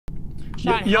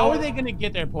Shot, how are they going to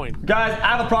get their points? Guys, I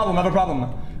have a problem.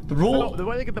 The rule. So the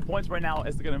way they get the points right now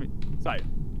is going to be. Sorry,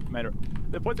 matter.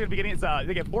 The points they're going to be getting is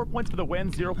they get 4 points for the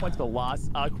win, 0 points for the loss.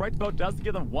 Correct vote does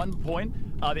give them 1 point.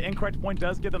 The incorrect point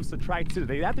does give them subtract 2.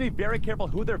 They have to be very careful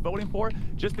who they're voting for,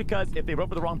 just because if they vote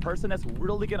for the wrong person, that's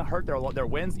really going to hurt their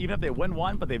wins. Even if they win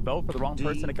one, but they vote for the wrong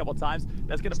person a couple times,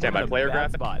 that's going to put them in a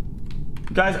bad spot.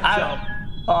 Guys,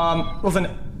 listen.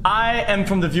 I am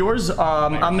from the viewers.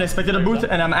 I'm in a spectator booth,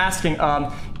 and I'm asking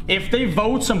if they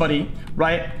vote somebody,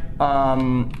 right,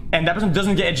 and that person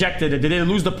doesn't get ejected, did they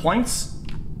lose the points?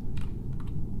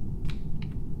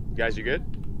 Guys, you good?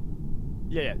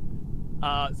 Yeah.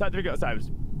 So there we go. Sorry,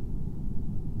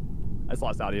 I just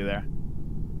lost audio there.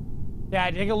 Yeah,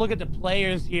 take a look at the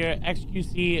players here.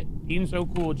 xQc, Dean So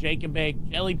Cool, Jake and Bake,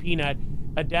 Jelly Peanut,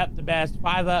 Adept the Best,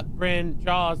 5 Up, Bryn,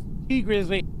 Jaws, T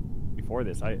Grizzly. Before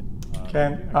this,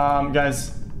 okay,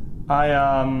 guys,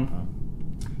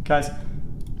 guys,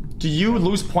 do you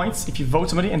lose points if you vote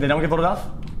somebody and they don't get voted off?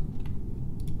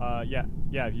 Yeah,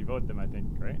 if you vote them, I think,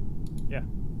 right? Yeah.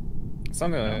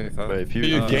 Something like that. If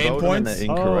you gain points?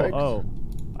 Incorrect. Oh,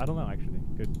 I don't know actually.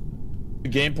 Good. You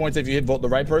gain points if you vote the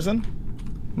right person?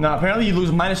 No, apparently you lose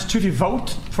 -2 if you vote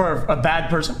for a bad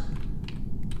person,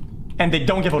 and they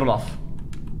don't get voted off.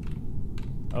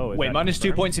 Oh, wait,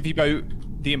 -2 points if you vote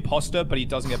the imposter, but he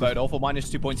doesn't get voted off, or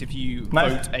 -2 points if you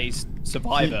vote a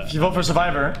survivor. If you vote for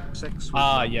survivor.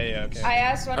 Yeah, okay. I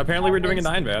asked one. Apparently, we're doing a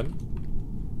 9-man.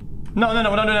 No, we're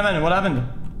not doing a 9-man. What happened?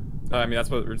 I mean, that's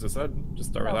what Rizza said.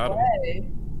 Just start without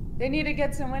him. They need to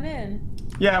get someone in.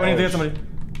 Yeah, we need to get somebody.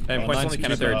 And points only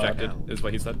count if they're ejected, is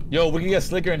what he said. Yo, we can get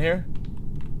Slicker in here.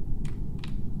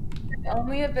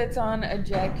 Only if it's on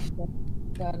ejection.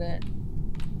 Got it.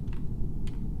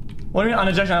 What do you mean on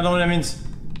ejection? I don't know what that means.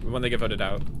 When they get voted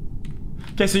out.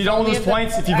 Okay, so you don't lose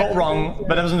points if you vote wrong,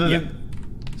 but that doesn't do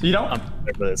So you don't?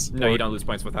 No, you don't lose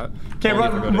points with that. Okay,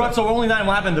 Rod, so we're only 9.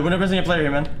 What happened? We're not missing a player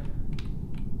here, man.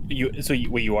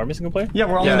 Wait, you are missing a player? Yeah,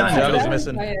 we're only 9. Shadows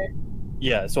missing.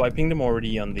 Yeah, so I pinged him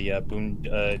already on the Boone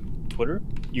Twitter.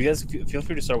 You guys feel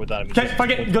free to start with that. Okay, fuck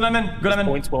it. Go 9-man. Go 9-man.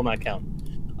 Points will not count.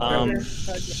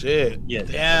 Shit. Yeah.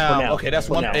 Damn. Okay, that's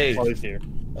 1 A.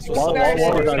 That's While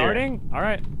we're starting? All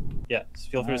right. Yeah, so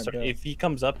feel free to start. If he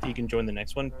comes up, he can join the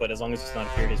next one, but as long as it's not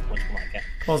here, his points will not count.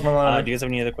 Close my line. Do you guys have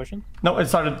any other questions? No, it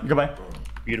started. Goodbye.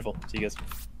 Beautiful. See you guys.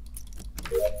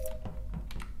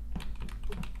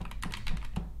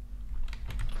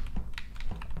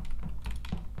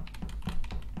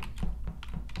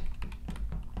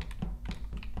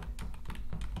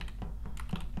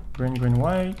 Green, green,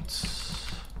 white.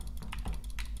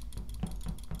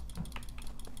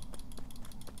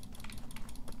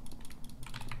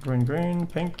 Green, green,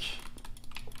 pink.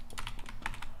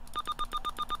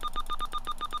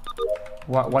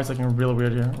 White's looking real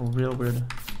weird here. Real weird.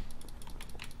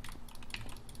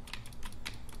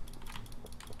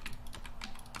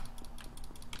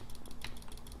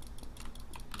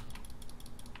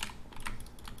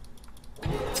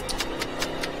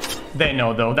 They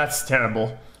know though. That's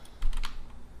terrible.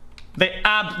 They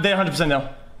 100% know.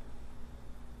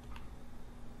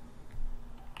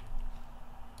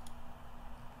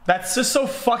 That's just so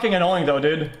fucking annoying though,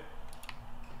 dude.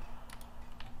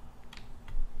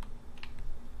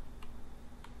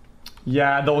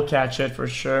 Yeah, they'll catch it for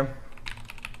sure.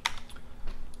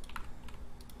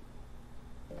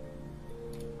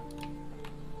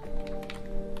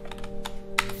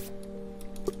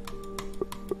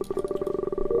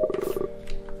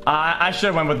 I should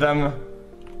have went with them.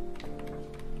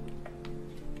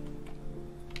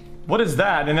 What is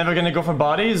that? They're never gonna go for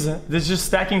bodies? This is just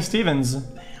stacking Stevens.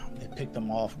 Damn, they picked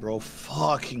them off, bro.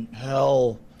 Fucking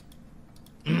hell.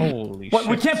 Holy what,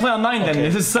 shit. We can't play on 9 then.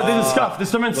 This is scuffed.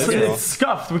 This tournament's it's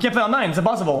scuffed. We can't play on 9. It's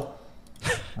impossible.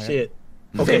 Shit.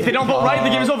 Okay. If they don't vote right, the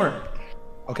game is over.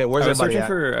 Okay, where's everybody at?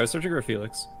 I was searching for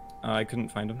Felix. I couldn't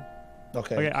find him.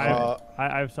 Okay, I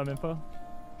have some info.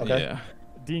 Okay. Yeah.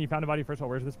 Dean, you found a body. First of all,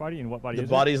 where's this body and what body is it?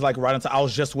 The body's like right on top. I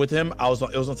was just with him. It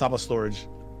was on top of storage.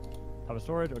 Top of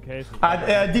storage, okay.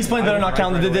 So these points that are not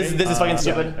counted. This is fucking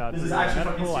stupid. This is actually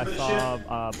fucking stupid shit. I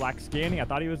saw Black scanning. I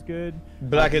thought he was good.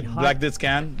 Black did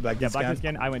scan. Black did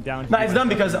scan. I went down. No, it's done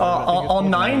because on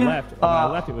 9. When I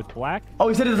left, it was black. Oh,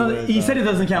 he said it doesn't. He said it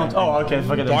doesn't count. Oh, okay.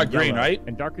 Fuck it. Dark green, right?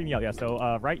 And dark green, yeah.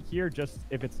 So right here, just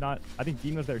if it's not, I think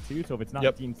Dean was there too. So if it's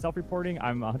not Dean self-reporting,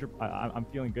 I'm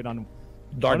feeling good on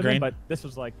dark green. But this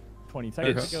was like 20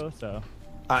 seconds ago, so.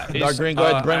 Dark green, go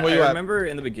ahead. Brent, where you at? I remember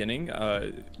in the beginning,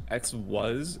 X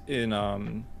was in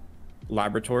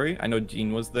laboratory. I know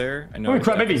Dean was there. I know. Oh,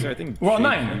 crap, baby. I think we're on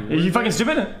 9. Are you fucking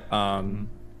stupid? When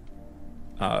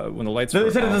the lights. They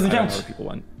said it doesn't count. Where people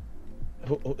went.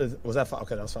 Was that fine?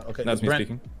 Okay, that was fine. Okay, That's me Brent.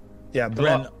 speaking. Yeah,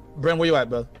 Brent, where you at,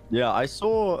 bro? Yeah, I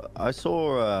saw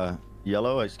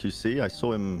Yellow XQC. I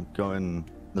saw him go in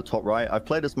the top right. I've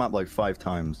played this map like 5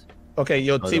 times. Okay,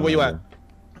 yo, T, where you at?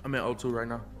 I'm in O2 right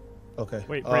now. Okay.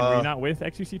 Wait, Brent, were you not with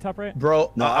XQC top right?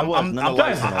 Bro, No, I was.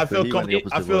 I feel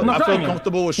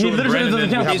comfortable with shooting literally Brent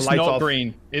and doesn't we have It's lights not off.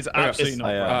 green. It's absolutely not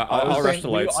green. I'll rush the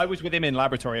lights. I was with him in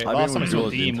laboratory. I've Last been time I saw with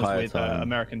yours the Dean was entire with time.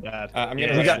 American Dad. I'm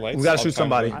gonna We rush got- the lights. we gotta I'll shoot try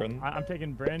somebody. Brent. I'm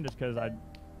taking Brent just because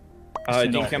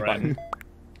Dean not can't Brent. button.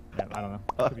 Yeah, I don't know.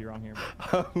 I could be wrong here.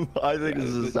 But... I think this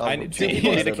is. I need two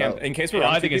people need to camp. In case we're Yeah,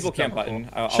 wrong, I two think it's people can't double. button.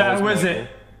 I'll Chat, lose who is my it?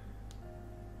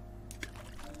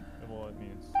 Well, it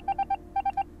means...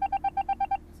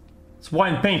 It's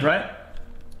white and pink, right?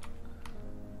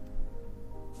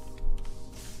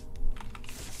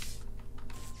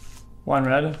 White and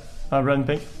red. Red and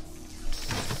pink.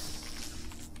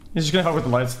 He's just gonna fuck with the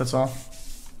lights, that's all.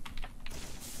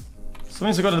 Someone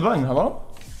needs to go to the button. Hello?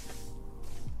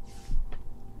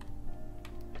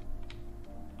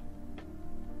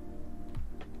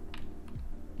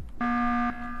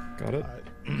 Got it.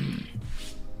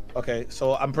 Okay,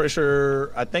 so I'm pretty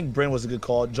sure, I think Brent was a good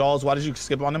call. Jaws, why did you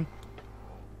skip on him?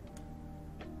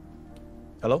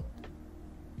 Hello?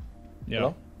 Yeah.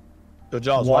 Hello? Yo,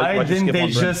 Jaws, Why why'd you didn't skip they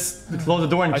on Brent? just close the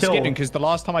door and I kill? skipped him because the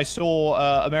last time I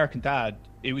saw American Dad,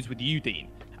 it was with you, Dean.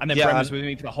 And then Yeah, Brent was with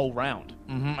me for the whole round.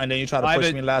 And then you try to I push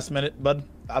haven't- me last minute, bud.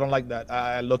 I don't like that.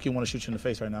 I look, you want to shoot you in the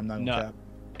face right now. I'm not gonna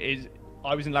No. cap.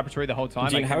 I was in laboratory the whole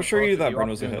time. Dean, I how came sure are you across that you Brent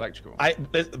were was doing a hit?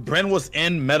 electrical. Brent was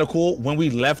in medical when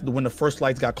we left when the first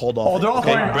lights got called off. Oh, they're all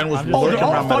okay? firing- Brent was I'm just- lurking they're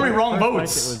all around firing medical. wrong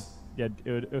First votes.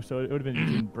 light, so it would have been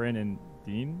between Brent and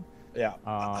Dean. Yeah.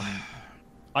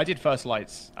 I did first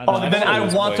lights. And Oh, then I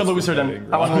Lose want to lights lose her for then.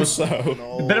 betting, I want to bro. lose.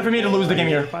 So Better for me to lose the game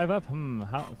here. 5 up?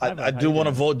 I do want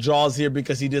to vote Jaws here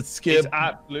because he did skip. It's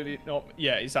absolutely not.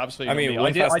 Yeah, it's absolutely. I mean, not me.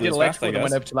 win fast, I did lose electrical fast, I and then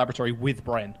went guess. over to laboratory with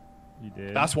Brent. You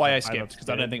did. That's why I 5 skipped up because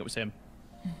I don't skip. think it was him.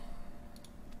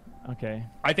 Okay.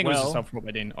 I think it was Well- a self-report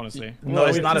by Dean, honestly. No, Well,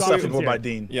 it's we not a have two self-report by options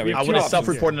Dean. Yeah, we I have would two have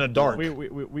self-reported in the dark.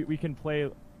 We can play,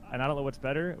 and I don't know what's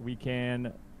better. We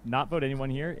can not vote anyone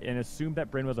here and assume that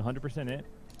Bryn was 100% it,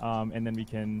 and then we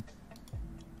can.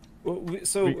 Well,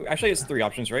 actually, it's 3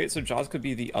 options, right? So Jaws could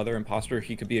be the other imposter.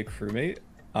 He could be a crewmate,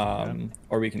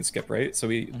 or we can skip, right? So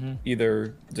we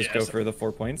either just go for the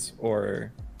 4 points,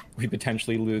 or we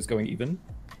potentially lose going even.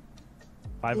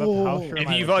 5 up. How sure If am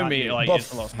I you it's vote not me, you? like, Buff.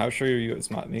 it's a loss. How sure are you it's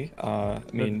not me? I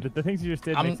mean, the things you just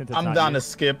did make sense. It's I'm not down you. to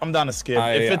skip. I'm down to skip.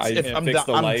 I if I'm fixed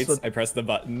the down, lights. I pressed the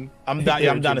button. I'm down.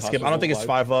 Yeah, I'm down to Two skip. I don't think it's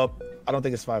possible 5 up. I don't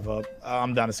think it's 5 up.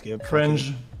 I'm down to skip.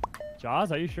 Cringe.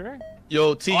 Jaws, are you sure?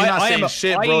 Yo, T, you're not saying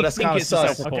shit, bro. That's think kind of it's a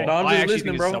sus. self-report. Okay. No, I'm I just actually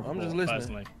listening, think bro. it's I'm just self-report, listening.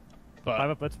 personally. But 5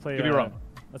 up. Let's play. could be wrong.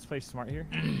 Let's play smart here.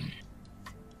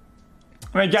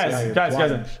 I mean, guys.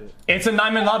 It's a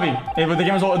 9-man lobby. The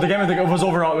game was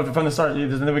over from the start.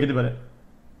 There's nothing we can do about it.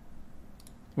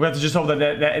 We have to just hope that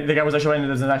the guy was actually in. It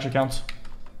doesn't actually count.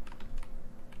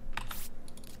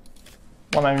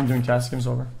 Why am I even doing tasks? Game's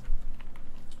over.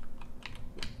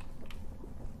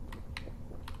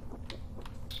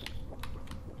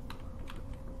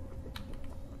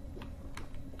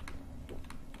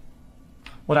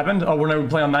 What happened? Oh, we're not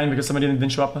playing on 9 because somebody didn't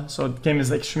show up. So the game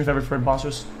is like extremely favorite for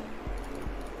imposters.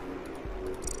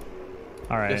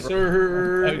 All right. Yes,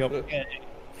 sir.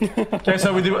 Okay,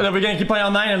 so are we gonna keep playing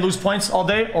on 9 and lose points all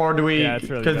day, or do we? Yeah, it's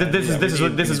really Because bad.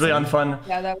 this is really unfun.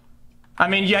 Yeah, that. I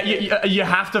mean, yeah, you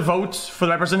have to vote for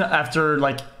the right person after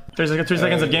like 3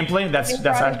 seconds of gameplay. That's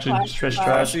actually trash.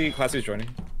 Classy's joining.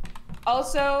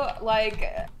 Also, like,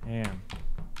 Damn.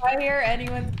 if I hear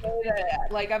anyone say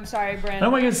that, like, I'm sorry, Brandon. I don't know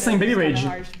why you guys saying baby it's kinda rage.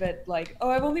 Harsh, but like, oh,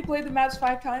 I've only played the maps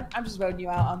 5 times. I'm just voting you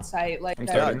out on site. Like, I'm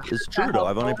that- sorry. It's true though.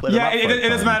 I've only played. Yeah, the map it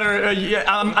doesn't 5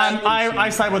 times. matter. I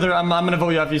side with her. I'm gonna vote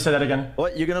you out if you say that again.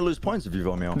 What? You're gonna lose points if you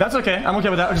vote me out. That's okay. I'm okay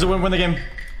with that because we win the game.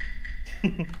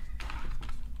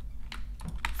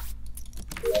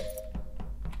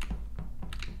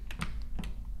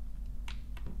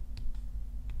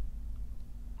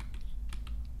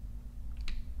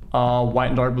 White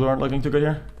and dark blue aren't looking too good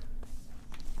here.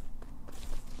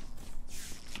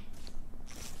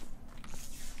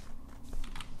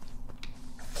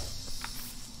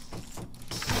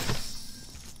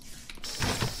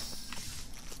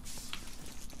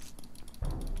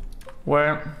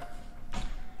 Where?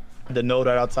 The node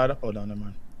right outside. Oh no, never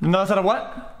mind. No, outside of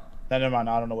what? No, never mind.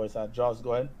 I don't know where it's at. Jaws,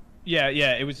 go ahead. Yeah,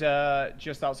 it was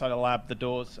just outside the lab. The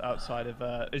doors outside of.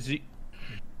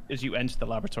 as you enter the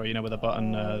laboratory, you know, with a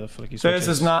button, the flicky switches. This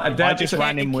is not Adept. I just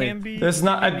ran him with. This is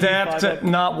not Adept,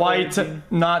 not white,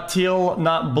 not teal,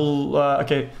 not blue.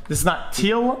 Okay, this is not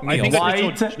teal,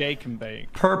 white, Jake and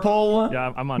Bake. Purple.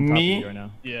 Yeah, I'm on top of you right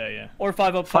now. Yeah, yeah. Or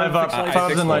 5 up. 5 up. 5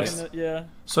 up and lights. Yeah.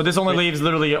 So this only leaves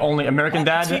literally only American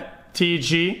Dad,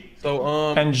 TG,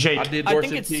 and Jake. I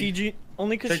think it's TG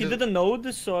only because he did a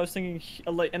node, so I was thinking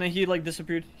and then he like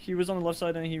disappeared. He was on the left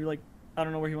side and he like I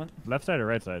don't know where he went. Left side or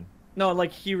right side? No,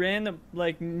 like he ran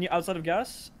like outside of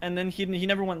gas, and then he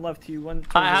never went left. He went.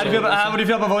 How do you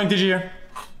feel about voting TG here?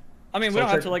 I mean, we don't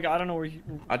have to like. I don't know where he.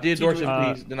 I did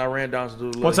Dorset piece, then I ran down to do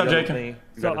the What's up, Jake?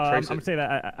 So I'm gonna say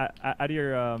that out of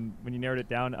your when you narrowed it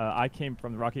down, I came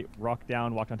from the rock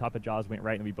down, walked on top of Jaws, went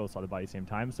right, and we both saw the body at the same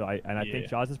time. So I think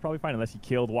Jaws is probably fine unless he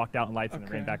killed, walked out in lights, and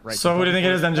then ran back right. So who do you think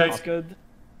it is then, Jake? That's good.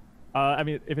 I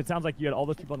mean, if it sounds like you had all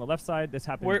those people on the left side, this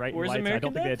happened right in lights. I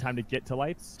don't think they had time to get to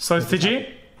lights. So it's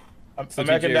TG?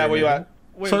 American Dad, where you at?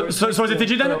 So is it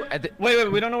TG then?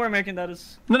 Wait, we don't know where American Dad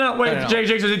is. No, wait, Jake,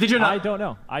 so is it TG or not? I don't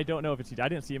know. I don't know if it's TG. I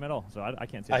didn't see him at all, so I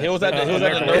can't say. He was at the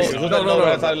node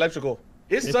outside electrical.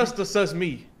 It's sus to sus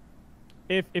me.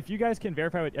 If you guys can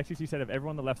verify what xQc said of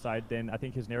everyone on the left side, then I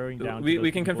think his narrowing down. We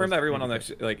can confirm that everyone on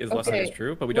the like is left side is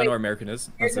true, but we don't know where American is.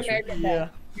 Here's American Dad.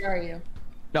 Where are you?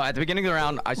 No, at the beginning of the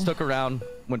round, I stuck around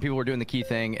when people were doing the key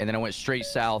thing, and then I went straight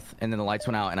south, and then the lights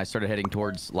went out, and I started heading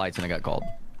towards lights, and I got called.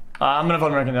 I'm gonna vote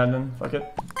American Dad then. Fuck it.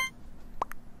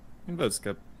 You can vote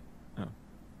Skip.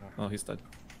 Oh, he's dead.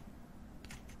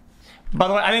 By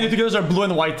the way, I think the two girls are blue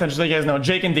and white, just so you guys know.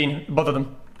 Jake and Dean, both of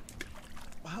them.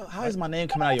 How is my name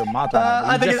coming out of your mouth?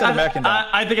 I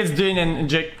think it's Dean and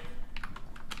Jake.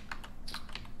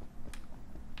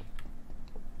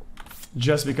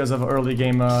 Just because of early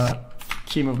game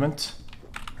key movement.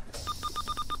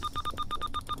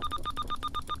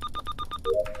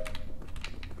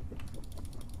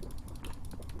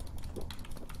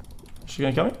 Is she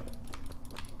gonna kill me?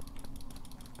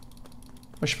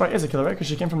 Well, she probably is a killer, right? Because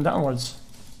she came from downwards.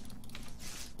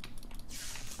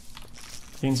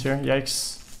 Dean's here,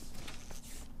 yikes.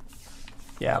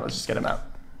 Yeah, let's just get him out.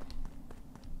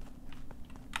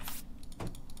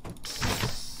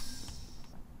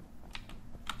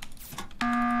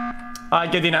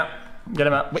 Get Dean out. Get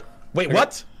him out. Wait,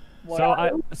 what?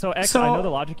 So X, I know the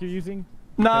logic you're using.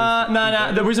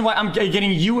 Nah. The reason why I'm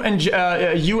getting you and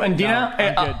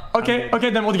Dina. Okay,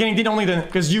 then we're getting Dina only then,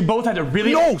 because you both had a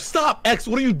really. No, stop, X.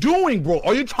 What are you doing, bro?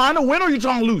 Are you trying to win or are you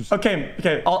trying to lose?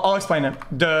 Okay. I'll explain it.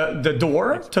 The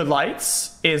door to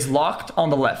lights is locked on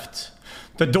the left.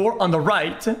 The door on the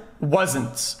right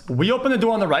wasn't. We open the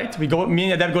door on the right. Me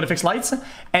and Adept go to fix lights,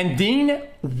 and Dean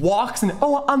walks and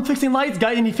I'm fixing lights,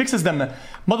 guy, and he fixes them.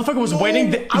 Motherfucker was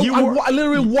waiting. I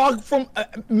literally walked from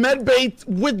medbay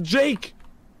with Jake.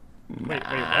 Wait.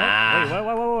 I'm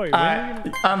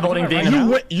voting Dean.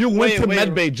 You went to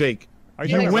medbay, Jake. Are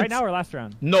you right now or last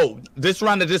round? No, this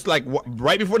round is just like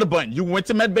right before the button. You went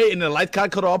to medbay and the light got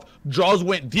cut off. Jaws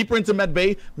went deeper into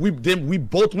medbay. We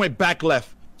both went back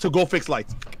left to go fix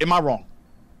lights. Am I wrong?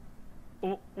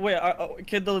 Wait,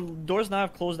 could the doors not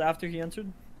have closed after he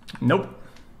entered? Nope.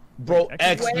 Bro,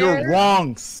 X, you're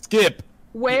wrong. Skip.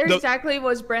 Where exactly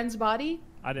was Bren's body?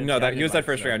 I didn't know that he was that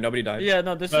first round. Nobody died. Yeah,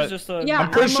 no, this is just a. Yeah,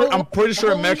 I'm pretty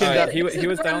sure American Dad. He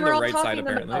was down the right side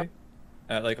apparently.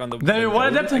 Like on the. Then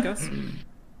what Adept?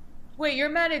 Wait, you're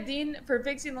mad at Dean for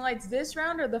fixing the lights this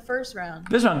round or the first round?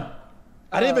 This round.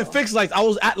 I didn't even fix lights. I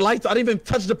was at lights. I didn't even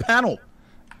touch the panel.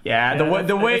 Yeah,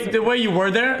 the way you were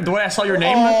there, the way I saw your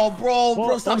name. Oh,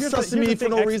 bro, stop sussing me for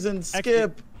no reason.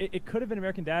 Skip. It could have been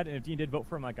American Dad, and if Dean did vote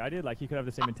for him like I did, like he could have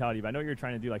the same mentality. But I know you're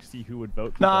trying to do like see who would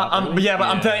vote. I'm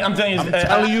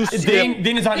telling you,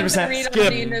 Dean is 100%.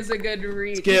 Skip. Dean is a good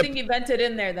read. Skip. You think he vented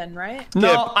in there then, right?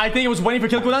 No, I think he was waiting for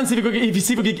kill cooldown, see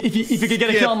if he could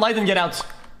get a kill on light and get out.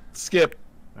 Skip.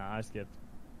 Nah, I skipped.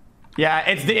 Yeah,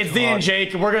 it's Dean and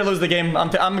Jake. We're gonna lose the game. I'm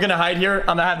gonna hide here. I'm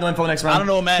gonna have no info next round. I don't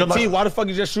know, man. T, why the fuck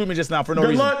you just shoot me just now for no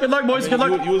reason? Good luck, boys. Good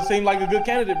luck. You seem like a good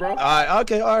candidate, bro.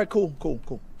 Alright, cool.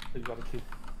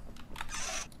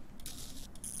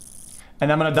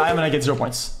 And I'm gonna die. I'm gonna get 0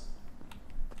 points.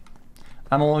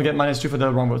 I'm only get -2 for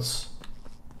the wrong votes.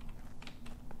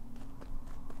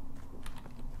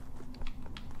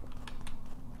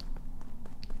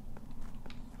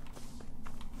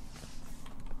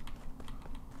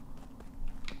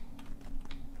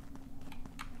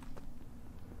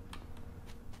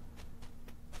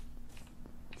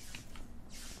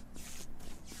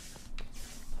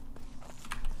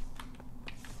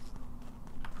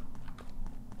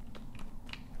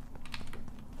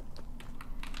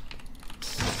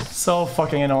 So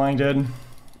fucking annoying, dude.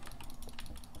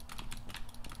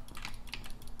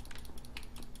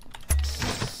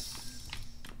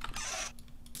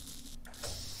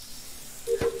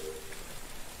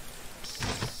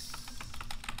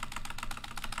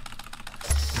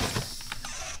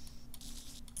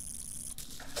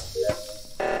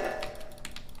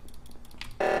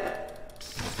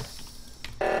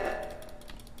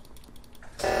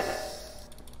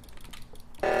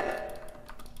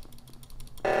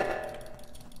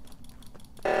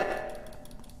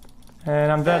 And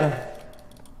I'm dead.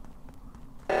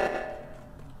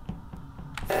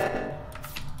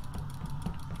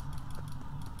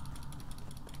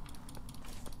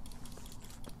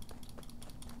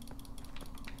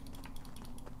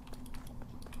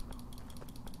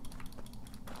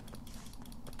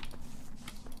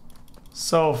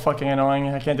 So fucking annoying.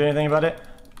 I can't do anything about it.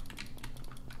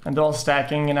 And they're all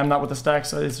stacking, and I'm not with the stack,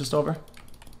 so it's just over.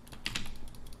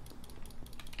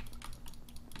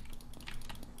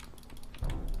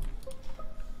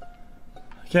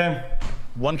 Okay.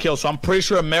 1 kill, so I'm pretty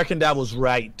sure American Dad was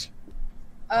right.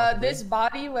 This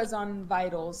body was on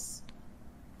vitals.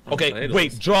 Okay,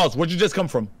 wait, Jaws, where'd you just come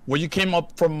from? Where you came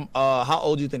up from, how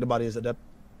old do you think the body is, Adept?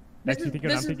 This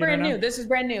is brand new. This is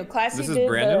brand new. Classy This is did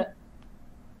brand new?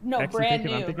 No, brand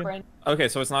new. Okay,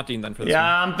 so it's not Dean then for this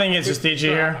Yeah, one. I'm thinking it's just DG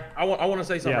here. I want to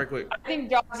say something right quick. I think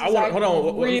Josh is hold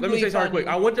on. really Let me say something right quick.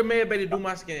 funny. I went to Medbay to do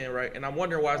my scan, right? And I'm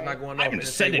wondering why it's not going up. And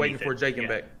it's waiting for Jake and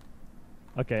back.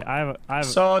 Okay, I have.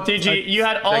 So TG, you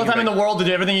had all the time in the world to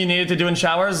do everything you needed to do in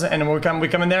showers, and we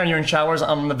come in there and you're in showers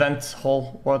on the vent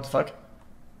hole. What the fuck?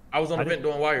 I was on the vent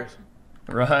doing wires.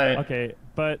 Right. Okay,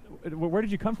 but where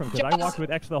did you come from? Because I walked with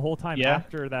X the whole time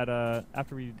after that.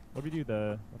 After what did we do?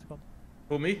 The what's it called?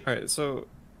 Who, me? All right, so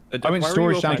I'm in why storage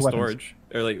were you down opening to weapons. storage?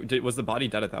 Or like, was the body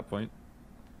dead at that point?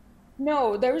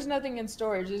 No, there was nothing in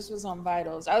storage. This was on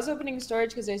vitals. I was opening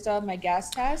storage because I still have my gas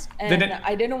task, and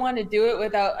I didn't want to do it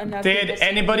without enough. Did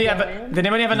anybody have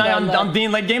an eye on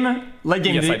Dean late game? Late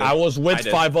game. Yes, I was with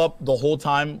 5 up the whole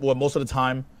time, well, most of the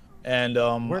time, and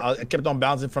I kept on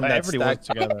bouncing from that stack.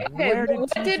 Okay,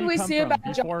 what did we see about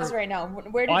Jaws right now?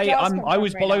 Where did Jaws come from? I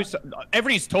was right below. now?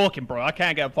 Everybody's talking, bro. I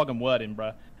can't get a fucking word in,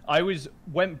 bro. I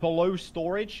went below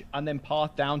storage and then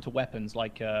pathed down to weapons,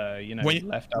 like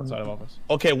left outside of office.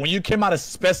 Okay, when you came out of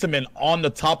specimen on the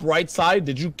top right side,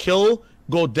 did you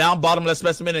go down bottom left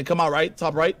specimen and come out right,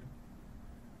 top right?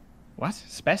 What?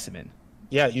 Specimen?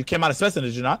 Yeah, you came out of specimen,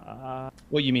 did you not?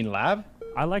 What, you mean lab?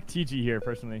 I like TG here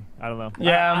personally. I don't know.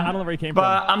 Yeah, I don't know where he came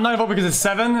but from. I'm not gonna vote because it's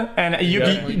 7,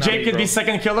 and Jake could be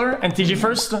second killer and TG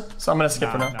first, so I'm gonna skip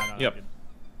for now. Yep.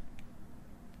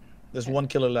 There's 1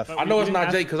 killer left. I know it's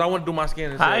not Jake because I want to do my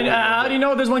scan. How do you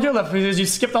know there's 1 killer left? Because you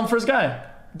skipped on first guy.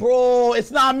 Bro,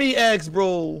 it's not me, X,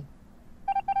 bro.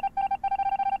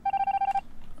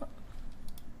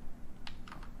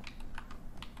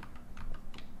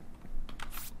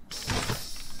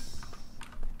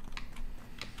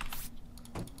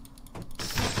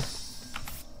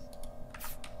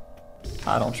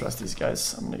 I don't trust these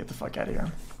guys. I'm gonna get the fuck out of here.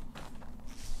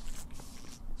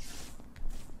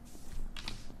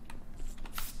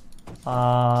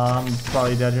 I'm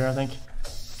probably dead here, I think.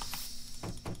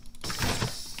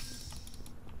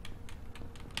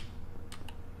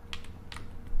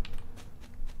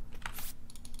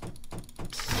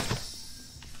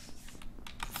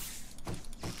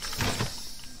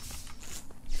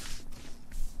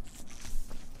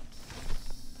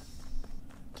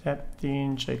 Tap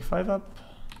Dean, Jake 5 up.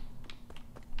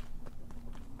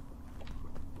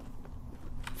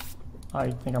 I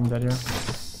think I'm dead here.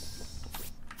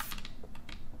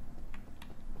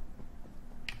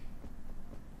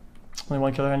 Only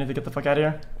 1 killer, I need to get the fuck out of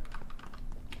here.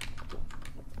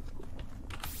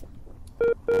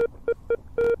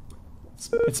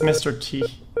 It's Mr. T.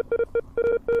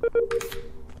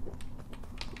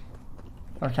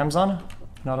 Are cams on?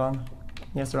 Not on.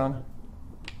 Yes, they're on.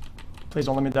 Please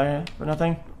don't let me die for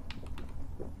nothing.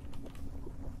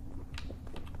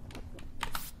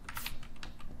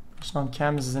 Person on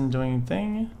cams isn't doing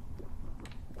anything.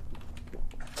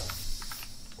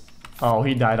 Oh,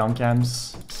 he died on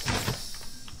cams.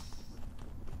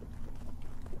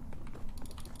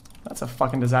 That's a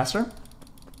fucking disaster.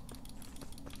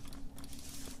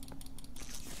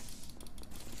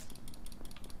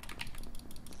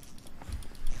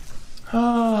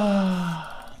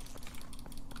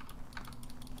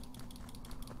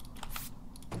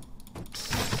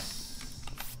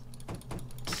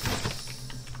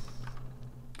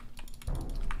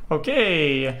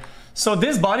 Okay, so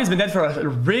this body's been dead for a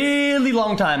really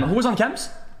long time. Who was on cams?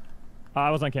 I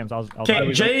was on cams.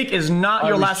 Okay, Jake is not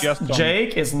your last.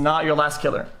 Jake is not your last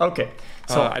killer. Okay,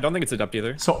 so I don't think it's Adept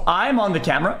either. So I'm on the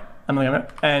camera. I'm on the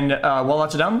camera, and while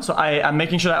that's down, so I'm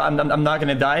making sure that I'm not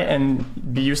gonna die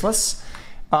and be useless.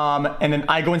 And then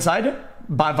I go inside.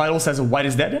 Vital says White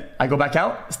is dead. I go back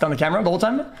out. Stay on the camera the whole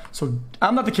time. So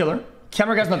I'm not the killer.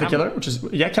 Camera guy's not the killer, which is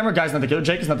camera guy's not the killer.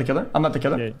 Jake is not the killer. I'm not the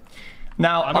killer. Yeah.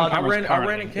 Now, I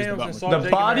ran in cams and saw the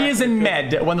Jake body is in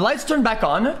med. When the lights turn back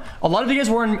on, a lot of you guys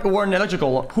were in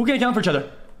electrical. Who can account for each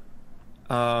other?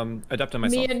 Adept and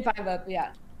myself. Me and 5 up,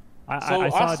 yeah. I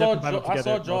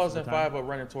saw Jaws and 5 up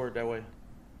running toward that way.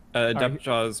 Adept,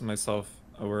 Jaws, myself,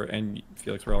 and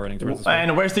Felix were all running towards this way.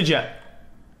 And where's TG at?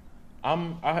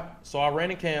 So I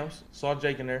ran in cams, saw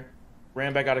Jake in there,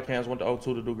 ran back out of cams, went to O2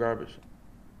 to do garbage.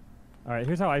 All right,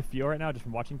 here's how I feel right now, just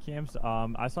from watching cams.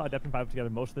 I saw Adept and 5 together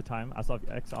most of the time. I saw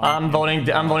X on. I'm voting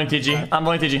TG. I'm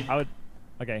voting TG.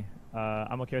 Okay.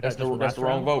 I'm okay with that's that. That's the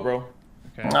wrong vote, bro.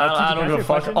 Okay. I don't give a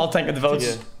fuck. I'll take the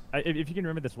votes. Yeah. If you can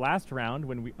remember this last round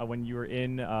when you were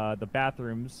in the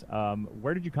bathrooms,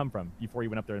 where did you come from before you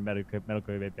went up there in medical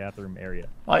bathroom area?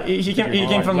 He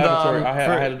came from the. I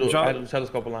had to do a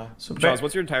telescope line. So, Jaws,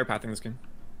 what's your entire pathing this game?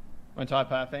 My entire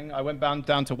pathing. I went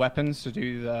down to weapons to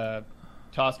do the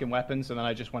task in weapons, and then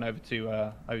I just went over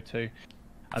to O2.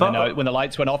 And then when the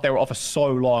lights went off, they were off for so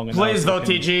long. And please vote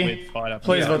TG.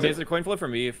 Please vote. Is it a coin flip for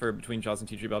me between Jaws and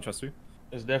TG? But I'll trust you.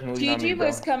 It's definitely TG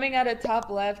was coming at a top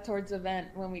left towards the vent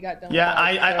when we got done. Yeah,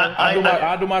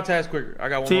 I'll do my task quicker. I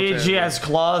got one more task. TG has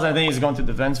claws. I think he's going to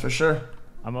the vents for sure.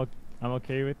 I'm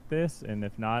okay with this, and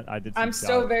if not, I'm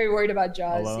still very worried about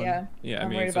Jaws. Alone. Yeah,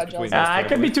 I'm worried about Jaws. It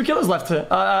could be 2 killers left. No.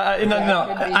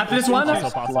 After this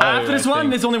one,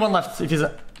 there's only one left. If he's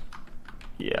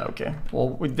yeah, okay. Well,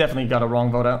 we definitely got a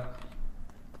wrong vote out.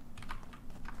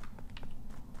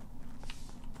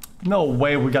 No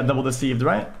way we got double deceived,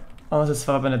 right? Unless it's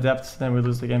 5 and Adept, then we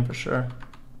lose the game for sure.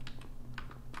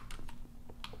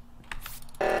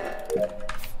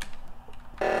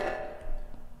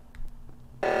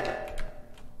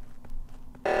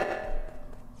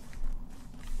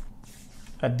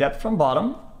 Adept from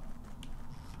bottom.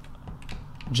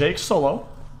 Jake solo.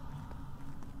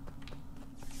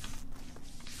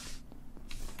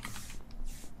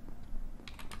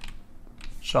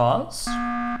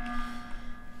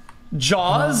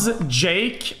 Jaws,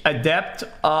 Jake, Adept.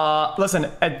 Listen,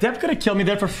 Adept could have killed me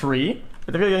there for free.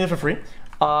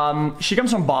 She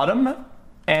comes from bottom,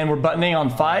 and we're buttoning on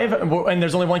 5, and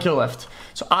there's only 1 kill left.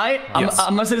 So I'm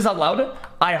gonna say this out loud.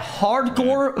 I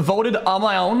hardcore voted on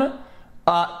my own,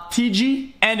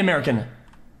 TG and American.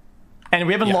 And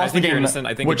we haven't lost the game,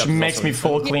 which makes me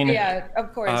full clean. Yeah,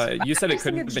 of course. You said it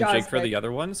couldn't have been Jake for the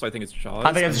other one, so I think it's Jaws.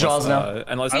 I think it's Jaws now.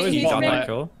 Unless he got that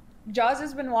kill. Jaws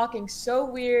has been walking so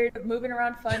weird, moving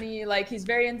around funny, like he's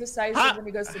very indecisive when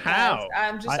he goes to pass.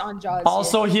 I'm just on Jaws.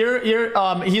 Also here,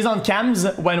 he's on cams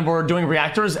when we're doing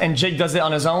reactors, and Jake does it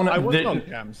on his own. I wasn't on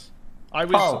cams.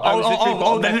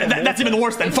 That's even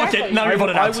worse then. Exactly. Fuck it. Now you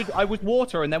voted out. I was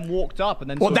water and then walked up and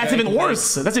then. Well, that's even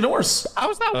worse. That's even worse.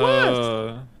 How's that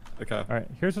worse? Okay. All right.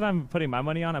 Here's what I'm putting my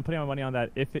money on. I'm putting my money on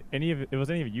that if any of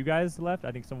you guys left,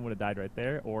 I think someone would have died right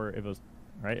there. Or if it was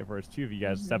if it was 2 of you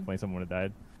guys, definitely someone would have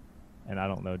died. And I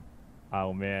don't know.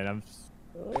 Oh man, I'm just...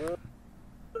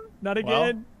 not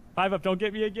again. 5 up, don't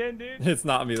get me again, dude. It's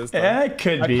not me this time. Yeah, it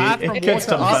could be. It could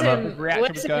still 5 up.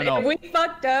 Listen, if we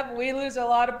fucked up, we lose a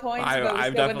lot of points, but we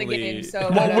still win the game. So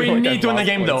well, we need to win the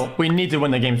game though. We need to win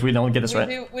the game if we don't get this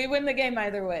right. We win the game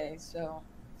either way, so.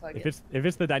 If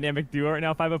it's the dynamic duo right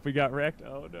now, 5 up, we got wrecked.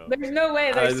 Oh no. There's no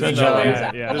way. There's no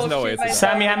way. There's no way.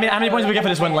 Sammy, how many points did we get for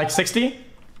this win? Like 60?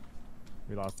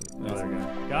 We lost it. Oh, there we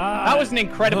go. That was an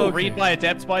incredible read by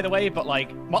Adept, by the way, but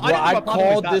like... I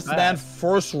called this man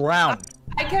first round.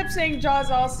 I kept saying Jaws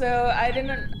also. I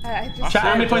didn't...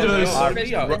 How many points did we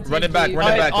lose? Run it back.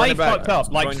 I fucked up,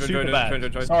 like, super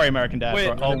bad. Sorry, American Dad. Wait,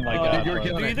 oh my god. Do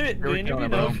any of you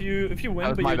know if you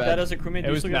win, but you're dead as a crewmate,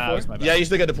 you still get 4? Yeah, you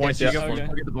still get the points, yeah. You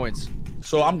get the points.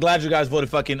 So I'm glad you guys voted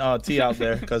fucking T out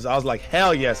there, because I was like,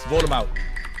 hell yes, vote him out.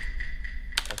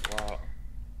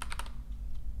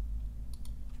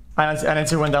 I didn't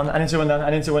see one down. I didn't see one down.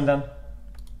 I didn't see one down.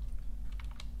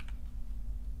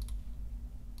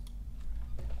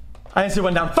 I didn't see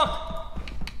one down. Fuck!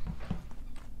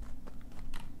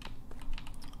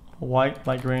 White,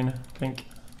 light green, pink.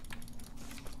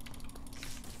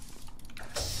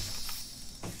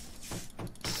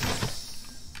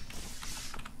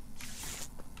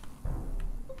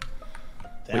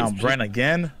 Damn, Brent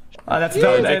again? That's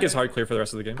Jake is hard clear for the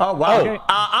rest of the game. Oh, wow. Okay.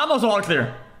 I'm also hard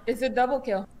clear. It's a double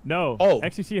kill. No. Oh.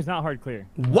 xQc is not hard clear.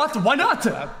 What? Why not?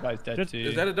 That guy's dead too.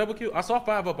 Is that a double kill? I saw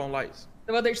 5 up on lights.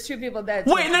 Well, there's 2 people dead.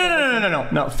 Wait,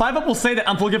 no. 5 up will say that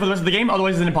I'm full gear for the rest of the game,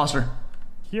 otherwise he's an imposter.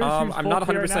 I'm not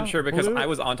 100% sure because I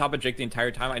was on top of Jake the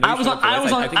entire time. I was on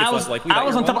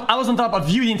top of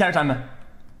you the entire time.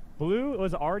 Blue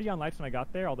was already on lights when I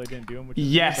got there, although I didn't do him. Which is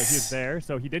yes. He was there,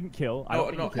 so he didn't kill.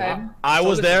 I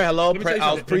was there. Hello,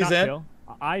 I was present.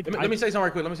 Let me say something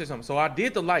right quick. So I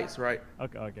did the lights, right?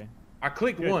 Okay. I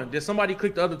clicked one. Did somebody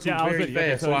click the other 2 very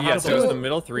fast? So it was the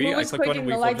middle 3. I clicked one and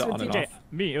we flipped it on and off.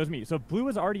 It was me. So Blue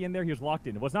was already in there. He was locked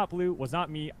in. It was not Blue. Was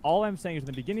not me. All I'm saying is in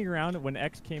the beginning round when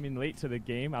X came in late to the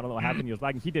game, I don't know what happened. He was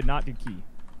lagging. He did not do key.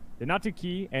 Did not do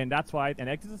key, and that's why. And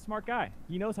X is a smart guy.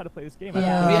 He knows how to play this game.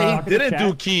 Yeah, he didn't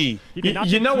do key. You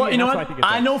know what? You know what?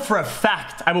 I know for a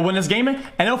fact I will win this game.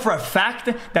 I know for a fact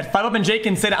that 5up and Jake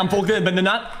can say that I'm full good, but they're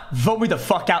not. Vote me the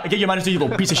fuck out. Get your money to you,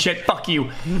 little piece of shit. Fuck you. Do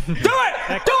it! Do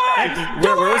it!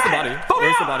 Where's the body?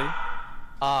 Where's the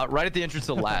body? Right at the entrance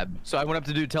to the lab. So I went up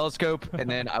to do telescope, and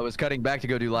then I was cutting back to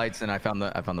go do lights, and I found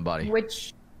the body.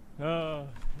 Which?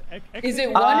 Is it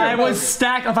one? I was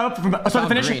stacked on 5up from start to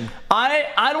finish. Green.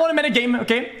 I don't want to meta game,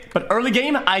 okay? But early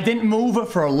game, I didn't move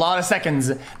for a lot of seconds.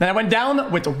 Then I went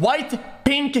down with white,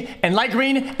 pink, and light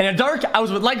green. And in dark, I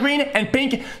was with light green and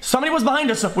pink. Somebody was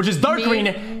behind us, which is dark green.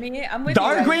 Me, I'm with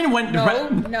dark you. green went.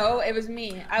 No, it was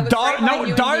me. I was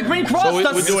dark green crossed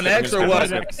us. So we're doing X or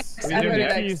what? I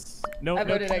voted X. No,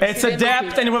 it's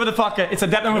Adept and whoever the fuck. It's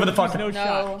Adept and whoever the fuck.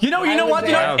 No. You know what?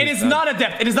 It is not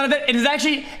Adept. It is not Adept. It is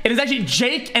actually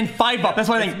Jake and 5up. That's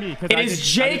what I think. It is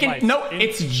Jake and no,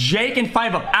 it's Jake and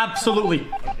 5up. Absolutely.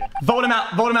 Vote him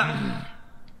out. Vote him out.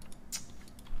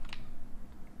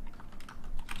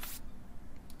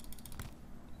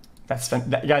 That's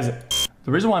guys.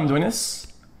 The reason why I'm doing this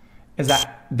is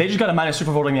that they just got a -2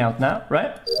 for voting me out now,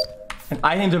 right? And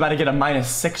I think they're about to get a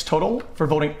 -6 total for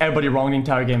voting everybody wrong the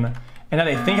entire game. And now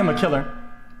they think I'm a killer.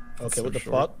 Okay, what the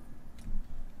fuck?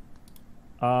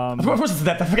 Of course it's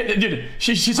that. I forget, dude.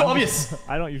 She's so obvious.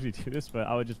 I don't usually do this, but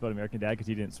I would just vote American Dad because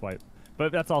he didn't swipe.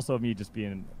 But that's also me just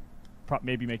being,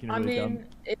 maybe making it really dumb.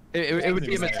 It would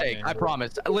be a mistake. I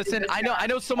promise. Listen, I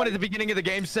know someone at the beginning of the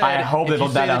game said, I hope they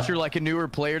vote that out. If you're like a newer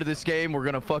player to this game, we're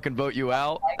gonna fucking vote you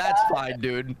out. That's fine,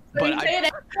 dude. But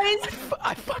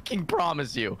I fucking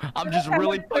promise you, I'm just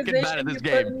really fucking bad at this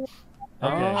game.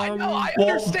 I know, I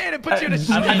understand it puts you in a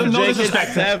I don't know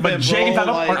disrespect, but Jake and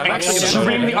 5up are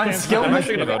extremely unskilled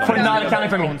for not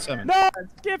accounting for me. No,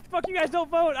 Skip, fuck you guys,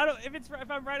 don't vote. I don't. If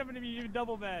I'm right, I'm gonna be even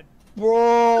double bad.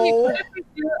 Bro.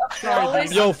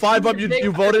 Yo, 5up,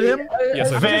 you voted him? Yes,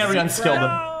 very unskilled.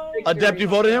 No. Adept, you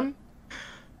voted him?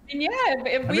 Yeah,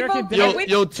 if we vote,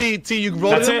 Yo, T, you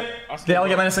voted him? That's it. They all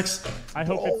get -6. I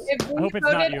hope it's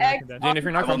not you. Dean, if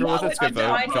you're not comfortable with it, skip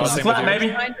vote. Flat,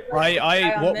 baby.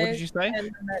 What did you say?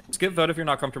 Skip vote if you're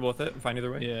not comfortable with it. Fine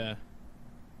either way. Yeah.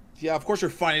 Yeah, of course you're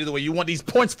fine either way. You want these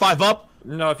points 5up?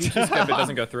 No, if you skip, it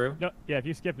doesn't go through. No, yeah, if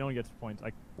you skip, no one gets points.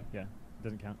 Yeah, it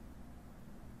doesn't count.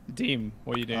 Deem,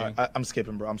 what are you doing? I'm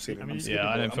skipping, bro. I'm skipping.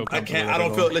 I don't feel comfortable. I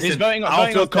don't feel. Listen, He's voting, I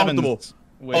don't feel comfortable.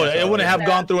 Oh, it wouldn't have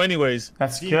gone through anyways.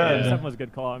 That's good. That was a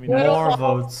good call. I mean, more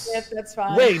votes. That's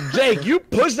fine. Wait, Jake, you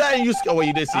pushed that and you. Oh, wait,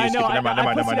 you did see. I know.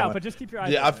 Never mind. But just keep your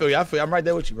eyes. Yeah, I feel you. I'm right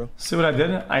there with you, bro. See what I did?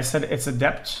 I said it's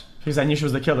Adept because I knew she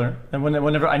was the killer. And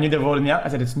whenever I knew they voted me out, I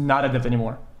said it's not Adept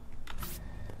anymore.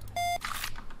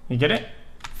 You get it?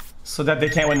 So that they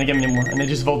can't win the game anymore, and they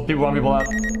just vote wrong people out.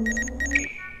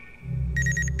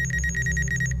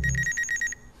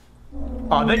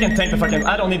 Oh, they can tank the fucking.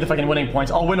 I don't need the fucking winning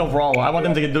points. I'll win overall. I want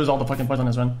them to lose all the fucking points on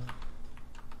this run.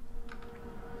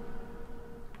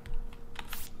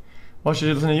 What should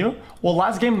I listen to you? Well,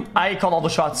 last game I called all the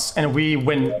shots and we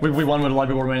win. We won with a lot of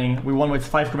people remaining. We won with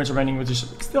 5 commits remaining, which is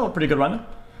still a pretty good run.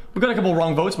 We got a couple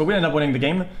wrong votes, but we ended up winning the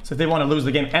game. So if they want to lose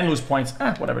the game and lose points,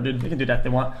 whatever, dude. They can do that if they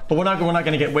want. But we're not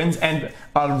going to get wins and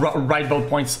right vote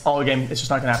points all game. It's just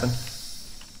not going to happen.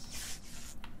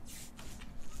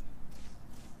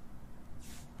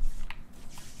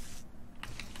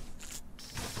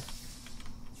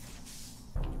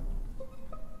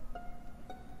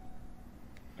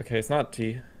 Okay, it's not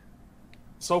T.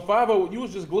 So 5-0, you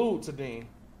was just glued to Dean.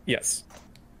 Yes.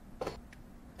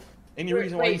 Any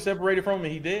reason why you separated from him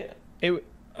and he did?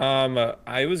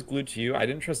 I was glued to you. I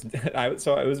didn't trust.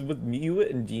 So I was with you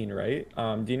and Dean, right?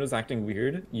 Dean was acting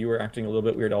weird. You were acting a little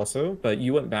bit weird also, but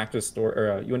you went back to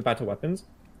you went back to weapons.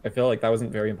 I feel like that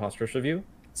wasn't very imposterish of you,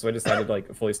 so I decided to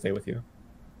like fully stay with you.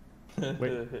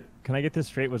 Wait, can I get this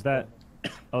straight? Was that?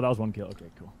 Oh, that was 1 kill. Okay,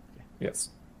 cool. Okay. Yes.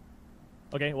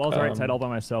 Okay, well, I was alright side all by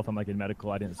myself. I'm like in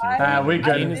medical. I didn't see anything. We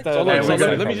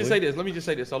good. Let me just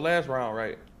say this. So last round,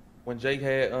 right? When Jake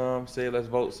had said let's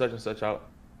vote such and such out,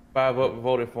 5-up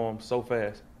voted for him so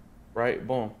fast, right?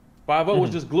 Boom. 5-up was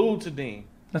just glued to Dean.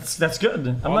 That's good.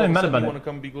 I'm not even mad about it. You want to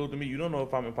come be glued to me? You don't know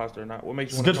if I'm imposter or not. What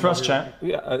makes you? It's good for us, chat.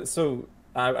 Yeah. So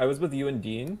I was with you and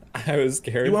Dean. I was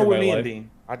scared. You were for with my me life. and Dean.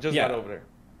 I just got over there.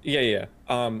 Yeah.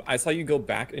 I saw you go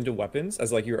back into weapons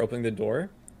as like you were opening the door.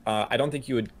 I don't think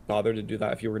you would bother to do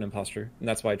that if you were an imposter, and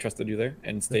that's why I trusted you there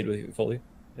and stayed with you fully.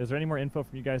 Is there any more info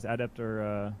from you guys, Adept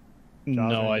or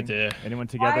no idea. Anyone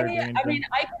together? I mean,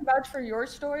 I can vouch for your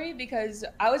story because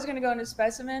I was gonna go into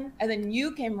specimen, and then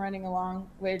you came running along,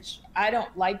 which I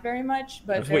don't like very much.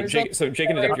 But wait, Jake, so Jake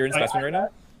and Adept, you're in specimen right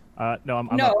now? No,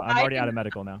 I'm already out of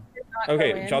medical now.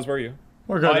 Okay, Jaws, where are you?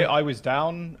 We're good. I was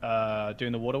down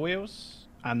doing the water wheels,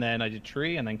 and then I did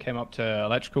tree, and then came up to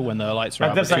electrical when the lights were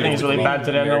out. This I think is really bad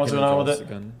today. I don't know what's going on with it.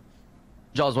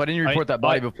 Jaws, why didn't you report that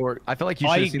body before? I feel like you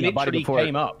should have seen that body before. I literally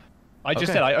came up. I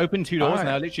just said I opened 2 doors, and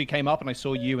I literally came up, and I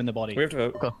saw you in the body. We have to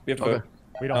vote. Okay. We have to vote.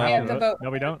 We don't have to vote. No,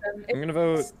 we don't. I'm gonna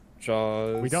vote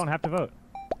Jaws. We don't have to vote.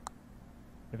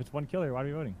 If it's one killer, why are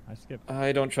we voting? I skip.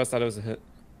 I don't trust that it was a hit.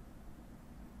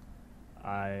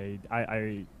 I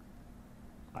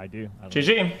do.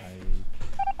 GG. I'm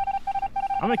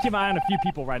gonna keep my eye on a few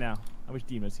people right now. I wish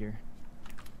Dima's here.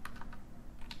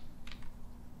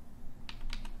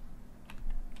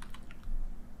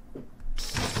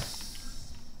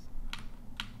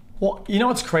 Well, you know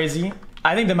what's crazy?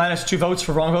 I think the -2 votes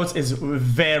for wrong votes is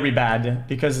very bad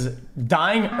because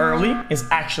dying early is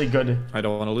actually good. I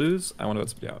don't want to lose. I want to vote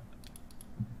somebody out.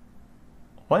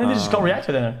 Why didn't they just go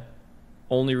reactor then?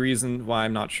 Only reason why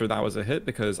I'm not sure that was a hit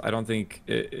because I don't think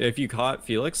if you caught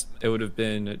Felix, it would have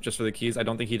been just for the keys. I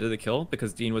don't think he did the kill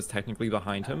because Dean was technically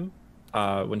behind him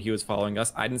when he was following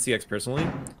us. I didn't see X personally,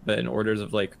 but in orders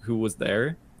of like who was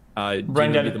there, Dean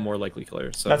would be the more likely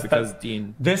killer. So because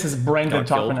Dean, this is brain dead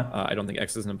talking. I don't think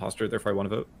X is an imposter. Therefore, I want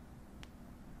to vote.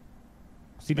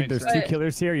 So you think there's 2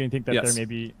 killers here? You think that there may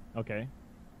be okay?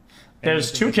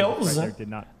 There's 2 kills.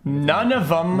 None of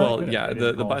them. Well, yeah,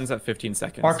 the button's at 15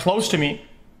 seconds. Are close to me.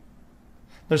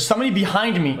 There's somebody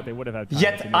behind me. But they would have had time,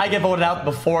 yet I get voted out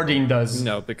before Dean does.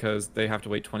 No, because they have to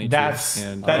wait 22. This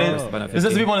has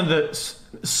to be one of the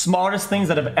smartest things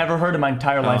that I've ever heard in my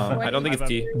entire life. I don't think it's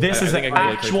T. This is an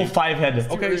actual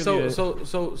 5-head. Okay,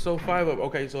 so 5 up.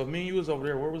 Okay, so if me and you was over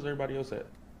there, where was everybody else at?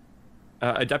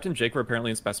 Adept and Jake were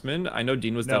apparently in Specimen. I know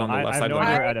Dean was dead on the left side. No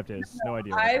idea where Adept is. No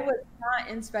idea. I was not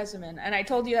in Specimen, and I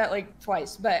told you that like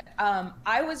twice. But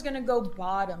I was gonna go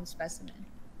bottom Specimen.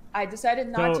 I decided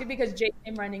not to because Jake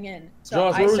came running in. So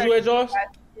Jaws, where was you at, Jaws?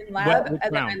 In lab, and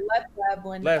then I left lab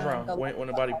when last round when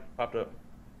the body popped up.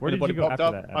 Where did you go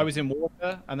after that? I was in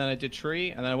water, and then I did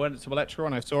tree, and then I went to electro,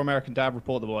 and I saw American Dad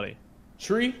report the body.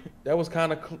 Tree? That was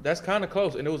that's kind of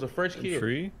close, and it was a fresh kid.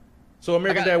 Tree? So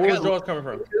American Dad, where was Jaws coming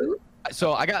from?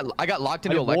 So I got locked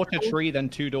into electrical. Water, tree, then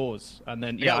 2 doors, and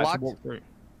then I had to walk through.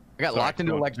 I got locked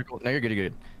into electrical. No, you're good. You're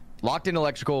good. Locked in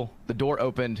electrical. The door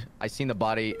opened. I seen the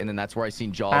body, and then that's where I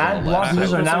seen Jaws. And block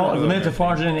users are now limited to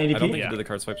 480p. I don't think you did the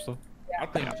card swipe still. I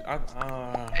think.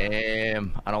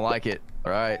 Damn, I don't like it.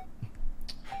 All right.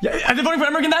 Yeah, I've been voting for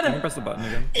American Dad. Press the button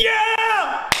again.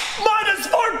 Yeah!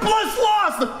 -4 plus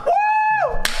loss.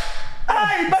 Woo!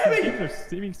 Hey, baby! They're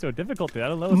seeming so difficult. I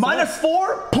don't know.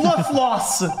 -4 plus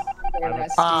loss.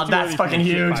 That's fucking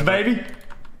huge, baby.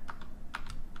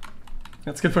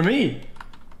 That's good for me.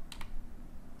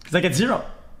 Because I get 0.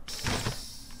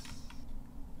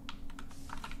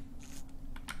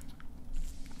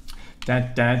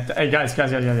 Hey, guys.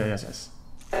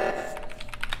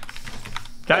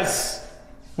 Guys,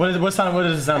 what is the sound?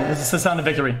 This is the sound of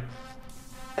victory.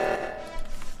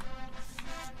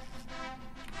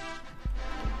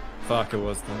 Fuck, it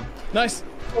was them. Nice.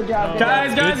 Good job.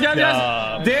 Guys.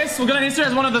 This will go down in history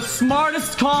as one of the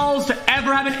smartest calls to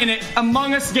ever happen in an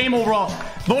Among Us game overall.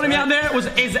 Voting me out there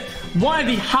is one of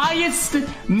the highest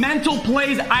mental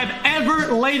plays I've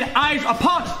ever laid eyes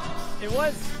upon. It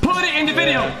was. Put it in the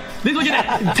video. This will get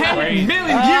 10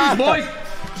 million views, boys.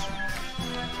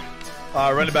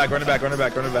 Run it back. Loki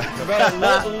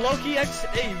X.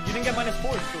 Hey, you didn't get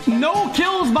 -4. So no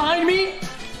kills behind me.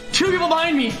 2 people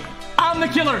behind me. I'm the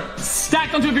killer.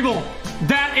 Stacked on 2 people.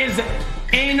 That is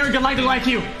intergalactic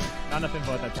IQ. Not enough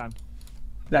info at that time.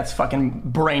 That's fucking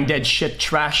brain dead shit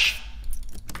trash.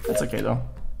 That's okay though.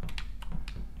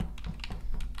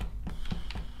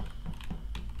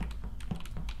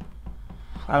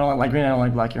 I don't like green, I don't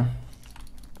like black here.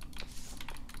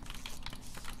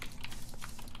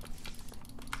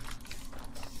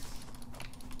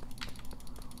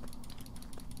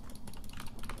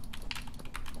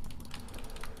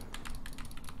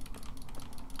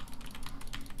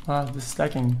 This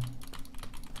stacking.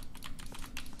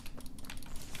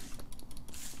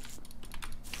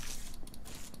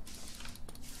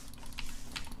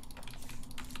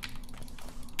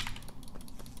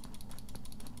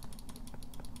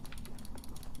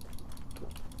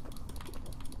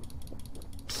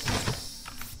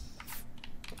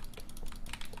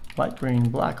 Light green,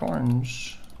 black,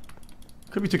 orange.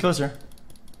 Could be too close here.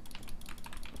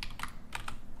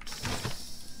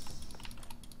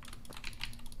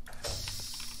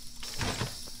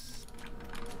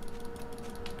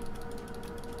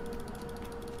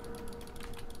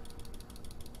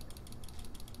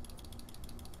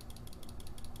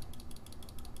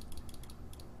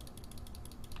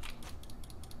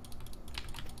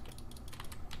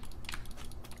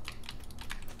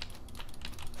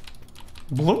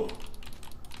 Blue?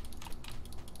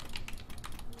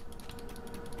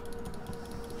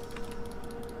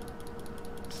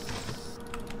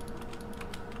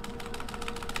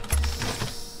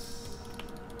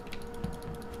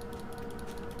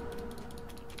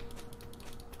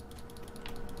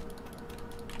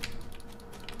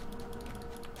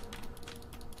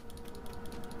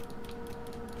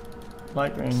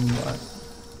 Light green, black.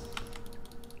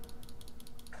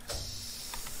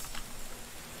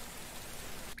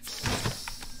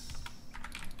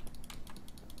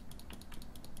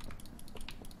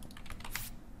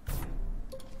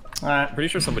 Alright. Pretty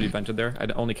sure somebody vented there. I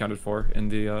only counted 4 in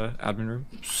the admin room.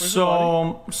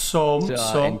 So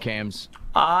in cams.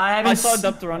 I saw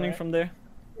Adept running from there.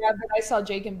 Yeah, but I saw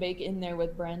Jake and Bake in there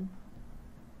with Bren.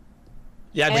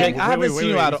 Yeah, Jake, I haven't seen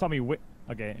you out.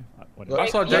 Okay. I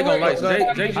saw Jake on lights.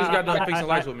 Jake just got done fixing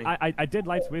lights with me. I did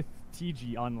lights with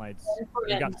TG on lights.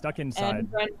 We got stuck inside.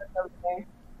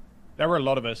 There were a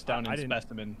lot of us down in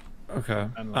Specimen. Okay.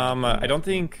 I don't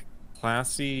think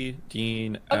Classy,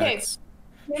 Dean, X,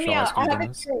 Hear me out. I have a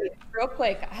theory. Real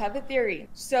quick, I have a theory.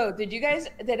 So, did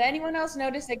anyone else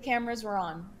notice that cameras were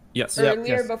on? Yes.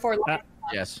 Earlier before lights went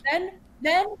off? Yes.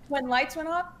 Then when lights went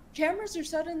off, cameras are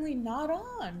suddenly not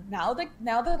on. Now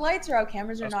the lights are out,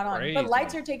 cameras are not on. But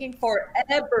lights are taking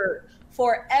forever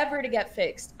to get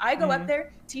fixed. I go up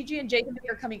there, TG and Jake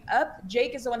are coming up.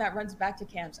 Jake is the one that runs back to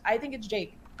cams. I think it's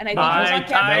Jake. And I think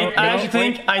he's on camera.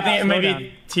 I think it may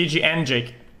be TG and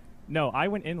Jake. No, I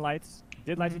went in lights,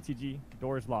 did lights with TG,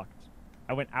 doors locked.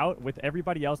 I went out with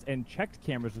everybody else and checked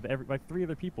cameras with like 3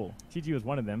 other people. TG was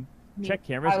one of them. Checked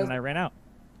cameras and I ran out.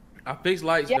 I fixed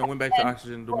lights and then went back to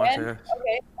oxygen to do my task.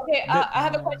 Okay. I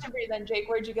have a question for you then, Jake.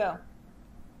 Where'd you go?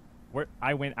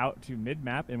 I went out to mid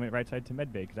map and went right side to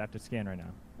med bay because I have to scan right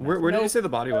now. Where did you say the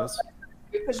body was?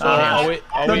 The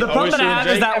problem that I have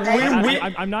is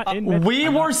that I'm not in we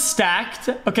were stacked,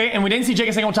 okay, and we didn't see Jake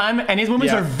a single time, and his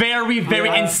movements are very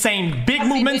insane. Big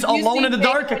movements alone in the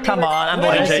dark. Come on, I'm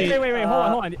going Jake. Wait,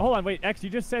 hold on, wait, X, you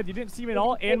just said you didn't see me at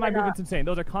all, and my movement's insane.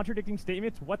 Those are contradicting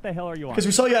statements. What the hell are you on? Because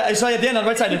I saw you at the end on the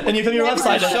right side, and you claim your left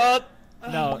side.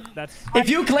 No, that's. If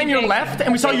you claim your left,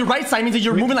 and we saw your right side, means that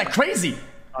you're moving like crazy.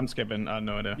 I'm skipping.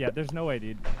 No idea. Yeah, there's no way,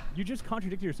 dude. You just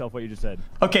contradicted yourself what you just said.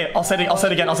 Okay, I'll say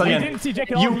it again.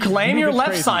 You claim your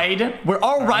left side. We're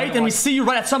all right, and we see you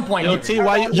right at some point.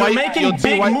 You're making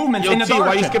big movements in the dark.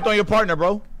 Why you skipped on your partner,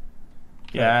 bro?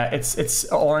 Yeah, it's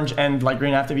orange and light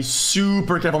green. I have to be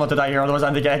super careful not to die here, otherwise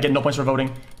I get no points for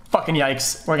voting. Fucking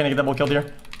yikes. We're gonna get double killed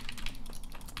here.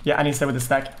 Yeah, I need to stay with the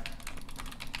stack.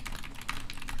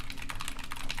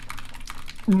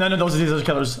 None of these are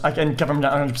killers. I can cover them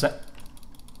down 100%.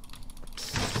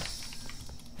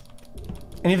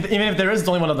 And even if there is, it's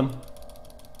only one of them.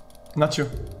 Not you.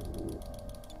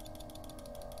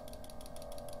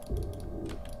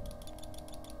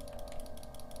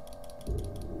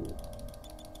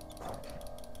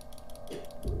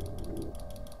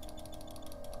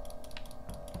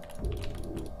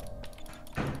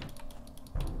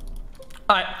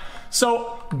 Alright,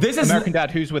 so this is American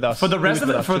Dad. Who's with us? For the rest of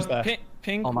it,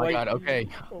 Pink. Oh my god. Okay.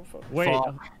 Wait.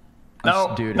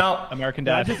 No, dude. no. American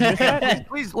Dad.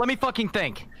 Please let me fucking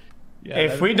think. Yeah,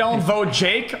 if we don't vote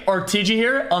Jake or TG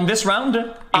here on this round,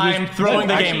 I'm throwing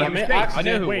the game. I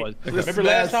know who it was. Remember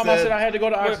last time I said I had to go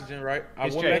to oxygen, right? I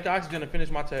went back to oxygen and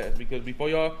finished my task because before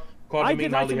y'all called me,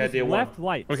 Nolly had their one.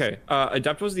 Okay,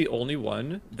 Adept was the only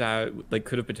one that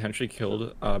could have potentially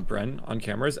killed Bren on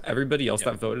cameras. Everybody else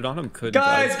that voted on him couldn't.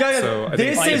 Guys, so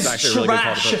this is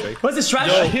trash. What's this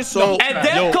trash?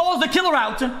 Adept calls the killer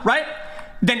out, right?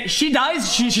 Then she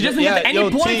dies. She doesn't get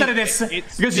any points out of this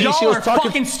because y'all are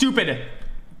fucking stupid.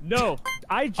 No,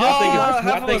 I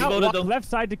just walked left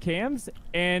side to cams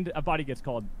and a body gets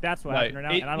called. That's what happened right now.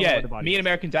 And I don't know where the body me and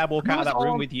American Dad walk out of that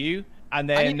room with you, and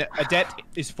then Adept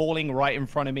is falling right in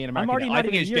front of me and American Dad. I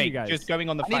think it's Jake just going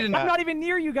on the fact I'm not even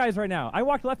near you guys right now. I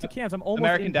walked left to cams. I'm almost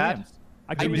American Dad. Cams.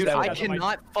 Dude, I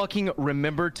cannot fucking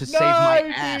remember to save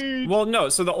my ass. Well, no.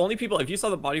 So the only people, if you saw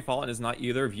the body fall and is not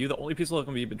either of you, the only people that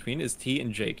can be between is T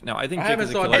and Jake. Now I think Jake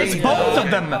is a killer. It's both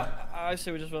of them. I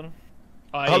say we just vote him.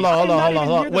 Hold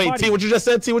on. Wait, T, what you just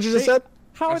said?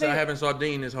 I haven't saw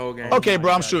Dean this whole game. Okay,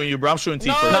 bro, I'm shooting you, bro. I'm shooting T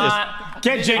first.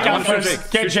 Get Jake out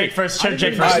first. Get Jake first. Shoot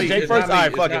Jake Alright, first. Jake first.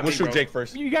 Alright, fuck it. We'll shoot Jake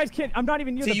first. You guys can't. I'm not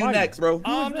even near the See body. you next, bro.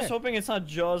 I'm just hoping it's not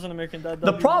Jaws and American Dad.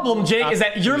 The problem, Jake, is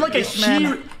that you're like a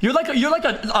hero. You're like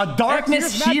a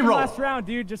darkness hero. Last round,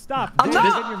 dude. Just stop. I'm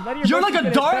not. You're like a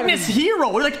darkness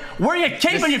hero. You're like wearing a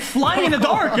cape and you're flying in the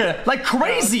dark like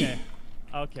crazy.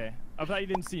 Okay. I thought you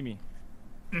didn't see me.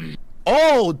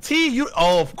 Oh, T, you.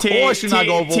 Oh, of course you're not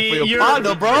gonna vote for your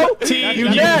partner, bro. T, you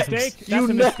next. next. That's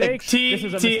a mistake. T, This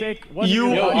is a T, mistake.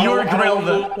 you're grilled.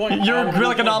 You're grilled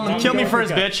like an omelet. Kill me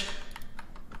first, bitch.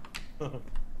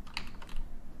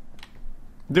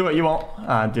 Do it. You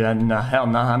won't. Dude, no, hell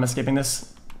no. I'm escaping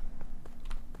this.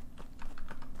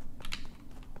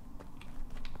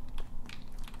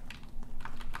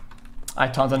 I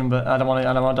taunted him, but I don't want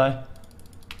to die.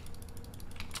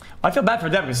 I feel bad for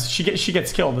Deb because she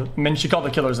gets killed. I mean, she called the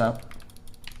killers out,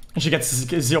 and she gets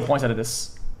 0 points out of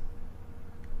this.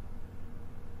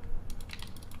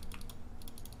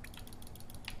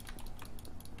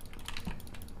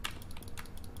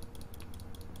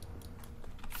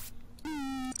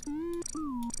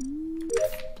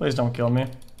 Please don't kill me.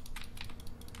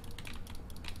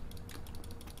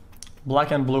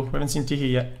 Black and blue. We haven't seen Tiki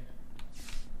yet.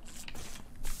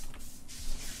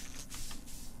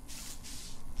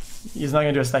 He's not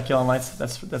gonna do a stack kill on lights.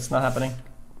 That's not happening.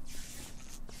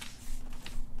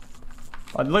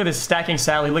 Oh, look at this stacking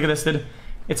Sally. Look at this, dude.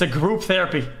 It's a group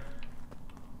therapy.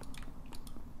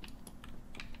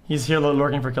 He's here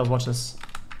lurking for kills. Watch this.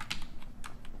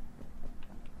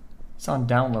 It's on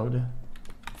download.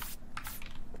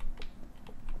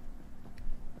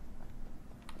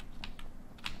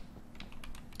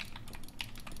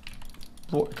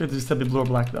 Could this still be blue or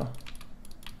black though?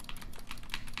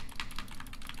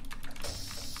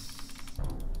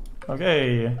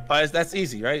 Okay. That's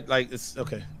easy, right? Like it's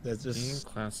okay. That's just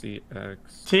classy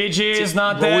X. TG is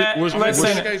not there. Listen,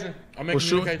 I'm making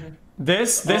communication.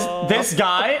 This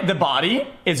guy, the body,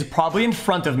 is probably in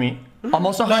front of me.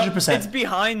 Almost 100%. It's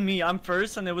behind me. I'm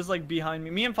first, and it was like behind me.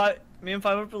 Me and five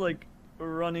were like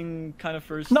running kind of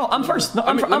first. No, I'm first. No,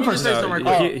 I'm first.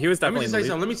 He was definitely. Let me just say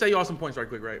something. Let me tell y'all some points right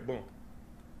quick. Right, boom.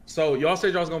 So y'all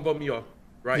said y'all was gonna vote me off,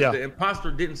 right? Yeah. The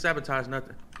imposter didn't sabotage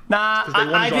nothing. Nah, because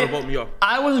they wanted y'all to vote me off.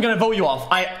 I wasn't gonna vote you off.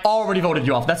 I already voted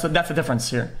you off. That's the difference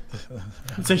here.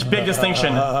 It's a big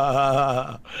distinction.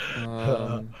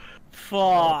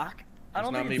 Fuck. I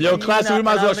don't think. Yo, classy, we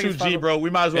might as well shoot G, bro. We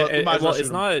might as well. Well, it's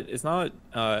not.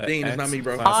 Dean, it's not me,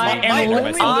 bro. Bro,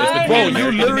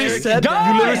 you literally said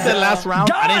last round.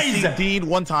 Guys, I didn't see Dean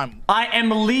one time. I am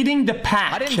leading the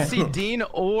pack. I didn't see Dean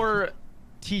or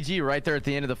TG right there at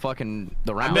the end of the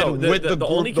round. No, the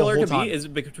only killer could be is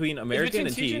between American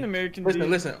and T.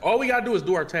 Listen, all we gotta do is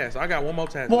do our task. I got one more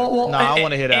task. Well, no, I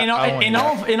want to hear that. In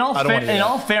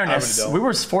all fairness, we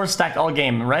were 4 stacked all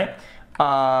game, right?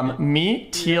 Me,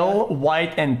 teal,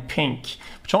 white, and pink,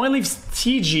 which only leaves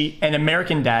TG and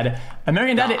American Dad.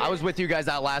 American Dad. I was with you guys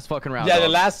that last fucking round. Yeah, the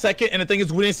last second, and the thing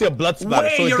is, we didn't see a blood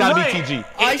splatter, so it's gotta be TG.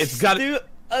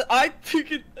 I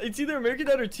think it's either American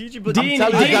Dad or TG, but Dean,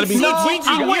 I'm telling you, gotta be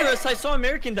TG near us. I saw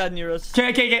American Dad near us.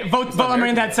 Okay. Vote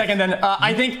American Dad second then.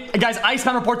 I think, guys, I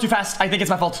spam report too fast. I think it's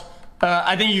my fault.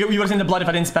 I think you would have seen the blood if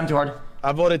I didn't spam too hard.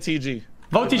 I voted TG.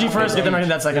 Vote TG first, get the American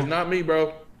Dad second. It's not me,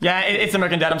 bro. Yeah, it's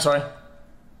American Dad. I'm sorry.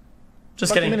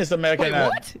 Just kidding. It's American Dad.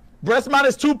 What? Breast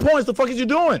minus 2 points. The fuck is you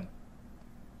doing?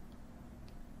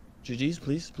 GG's,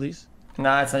 please.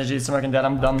 Nah, it's not GG's. It's American Dad.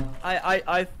 I'm dumb.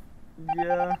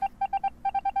 Yeah.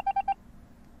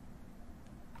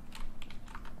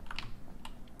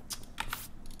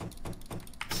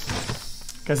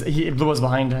 Because blue was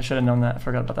behind. I should have known that. I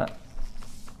forgot about that.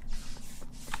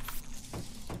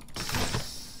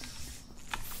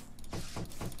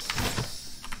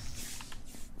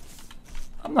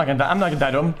 I'm not gonna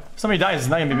die to him. If somebody dies, it's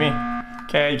not gonna be me.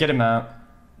 Okay, get him out.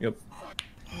 Yep.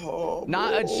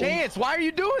 Not a chance. Why are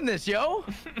you doing this, yo?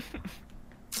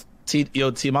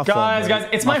 My guys,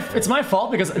 it's my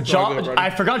fault because I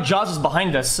forgot Jaws was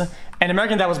behind us, and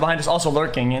American Dad was behind us, also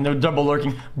lurking, and they're double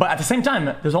lurking. But at the same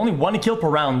time, there's only 1 kill per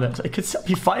round, so it could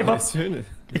be 5 up.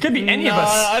 It could be any of us.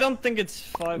 I don't think it's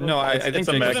 5 up. No, I think it's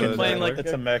American Dad.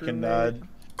 It's American Dad.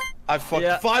 I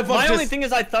fucked 5 up. My only thing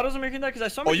is I thought it was American Dad because I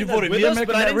saw American Dad with us,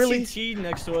 but I didn't see T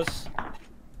next to us.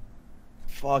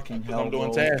 Fucking hell, I'm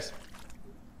doing tasks.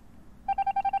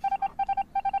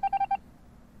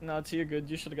 No, T, you're good.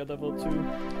 You should have got that vote too.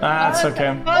 That's okay.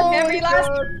 Every last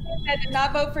I did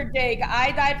not vote for Jake.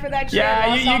 I died for that shit.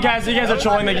 Yeah, you guys are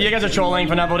trolling. You guys are trolling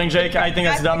for not voting Jake. I think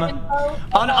that's dumb.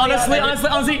 Honestly,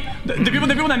 the people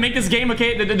that make this game,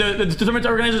 okay, the tournament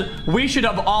organizers, we should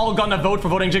have all gone to vote for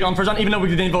voting Jake on first round, even though we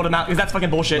didn't vote him out, because that's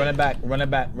fucking bullshit. Run it back.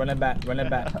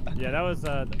 Yeah, that was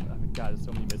I mean, God, there's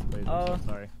so many misplays. I'm so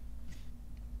sorry.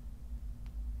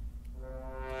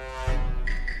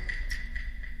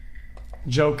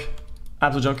 Joke.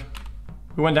 Absolute joke.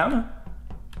 We went down?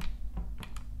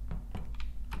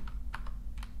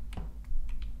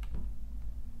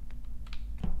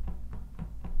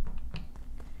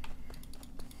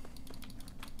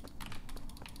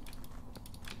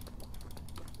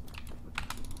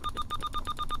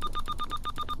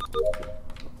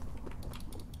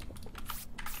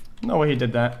 No way he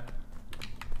did that.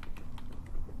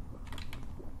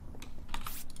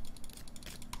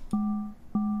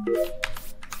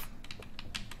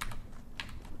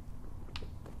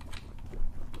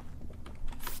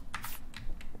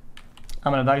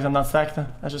 I'm gonna die because I'm not stacked.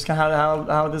 That's just kind of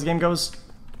how this game goes.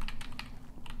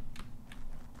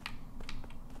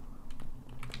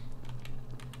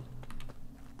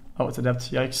 Oh, it's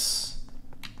Adept. Yikes.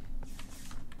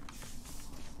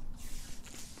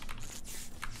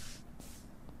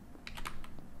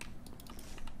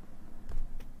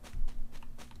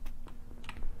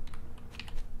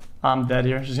 I'm dead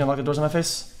here. She's gonna lock the doors in my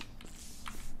face.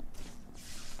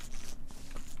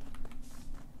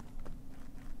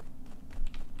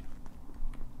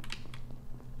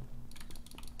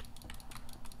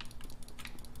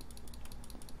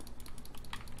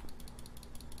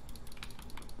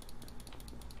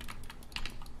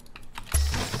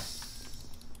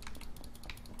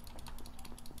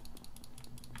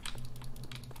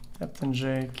 Captain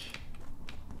Jake.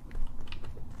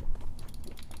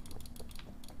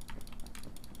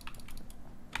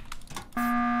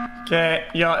 Okay,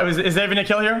 yo, is there even a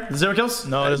kill here? 0 kills?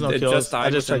 No, there's no kills. Just died I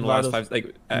just within checked the last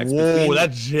vitals. 5, like, Whoa,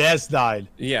 that just died.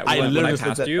 Yeah, I when I literally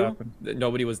passed said you, that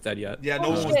nobody was dead yet. Yeah,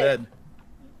 no one was dead.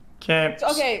 Okay.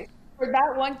 Okay, for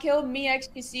that one kill, me,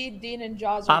 xQc, Dean, and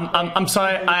Jaws. I'm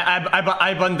sorry.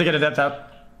 I buttoned to get Adept out.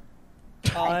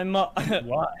 I'm. Why?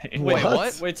 Wait,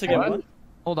 what? Wait to get what?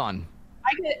 Hold on.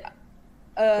 I get.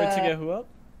 Wait to get who up?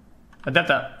 Adept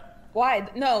out. Why?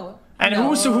 No. And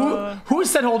who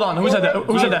said hold on? Who said that?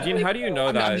 Who said that? Dean, how do you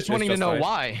know that? I'm just wanting to know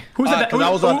why. Who said that? Because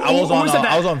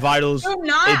I was on vitals. Do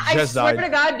not. It just I swear died. to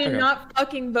God, do not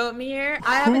fucking vote me here.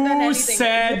 I haven't done anything.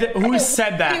 Who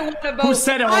said that? Who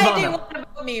said it? Hold Why do you on. want to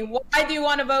vote me? Why do you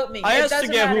want to vote me? I It asked to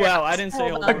doesn't get who matter. out. I didn't say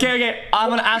hold on. Okay. I'm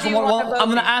gonna ask Why do one you more. wanna vote I'm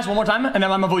gonna me? ask one more time, and then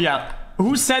I'm gonna vote you out.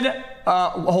 Who said?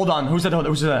 Hold on. Who said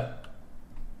that?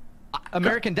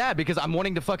 American Dad, because I'm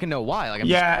wanting to fucking know why. Like, I'm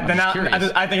Yeah. Then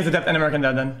I think it's Adept and American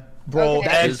Dad then. Bro, Okay.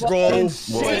 that's bro.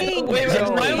 Wait,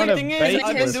 my only thing is,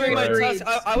 I've been doing my task.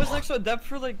 I was next to Adept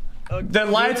for like. The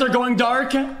lights are going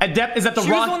dark. Adept is at the She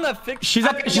was rock. on that fix. She's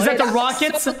at the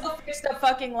rockets. Fix the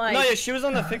fucking light. No, yeah, she was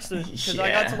on the fixer because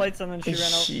I got to lights and then she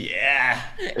ran out.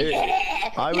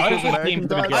 Yeah. I was with American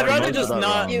Dad. I'd rather just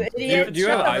not. You Do idiot. you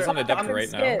have Shut eyes up. on Adept I'm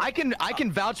right now? scared. I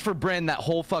can vouch for Bryn that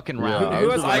whole fucking Yeah, round. I Who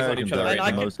was has with eyes on American each other Dad right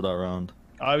for now? most of that round.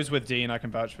 I was with Dean. I can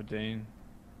vouch for Dean.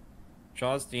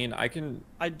 Jaws, Dean, I can.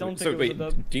 I don't So think wait, it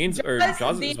was Adept. Dean's or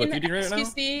Jaws is with you Dean right now?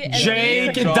 xQc, and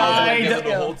Jake Dean.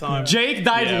 died. Jake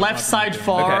died Yeah, left side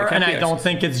far, Okay, and can't I be don't XQC.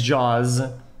 think it's Jaws.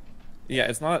 Yeah,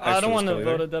 it's not. I don't actually want to still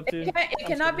vote either. Adept, dude. It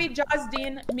cannot be Jaws,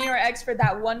 Dean, me, or X for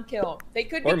that one kill. They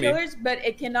could be Or me. killers, but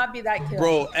it cannot be that kill.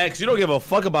 Bro, X, you don't give a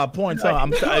fuck about points, huh?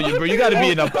 I'm telling you, bro. You gotta be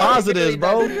in the positives,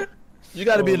 bro. You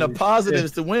gotta be in the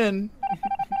positives to win.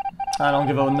 I don't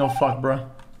give a no fuck, bro.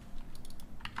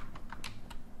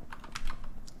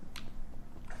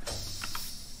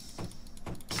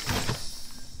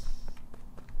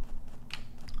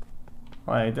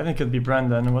 Wait, then it could be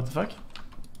Brandon. What the fuck?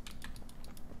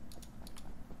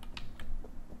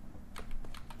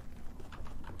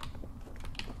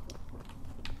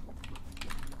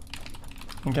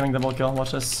 Incoming double kill.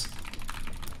 Watch this.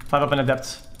 5 up and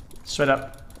Adept. Straight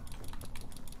up.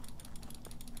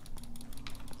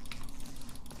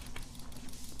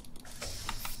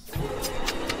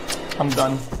 I'm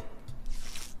done.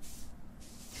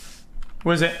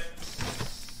 Who is it?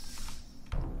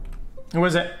 Who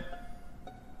is it?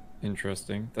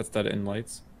 Interesting. That's that in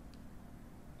lights.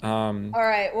 All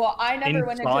right. Well, I never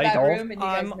went into that room, and you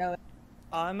guys know it.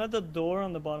 I'm at the door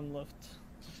on the bottom left.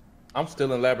 I'm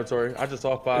still in laboratory. I just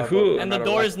saw 5. Who- And the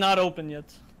door is not open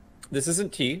yet. This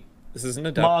isn't T. This isn't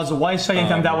Adept. Mars, why is checking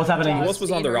time that was happening? Who else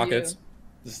was on the rockets?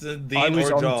 This is I Dean was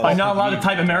or on Jaws. Are you not allowed to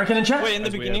type American in chat? Wait, in the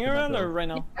As we beginning open the round door. or right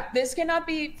now? This cannot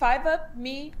be 5 up,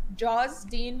 me, Jaws,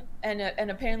 Dean, and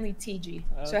apparently TG.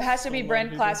 So it has to be so Brand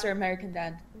many Class or American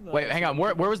Dad. Wait, hang on.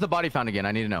 Where was the body found again?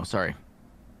 I need to know. Sorry.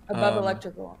 Above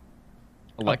electrical.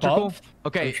 Electrical? Above?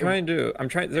 Okay. I'm trying. There's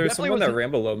definitely someone that wasn't-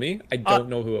 ran below me. I don't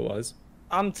know who it was.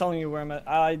 I'm telling you where I'm at.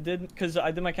 I did, because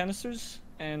I did my canisters,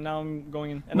 and now I'm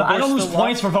going in. And No, the I door's don't lose still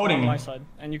points locked for voting. on my side,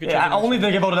 and you can Yeah, check it only out.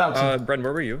 they get voted out. Bren,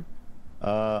 where were you?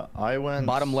 I went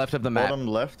Bottom left of the map. bottom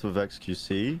left with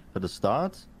xQc at the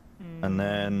start, and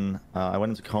then I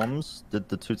went into comms, did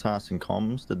the 2 tasks in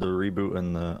comms, did the reboot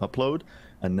and the upload,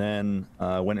 and then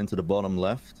went into the bottom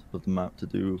left of the map to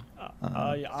do.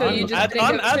 Yeah, So you just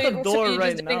I'm at the door so you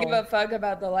right just didn't give now. a fuck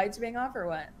about the lights being off or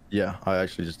what? Yeah, I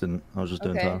actually just didn't. I was just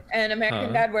doing Okay. tasks. And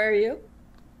American Dad, where are you?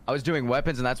 I was doing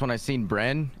weapons, and that's when I seen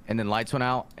Bren, and then lights went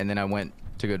out, and then I went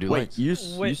to go do Wait, lights. you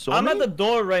Wait, saw I'm me? at the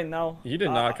door right now. You did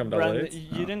not come to Brandon, lights.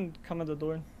 You didn't come at the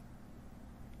door.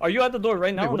 Are you at the door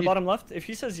right now on the bottom left? If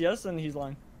he says yes, then he's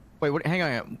lying. Wait, hang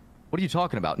on. What are you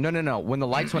talking about? No. When the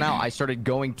lights went out, I started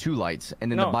going to lights, and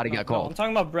then the body got called. I'm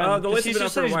talking about Brandon. The lights he have been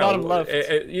just up for said a he's while.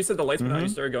 bottom left. You said the lights went out, you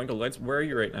started going to lights. Where are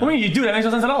you right now? What do you do? That makes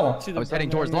no sense at all. I was heading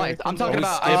towards lights. I'm talking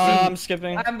about. I'm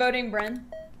skipping. I'm voting Bren.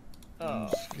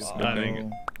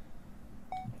 Skipping.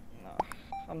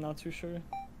 I'm not too sure.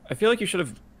 I feel like you should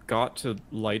have got to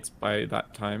lights by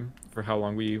that time for how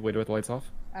long we waited with the lights off.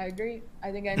 I agree.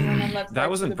 I think anyone on left. That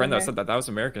wasn't Brent that said that. That was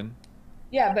American.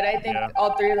 Yeah, but I think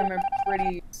all three of them are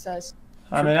pretty sus.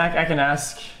 I mean, I can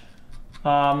ask.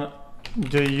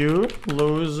 Do you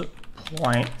lose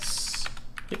points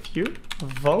if you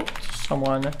vote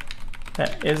someone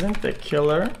that isn't the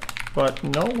killer, but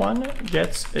no one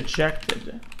gets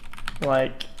ejected?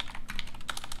 Like,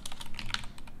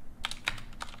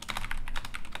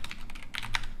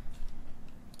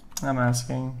 I'm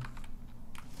asking.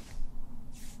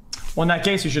 Well, in that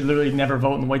case, you should literally never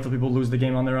vote and wait till people lose the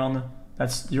game on their own.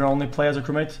 That's your only play as a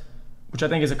crewmate, which I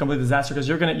think is a complete disaster because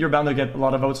you're bound to get a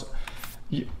lot of votes.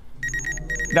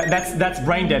 That's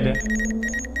brain dead.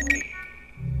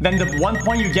 Then the 1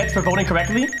 point you get for voting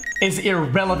correctly is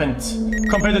irrelevant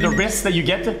compared to the risk that you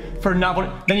get for not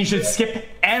voting. Then you should skip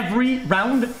every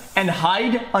round and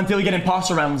hide until you get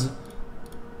imposter rounds.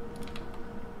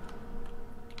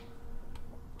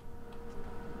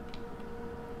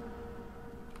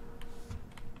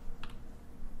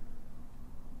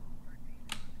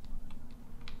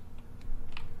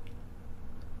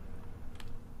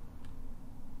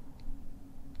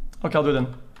 Okay, I'll do it then.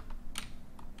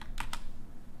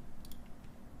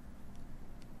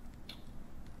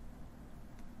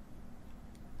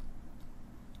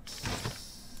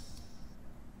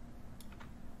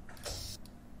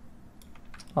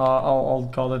 I'll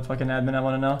call the fucking admin. I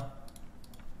want to know.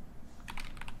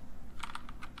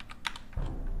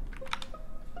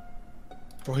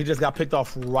 Bro, he just got picked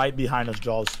off right behind us,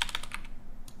 Jaws.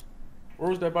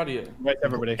 Where was that body at? Right,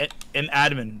 everybody. In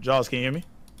admin, Jaws, can you hear me?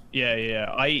 Yeah.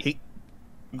 Yeah.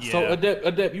 So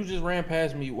Adept, you just ran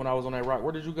past me when I was on that rock.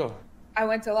 Where did you go? I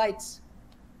went to lights.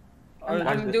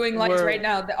 I'm doing lights right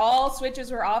now. All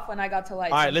switches were off when I got to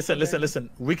lights. All right, listen.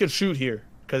 We could shoot here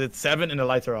because it's 7 and the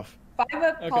lights are off. 5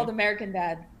 up called American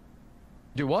Dad.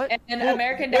 Do what? And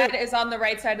American Dad is on the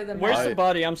right side of the map. Where's the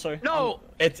body? I'm sorry. No.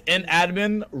 It's in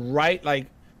admin, right? Like,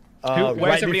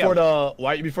 right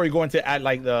before you go into the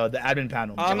admin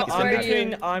panel. I'm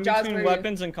between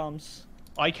weapons and comms.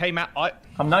 I came out.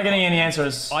 I'm not getting any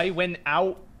answers. I went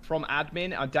out from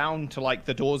admin and down to like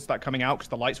the doors that coming out because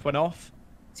the lights went off.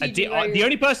 And the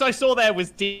only person I saw there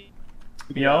was D.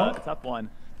 Yo. Tough one.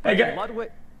 Hey,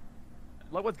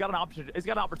 Ludwig's got an option. He's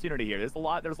got an opportunity here. There's a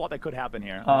lot that could happen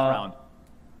here on this round.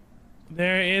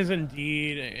 There is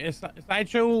indeed.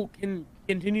 Sideshow can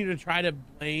continue to try to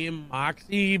blame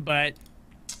Moxie, but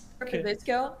for this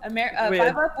kill, 5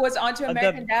 up was onto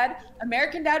American Dad.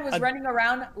 American Dad was running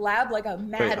around lab like a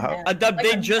madman.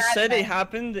 They just said it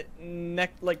happened.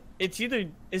 Like it's either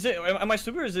am I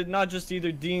stupid or is it not just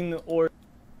either Dean or?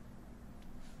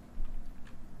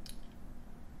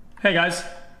 Hey guys.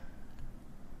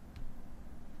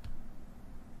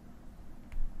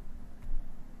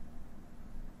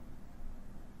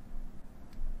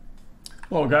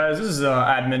 Well, guys, this is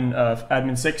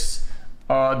admin 6.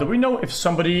 Do we know if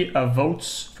somebody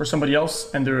votes for somebody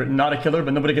else and they're not a killer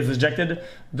but nobody gets ejected?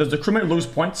 Does the crewmate lose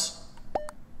points?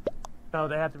 No,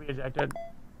 they have to be ejected.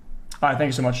 All right, thank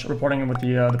you so much. Reporting with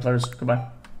the players. Goodbye.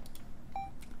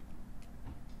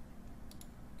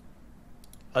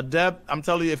 Adept, I'm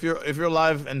telling you, if you're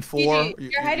live in 4,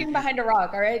 you're hiding behind a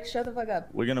rock. All right, shut the fuck up.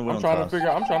 We're gonna win. I'm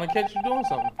trying to catch you doing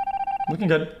something. Looking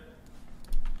good.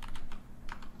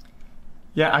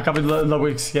 Yeah, I copied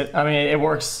Ludwig's skit. I mean, it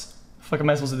works. What the fuck am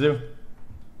I supposed to do?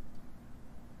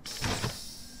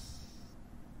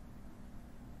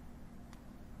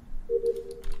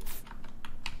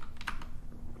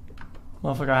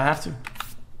 Motherfucker, I have to.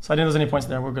 So I didn't lose any points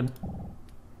there. We're good.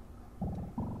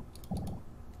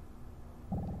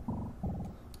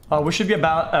 We should be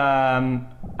about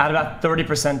at about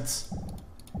 30%.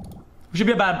 We should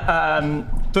be about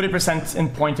 30% in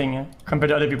pointing compared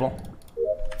to other people.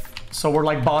 So we're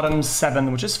like bottom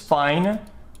 7, which is fine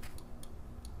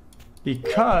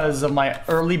because of my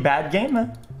early bad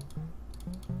game.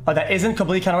 That isn't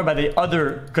completely countered by the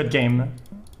other good game.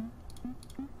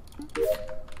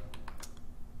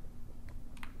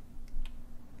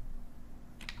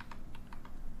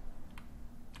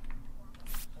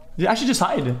 You actually just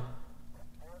hide.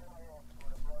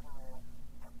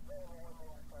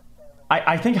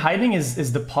 I think hiding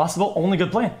is the possible only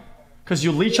good play. Because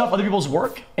you leech off other people's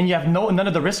work, and you have none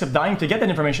of the risk of dying to get that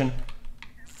information.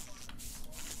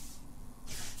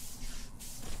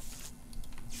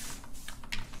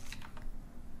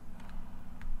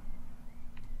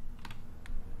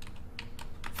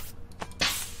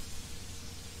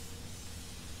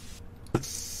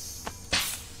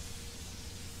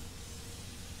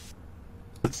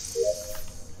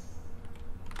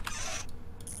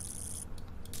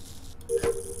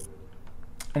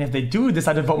 And if they do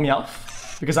decide to vote me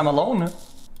off, because I'm alone,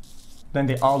 then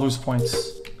they all lose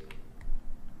points.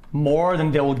 More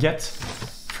than they will get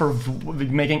for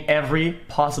making every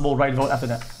possible right vote after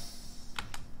that.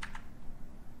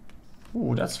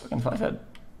 Ooh, that's fucking 5-head.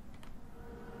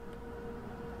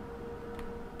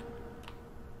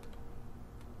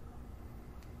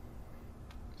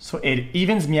 So it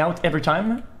evens me out every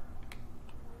time?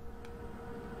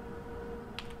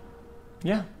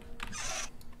 Yeah.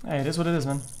 Hey, it is what it is,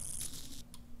 man.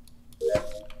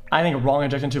 I think a wrong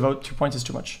ejection to vote 2 points is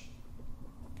too much.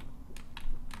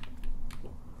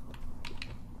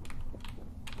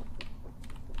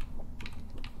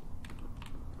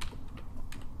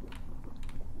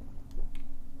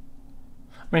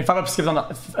 I mean, 5-up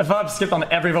skipped on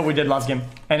every vote we did last game,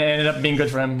 and it ended up being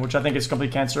good for him, which I think is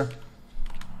complete cancer.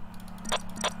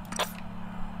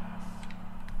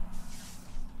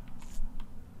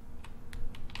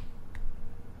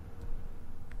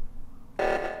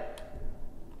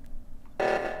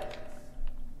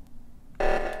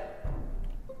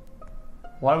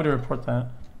 Why would he report that?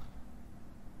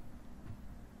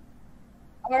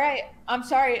 All right, I'm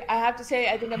sorry. I have to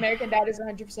say, I think American Dad is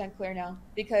 100% clear now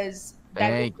because that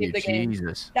Thank you, saved the game.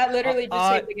 Jesus. That literally just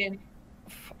saved the game.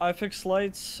 I fixed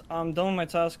lights. I'm done with my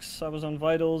tasks. I was on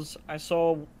vitals. I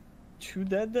saw 2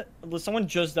 dead. Someone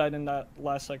just died in that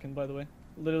last second, by the way.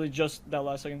 Literally just that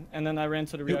last second. And then I ran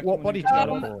to the reactor. What did you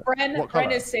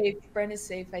Bren is safe. Bren is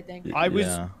safe, I think. I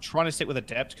was trying to stick with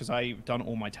Adept because I've done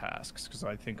all my tasks because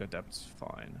I think Adept's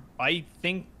fine. I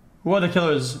think. Who are the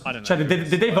killers? I don't know. Chad, did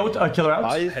they vote a killer out?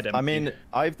 I mean,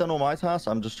 I've done all my tasks.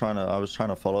 I was trying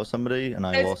to follow somebody, and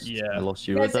I lost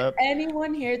you with that. Does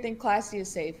anyone here think Classy is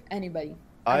safe? Anybody?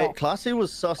 Classy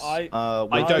was sus. I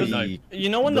don't know. You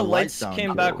know when the lights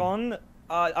came back on,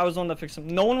 I was the one that fixed him.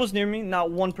 No one was near me,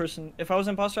 not one person. If I was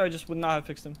imposter, I just would not have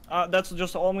fixed him. That's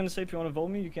just all I'm gonna say. If you want to vote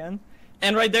me, you can.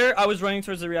 And right there, I was running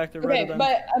towards the reactor. Okay,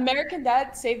 but American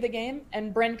Dad saved the game,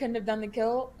 and Bren couldn't have done the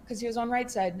kill because he was on right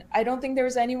side. I don't think there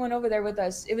was anyone over there with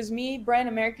us. It was me, Bren,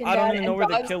 American Dad, I don't even know where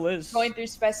the Jaws kill is. going through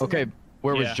Specimen. Okay,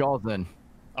 where was Jaws then?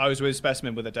 I was with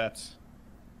Specimen with Adept.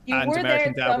 You and were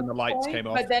American there Dad when the lights came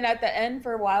off. But then at the end,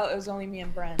 for a while, it was only me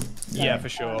and Bren. So, yeah, for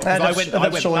sure. I went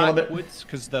backwards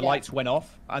because the lights went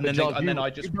off, and then I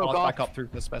just crossed back up through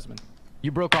the Specimen.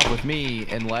 You broke off with me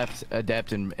and left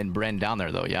Adept and Bren down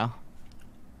there, though, yeah?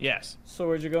 Yes. So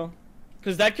where'd you go?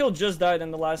 Because that kill just died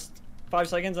in the last 5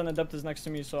 seconds, and Adept is next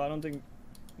to me, so I don't think...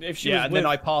 If she was then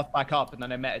I pathed back up, and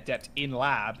then I met Adept in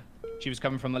lab. She was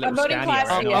coming from the little scanny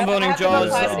area. I'm voting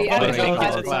Jaws. I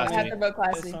have to vote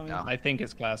Classy. I think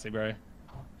it's Classy, bro.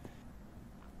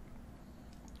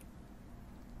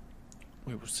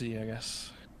 We will see, I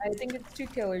guess. I think it's 2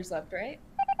 killers left, right?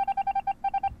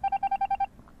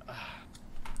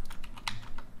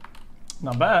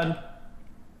 Not bad.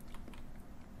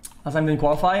 Last time didn't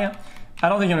qualify. I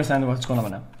don't think you understand what's going on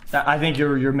now. I think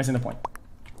you're missing the point.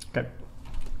 Okay.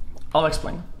 I'll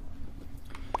explain.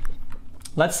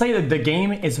 Let's say that the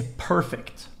game is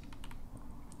perfect.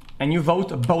 And you vote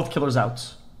both killers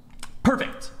out.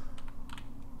 Perfect.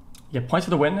 You get points for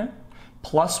the win,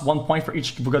 plus 1 point for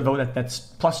each good vote. That's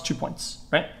plus 2 points,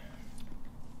 right?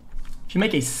 If you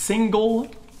make a single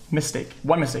mistake,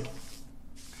 one mistake,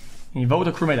 and you vote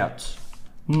a crewmate out,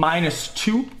 minus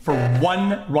 2 for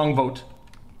 1 wrong vote.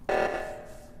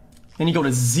 Then you go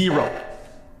to 0.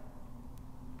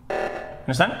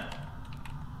 Understand?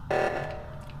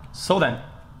 So then,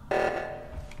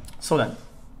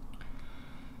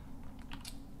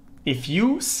 if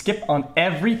you skip on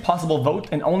every possible vote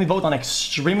and only vote on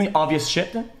extremely obvious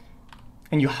shit,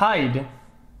 and you hide,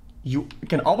 you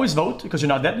can always vote because you're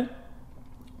not dead,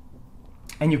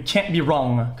 and you can't be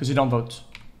wrong because you don't vote.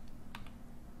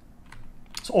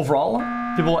 So overall,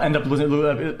 people end up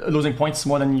losing points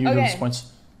more than you lose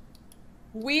points.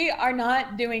 We are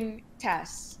not doing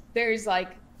tasks. There's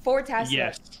like 4 tasks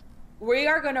left. We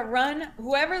are gonna run.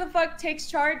 Whoever the fuck takes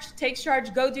charge.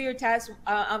 Go do your tasks.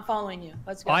 I'm following you.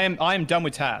 Let's go. I am done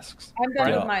with tasks. I'm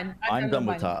done with mine. I'm done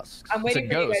with tasks. I'm waiting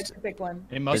for you guys to pick one.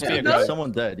 It must be a ghost.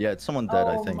 Someone dead. Yeah, it's someone dead.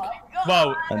 I think.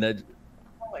 Whoa. And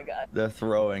oh my god. They're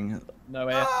throwing. No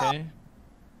AFK.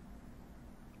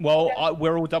 Well,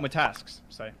 we're all done with tasks,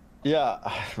 so. Yeah.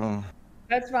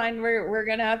 That's fine. We're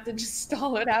gonna have to just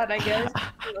stall it out, I guess.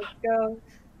 Let's go.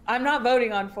 I'm not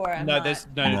voting on 4. No,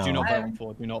 do not vote on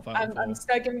 4. Do not vote on 4. I'm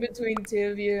stuck in between 2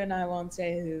 of you, and I won't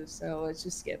say who. So let's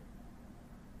just skip.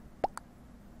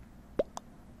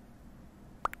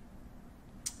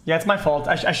 Yeah, it's my fault.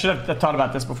 I should have thought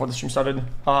about this before the stream started.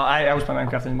 I was playing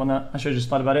Minecraft and whatnot. I should have just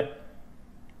thought about it.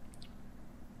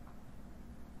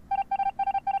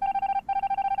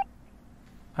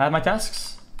 I have my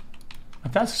tasks. My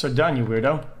tasks are done, you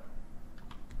weirdo.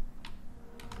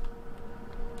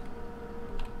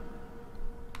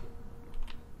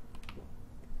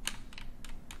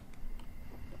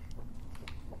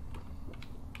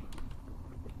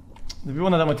 The people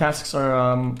that are done with tasks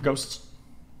are ghosts.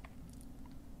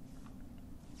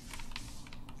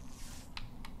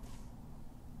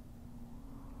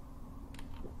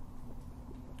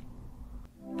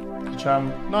 Good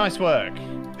job. Nice work.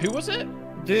 Who was it?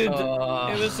 Dude,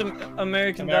 it was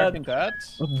American Dad. Dad?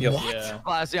 Yeah.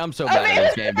 Classy, I'm so bad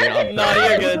at this game, dude. No,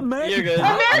 you're good. You're good.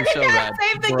 American so Dad bad.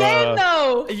 saved the game,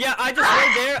 though. Yeah, I just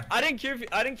right there. I didn't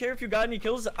care if you got any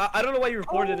kills. I don't know why you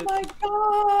reported it. Oh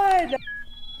my god.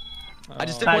 I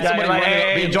just didn't want somebody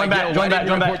running join back, join back.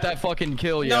 report that fucking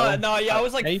kill, yo. No, yeah, I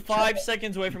was like 5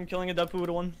 seconds away from killing Adept who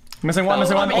would've won. Missing one,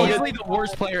 missing one. Easily the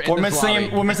worst player in this lobby.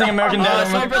 We're missing American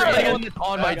Dad.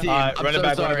 On my team. Run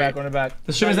it back.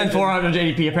 The stream is then 400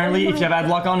 ADP. Apparently, if you have ad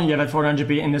block on, you have at 400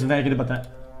 GP, and there's nothing I can do about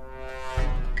that.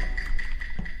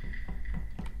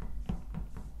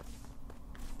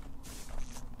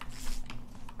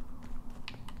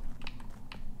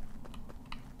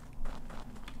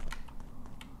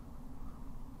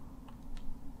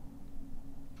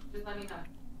 Just let me know.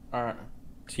 Alright.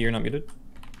 So you're not muted?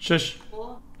 Shush.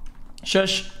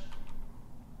 Shush.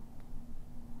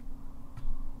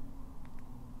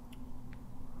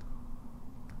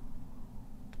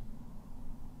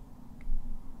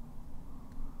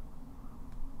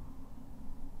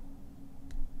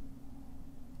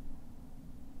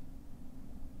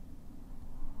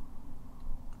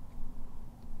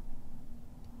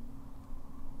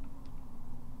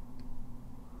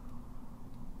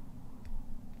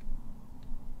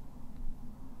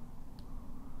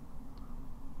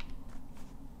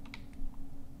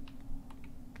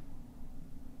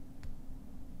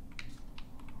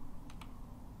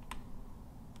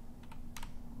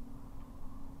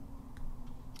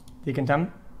 Decontam.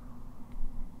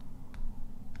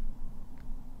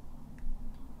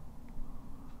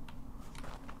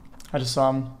 I just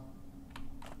saw him.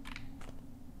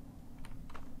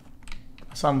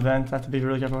 I saw him vent. I have to be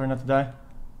really careful here not to die.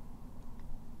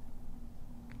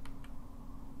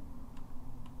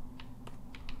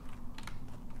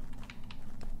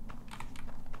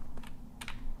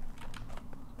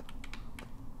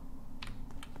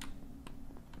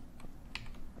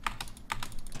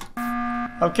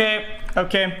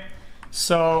 Okay.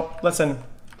 So, listen.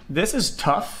 This is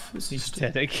tough. This is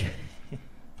pathetic.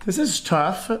 This is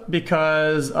tough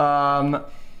because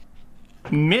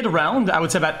mid-round, I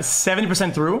would say about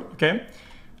 70% through, okay?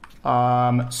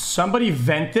 Somebody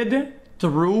vented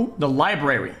through the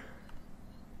library.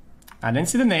 I didn't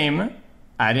see the name.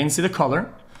 I didn't see the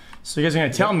color. So you guys are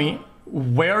gonna tell me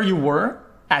where you were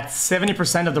at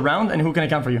 70% of the round and who can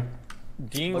account for you.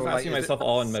 Dean was asking myself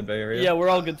all in medbay area. Yeah, we're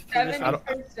all good.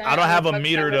 I don't have a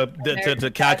meter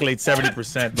to calculate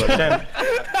 70%, but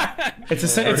it's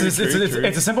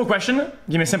a simple question.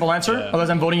 Give me a simple answer,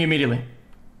 otherwise I'm voting you immediately.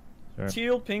 Sure.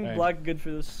 Teal, pink, black, good for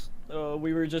this.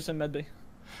 We were just in medbay.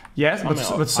 Yes, but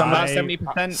somebody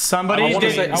 70%. Somebody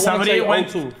went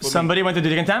to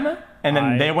Decontam, and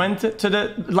then they went to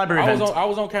the library event. I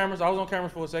was on cameras. I was on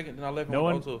cameras for a second, then I left.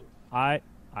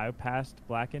 I passed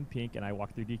black and pink, and I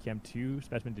walked through DCAM 2.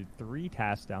 Specimen did 3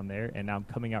 tasks down there, and now I'm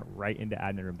coming out right into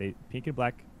admin room. Pink and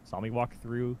black saw me walk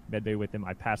through medbay with them.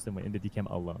 I passed them, went into DCAM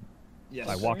alone. Yes.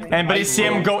 So I walked. Anybody see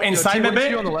him go inside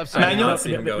medbay? On the left side. I did not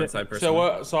see him go inside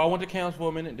personally. So I went to cams for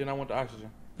a minute, then I went to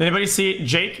oxygen. Did anybody see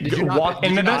Jake walk in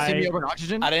Did you not see medbay? me over in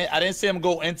oxygen? I didn't see him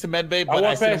go into medbay, but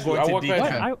I see him go into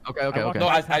decam. Okay. No,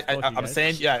 I'm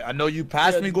saying, yeah, I know you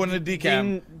passed me going into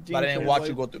decam, but I didn't watch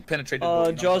you go through, penetrate the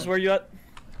door. Jaws, where you at?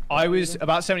 I was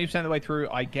about 70% of the way through,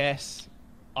 I guess.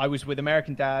 I was with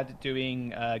American Dad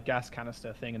doing a gas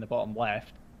canister thing in the bottom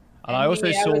left. And I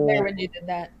also saw I was there when you did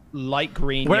that. Light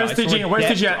green. Where's TG? Where's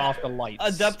TG at? After lights.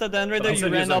 Adept at the end right there. You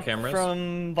ran up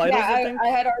from vitals, I think? I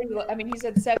had already. I mean, he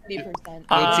said 70%.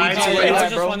 I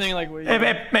was just wondering, like, where you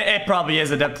it probably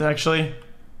is Adept, actually.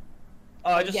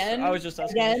 I was just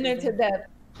asking. Again, it's Adept.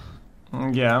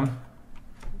 Yeah.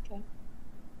 Okay.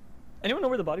 Anyone know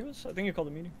where the body was? I think you called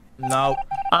a meeting. No.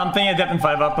 I'm thinking Adept and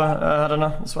 5 up. I don't know.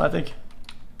 That's what I think.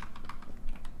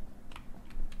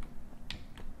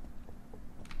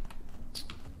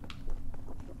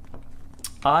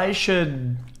 I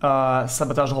should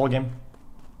sabotage the whole game.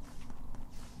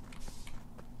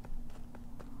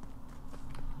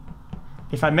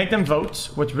 If I make them vote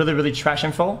with really, really trash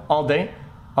info all day,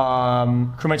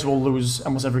 crewmates will lose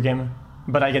almost every game.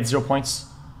 But I get 0 points.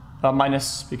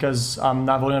 Minus, because I'm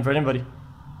not voting for anybody.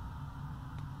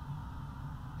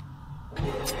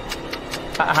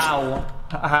 How?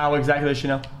 How exactly does she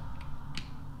know?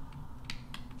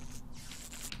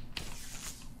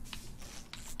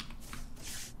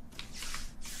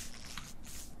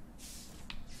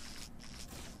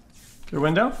 Your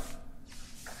window?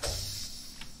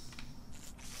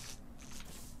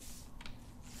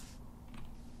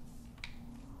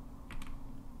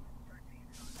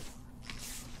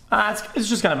 It's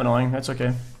just kind of annoying. That's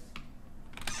okay.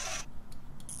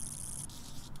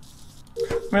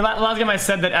 I mean, last game I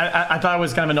said that I thought it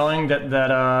was kind of annoying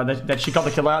that she called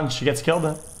the kill out and she gets killed.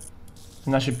 And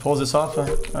now she pulls this off.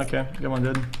 Okay, good one,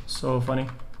 dude. So funny.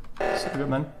 So good,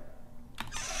 man.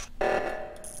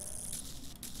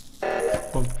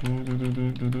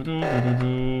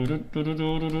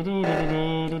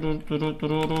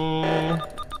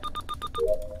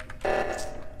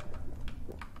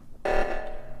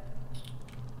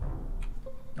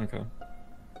 Okay.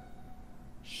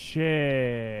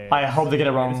 Shit. I hope they get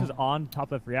it wrong. This is on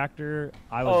top of reactor.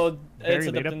 I was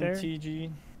very late up there. TG.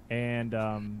 And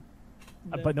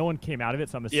but no one came out of it,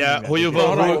 so I'm assuming. Yeah, who you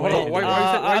vote? Hold on. Why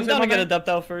I'm down to get Adept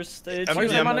out first stage. Why you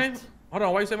say my name? Hold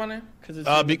on, why you say my name?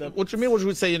 What you mean? What you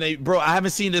would say your name, bro? I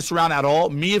haven't seen this round at all.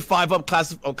 Me and 5 up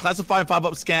classifying 5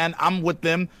 up scan. I'm with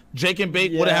them. Jake and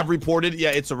Bake would have reported.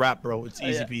 Yeah, it's a wrap, bro. It's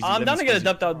easy peasy. I'm down to get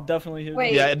Adept out definitely here.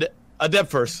 Wait. Yeah,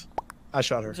 Adept first. I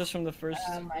shot her. Just from the first.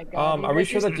 Oh my God. Are we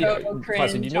sure that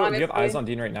Classy, do you have eyes on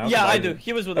Dean right now? Yeah, I do.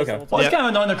 He was with us the whole time. Well, it's kind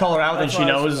of annoying to call her out and she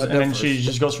knows, and then she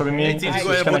just goes for me. Hey, TG,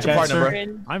 go ahead, what's your partner,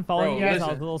 bro? I'm following you guys. Listen,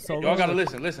 I was a little solo. y'all gotta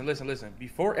listen.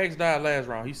 Before X died last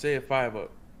round, he said 5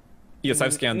 up. Yes,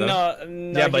 I've scanned them. No,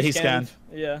 yeah, but he scanned.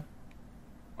 Yeah.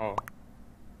 Oh.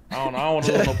 I don't want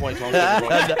to lose no points.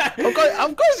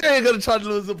 Of course you ain't gonna try to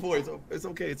lose the points. It's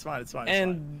okay. It's fine. It's fine.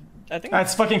 And I think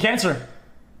that's fucking cancer.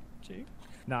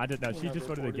 No, I didn't know. She just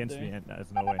voted against me, and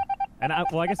there's no way. And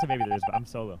well, I guess maybe there is, but I'm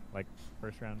solo. Like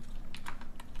first round.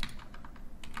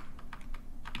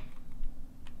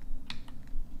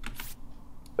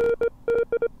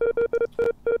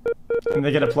 And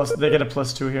they get a plus. They get a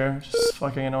 +2 here. Just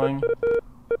fucking annoying.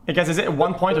 Hey guys, is it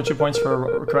 1 point or 2 points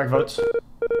for correct votes?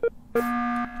 All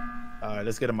right,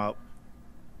 let's get him out.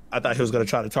 I thought he was gonna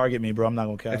try to target me, bro. I'm not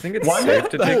gonna catch. I think it's safe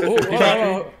to take the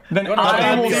 50-50. Then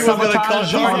I will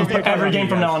sabotage on every game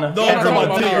from now on. No,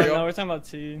 we're talking about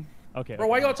T. Okay. Bro,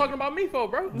 why y'all talking about me for,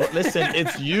 bro? Listen,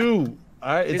 it's you.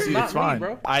 All right, it's fine. Me,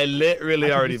 bro. I literally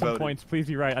already voted. Points, please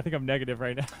be right. I think I'm negative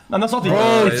right now. I'm not salty.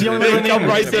 Bro, it's the only way I'm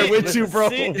right there with you, bro.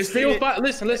 It's still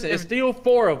listen. It's still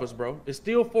 4 of us, bro. It's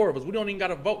still 4 of us. We don't even got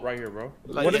to vote right here, bro.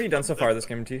 What have you done so far this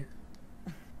game, T?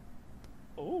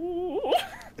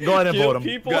 Go ahead and vote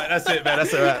him. That's it, man.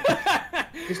 That's it.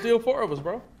 It's still 4 of us,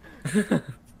 bro.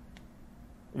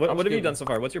 What have you done so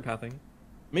far? What's your pathing?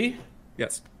 Me?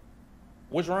 Yes.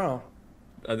 Which round?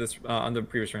 On the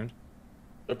previous round.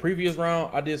 The previous round,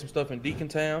 I did some stuff in Deacon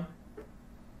Town.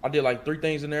 I did like 3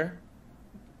 things in there.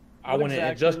 I went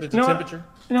and adjusted the temperature.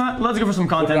 You know what? Let's go for some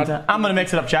content. I'm gonna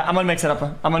mix it up, chat. I'm gonna mix it up.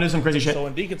 I'm gonna do some crazy shit. So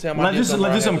in Deacon Town, let's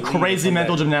do some crazy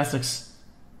mental gymnastics.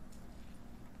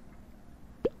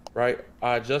 Right,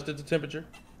 I adjusted the temperature.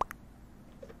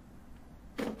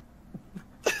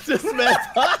 This man.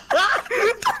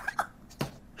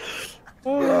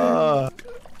 I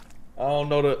don't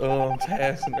know the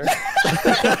task in there.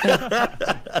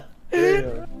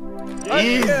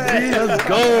 Easy, let's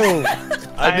go.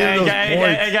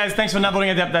 Hey guys, thanks for not voting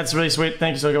Adept. That's really sweet.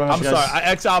 Thank you so much. I'm sorry.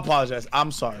 I apologize.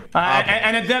 I'm sorry.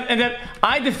 And Adept,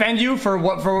 I defend you for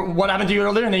what happened to you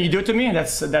earlier, and then you do it to me. And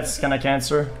that's kind of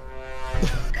cancer.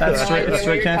 That's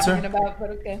straight cancer. About, but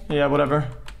okay. Yeah, whatever.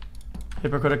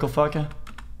 Hypocritical fuck.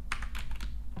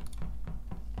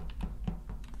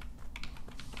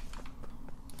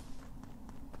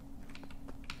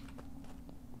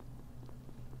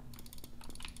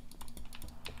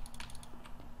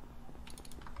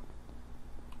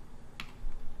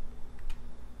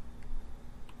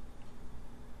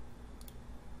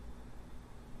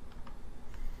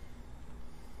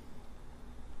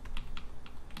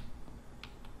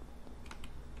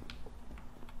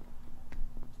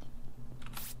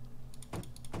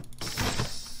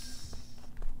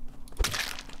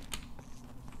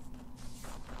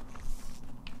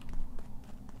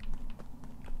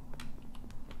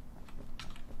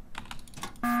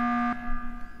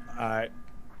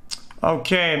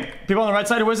 Okay, people on the right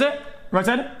side, who is it? Right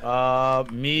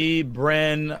side? Me,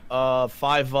 Bren,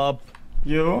 5 up.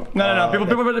 You? No.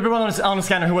 People on the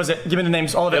scanner, who was it? Give me the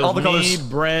names, all of it, all the colors. Me,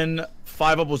 Bren,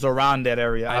 5 up was around that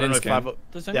area. I don't know if 5 up.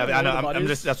 Yeah, I know.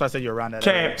 That's why I said you're around that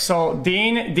area. Okay, so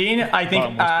Dean, I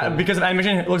think because of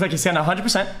animation, it looks like he's scanned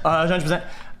 100%. 100%.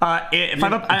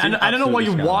 5 up. I don't know why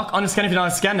you walk on the scan if you're not on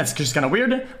the scan. That's just kind of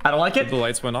weird. I don't like it. The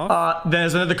lights went off.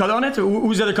 There's another color on it.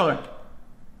 Who's the other color?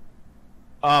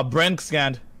 Bren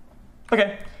scanned.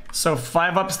 Okay. So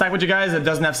 5 up stack with you guys. It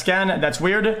doesn't have scan. That's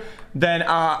weird. Then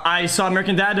I saw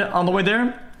American Dad on the way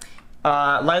there.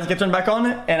 Lights get turned back on,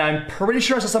 and I'm pretty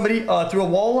sure I saw somebody through a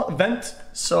wall vent.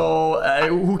 So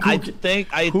I think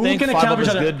 5 up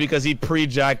is good because he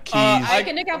pre-jacked keys. I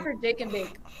can nick out for Jake and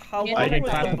Bake. How long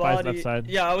was the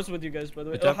body? Yeah, I was with you guys, by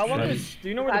the way. How long is? Do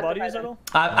you know where the body is at all?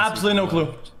 Absolutely no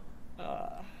clue.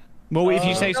 Well, if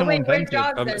you say someone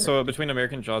vented. So between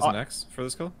American, Jaws, and X for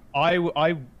this kill?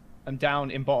 I'm down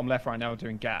in bottom left right now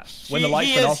doing gas. When the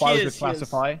lights went off, I was with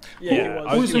Classify. Yeah,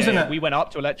 who's in that? We went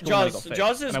up to electrical.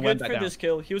 Jaws is good for this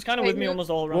kill. He was kind of with me almost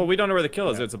all around. Well, we don't know where the kill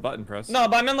is. It's a button press. No,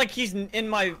 but I meant like he's in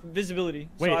my visibility.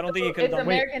 So I don't think he could have done.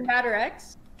 American Dad or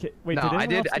X? Wait, no, I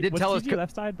did tell us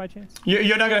left side by chance.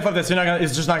 You're not gonna flip this. You're not gonna.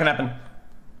 It's just not gonna happen.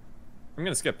 I'm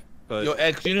gonna skip. But Yo,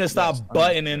 X, you need to stop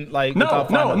buttoning like. No, I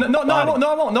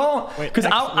won't. Because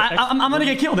I'm gonna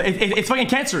get killed. It's fucking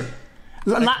cancer.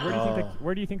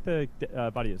 Where do you think the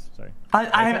body is? Sorry.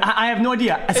 I have no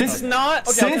idea. Since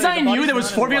I knew there was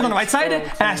 4 people on the right side,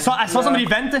 and I saw somebody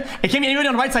vent, it can't be anybody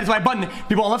on the right side, so I buttoned.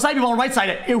 People on the left side, people on the right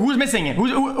side. Who's missing it?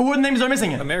 Who names are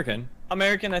missing it? American,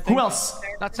 I think. Who else?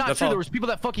 That's not true. There was people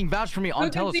that fucking vouched for me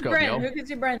on Telescope, yo. Who can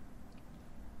see Brent?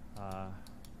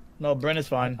 No, Bren is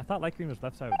fine. I thought Light Green was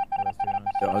left side with us, to be honest.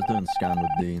 Yeah, I was doing scan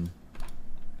with Dean.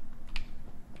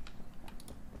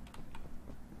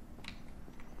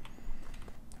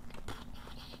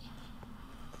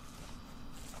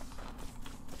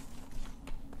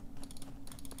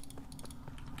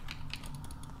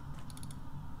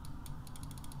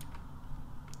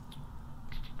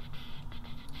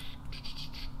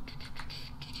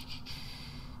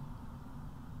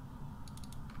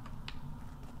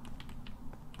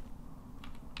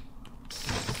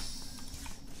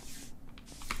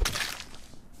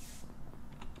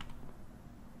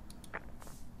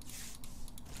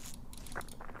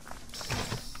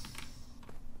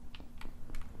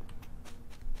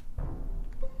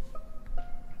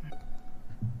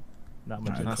 Not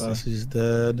much. Classy's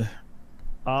dead.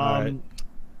 Alright.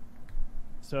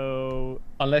 So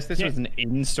unless this was an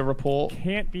Insta report,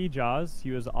 can't be Jaws.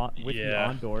 He was with me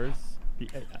on doors,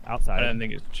 outside. I don't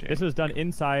think it's true. This was done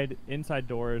inside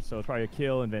doors, so it's probably a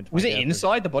kill and vent. Was it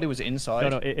inside? The body was inside.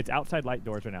 No, it's outside light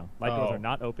doors right now. Light doors are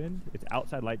not opened. It's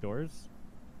outside light doors.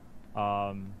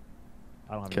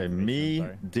 I don't have okay, me,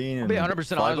 Dean, and I'll be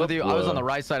 100% honest with you. I was on the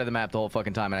right side of the map the whole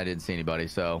fucking time, and I didn't see anybody.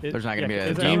 So there's not gonna be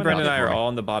a. Dean, Bren, and I are all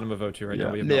on the bottom of O2 right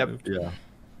now. We have not moved. Yeah.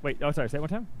 Wait. Oh, sorry. Say it one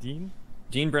time. Dean,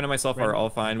 Bren, and myself are all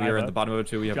fine. We are at the bottom of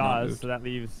O2. We have not moved. So that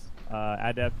leaves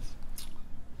Adept,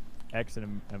 X,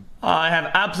 and. I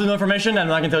have absolutely no information,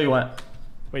 and I can tell you what.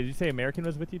 Wait, did you say American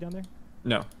was with you down there?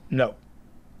 No. No.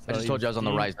 I just told you I was on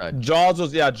the right side. Jaws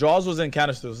was in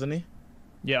canisters, wasn't he?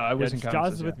 Yeah, I was in canisters.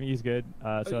 Jaws is with me. He's good.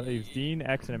 So it leaves Dean,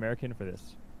 X, and American for this.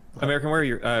 American, where are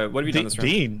you? What have you done this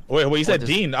round? Dean. Wait, you said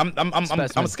Dean. I'm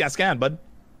a scan, bud.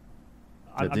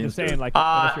 I'm just saying, like,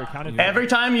 unless you're accounted for. Every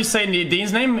time you say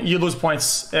Dean's name, you lose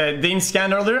points. Dean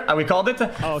scanned earlier, we called it.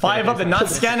 5 up did not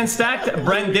scan and stacked.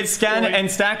 Brent did scan and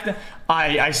stacked.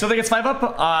 I still think it's 5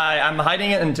 up. I'm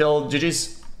hiding it until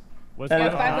GG's. Where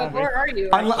are you?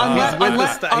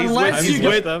 He's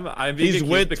with them. I'm being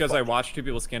accused because I watched 2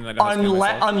 people scan and I don't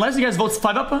scan unless you guys vote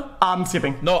 5 up, I'm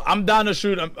skipping. No, I'm down to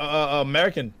shoot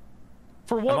American.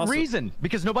 For what reason?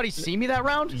 Because nobody's seen me that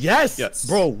round? Yes.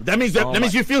 Bro, that means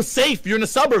you feel safe. You're in the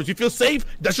suburbs. You feel safe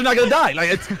that you're not gonna die.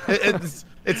 Like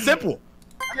it's simple.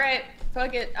 Great.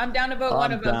 Fuck it. I'm down to vote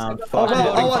one of them.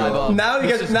 Now you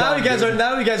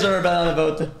guys are about to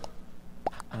vote.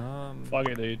 Fuck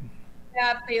it, dude.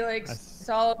 Yeah, Felix. It's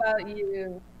all about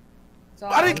you.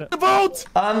 I didn't get the vote.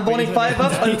 I'm voting 5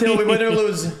 up until we win or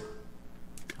lose.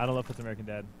 I don't know if it's American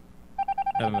Dad.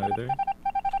 I don't know either.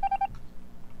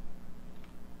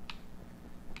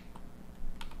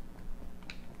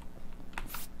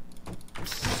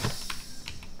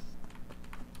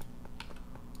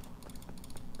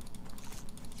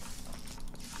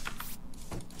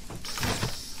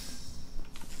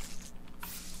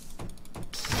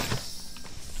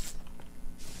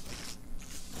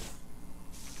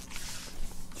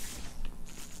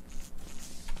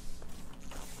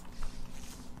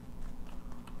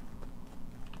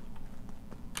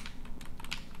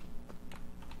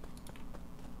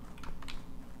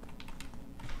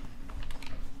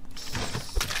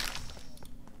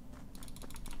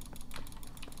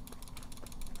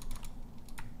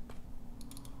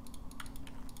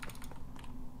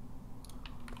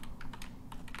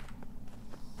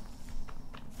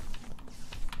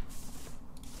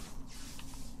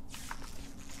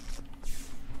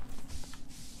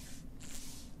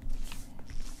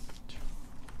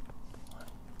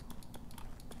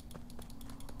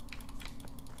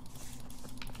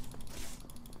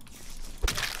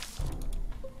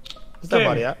 that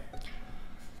body at?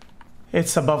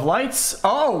 It's above lights.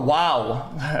 Oh,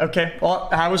 wow. Okay, well,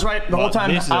 I was right the whole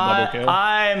time. This is a double kill.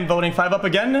 I'm voting 5 up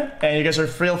again, and you guys are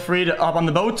feel free to up on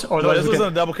the boat. Or No, this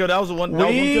wasn't a double kill. That was a one.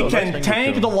 We can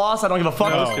tank the loss. I don't give a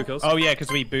fuck. No. Oh yeah, because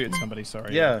we booted somebody.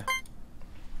 Sorry. Yeah.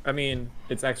 I mean,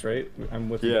 it's X, right? I'm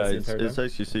with Yeah, you it's guys the entire time.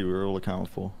 XQC. We were all accounted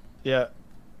for. Yeah.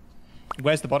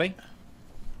 Where's the body?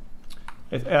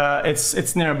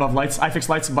 It's near above lights. I fixed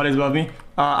lights. Body's above me.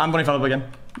 I'm voting 5 up again.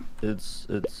 It's.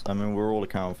 I mean, we're all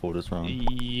accounted for this round.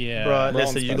 Yeah. Bro,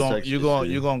 listen, you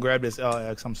XQC. gonna grab this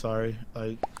LX. I'm sorry.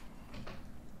 Like.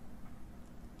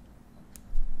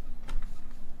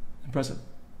 Impressive.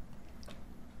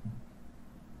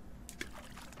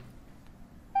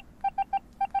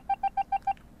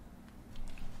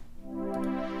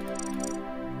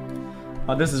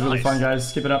 Oh, this is really fun,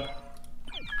 guys. Keep it up.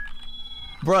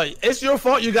 Bro, it's your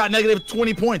fault you got negative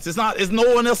 20 points. It's not. It's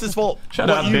no one else's fault. Shut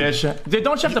up, bitch. Dude,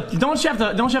 don't you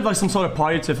have like some sort of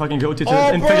party to fucking go to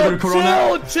Oh, infect bro, with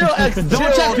corona? chill, X, Don't you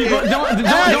have people?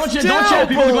 Don't you have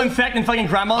people to go infect and fucking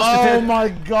grandmas? Oh my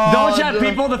god. Don't you have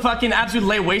people to fucking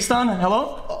absolutely lay waste on?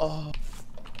 Hello? Oh.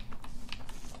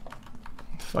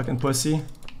 Fucking pussy.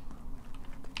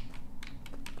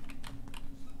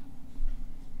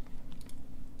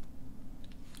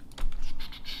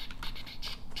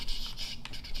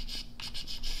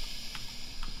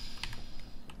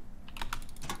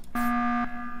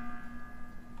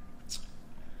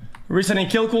 Resetting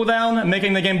kill cooldown,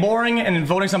 making the game boring, and then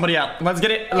voting somebody out. Let's get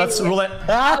it. Let's roll it.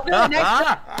 I'll do it next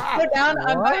time. Go down.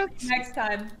 I'm back next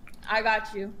time. I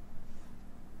got you.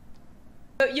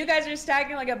 You guys are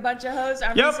stacking like a bunch of hoes.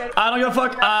 Yep, I don't give a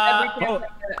fuck.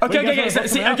 Okay.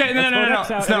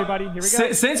 No.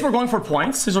 Since we're going for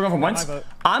points,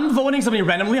 I'm voting somebody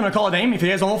randomly. I'm gonna call a name. If you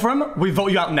guys don't vote for him, we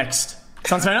vote you out next.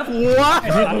 Sounds fair enough? What?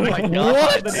 Oh my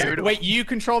God, What? dude. Wait, you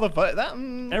control the vote? That?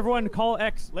 Everyone call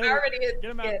X. Later. I already Get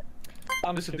him out.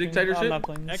 This is dictatorship?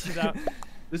 X is out.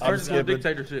 This turns into a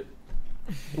dictatorship.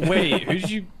 Wait, who did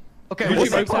you... Okay,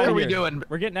 what are we doing?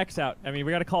 We're getting X out. I mean,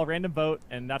 we got to call a random vote,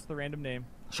 and that's the random name.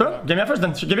 Sure, give me out first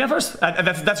then. Give me out first.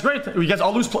 That's great. You guys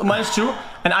all lose -2,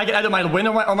 and I get either my win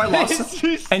or my loss.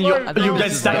 And you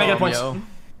guys stack negative points.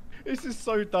 This is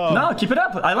so dumb. No, keep it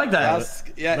up. I like that.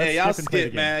 Y'all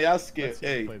skip, man. Y'all skip.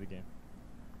 Hey.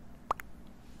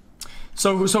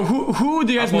 So who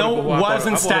do you guys know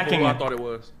wasn't stacking? I thought it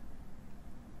was.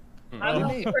 I'm the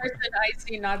only person I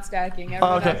see not stacking.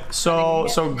 Oh, okay,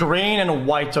 so green and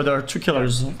white are the 2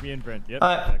 killers. Me and Brent. Yep.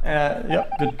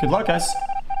 Yep. Good luck, guys.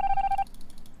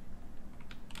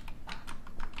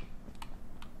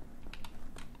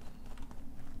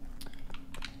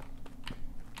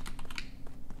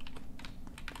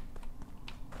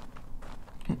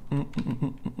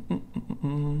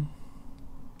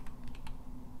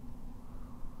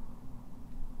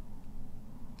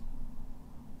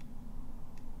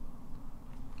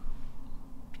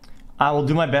 I will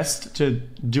do my best to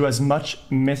do as much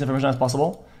misinformation as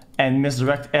possible and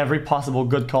misdirect every possible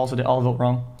good call so they all vote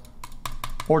wrong.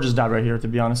 Or just die right here, to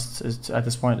be honest. At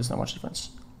this point, there's not much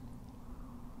difference.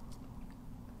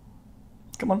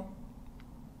 Come on.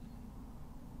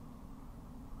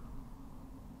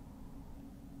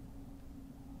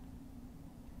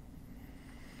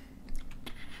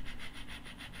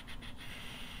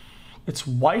 It's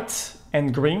white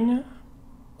and green,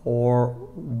 or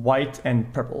white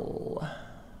and purple.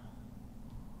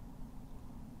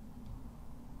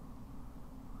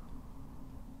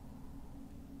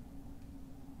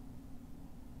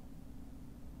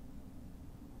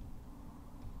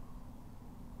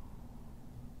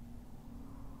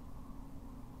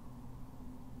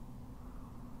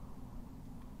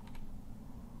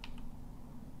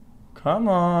 Come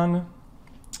on.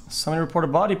 Somebody report a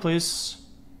body, please.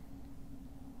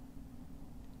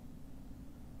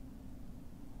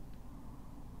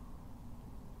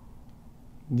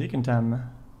 Deacon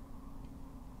time.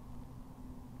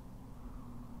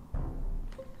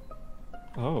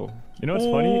 Oh. You know what's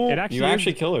funny? It actually you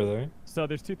actually kill her there. So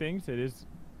there's 2 things. It is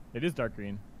dark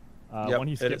green. Yep, one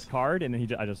he skipped card, and then he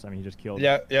just killed.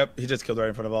 Yeah, yep. He just killed right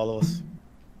in front of all of us.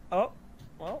 Oh,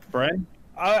 well. Brent?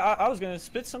 I was gonna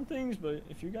spit some things, but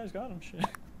if you guys got them, shit.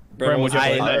 Brent, would you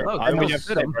That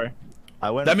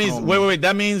means wait.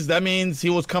 That means he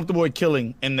was comfortable with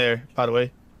killing in there. By the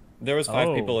way. There was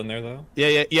 5 people in there though.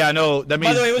 Yeah. I know. That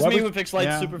means. By the way, it was me who fixed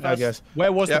lights super fast. I guess.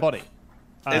 Where was the body?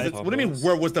 What do you mean?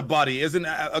 Where was the body? Isn't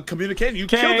a communicating? You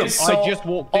killed him. So I just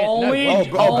walked in.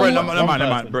 Brent, never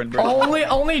mind. Brent.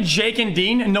 Only Jake and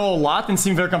Dean know a lot and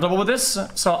seem very comfortable with this.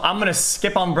 So I'm gonna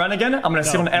skip on Brent again. I'm gonna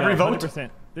skip on every vote. 100%.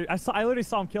 Dude, I literally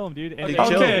saw him kill him, dude. And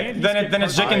Okay, then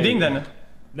it's Jake and Dean then.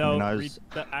 No, I mean, read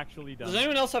the actually done. Does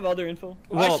anyone else have other info?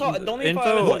 Well, I saw, the only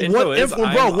info info What info,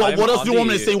 bro? What else do you want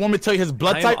me to say? You want me to tell you his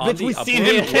blood type? Bitch, we seen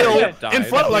him kill in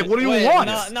front. Like, what do you want?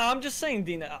 No, I'm just saying,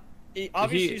 Dean.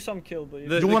 Obviously, some killed, but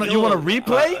you want to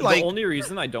replay? The only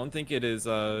reason I don't think it is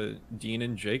Dean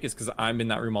and Jake is because I'm in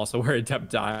that room also where Adept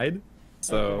died.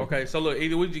 So okay, so look,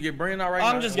 either would you get Bren out right now?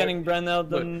 I'm just getting Bren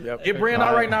out. Then get Bren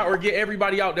out right now, or get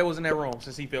everybody out that was in that room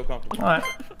since he feel comfortable. All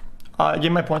right.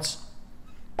 Give me my points.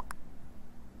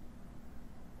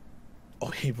 Oh,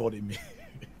 he voted me.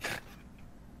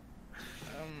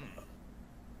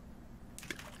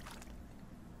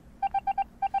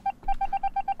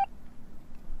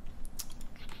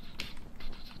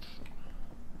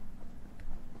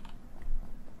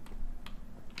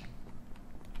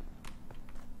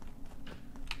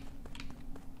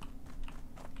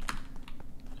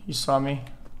 You saw me.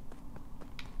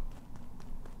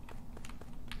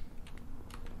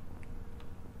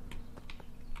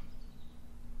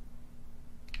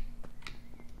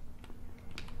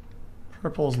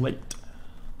 Purple's late.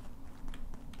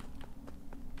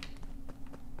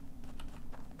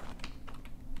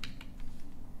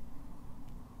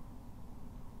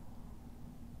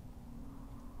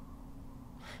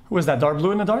 Who is that? Dark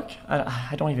blue in the dark?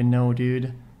 I don't even know,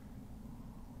 dude.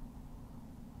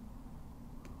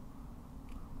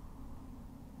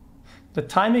 The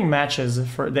timing matches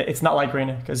for the, it's not like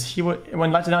green because he would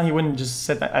when lights are down he wouldn't just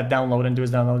sit at download and do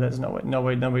his download. There's no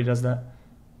way, nobody does that.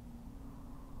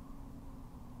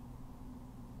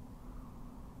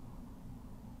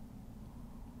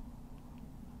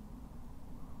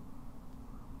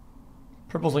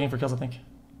 Purple's looking for kills, I think.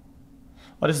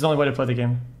 Well, this is the only way to play the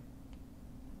game.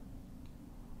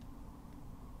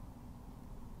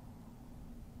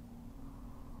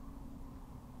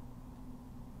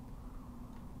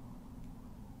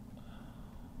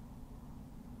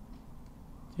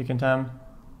 You can time.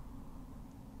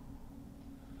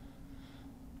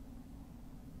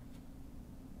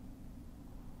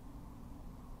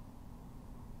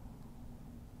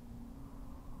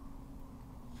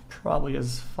 Probably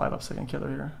is 5 up second killer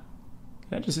here.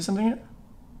 Can I just see something here?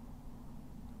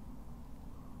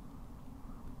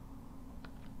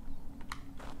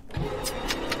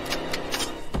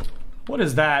 What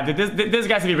is that? This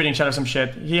guy has to be reading chat or some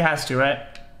shit. He has to, right?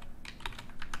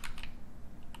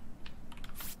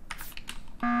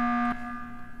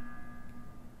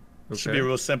 Okay. Should be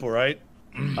real simple, right?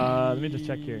 Let me just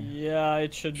check here. Yeah,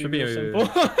 it should be real simple.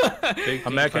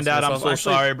 American Dad, I'm so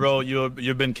sorry, bro.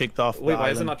 You've been kicked off. Wait, why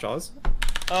is it not Jaws?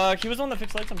 He was on the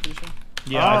fixed lights, I'm pretty sure.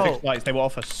 Yeah, fixed lights. They were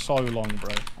off for so long,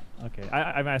 bro. Okay,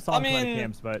 I mean, I saw him playing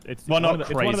camps, but it's well, not it's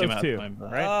crazy one of those amount two, of time,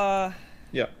 right?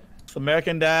 Yeah.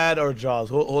 American Dad or Jaws?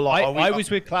 Hold on. I was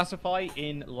with Classify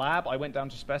in lab. I went down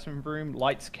to specimen room.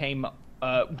 Lights came,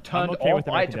 turned okay off.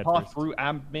 I had to pass through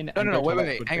admin. No,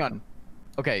 wait, hang on.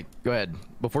 Okay, go ahead.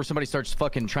 Before somebody starts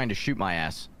fucking trying to shoot my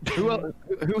ass. Who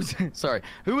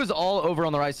was all over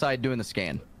on the right side doing the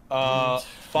scan?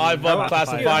 5 up,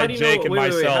 Classified, Jake, and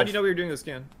myself. How do you know we were doing the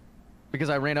scan? Because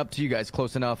I ran up to you guys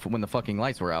close enough when the fucking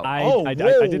lights were out. I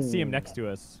did see him next to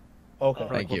us. Okay.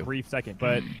 For like a brief second,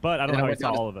 but I don't know how he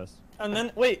saw all of us. And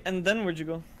then wait, and then where'd you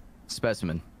go?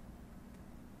 Specimen.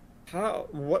 How?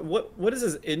 What is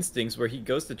his instincts where he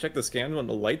goes to check the scan when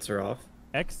the lights are off?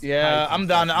 Yeah, I'm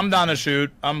down to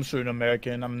shoot. I'm shooting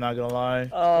American. I'm not gonna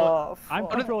lie. I'm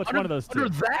comfortable with one of those two.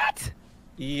 That?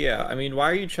 Yeah, I mean, why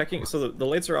are you checking? So the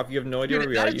lights are off. You have no idea where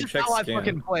we are. You check how scan. I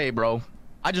fucking play, bro.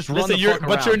 I just run the fuck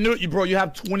but around. you're new, bro. You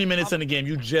have 20 minutes in the game.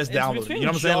 You just downloaded. You know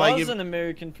what I'm saying? Like, and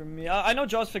American for me. I know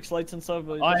Jaws fixed lights and stuff,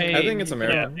 but I think it's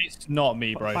American. Yeah, it's not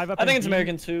me, bro. I think it's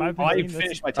American too. I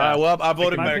finished my time. Well, I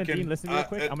voted American. Listen real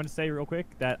quick. I'm gonna say real quick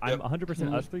that I'm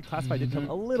 100% us three. Classified did come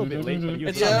a little bit late, but he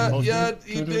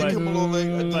did come a little late.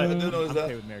 I didn't notice that.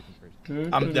 Okay with American first.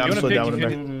 I'm still down with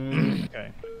American.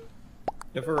 Okay.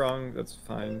 If we're wrong, that's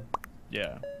fine.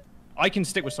 Yeah. I can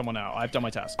stick with someone now. I've done my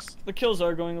tasks. The kills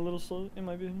are going a little slow, in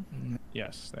my opinion.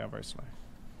 Yes, they are very slow.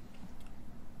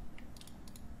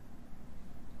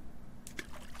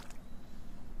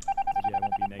 Yeah, I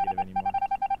won't be negative anymore.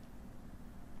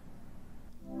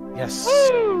 Yes.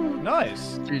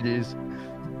 Nice. GG's.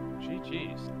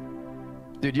 GG's.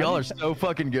 Dude, y'all are so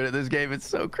fucking good at this game. It's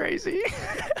so crazy.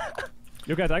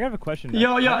 Yo, guys, I have a question.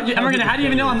 Yo, American, how do you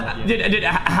even know I'm?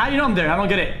 How do you know I'm there? I don't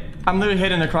get it. I'm literally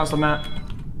hidden across the map.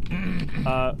 Wait,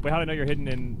 how do I know you're hidden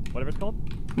in whatever it's called?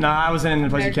 Nah, I was in the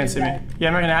place you can't see me. Yeah,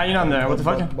 American, how do you know I'm there? What the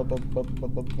fuck?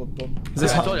 Is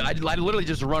this? I literally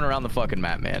just run around the fucking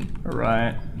map, man.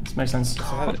 Right. This makes sense. Is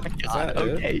that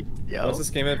okay. Yo. What's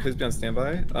this game at? Please be on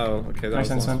standby. Oh, okay, that makes was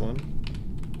the sense, last one.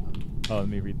 Oh, let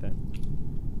me read that.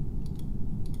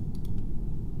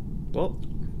 Well,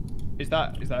 Is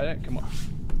that it? Come on.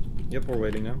 Yep, we're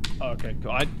waiting now. Oh, okay,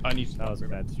 cool. I need to. That was a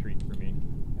bad streak for me.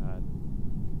 God.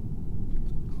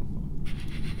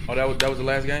 Oh, that was the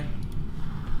last game?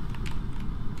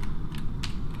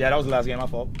 Yeah, that was the last game. My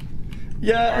fault.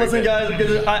 Yeah, Right, listen, guys.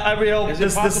 I really hope Is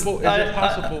it possible?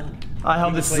 I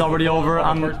hope this is already over.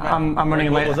 I'm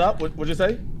running late. What's up? What'd you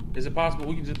say? Is it possible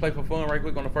we can just play for fun right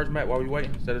quick on the first map while we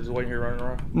waiting instead of just waiting here running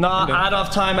around? Nah, I don't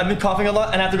have time. I've been coughing a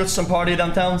lot and I have to go to some party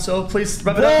downtown. So please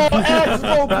wrap it up.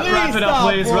 Wrap it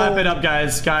up, please. Wrap it up,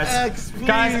 guys. Guys,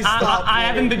 I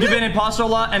haven't been given imposter a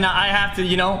lot, and I have to,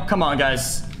 you know, come on,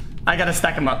 guys. I gotta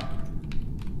stack them up.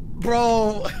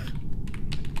 Bro.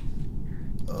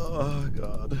 Oh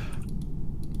God.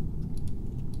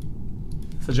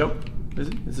 It's a joke. Is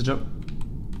it? It's a joke.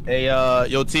 Hey,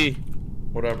 yo, T.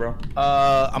 What up, bro?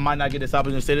 I might not get this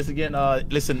opportunity to say this again.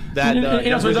 Listen, that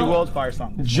Blizzard World's fire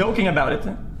song. Joking about it.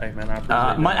 Hey, man, I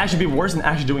appreciate it. Might actually be worse than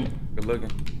actually doing it. Good looking.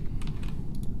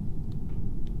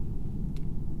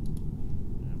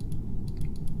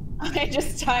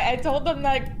 I told them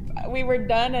that we were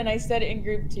done, and I said it in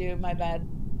group 2. My bad.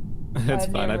 It's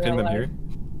fine. I pinned them here.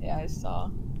 Yeah, I saw.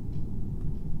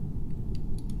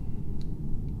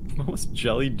 What was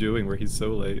Jelly doing where he's so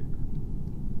late?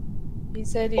 He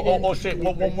said he didn't. Oh shit!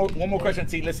 One more question,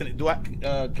 T. Listen,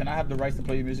 can I have the rights to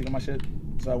play your music on my shit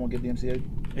so I won't get DMCA?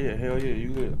 Yeah, hell yeah, you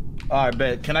good. All right,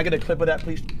 bet. Can I get a clip of that,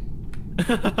 please?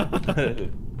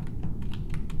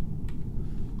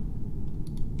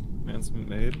 Announcement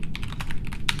made.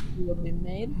 It will be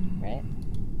made, right?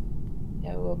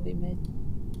 Yeah, it will be made.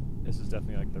 This is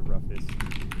definitely like the roughest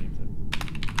games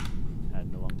I've had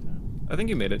in a long time. I think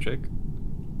you made it, Jake.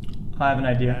 I have an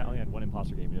idea. I only had one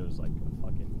imposter game, and it was like a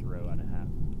fucking throw and a half.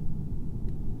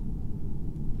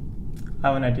 I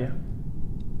have an idea.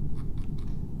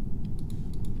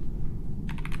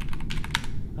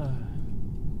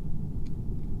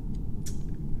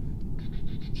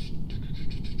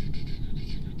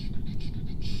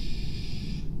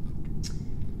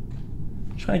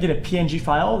 Trying to get a PNG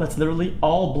file that's literally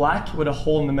all black with a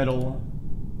hole in the middle.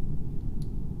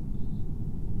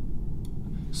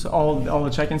 So all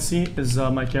that I can see is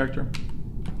my character.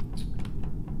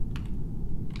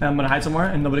 And I'm gonna hide somewhere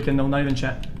and nobody can know, not even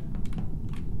chat.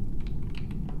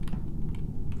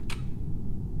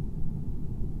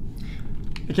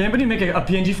 Can anybody make a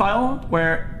PNG file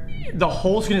where the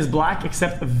whole screen is black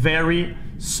except a very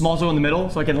small zone in the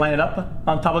middle so I can line it up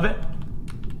on top of it?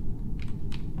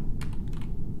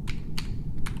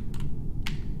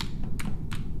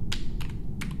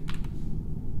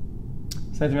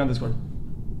 Send it to me on Discord.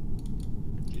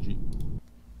 GG.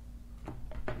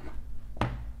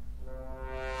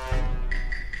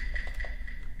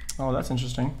 Oh, that's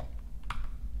interesting.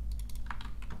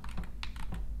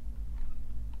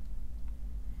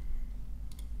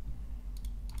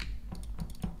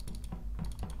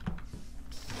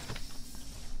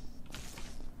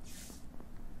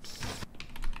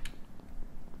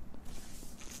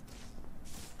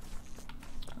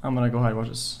 I'm gonna go hide, watch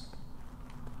this.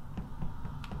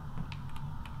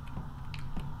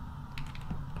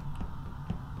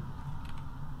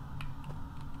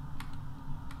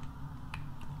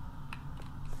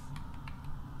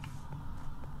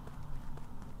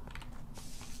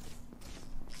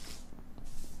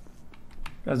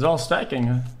 Guys, they're all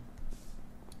stacking.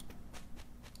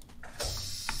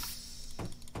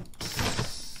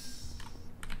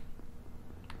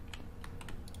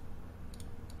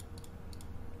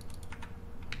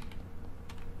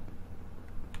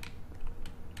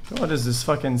 What is this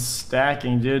fucking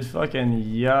stacking, dude? Fucking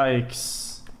yikes.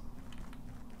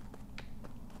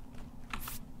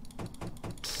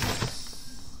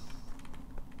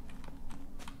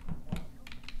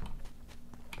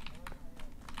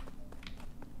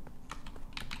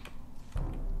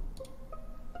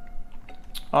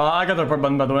 I got the report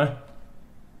button, by the way.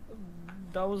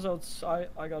 That was outside.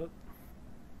 I got it.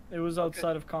 It was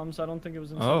outside of comms. I don't think it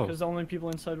was inside because the only people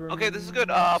inside were. Okay, this is good.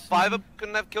 5 up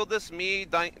couldn't have killed this. Me,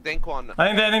 Dankwan.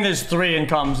 I think there's 3 in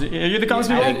comms. Are you the comms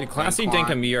people? Classy, Dank,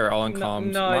 and me are all in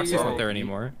comms. Moxie's not there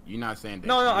anymore. You're not saying.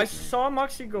 No, I saw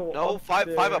Moxie go. No, five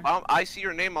up. I see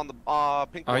your name on the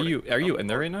pink. Are you in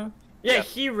there right now? Yeah,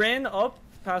 he ran up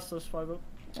past us 5 up.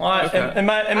 Okay. In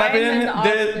my opinion,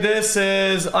 this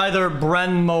is either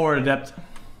Brenmo or Adept.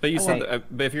 But you said,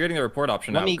 but if you're getting the report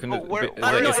option now, I don't know.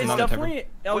 It's definitely.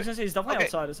 I was gonna say it's definitely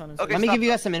outside. It's not inside. Okay, let me give you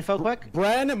guys some info quick.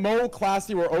 Bren, Mo,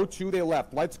 Classy were O2. They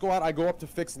left. Lights go out. I go up to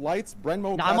fix lights. Bren,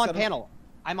 Mo. No, I'm on panel.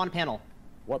 I'm on panel.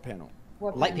 What panel?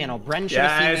 Light panel. Bren should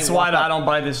have seen me. Yeah, it's why I don't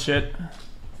buy this shit.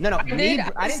 No.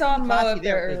 I saw Mo up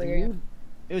there earlier.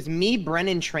 It was me,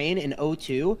 Brennan, Train, and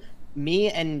O2.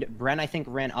 Me and Bren, I think,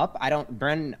 ran up.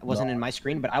 Bren wasn't in my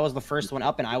screen, but I was the first one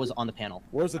up, and I was on the panel.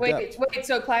 Where's the Wait,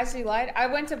 so Classy lied? I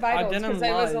went to Vitals because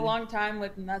it was a lie. long time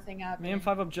with nothing happening. Me and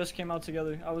 5 Up just came out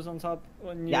together. I was on top.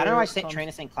 When Yeah, I don't know why Train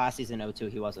is saying Classy's in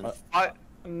O2. He wasn't.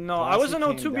 No, I was in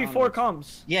O2 before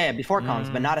comms. Yeah, before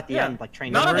comms, but not at the end, like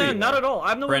Train. Not at the end, not at all.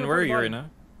 I'm the Bren, where are you right now?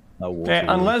 Okay,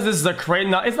 unless this is a crate.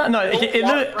 No, it's not. No,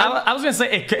 I was gonna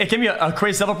say it can be a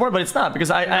crate self-report, but it's not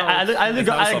because I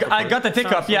got the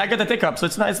tick up. Yeah, I got the tick up, so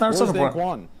it's not a self-report.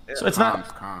 So it's not.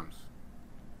 Comms.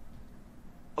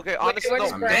 Okay, honestly, no,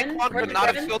 Dankwan would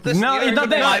not have filled this. No, it's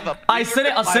not there. I said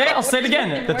it. I'll say it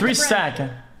again. The 3 stack.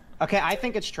 Okay, I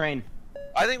think it's Train.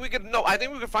 I think we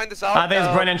could find this out. I think it's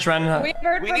Bren and Tren. We've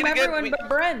heard from everyone but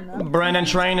Bren. Bren and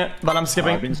Train, but I'm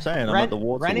skipping. I've been saying I'm at the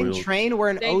water Bren and wheels. Train were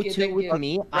in O2 with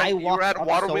me. I walked up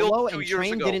solo, and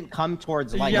Train didn't come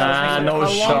towards light. No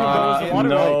shot.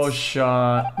 No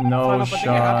shot. No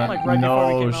shot.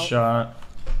 No shot.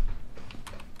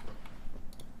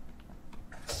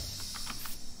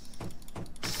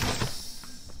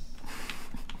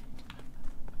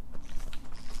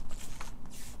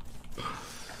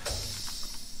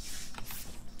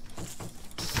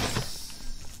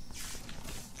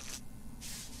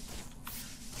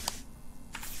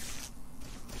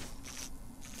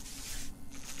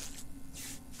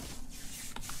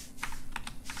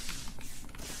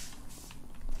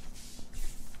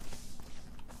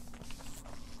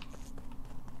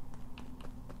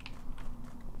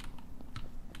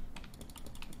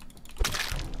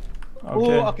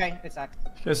 Okay. Ooh, okay, it's X.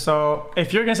 Okay, so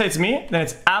if you're gonna say it's me, then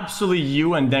it's absolutely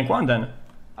you and Dankwan then.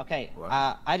 Okay,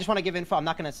 I just want to give info. I'm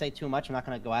not gonna say too much. I'm not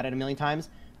gonna go at it a million times.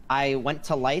 I went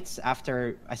to lights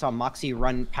after I saw Moxie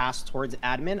run past towards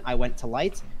admin. I went to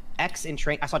lights. X in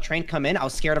Train. I saw Train come in. I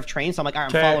was scared of Train, so I'm like, all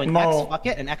right, I'm following X. Fuck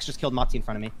it, and X just killed Moxie in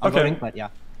front of me. I'm voting, but yeah.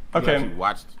 Okay. You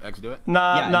watched X do it?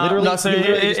 No. So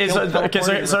here's what happened.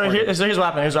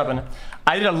 Here's what happened.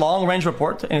 I did a long range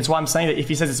report, and it's why I'm saying that if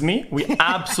he says it's me, we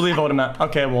absolutely vote him out.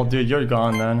 Okay, well, dude, you're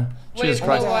gone then. Jesus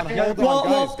Christ.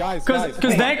 Well,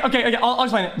 because Dank. Okay, I'll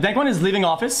explain it. Dank1 is leaving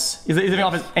office. He's leaving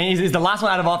office, and he's the last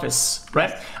one out of office,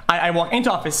 right? I walk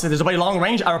into office. There's nobody long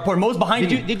range. I report Mo's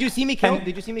behind me. Did you see me kill?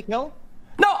 Did you see me kill?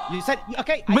 No! You said,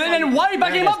 okay. But then why are you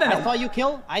backing him up then? I saw you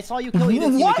kill. You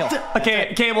didn't see me kill.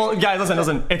 Okay, well, guys,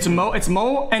 listen. It's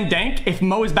Mo and Dank. If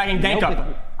Mo is backing Dank up.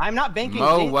 I'm not banking.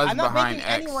 Mo was behind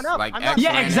X. Like X.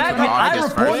 Yeah, exactly. I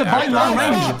reported by long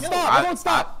range.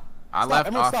 Stop. I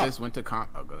left office, went to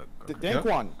oh, good.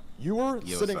 Dankwan, you were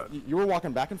sitting, you were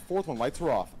walking back and forth when lights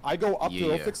were off. I go up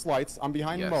to fix lights. I'm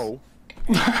behind Mo.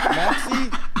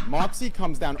 Moxie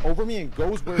comes down over me and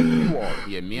goes where you are.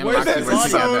 Yeah, me and Moxie were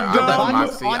together. I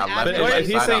left Moxie. I left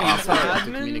he's saying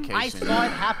I saw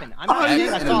it happen. What do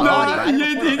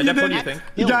you think?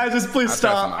 You guys, just please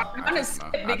stop. I'm gonna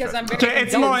skip because I'm very. Okay,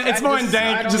 it's Mo and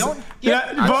Dank.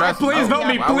 Please vote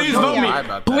me. Please vote me.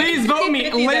 Please vote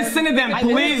me. Listen to them.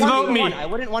 Please vote me. I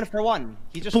wouldn't 1-for-1.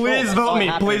 Please vote me.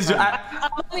 Please do. I'm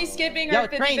only skipping our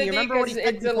 50-50 because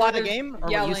it's a lot of game. Or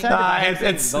what you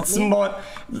said? It's more.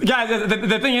 Guys,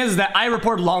 the thing is that I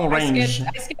report long range.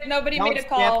 I skipped. Nobody made a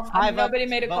call. Nobody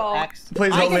made a call.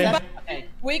 Please vote me.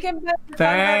 We can bet.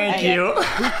 Thank you.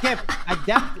 We skip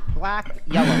Adept, black,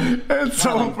 yellow. It's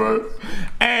over.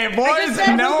 Hey, boys,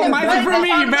 no minus for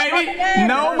me, baby.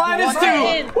 No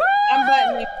 -2. I'm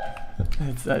betting you.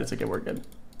 It's okay, we're good.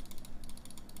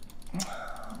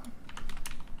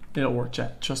 It'll work,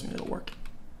 chat. Trust me, it'll work.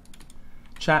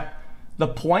 Chat. The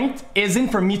point isn't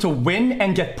for me to win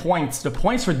and get points. The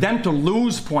point's for them to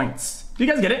lose points. Do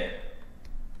you guys get it?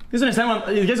 You guys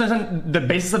understand the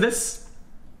basis of this?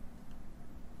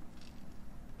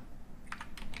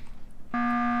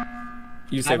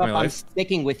 You saved my life. I'm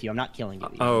sticking with you. I'm not killing you.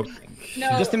 Oh. No.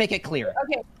 Just to make it clear.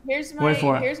 Okay, here's my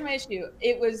issue.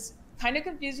 It was kind of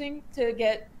confusing to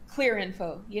get clear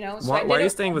info, you know? So why are you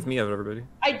staying with me out of everybody?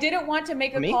 I didn't want to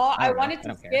make a call. I wanted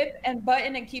to skip and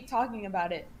button and keep talking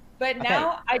about it. But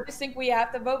now I just think we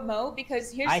have to vote Mo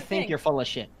because here's the thing. I think you're full of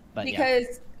shit. But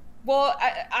well,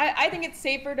 I think it's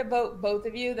safer to vote both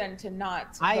of you than to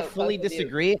not. I fully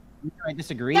disagree. I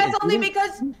disagree. That's only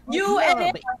because you and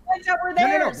him were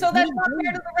there, so that's not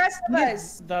fair to the rest of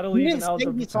us. That'll even out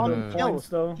the points,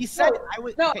 though. He said I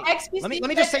was. No, let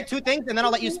me just say 2 things, and then I'll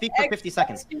let you speak for 50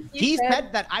 seconds. He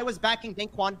said that I was backing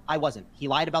Dankwan. I wasn't. He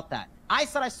lied about that. I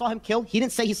said I saw him kill. He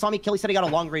didn't say he saw me kill. He said he got a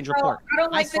long range report.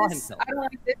 I saw him kill. I don't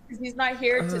like this because he's not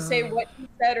here to say what he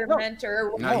said or meant or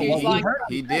what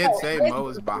he did say Mo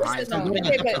was behind him.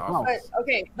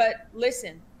 Okay, but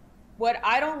listen. What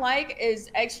I don't like is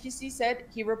xQc said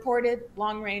he reported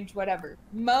long range, whatever.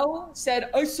 Mo said,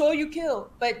 I saw you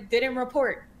kill, but didn't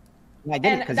report. I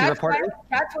didn't, because you reported.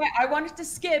 That's why I wanted to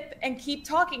skip and keep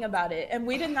talking about it, and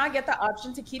we did not get the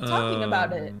option to keep talking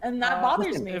about it, and that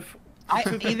bothers me.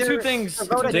 Two things.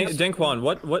 Dankwan,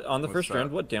 what on the first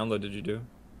round? What download did you do?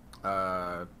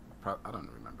 I don't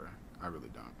remember. I really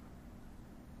don't.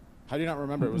 How do you not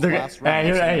remember? It was last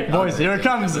round. Hey, boys, here it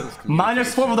comes.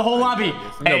 -4 for the whole lobby.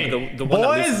 Hey, the one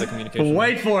that leads to the boys, communication.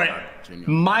 wait for it.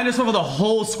 -4 for the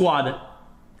whole squad.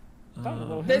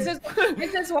 This is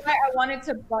why I wanted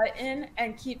to butt in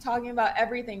and keep talking about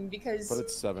everything, because. But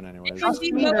it's 7 anyways.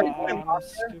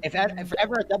 If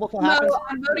ever a double kill happens. No,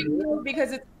 I'm voting you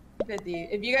because it's 50.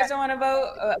 If you guys don't want to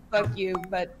vote, fuck you.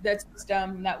 But that's just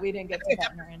dumb that we didn't get to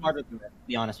partner in. Harder than that, to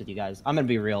be honest with you guys. I'm gonna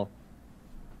be real.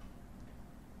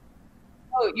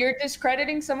 Oh, you're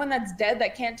discrediting someone that's dead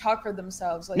that can't talk for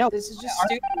themselves. Like, No, this is just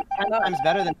stupid. 10 times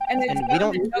better than. And it's we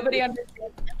don't. nobody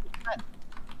understands.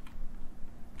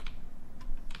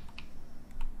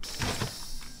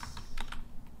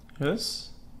 This?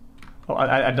 Oh,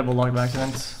 I double logged by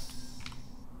accident.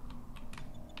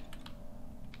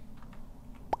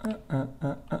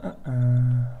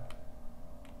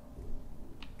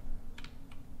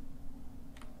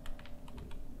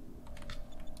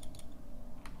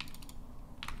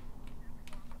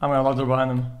 I'm gonna lock the door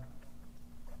behind them.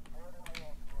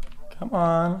 Come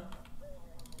on.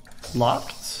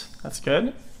 Locked. That's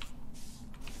good.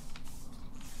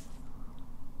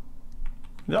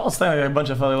 They're all standing like a bunch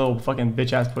of little fucking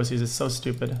bitch ass pussies. It's so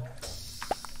stupid.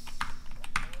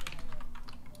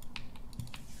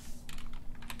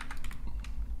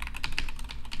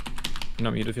 You're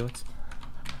not muted, Felix.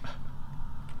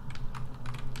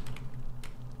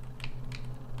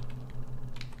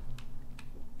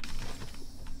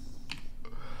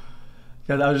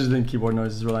 Guys, I was just doing keyboard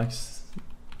noises. Relax.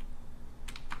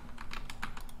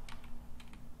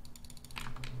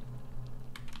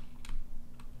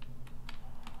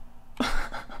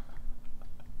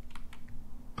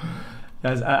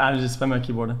 Guys, I just spam my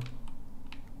keyboard.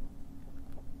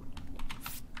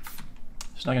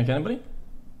 She's not gonna kill anybody?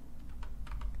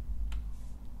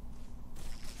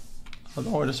 Oh,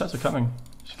 don't worry, the shots are coming.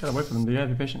 Just gotta wait for them. You gotta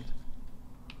be patient.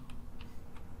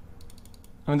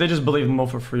 I mean, they just believe Mo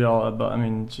for free, all, but I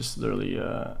mean, just literally.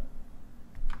 That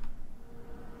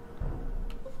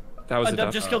was a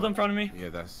Adept just killed in front of me. Yeah,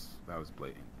 that was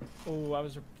blatant. Oh, I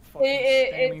was fucking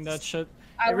spamming that shit.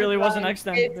 It really wasn't X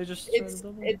then. They just it's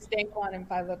Dankwan and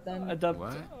 5 up then. Adept.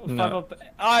 What? 5 up.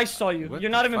 I saw you. What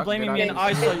You're not the even fuck blaming did me, I and do?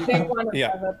 I saw you. Dankwan and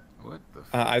Yeah. 5 up. What the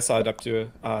I saw it up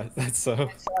to that's so.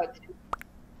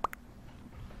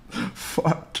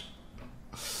 Fuck.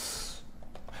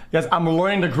 Guys, I'm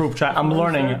learning the group chat. I'm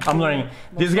learning.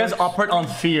 These guys operate on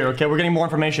fear, okay? We're getting more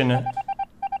information.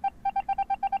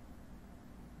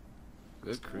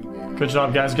 Good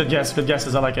job, guys. Good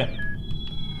guesses. I like it.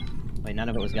 Wait, none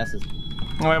of it was guesses.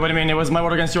 Oh, wait, what do you mean? It was my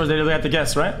word against yours. They really had to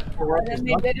guess, right? Well, the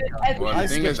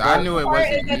thing is, I knew it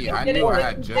wasn't me. I knew I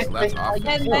had just left office.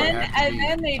 And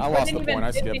then they wasn't even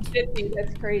 50-50.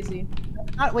 That's crazy.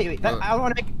 Wait. I don't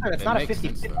want to make it clear. It's not a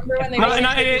 50-50. No,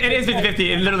 it is 50-50.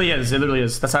 It literally is.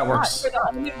 That's how it works. That's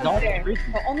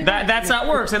how it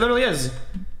works. It literally is. It's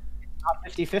not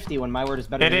 50-50 when my word is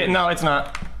better than yours. No, it's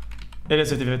not. It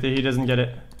is 50-50. He doesn't get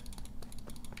it.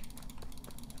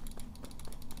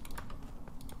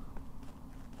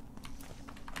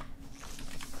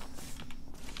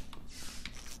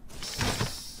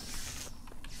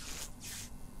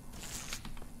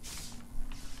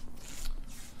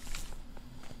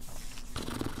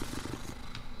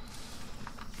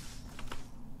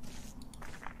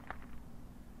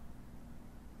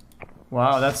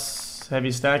 Wow, that's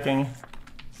heavy stacking.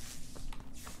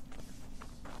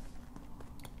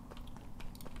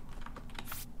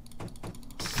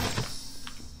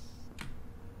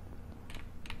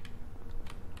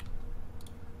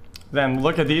 Then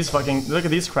look at these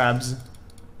crabs.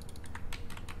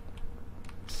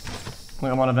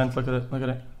 Look, I'm on a vent, look at it.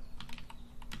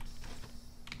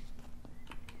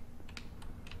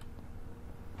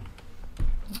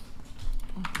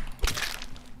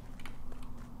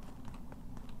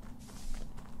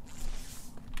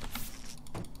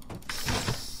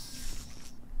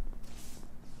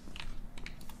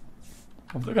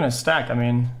 If they're gonna stack, I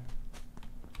mean.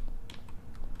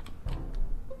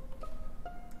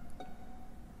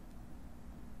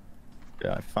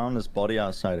 Yeah, I found this body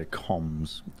outside of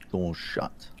comms. Door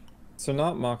shut. So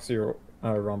not Moxie or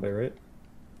Rambe, right?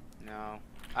 No.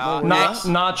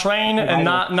 Not Train and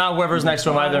not whoever's next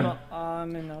to him either.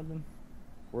 I'm in Alden.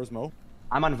 Where's Mo?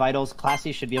 I'm on vitals.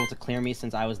 Classy should be able to clear me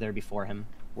since I was there before him.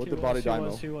 What did the body die,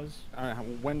 Mo? He was.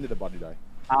 When did the body die?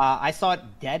 I saw it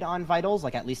dead on vitals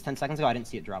like at least 10 seconds ago. I didn't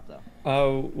see it drop though.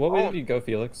 What way did you go,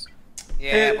 Felix?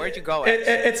 Yeah, where'd you go, X?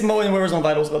 It's Mo and Warzone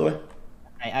Vitals, by the way.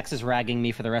 Hey, X is ragging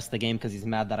me for the rest of the game because he's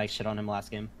mad that I shit on him last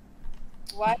game.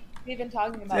 What are you even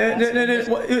talking about?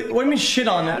 What do you mean shit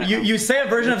on? You say a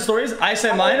version of stories, I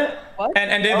say mine,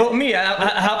 and they vote me.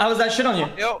 How is that shit on you?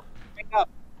 Yo.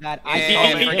 You know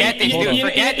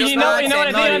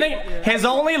what I think? His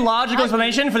only logical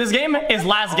explanation for this game is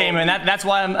last game, and that's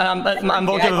why I'm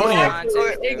voting you.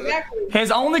 Exactly. His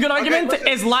only good argument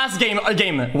is last game.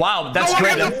 Wow, that's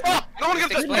great.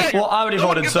 Well, I already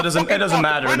voted, so it doesn't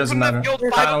matter. It doesn't matter.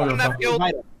 I don't give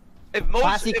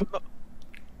a fuck.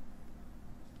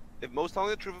 If most telling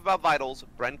the truth about Vitals,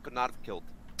 Brent could not have killed.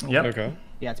 Yep. Okay.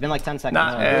 Yeah, it's been like 10 seconds.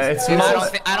 Nah, it's I Mo.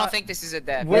 don't think this is a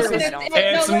dead.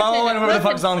 It's Mo and whoever the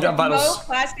fuck's on Vitals. Mo,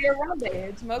 Classy, or Rambe.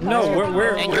 It's Mo, No, Classy, or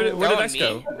where Rambe. did X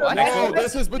go? No,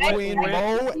 this is between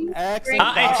Mo, X,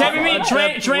 and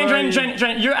Train,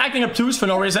 you're acting obtuse for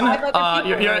no reason.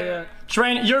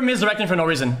 You're misdirecting for no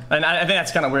reason, and I think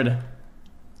that's kind of weird.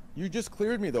 You just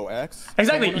cleared me though, X.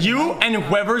 Exactly, you and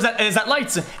whoever is at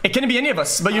lights. It couldn't be any of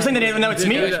us, but you're saying that no, it's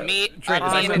me. Then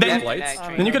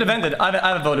you could have ended.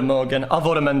 I would voted Mo again. I'll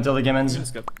vote him until the game ends.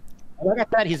 Like I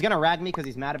said, he's gonna rag me because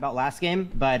he's mad about last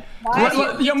game, but...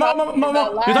 Mo, you're talking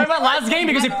about last game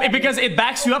because it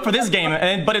backs you up for this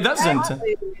game, but it doesn't.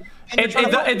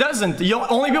 It doesn't. The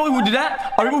only people who do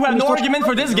that are people who have no argument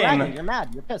for this game. You're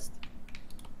mad, you're pissed.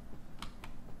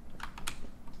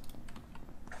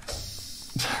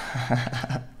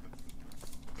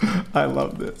 I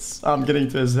love this. I'm getting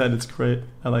to his head. It's great.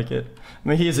 I like it. I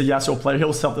mean, he is a Yasuo player.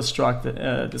 He'll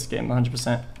self-destruct this game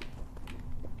 100%.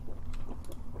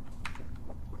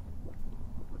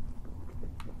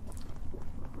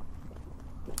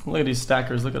 Look at these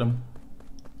stackers. Look at them.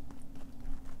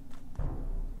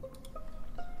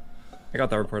 I got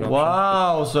that report option.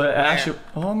 Wow. So actually,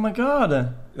 oh my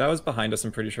god. That was behind us.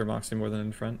 I'm pretty sure, Moxie, more than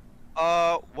in front.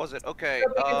 Was it? Okay.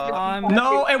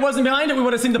 No, it wasn't behind it. We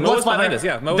would have seen the Mo was behind us.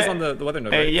 Yeah, Mo was on the weather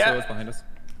node. Right? Yeah. So it was behind us.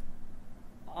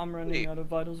 I'm running out of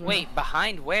vitals. Wait,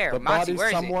 behind where? The Moxie, body's where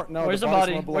is somewhere. it? No, Where's the the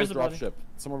body's body? below Where's the body? dropship.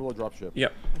 Somewhere below dropship.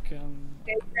 Yep. Okay.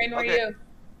 Train, where are you?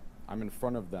 I'm in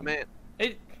front of them. Man.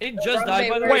 It just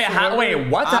died by the way. Wait,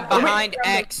 what? I'm behind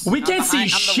X. We can't see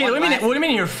shit. What do you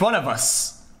mean you're in front of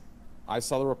us? I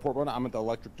saw the report button. I'm at the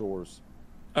electric doors.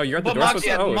 Oh, you're at the door. So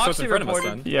it's in front of us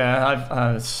then. Yeah,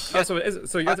 Oh, so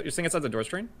you're saying it's at the doors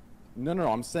train? No,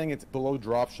 I'm saying it's below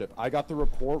dropship. I got the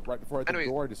report right before I hit the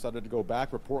door. I decided to go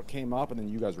back. Report came up, and then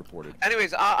you guys reported.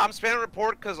 Anyways, I'm spamming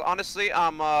report because honestly,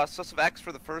 I'm sus of X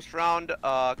for the first round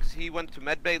because he went to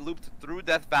medbay, looped through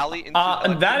Death Valley. Into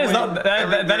that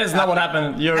is not what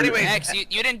happened. Anyway, X, you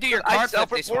didn't do your card flip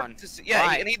this one.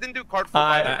 Yeah, and he didn't do card flip.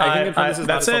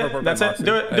 That's it.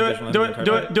 Do it.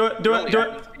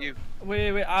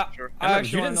 Wait, I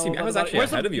actually want to know. I was actually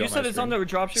ahead of you. You said it's on the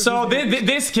dropship. So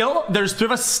this kill, there's 2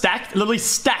 of us stacked, literally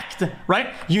stacked,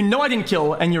 right? You know I didn't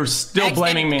kill, and you're still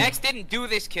blaming me. X didn't do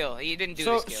this kill. He didn't do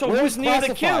this kill. So who's near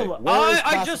the kill?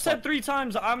 I just said 3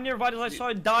 times. I'm near Vitals. I saw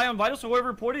it die on Vitals. So whoever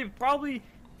reported it probably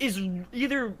is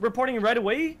either reporting it right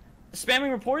away,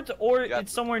 spamming reports, or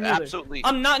it's somewhere near there. Absolutely.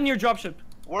 I'm not near dropship.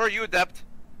 Where are you, Adept?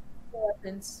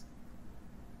 Weapons.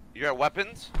 You're at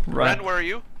weapons. Right. Ren, where are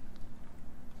you?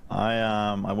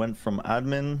 I went from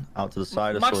admin out to the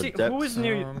side. I saw Maxi, Adept. who is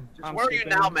near you? Where are you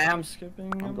now, man? I'm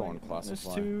skipping. I'm going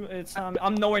classify.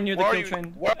 I'm nowhere near the kill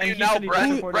train. Where are you now,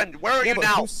 Brent? Where are you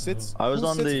now? I was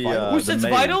on the Who sits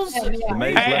Vitals? Let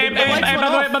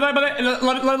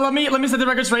me set the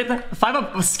record straight. 5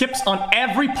 up skips on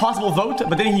every possible vote,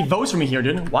 but then he votes for me here,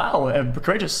 dude. Wow,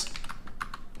 courageous.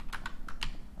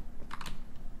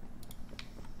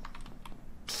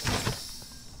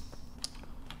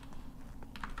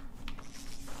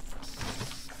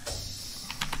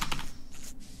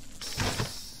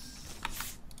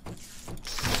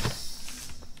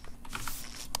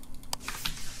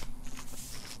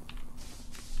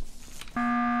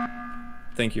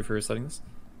 Thank you for setting this.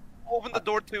 Open the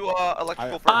door to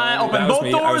electrical. I opened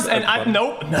both doors, and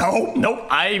nope.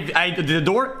 I did the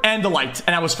door and the light,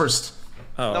 and I was first.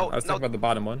 Oh, I was talking about the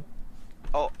bottom one.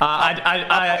 Oh,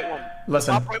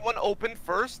 listen. Top right one opened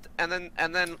first, and then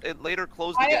it later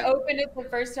closed I again. opened it the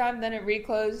first time, then it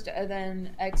reclosed, and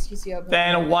then xQcOW opened.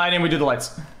 Then why didn't we do the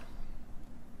lights?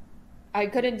 I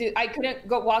couldn't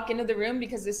go walk into the room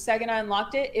because the second I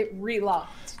unlocked it, it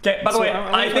relocked. Okay, by the way,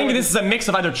 I think this is a mix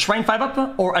of either Train 5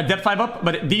 up or Adept 5 up,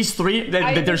 but these 3,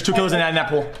 there's 2 kills in that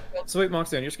pool. So wait,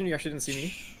 Moxie, on your screen you actually didn't see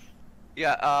me?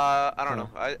 Yeah, I don't know.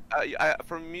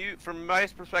 From my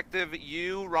perspective,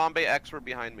 you, Rambe, X were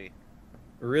behind me.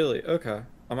 Really? Okay.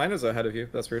 Mine is ahead of you.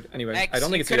 That's weird. Anyway, X, I don't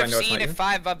think it's you you. I could know have it's seen not if you.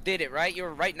 5 Up did it, right? You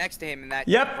were right next to him in that.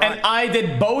 Yep, and I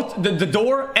did both the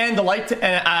door and the light,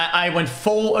 and I went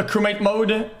full crewmate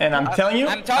mode, and I'm telling you.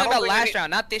 I'm talking about last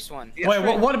round, not this one.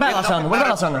 Wait, what about last round? What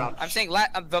about last round? I'm saying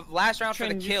the last round for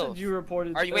the kills. You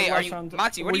reported. Are you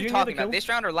Moxie? What are you talking about? This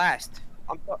round or last?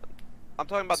 I'm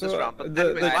talking about this round. But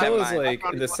The kill is like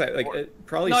in this like it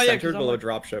probably centered below I'm...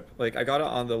 dropship. Like I got it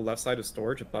on the left side of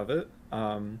storage above it.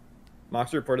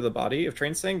 Moxie reported the body. If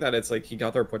Train's saying that it's like he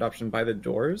got the report option by the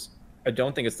doors, I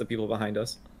don't think it's the people behind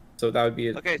us. So that would be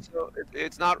it. Okay, so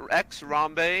it's not X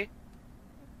Rambe.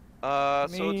 So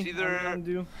it's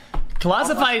either.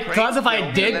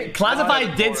 Classified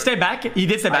did stay back. He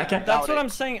did stay back. That's what I'm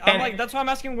saying. I'm like, that's why I'm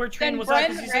asking where Train was at,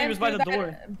 because he said he was by the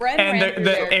door.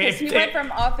 He went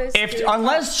from office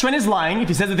unless Train is lying, if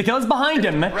he says that the kill is behind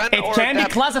him, it can be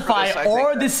classified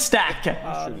or the stack.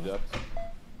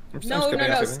 No,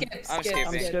 skip. I'm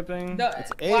skipping.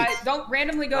 Don't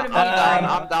randomly go to me.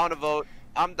 I'm down to vote.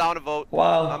 I'm down to vote.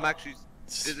 Wow. I'm actually.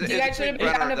 You guys should have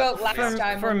been down to vote last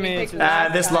time. For me,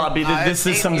 this lobby, this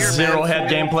is some zero head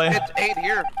gameplay. It's 8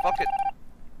 here. Fuck it.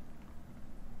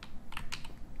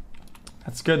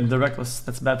 That's good. The reckless.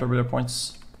 That's bad for reader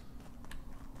points.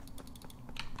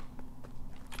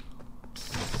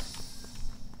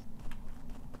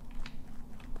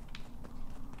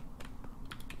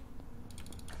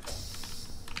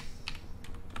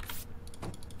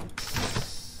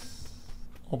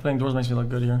 Opening doors makes me look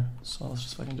good here, so let's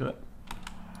just fucking do it.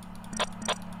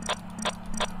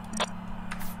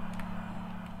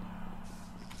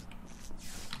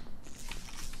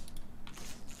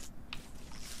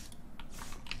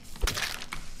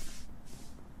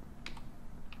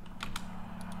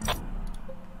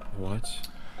 What?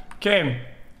 Okay.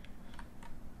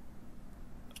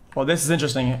 Well, this is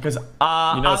interesting because you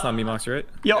know it's not me, Mox, right?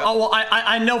 Yo, well,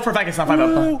 I know for a fact it's not 5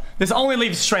 up. This only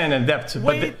leaves Train and Adept.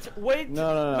 Wait.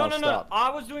 No. No. I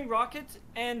was doing rocket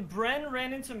and Bren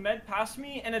ran into med past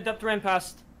me and Adept ran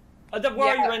past. Adept, where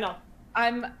are you right now?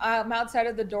 I'm outside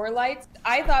of the door lights.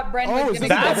 I thought Bren was gonna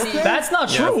get me. That's not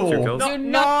true. Do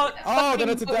not. Oh, then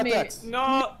it's Adept X.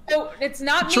 No, it's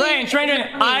not me. Train.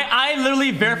 I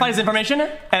literally verified this information,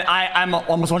 and I'm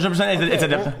almost 100% it's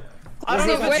Adept. I don't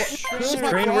know.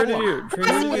 Train, where did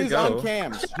you go? On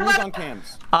cams. Who's on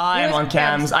cams? I'm on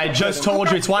cams. I just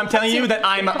told you. It's why I'm telling you that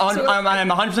I'm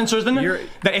 100% certain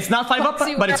that it's not 5 up,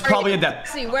 but it's probably Adept.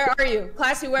 Classy, where are you?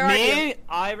 Classy, where are you?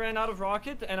 I ran out of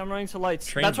rocket and I'm running to lights.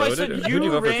 Train That's why I said voted?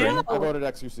 you ran. I voted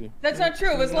XQC. That's not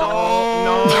true. It was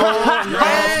No.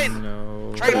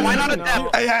 Train, why not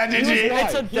Adept? Yeah,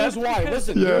 GG. Here's why.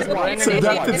 Listen.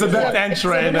 It's Adept and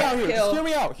Train. Hear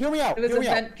me out. It was a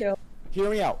vent kill. Hear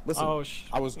me out. Listen.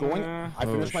 I was going. I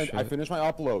finished my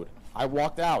upload. I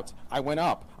walked out. I went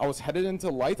up. I was headed into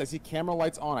lights. I see camera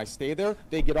lights on. I stay there.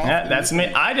 They get off. Yeah, that's me.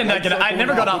 I did not get. I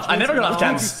never got off. I never got off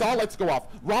cams. You saw lights go off.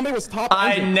 Rambe was top.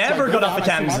 I never got off the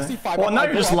cams. Well, now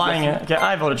you're just lying. Okay,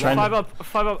 I voted Train. 5 up.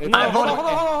 5 up. I voted.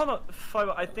 Hold on. 5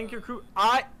 up. I think your crew.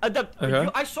 Adept.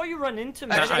 I saw you run into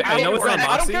me. I know it's not Moxie.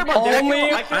 I don't care about only,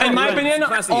 in my opinion,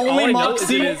 only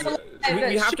Moxie.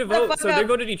 We have to vote, so they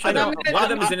voted each other. One of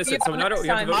them is innocent, so we have to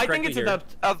vote correctly here.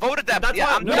 Vote Adept.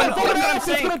 Yeah, I'm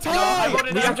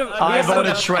I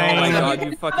voted Train. Oh my god,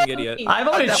 you fucking idiot. I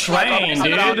voted Train,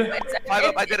 dude. 5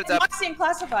 up. I did Adept. Moxie and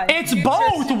classified. It's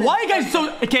both. Why you guys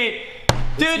so? Okay.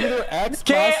 Dude,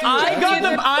 okay,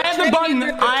 I have the button.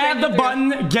 I have the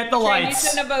button. Get the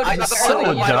lights. So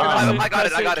dumb. I got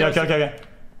it. Okay.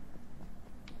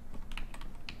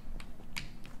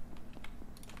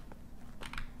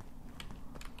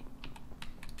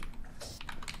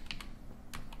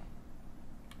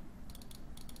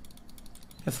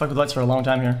 Let's fuck with lights for a long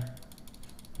time here.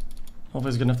 Hopefully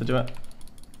it's good enough to do it.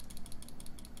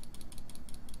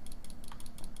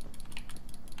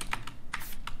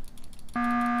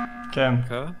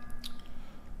 Okay.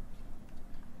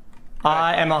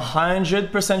 I am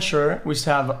 100% sure we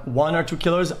still have 1 or 2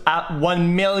 killers at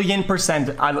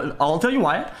 1,000,000%. I'll tell you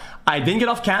why. I didn't get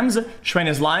off cams. Train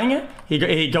is lying. He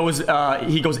goes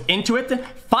into it.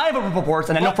 5 up reports,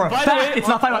 and I know for a fact it's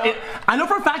not 5 up. I know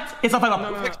for a fact it's not 5 up.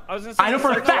 No. I know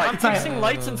for a fact it's not. I'm fixing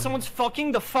lights, and someone's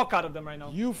fucking the fuck out of them right now.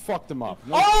 You fucked them up.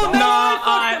 I fucked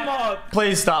them up.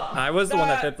 Please stop. I was the one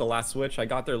that hit the last switch. I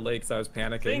got their legs. I was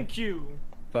panicking. Thank you.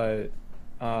 But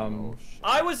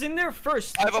I was in there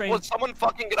first. Was someone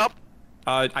fucking it up?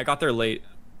 I got there late.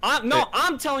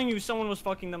 I'm telling you, someone was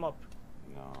fucking them up.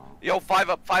 Yo, 5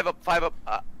 up.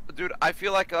 Dude, I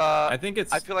feel like I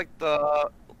feel like the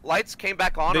lights came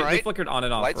back on, right? They flickered on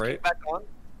and off, lights right? Came back on.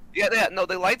 Yeah, no,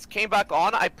 the lights came back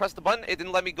on. I pressed the button. It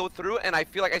didn't let me go through, and I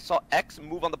feel like I saw X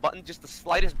move on the button just the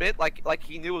slightest bit, like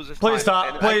he knew it was just. Please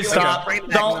stop. Please stop.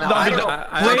 Don't.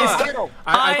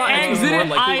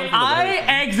 I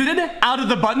exited out of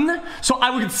the button, so I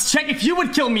would check if you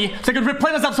would kill me, so I could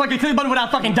replay myself, so I could kill the button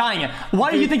without fucking dying.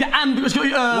 Why do you think that I'm?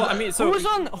 Well, I mean, so who's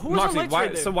on Moxie, lights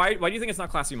right there? So why do you think it's not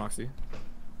classy, Moxie?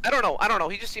 I don't know.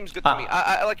 He just seems good to me.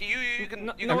 I like you can.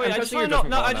 No, wait, I just want to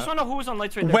know. I just want to know who was on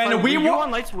lights right there. When we were on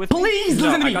lights with please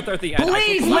listen to me.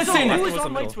 Please listen. Please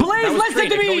listen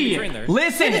to me.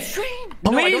 Listen.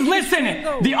 Please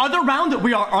listen. The other round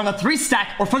we are on a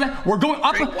 3-stack or further. We're going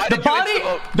up.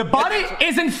 The body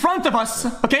is in front of us.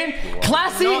 Okay.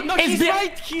 Classy is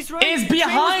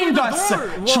behind us.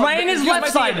 Train is left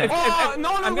side.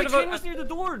 No, Train was near the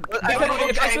door.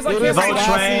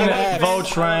 Vote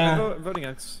Train. Voting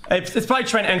X. It's probably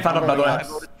Train and Fat Up, by the way.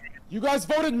 You guys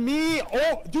voted me.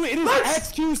 Oh, dude, it is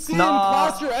xQc and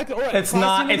Classy. It's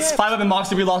not. It's 5 of and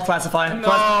Moxie. We lost Classify.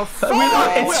 No,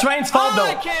 it's Train's fault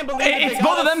though. It's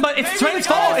both of them, but it's Train's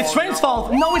fault. It's Train's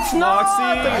fault. No, it's not.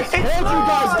 It's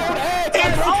not.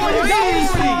 It's all you guys'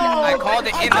 fault. I called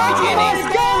it in the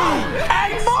beginning.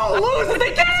 Expo loses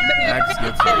again. X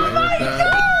gets away with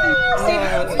that.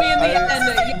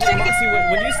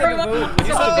 When you said to vote,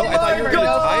 I thought you were going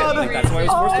to tie it. Like, that's why I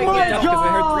was forced to vote down, because I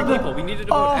heard 3 people. We needed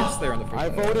to vote X there on the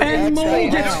first one. And Mo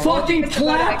gets fucking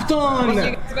clapped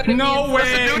on. No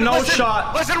way. No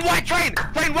shot. Listen, why Train,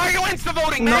 why are you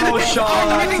insta-voting? No shot.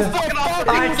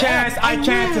 I can't.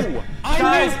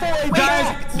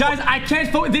 Guys, I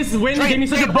can't vote. This win gave me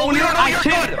such a boner. I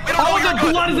can't. All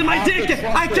the blood is in my dick.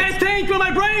 I can't think with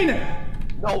my brain.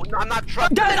 No, I'm not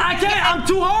trusting. Guys, I can't. I'm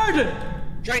too hard.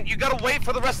 Train, you gotta wait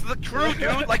for the rest of the crew,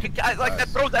 dude. Like that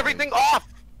throws everything off.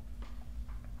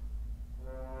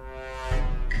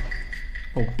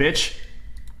 Oh, bitch.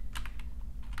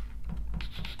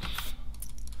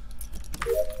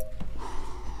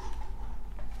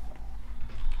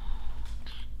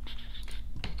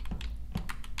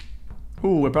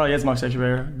 Ooh, it probably is Mox actually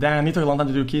rare. Damn, he took a long time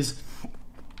to do keys.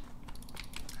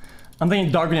 I'm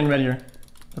thinking dark green and red here.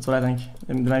 That's what I think.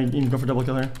 And then I even go for double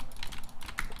kill here.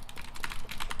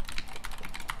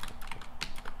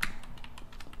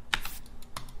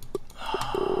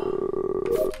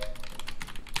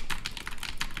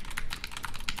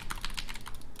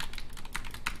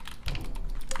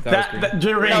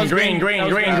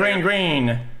 Green.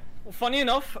 Well, funny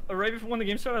enough, right before when the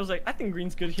game started, I was like, I think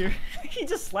green's good here. He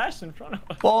just slashed in front of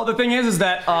us. Well, the thing is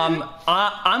that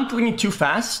I'm clicking too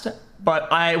fast, but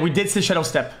we did see Shadow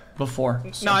Step before.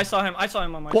 So. No, I saw him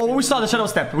on my. Well, we saw the Shadow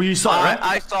Step. We saw it, right?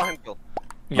 I saw him kill.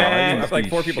 Yeah, like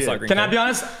 4 people saw green. Can I be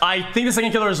honest? I think the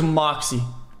second killer is Moxie.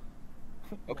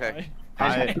 Okay.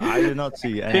 I did not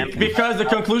see anything. Because the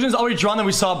conclusion is already drawn and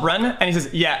we saw Bren, and he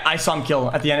says, yeah, I saw him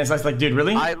kill at the end. It's like, dude,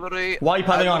 really? Why are you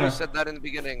piling on? I said that in the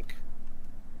beginning.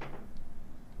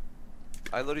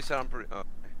 I literally said I'm pretty.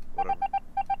 Whatever.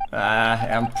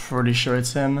 I'm pretty sure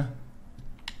it's him. I'm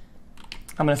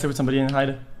gonna stay with somebody and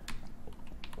hide.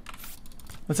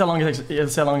 Let's see how long it takes. Yeah,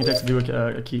 let's see how long it takes to do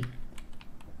a key.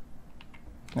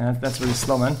 Yeah, that's really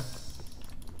slow, man.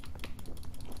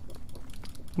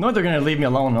 No, they're gonna leave me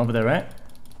alone over there, right?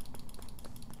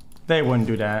 They wouldn't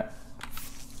do that.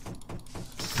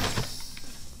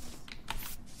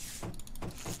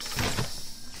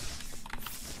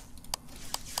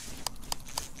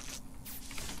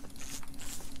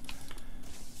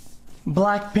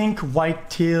 Black, pink, white,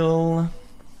 teal,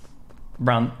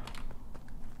 brown.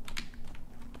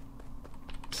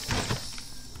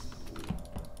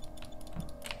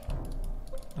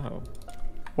 Oh.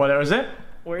 What is it?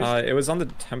 It was on the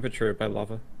temperature by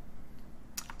lava.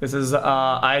 This is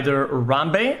either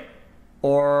Rambe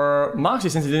or Moxie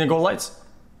since he didn't go lights.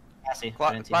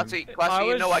 Classy,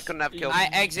 you know I couldn't have killed him. I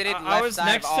exited I was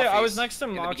next to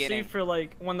Moxie for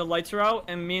like when the lights were out,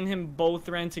 and me and him both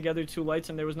ran together 2 lights,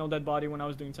 and there was no dead body when I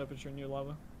was doing temperature near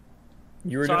lava.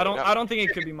 So I don't think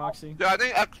it could be Moxie. Yeah, I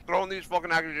think X throwing these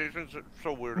fucking accusations are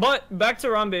so weird. But back to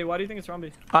Rambe, why do you think it's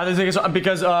Rambe? I think it's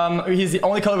because he's the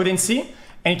only color we didn't see,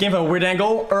 and he came from a weird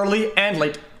angle, early and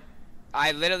late.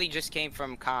 I literally just came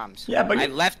from comms. Yeah, but I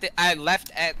left at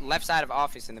left side of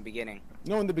office in the beginning.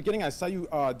 No, in the beginning I saw you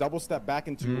double step back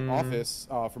into office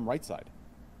from right side.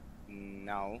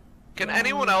 No. Can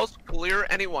anyone else clear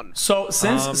anyone? So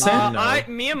since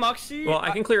me and Moxie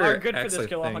I can clear are good X, for this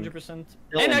kill 100%.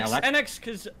 And X,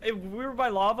 because if we were by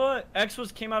lava, X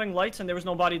came out in lights and there was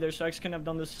no body there, so X couldn't have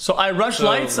done this. So I rushed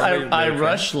lights. I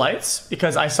rushed lights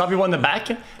because I saw everyone in the back.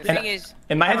 The thing is,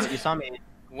 in my head, you saw me.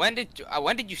 When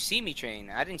did you see me, Train?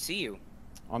 I didn't see you.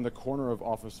 On the corner of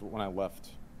office when I left.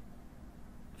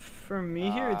 For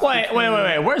me here, it's Wait.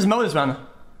 Where's Mo this round?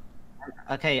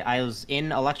 Okay, I was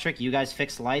in electric. You guys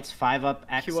fixed lights. 5 up,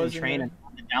 X He and was in train, there.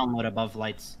 and the download above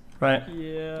lights. Right.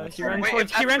 Yeah, he right. ran Wait,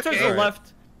 towards, if he ran that's towards the the case-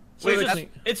 left. So Wait,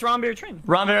 it's Rambeer train.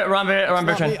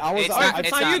 Rambeer train.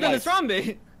 It's not you, then it's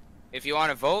Rambeer. If you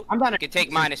want to vote, I'm done. you can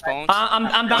take minus points.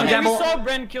 I'm down We gamble. saw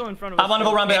Bren kill in front of us. I want to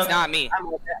vote Rambeer. It's not me.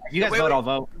 If you guys vote, I'll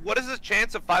vote. What is the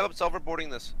chance of 5 up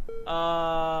overboarding this?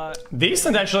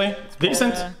 Decent actually.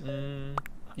 Decent.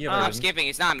 I'm skipping.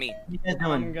 It's not me. What are you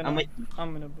guys doing?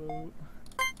 I'm gonna vote.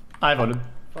 I voted.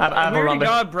 I We vote already Rambeer.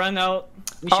 got Bren out.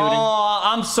 Oh,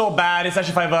 I'm so bad. It's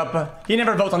actually 5 up. He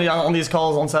never votes on these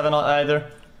calls on 7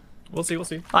 either. We'll see. We'll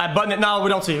see. I button it. No, we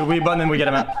don't see. We button and we get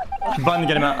him out. Button,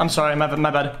 get him out. I'm sorry. My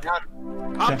bad.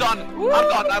 I'm done. I'm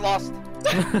done. I lost.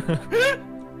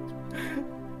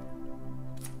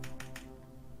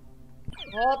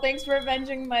 Well, thanks for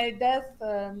avenging my death.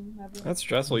 That's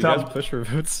stressful. You guys push for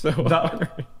votes so hard.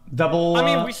 Double. I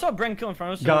mean, we saw Bren kill in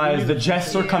front of us. So Guys, the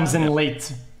Jester comes in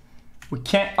late. We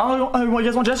can't. Oh, you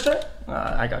guys want Jester?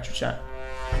 I got you, chat.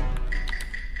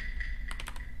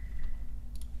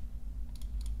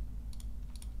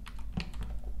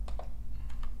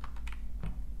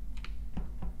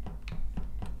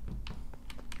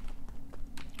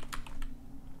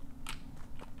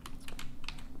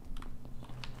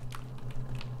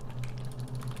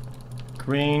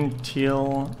 Green,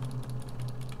 teal,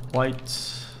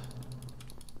 white.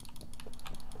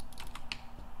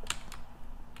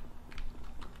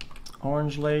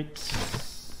 Orange late.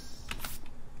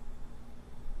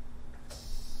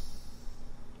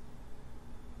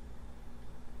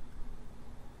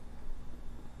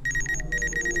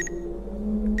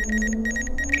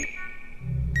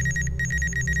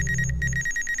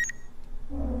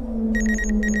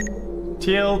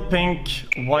 Teal, pink,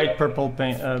 white, purple,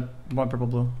 pink, white, purple,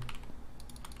 blue.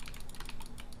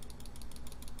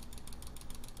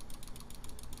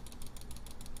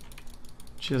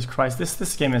 Jesus Christ,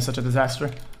 this game is such a disaster.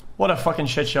 What a fucking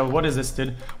shit show. What is this,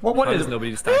 dude? What is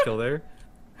nobody to stack kill there?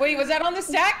 Wait, was that on the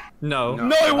stack? No.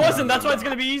 No, it wasn't. That's why it's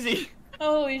gonna be easy.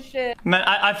 Holy shit. Man,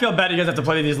 I feel bad you guys have to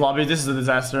play these lobbies. This is a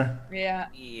disaster. Yeah.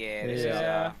 Yeah. This is,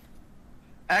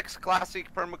 X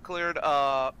classic perma cleared.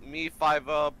 Me 5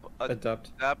 up.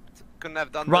 Adept. Couldn't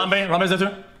have done. Rambe's there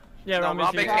too? Yeah, No,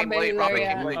 Rambe's here. Rambe came late. Rambe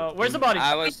yeah. came late. Where's the body?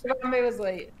 Rambe was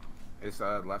late. It's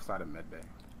left side of medbay.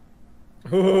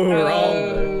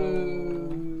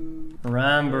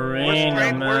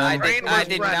 Ramberino, man. I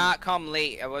did not come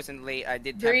late. I wasn't late. I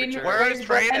did temperature. Where's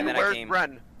Train? And then I Where's came.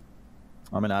 Bren?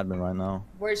 I'm an admin right now.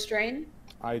 Where's Strain?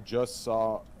 I just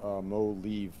saw Mo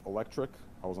leave electric.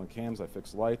 I was on cams. I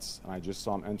fixed lights, and I just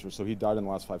saw him enter. So he died in the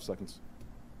last 5 seconds.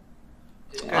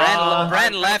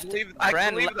 Bren left. I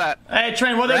believe that. Hey,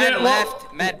 Train, what they Bren did? left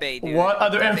medbay, dude. What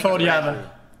other info do you have?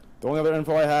 The only other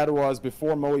info I had was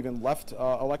before Mo even left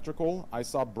electrical, I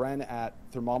saw Bren at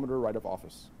thermometer right of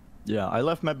office. Yeah, I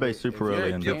left medbay super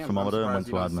early and dipped thermometer and went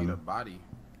to admin.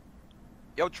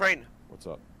 Yo, Train. What's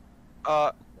up?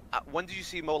 When did you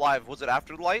see Mo live? Was it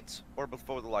after the lights or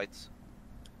before the lights?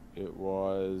 It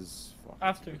was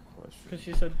After. Because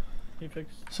she said he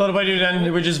fixed. So what do we do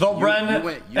then? We just vote Bren, you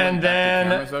went and then...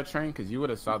 cameras though, Train, because you would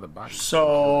have saw the body.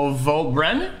 So vote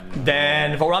Bren,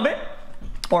 then vote Rambe?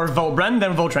 Or vote Bren,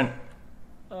 then vote Train?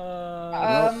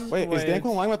 Wait, is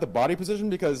Danko lying about the body position?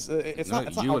 Because it's not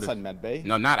outside medbay.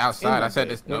 No, not outside. I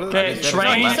said it's no. Okay,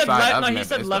 Train. He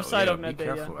said left side of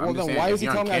medbay. Yeah. Well, then why is he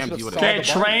telling me I should have saw Okay, the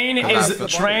body?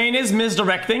 Train is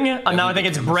misdirecting, and now I think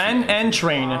it's Bren and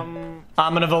Train.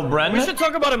 I'm gonna vote Bren. We should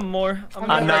talk about it more.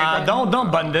 Nah,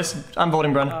 don't button this. I'm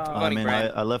voting Bren. I mean,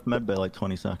 I left medbay like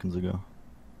 20 seconds ago.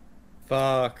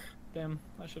 Fuck. Damn,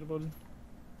 I should have voted.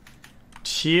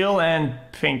 Teal and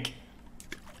pink.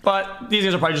 But these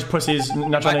guys are probably just pussies.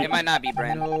 Not trying to... It might not be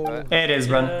Bren. No. It is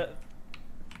Bren.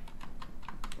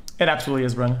 It absolutely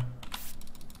is Bren.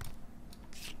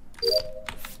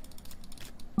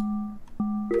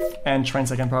 And Train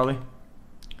second probably.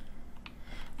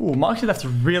 Ooh, Moxie left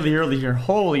really early here.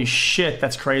 Holy shit,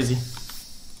 that's crazy.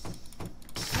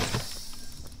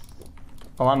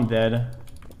 Oh, I'm dead.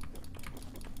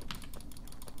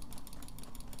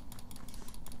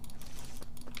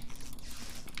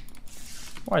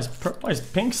 Why is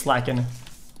pink slacking?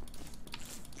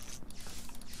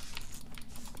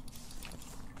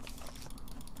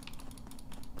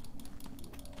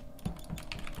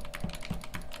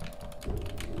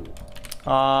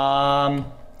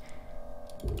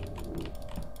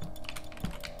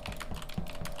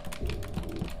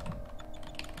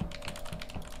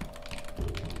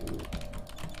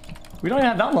 We don't even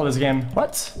have download this game.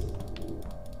 What?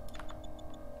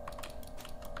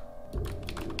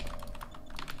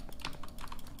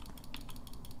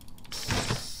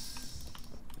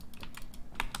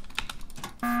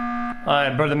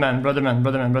 Alright, brother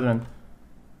man.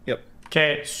 Yep.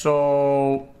 Okay,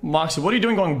 so Moxie, what are you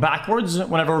doing going backwards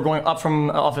whenever we're going up from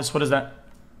office? What is that?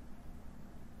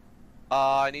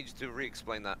 I need you to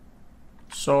re-explain that.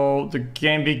 So the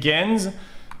game begins.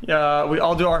 We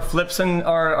all do our flips and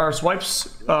our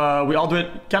swipes. We all do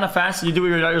it kind of fast. You do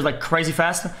yours like crazy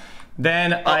fast.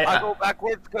 Then I go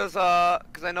backwards because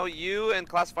I know you and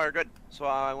Classifier are good. So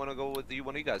I want to go with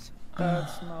one of you guys.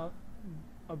 That's not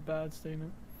a bad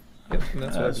statement. Yep,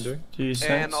 that's what I've been doing.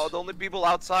 Decent. And the only people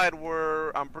outside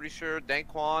were, I'm pretty sure,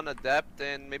 Dankwan, Adept,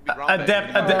 and maybe Rombe.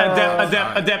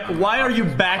 Adept. Why are you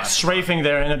back strafing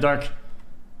there in the dark?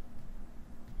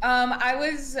 I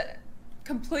was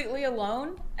completely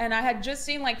alone, and I had just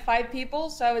seen like 5 people,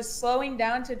 so I was slowing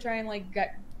down to try and like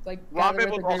get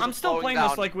I'm still playing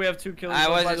this like we have 2 kills. I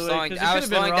wasn't slowing. I was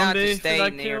slowing down to stay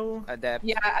near Adept.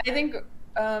 Yeah, I think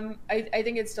I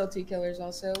think it's still 2 killers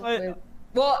also.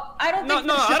 Well, I don't think.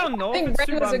 No, I don't know. I think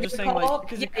Ren was a good saying, call. like,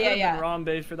 because it could have been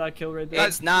Rombe for that kill right there.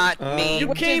 It's not me.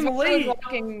 You came late. I was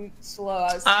walking slow.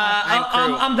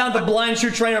 I'm down to blind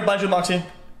shoot trainer, blind shoot Moxie.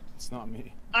 It's not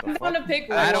me. I'm gonna pick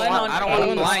one. I don't want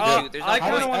to blind shoot. There's I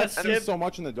kind of want to skip. So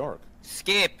much in the dark.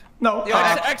 Skip. No.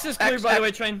 X is clear, by the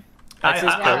way, train.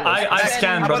 I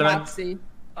scanned, brother man.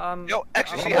 Yo,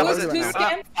 actually, I wasn't.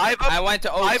 I went to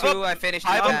O2. I finished.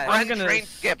 I'm gonna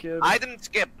skip. I didn't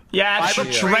skip. Yeah,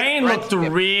 train looked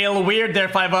real weird there.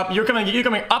 5 up. You're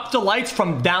coming up to lights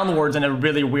from downwards in a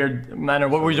really weird manner.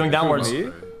 What were you doing downwards?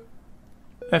 Hey,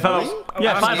 5 up.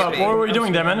 Yeah, 5 up. What were you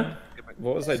doing there, man?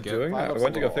 What was I doing? I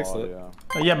went to go fix it.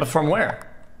 Yeah, but from where?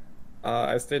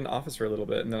 I stayed in office for a little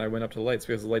bit, and then I went up to lights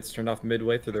because the lights turned off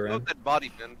midway through the round. That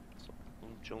body, man.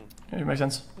 Yeah, it makes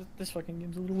sense. This fucking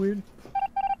game's a little weird.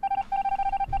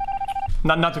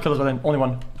 Not 2 killers, but only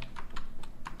 1.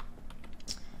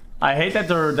 I hate that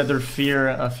they're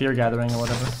fear gathering or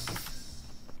whatever.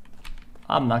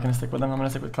 I'm not gonna stick with them. I'm gonna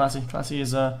stick with Classy. Classy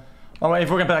is oh wait,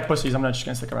 if we're gonna play like pussies, I'm just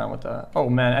gonna stick around with oh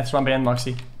man, that's Rombe and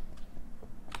Moxie.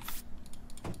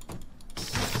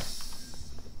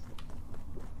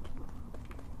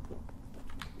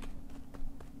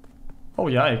 Oh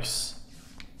yikes.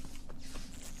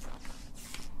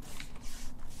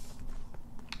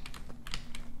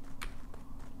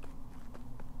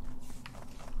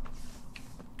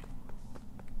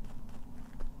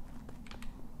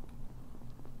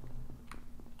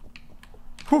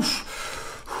 Oof.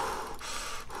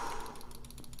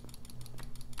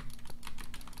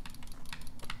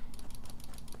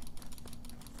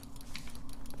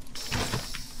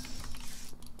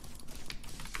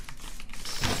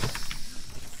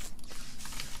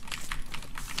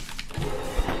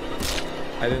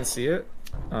 I didn't see it.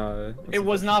 It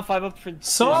was not 5 up for.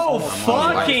 So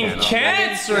fucking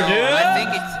cancer, dude.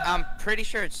 I'm pretty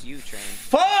sure it's you, Train.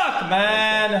 Fuck,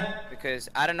 man. Because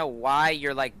I don't know why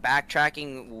you're like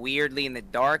backtracking weirdly in the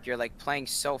dark. You're like playing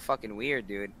so fucking weird,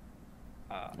 dude.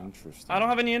 Interesting. I don't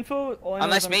have any info.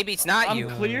 Unless maybe it's not you.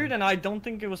 I'm cleared, and I don't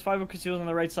think it was 5 up because he was on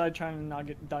the right side trying to not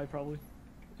die probably.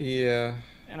 Yeah.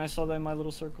 And I saw that in my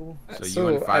little circle. So you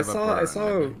went 5 up. I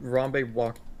saw Rombe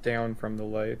walk down from the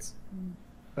lights.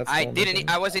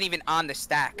 I wasn't even on the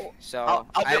stack, so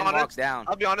I didn't walk down.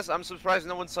 I'll be honest, I'm surprised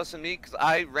no one's sussing me because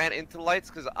I ran into the lights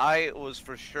because I was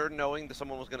for sure knowing that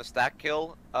someone was gonna stack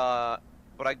kill. But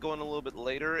I go in a little bit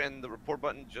later and the report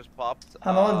button just popped.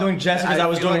 I'm only doing Jess because I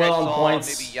was doing well on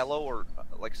points. Maybe yellow or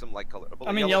like some light color.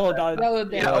 I mean, yellow died.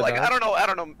 Yeah, like I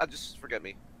don't know. Just forget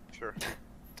me. Sure.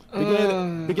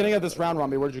 Beginning of this round,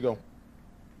 Rombe, where'd you go?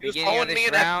 Beginning of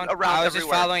this round, I was just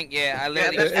following. Yeah, I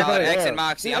literally just followed X and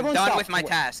Moxie. I'm done with my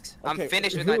tasks. I'm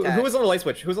finished with my tasks. Who was on the light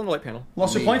switch? Who's on the light panel?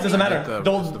 Lost 2 points, doesn't matter.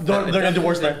 They're gonna do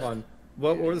worse there.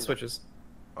 What were the switches?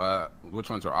 Which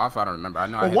ones are off? I don't remember. I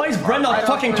know. Why is Brent not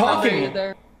fucking talking?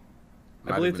 I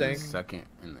believe Dang. Second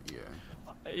in the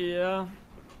Yeah.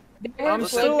 I'm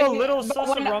still a little sus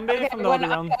of Rombe from the other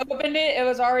round. When I opened it, it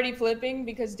was already flipping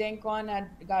because Dankwan had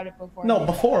got it before. No,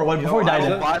 before he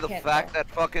died. By the fact that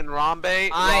fucking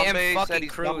Rombe am fucking said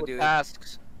he's crew, done with dude.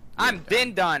 tasks. I'm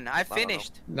been done. I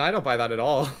finished. No, I don't buy that at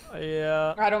all.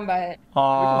 Yeah. I don't buy it.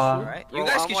 Right. You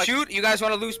guys can shoot. You guys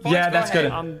want to lose points? Yeah, that's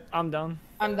good. I'm done.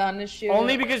 I'm done to shoot.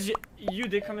 Only because you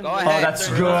did come in. Go ahead. Oh, that's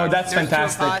good. That's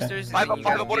fantastic. 5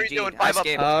 up. What are you doing? 5 up.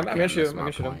 I'm gonna shoot him.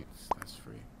 That's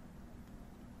free.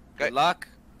 Good luck.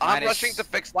 I'm rushing to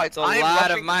fix lights. It's a lot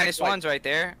of -1s right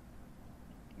there.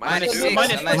 -6.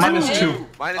 -2.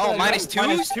 Oh,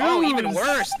 -2s? Oh, even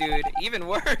worse, dude. Even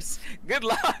worse. Good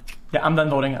luck. Yeah, I'm done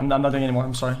voting. I'm not doing anymore.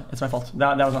 I'm sorry. It's my fault.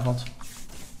 That was my fault.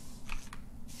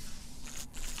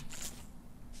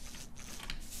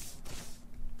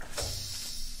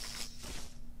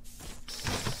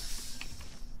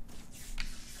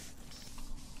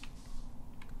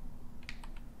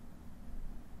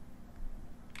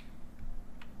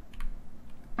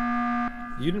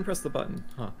 You didn't press the button,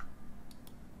 huh?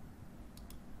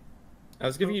 I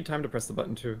was giving you time to press the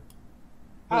button too.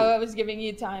 Oh, I was giving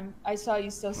you time. I saw you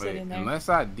still sitting there. Unless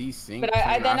I desync. But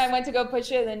I went to go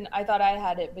push it, and I thought I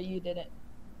had it, but you didn't.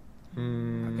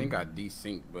 I think I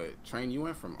desynced, but Train, you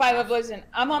went from. 5 up, listen.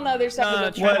 I'm on the other side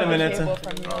of the wait a minute. table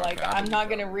from you. Like, I'm not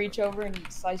gonna reach over and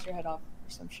slice your head off or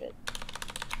some shit.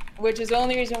 Which is the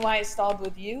only reason why I stalled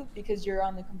with you, because you're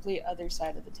on the complete other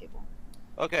side of the table.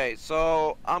 Okay,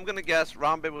 so I'm gonna guess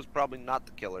Rambe was probably not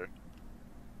the killer.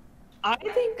 I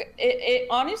think it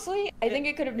honestly, I think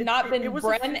it could have not been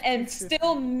Bren and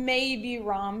still maybe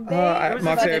Rambe.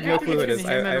 Moxie, I have no clue who it is.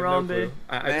 I have no clue.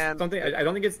 I don't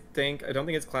think it's Dank. I don't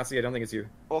think it's Classy. I don't think it's you.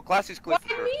 Well, Classy's clear.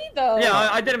 Why me though? Yeah,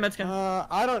 I did a Metzkin.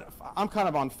 I'm kind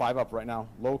of on 5 up right now,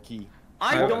 low key.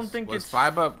 I don't think it's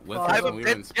 5 up with us when we were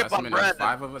in Specimen. There's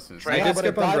 5 of us in I did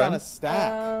skip on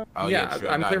Bren. Oh yeah,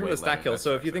 I'm clear from the stack kill.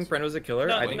 So if you think Bren was a killer,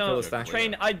 I didn't kill the stack.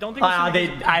 Train, I don't think.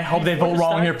 I hope they vote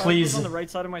wrong here, please. On the right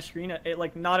side of my screen, it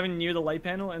like not even near the light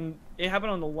panel, and it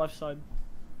happened on the left side.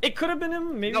 It could have been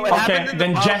him, maybe. No, okay,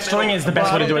 then gesturing is the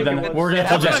best way to do it. Then we're gonna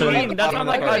pull gesturing. That's what I'm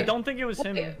like. I don't think it was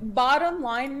him. Bottom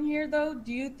line here, though,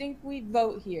 do you think we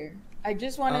vote here? I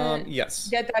just want to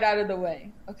get that out of the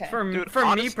way. Okay. For me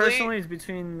personally, it's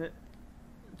between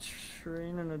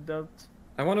Train and Adept.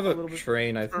 I want to vote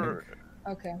Train, I think.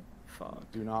 Okay.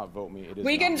 Fuck. Do not vote me. It is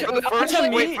we can for the first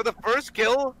wait for the first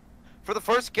kill. For the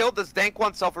first kill, does Dank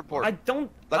want self-report? I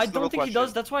don't think he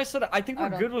does. That's why I said it. I think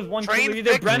we're good with one Train kill.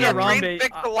 Either Bren or Rambe. Train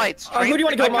pick the lights. Who do you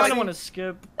want to go? I kind of want to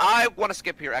skip. I want to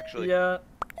skip here, actually. Yeah.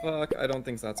 Fuck, I don't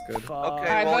think that's good.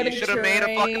 Okay, well, you should have made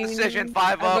a fucking decision.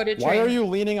 5 up. Why are you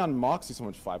leaning on Moxie so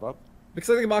much? 5 up?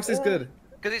 Because I think Moxie's good.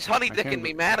 Because he's honey dicking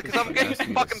me, man. Because I'm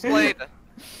getting fucking played.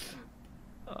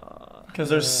 Because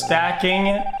they're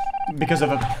stacking because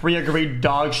of a pre-agreed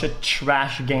dog shit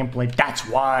trash gameplay. That's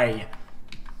why.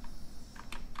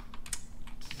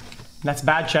 That's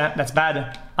bad, chat. That's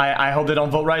bad. I hope they don't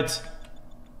vote right.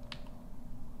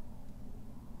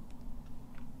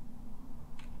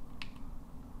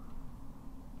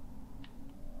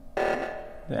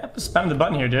 Yeah, spam the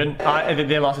button here, dude.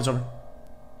 They lost. It's over.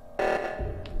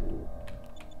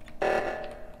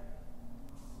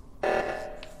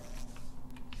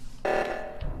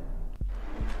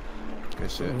 Good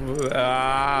shit.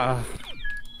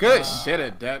 Good shit,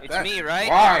 Adept. It's me, right?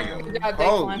 Why?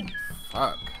 Holy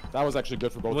fuck. That was actually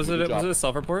good for both. Was it a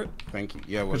self-report? Thank you.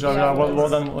 Yeah. Good job. Well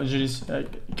done. GG's.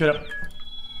 Good up.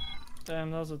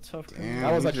 Damn, that was a tough game.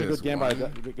 That was actually a good game by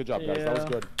Good job, guys. That was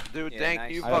good. Dude,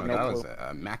 thank you fucking.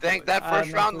 Thank that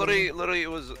first round. Literally, it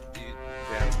was.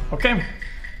 Yeah. Okay.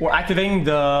 We're activating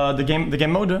the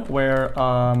game mode where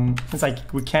since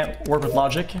we can't work with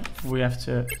logic, we have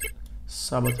to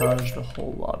sabotage the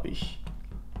whole lobby.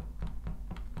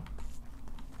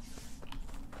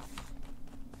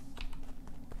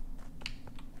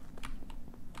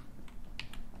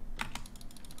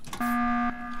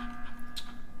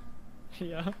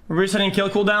 Yeah. We're resetting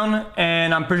kill cooldown,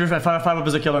 and I'm pretty sure 5 up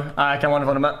is a killer. I can't want to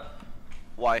vote him out.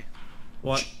 Why?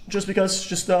 What? Just because,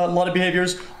 just a lot of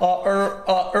behaviors.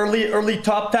 Early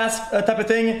top task type of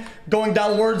thing, going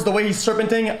downwards, the way he's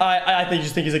serpenting. I think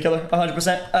he's a killer,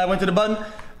 100%. I went to the button,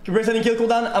 resetting kill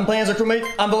cooldown. I'm playing as a crewmate.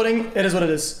 I'm voting. It is what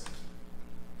it is.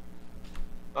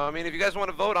 I mean, if you guys want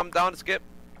to vote, I'm down to skip.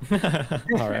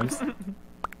 Alright.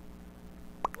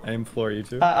 I implore you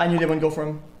to. I knew they wouldn't go for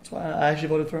him. That's why I actually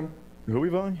voted for him. Who are we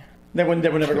voting? They would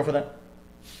never go for that.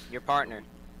 Your partner.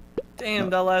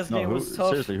 Damn, that last game was tough.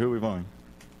 Seriously, who are we voting?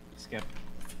 Skip.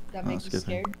 That makes you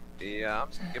scared? Yeah,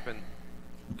 I'm skipping.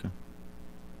 Okay.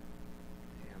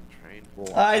 Damn,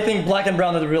 Train. I think black and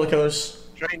brown are the real killers.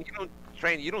 Train,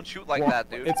 you don't shoot like that,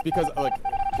 dude. It's because, like,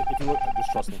 if you look,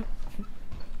 just trust me.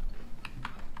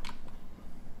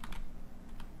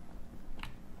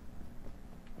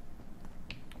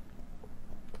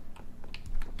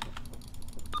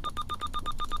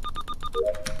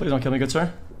 Please don't kill me, good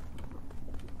sir.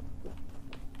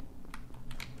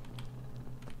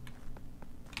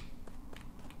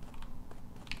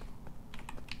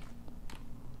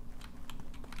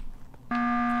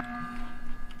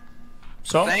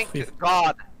 So? Thank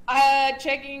God.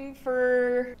 Checking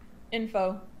for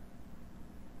info.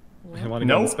 I want to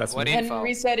go to specimen. And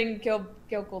resetting kill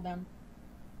cooldown.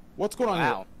 What's going on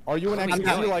here? Are you an X?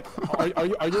 Like,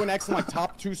 are you an X in like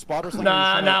top 2 spot or something?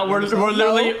 Nah. We're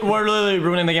literally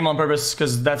ruining the game on purpose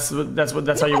because that's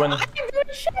how you win.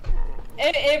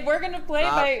 If we're gonna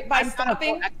play by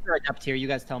stopping. Extra Adept here. You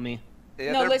guys tell me.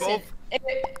 Yeah, no, listen. Both...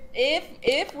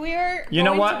 If we're you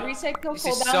know going what? to reset kill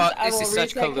cooldowns, I will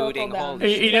reset kill cooldowns.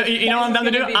 You know what I'm down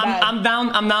to do?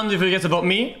 I'm down if you guys vote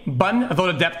me, Bun,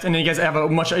 vote Adept, and then you guys have a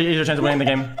much easier chance of winning the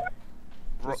game.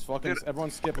 Just fucking, everyone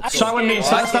skip. Start with me.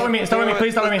 Start with me. Start with me.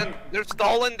 Please start with me. They're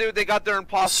stalling, dude. They got their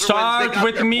imposter. Start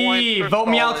with me. Vote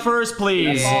me out first,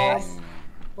 please.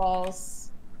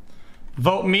 False.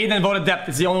 Vote me, then vote Adept.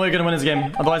 It's the only way you're gonna win this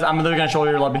game. Otherwise, I'm literally gonna show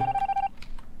you your lobby.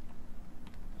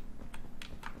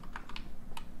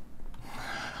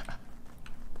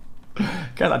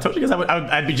 Guys, I told you guys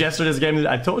I'd be jester this game.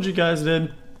 I told you guys,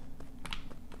 dude.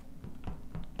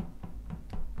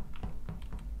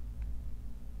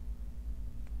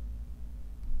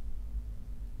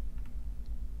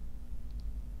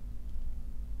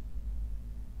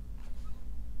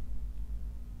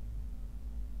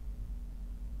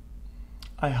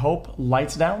 I hope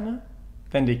lights down,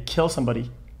 then they kill somebody.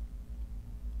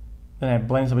 Then I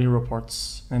blame somebody who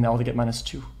reports, and then all they get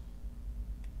 -2.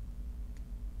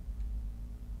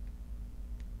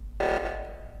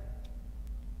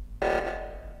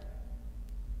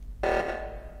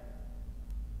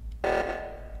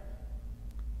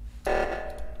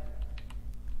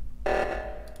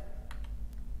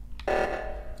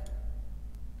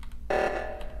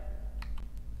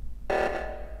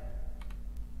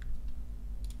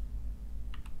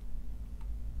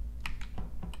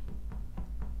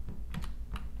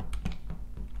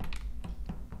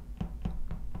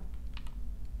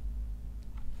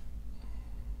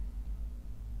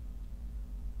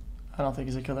 I don't think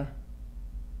he's a killer.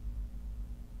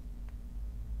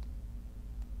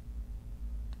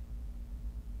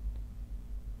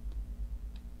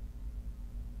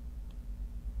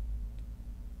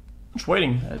 I'm just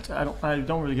waiting. I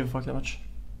don't really give a fuck that much.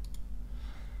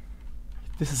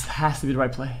 Has to be the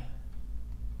right play.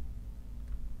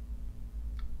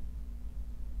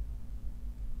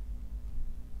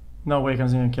 No way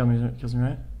comes in and kills me,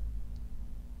 right?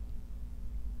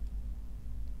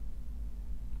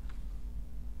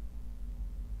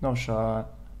 No shot.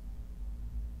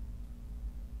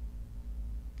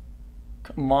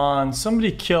 Come on,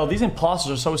 somebody kill. These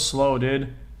imposters are so slow,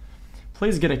 dude.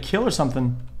 Please get a kill or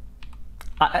something.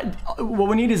 What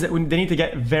we need is that they need to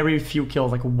get very few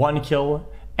kills, like 1 kill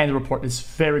and report is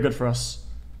very good for us.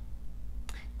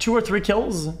 2 or 3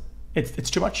 kills, it's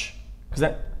too much. Cause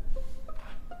that.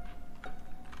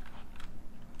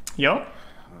 Yo.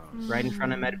 Right in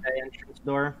front of medbay entrance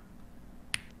door.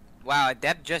 Wow,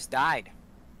 Adept just died.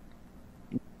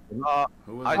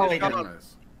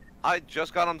 I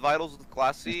just got on vitals with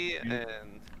Classy,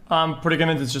 and I'm pretty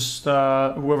convinced it's just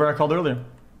whoever I called earlier.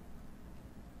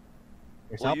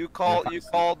 Well, you called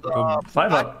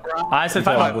 5 up. I said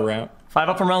 5 up. 5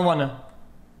 up from round 1 now.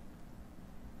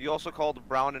 You also called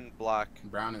brown and black.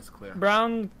 Brown is clear.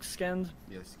 Brown scanned.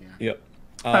 Yes, scanned.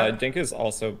 Yep. Dink is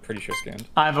also pretty sure scanned.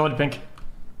 I voted pink.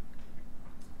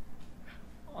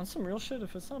 On some real shit,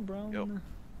 if it's not brown. Yep.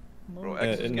 No,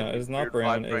 it's not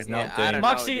brown. It's not Dink.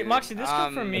 Moxie, this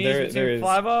could for me is between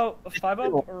 5 up,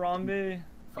 Arambe.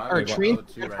 There were 3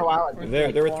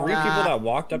 people that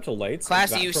walked up to lights.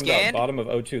 Classy, you from scanned? the bottom of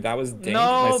O2. That was Dink,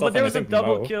 No, myself, but there was a and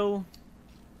double kill.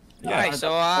 Yeah. Alright,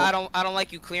 so I don't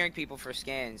like you clearing people for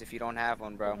scans if you don't have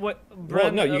one, bro. What?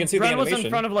 Well, no, you can see the animation. was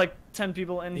in front of like 10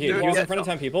 people, and he was in front of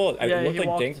 10 people. Yeah, it looked like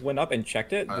walked. Dink went up and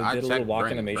checked it. They did a little walk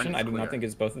animation. I do not think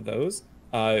it's both of those.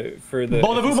 For the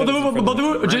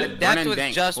That was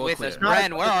just with us.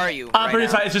 Bren, where are you? I'm pretty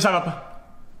tight. It's just 5 up.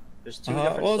 There's 2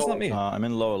 different well, it's not me. I'm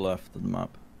in lower left of the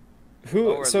map.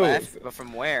 Lower left, but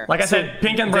from where? Like I said,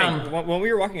 pink and brown. When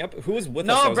we were walking up, who was with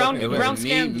us? No, brown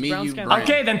scanned.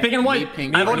 Okay, then pink and white.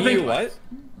 I voted pink. What?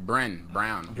 Brown.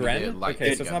 Bren?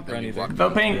 Okay, so it's not Bren either.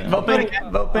 Vote pink. Vote pink.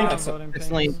 Vote pink. It's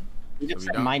like, you just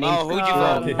said my name. Oh, who'd you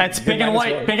vote? It's pink and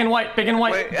white. Pink and white. Pink and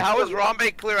white. Wait, how is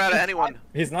Rambe clear out of anyone?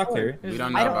 He's not clear. We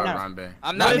don't know about Rambe.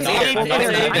 I'm not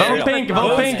Vote pink.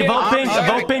 Vote pink. Vote pink.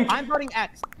 Vote pink. I'm voting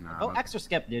X. Vote X or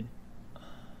skip, dude.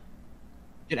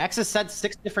 Dude, X has said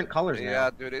 6 different colors now. Yeah,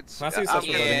 dude, it's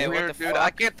weird, dude. I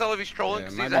can't tell if he's trolling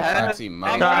because he's ahead.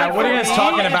 What are you guys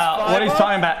talking about? What are you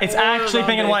talking about? It's actually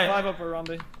pink and white. 5 up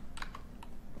Arambe.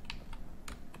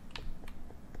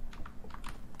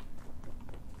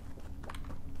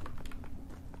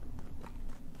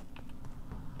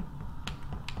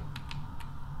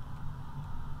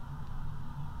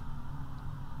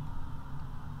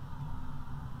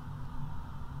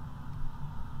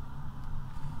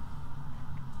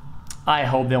 I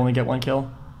hope they only get 1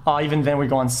 kill. Oh, even then we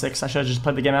go on 6. I should have just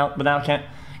played the game out, but now I can't.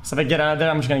 So if I get out of there,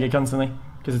 I'm just gonna get killed instantly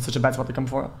because it's such a bad spot to come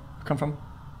from.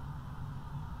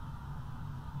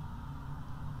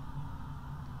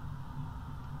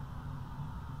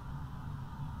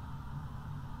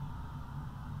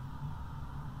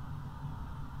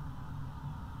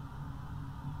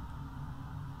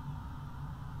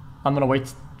 I'm gonna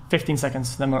wait 15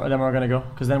 seconds. Then we're gonna go,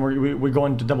 because then we go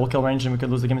into double kill range and we could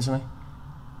lose the game instantly.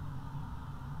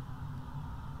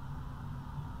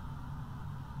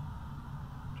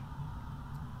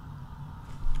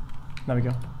 There we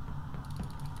go.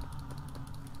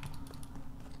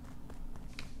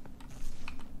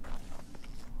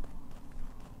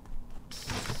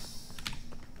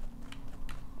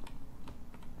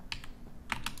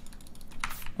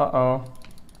 Uh-oh.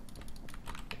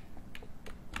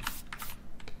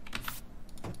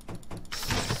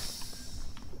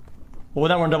 Well,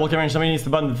 now we're in double kill range. Somebody needs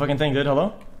to button the fucking thing, dude.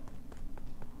 Hello?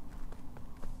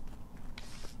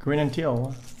 Green and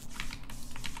teal.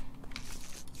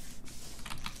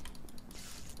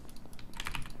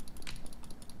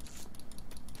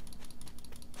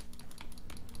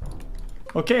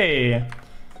 Okay.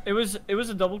 It was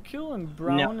a double kill and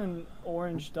brown and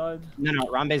orange died. No,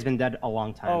 Rambe's been dead a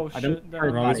long time. Oh shit,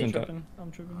 I'm tripping. Oh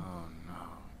no.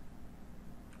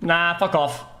 Nah, fuck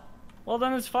off. Well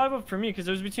then it's 5-up for me because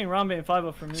it was between Rambe and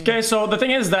 5-up for me. Okay, so the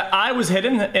thing is that I was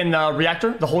hidden in the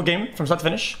reactor the whole game from start to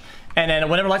finish. And then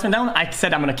whenever lights went down, I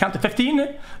said I'm gonna count to 15.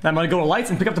 Then I'm gonna go to lights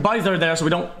and pick up the bodies that are there so we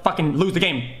don't fucking lose the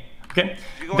game. Okay?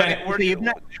 Then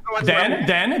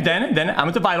I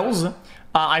went to vitals.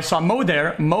 I saw Mo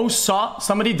there. Mo saw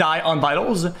somebody die on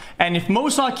vitals. And if Mo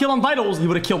saw a kill on vitals, he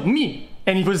would have killed me.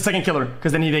 And he was the second killer.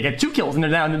 Because then they get 2 kills and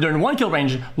they're in 1 kill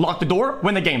range. Lock the door,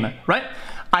 win the game. Right?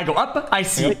 I go up, I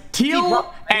see teal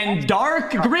and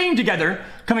dark green together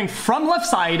coming from left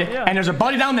side, and there's a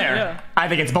body down there. I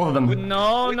think it's both of them.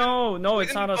 No,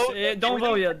 it's not us. Don't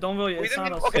vote yet. It's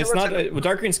not us. It's not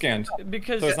dark green scanned.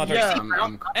 Because so it's not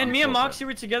and me and Moxie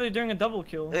were together during a double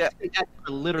kill. Yeah,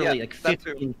 literally like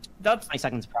 15, 20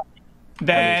 seconds probably.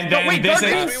 Then this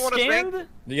is scanned?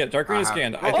 Yeah, dark green is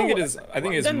scanned. I think it is. I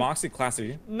think it's Moxie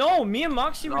Classy. No, me and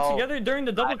Moxie were together during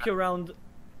the double kill round.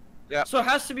 Yeah. So it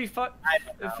has to be if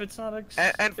it's not X.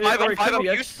 And 5-up,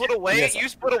 you split away. Yes. You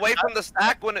split away from the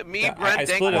stack when Brent,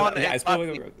 Dank won. Yeah, I split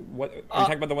away. What? Are you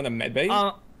talking about the one in medbay?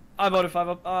 I voted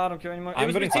 5-up. I don't care anymore. It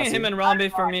was between him and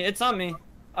Rambe for me. It's not me.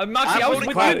 Moxie, I was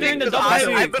with you during the double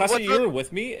kill. Classy, you were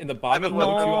with me in the bottom.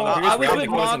 No, I was with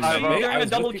Moxie during the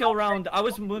double kill round. I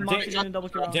was with Moxie during the double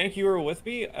kill round. Dank, you were with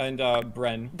me, and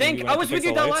Bren. Dank, I was with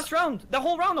you that last round. That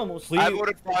whole round almost. I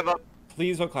voted 5-up.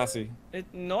 Please vote Classy.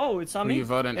 No, it's not me. You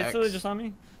vote It's X. literally just not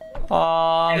me.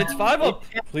 It's 5-up.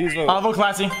 Please vote. I'll vote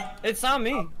Classy. It's not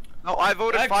me. No, I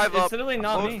voted 5-up. It's literally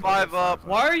not me. 5-up.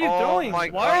 Why are you throwing? Why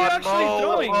are you actually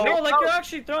throwing? No, like you're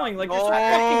actually throwing. Like you're so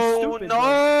fucking stupid.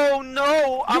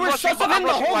 No. You were sussing in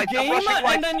the whole game,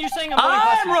 and then you're saying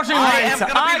I'm rushing lights.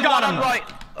 I got him. Right.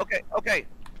 Okay.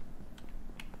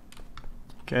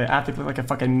 Okay, I have to look like a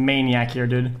fucking maniac here,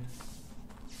 dude.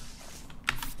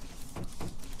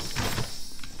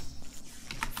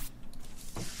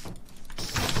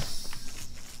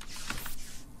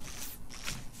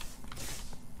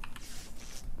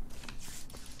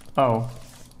 Oh.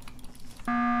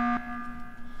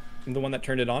 I'm the one that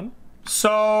turned it on? So...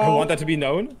 I want that to be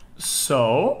known?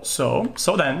 So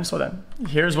then.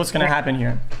 Here's what's gonna happen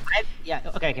here.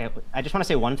 Okay. I just want to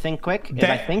say one thing quick.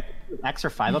 I think X or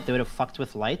 5-up, they would have fucked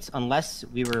with lights unless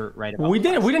we were right about We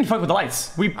didn't fuck with the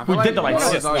lights. We did the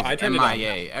lights. Yes, I turned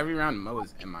MIA. Every round Mo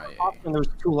is MIA. And there was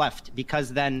 2 left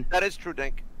because then... That is true,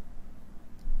 Dink.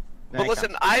 But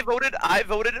listen, I voted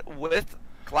with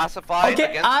classified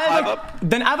against 5-up.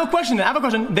 Then I have a question.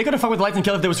 They could have fucked with lights and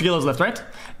killed if there was 2 kills left, right?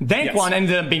 Dank one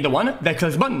ended up being the one that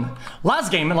killed his button.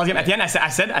 Last game at the end, I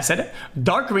said,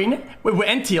 dark green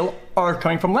and teal are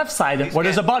coming from left side where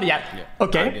there's a body at. Yeah,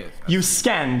 okay, you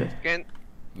scanned.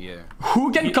 Yeah.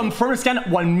 Who can confirm scan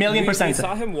 1,000,000%? We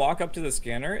saw him walk up to the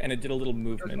scanner and it did a little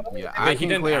movement. Yeah, but he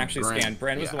didn't actually scan.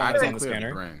 Bren was the one that was on the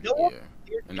scanner.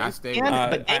 And I stayed.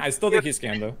 I still think he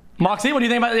scanned though. Moxie, what do you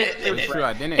think about it? It's true,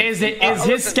 I didn't. Is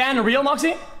his scan real,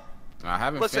 Moxie? I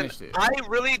haven't finished it. I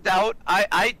really doubt.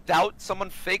 I doubt someone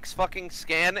fakes fucking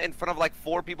scan in front of like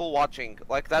 4 people watching.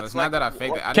 Like that's it's not that I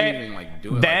faked it. I didn't even like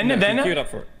do it.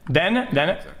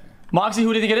 Then, Moxie,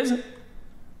 who do you think it is?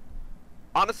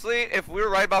 Honestly, if we were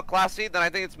right about Classy, then I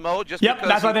think it's Mo. Just yep,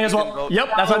 that's what I think as well. Yep,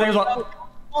 that's what I think as well.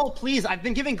 Oh, please. I've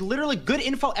been giving literally good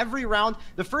info every round.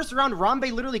 The first round, Rambe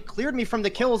literally cleared me from the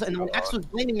kills, and when X was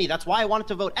blaming me, that's why I wanted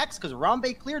to vote X, because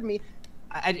Rambe cleared me.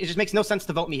 It just makes no sense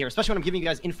to vote me here, especially when I'm giving you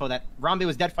guys info that Rambe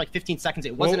was dead for like 15 seconds.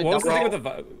 It wasn't what was the thing with the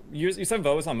vote? You said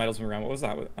vote was on medals from round. What was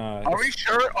that? Are we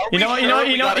sure? You know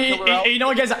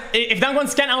what, guys? If that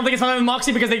one's scanned, I don't think it's not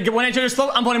Moxie because they went into their slow.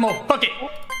 I'm voting Mo. Fuck it.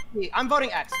 I'm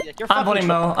voting X. I'm voting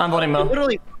Mo.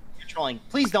 Literally, trolling.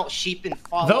 Please don't sheep and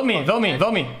follow. Vote me, vote me,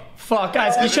 vote me. Fuck,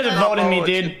 guys, you should have voted me,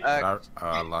 dude. That's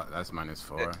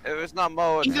 -4. If it's not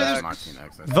Mo, it's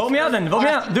Vote me out then, vote me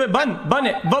out. Do it, bun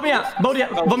it. Vote me out, vote me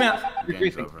out, vote me out.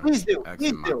 Please do, please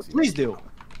do, please do.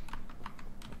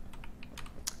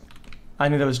 I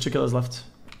knew there was 2 killers left.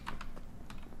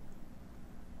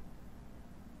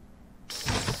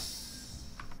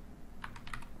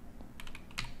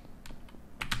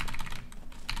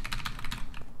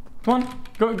 Come on,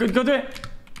 go do it.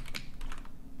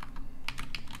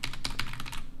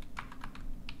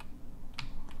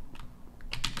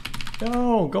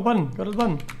 Go button, go to the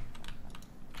button.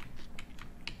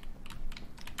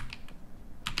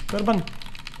 Go to the button.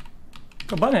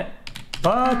 Go button it.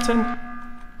 Button.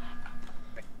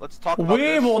 Let's talk about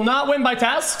We will not win by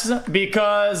tasks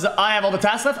because I have all the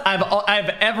tasks left. I have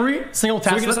every single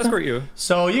task we can left. just escort you.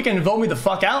 So you can vote me the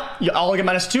fuck out. I'll get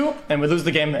 -2 and we lose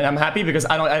the game, and I'm happy because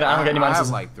I don't get any minuses. I have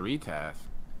like 3 tasks.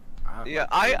 Yeah,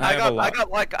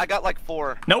 I got like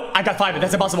 4. Nope, I got 5.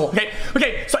 That's impossible.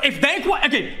 Okay. So if Dank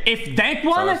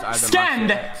one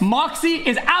scanned, Moxie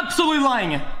is absolutely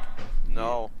lying.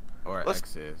 No. Or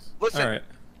X is. Listen. All right.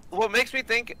 What makes me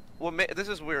think? This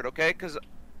is weird, okay? Because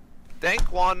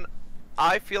Dank won.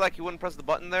 I feel like he wouldn't press the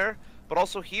button there, but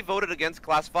also he voted against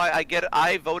Classify. I get it.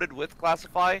 I voted with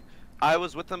Classify. I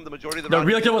was with him the majority of the round.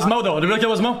 The real kill was Mo, though. The real kill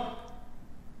was Mo.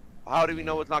 How do we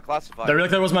know it's not Classified? The real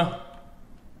kill was Mo.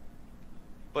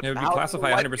 But it would be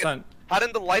Classify 100%. How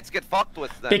did the lights get fucked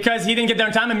with then? Because he didn't get there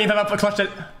in time and me and Papa clutched it.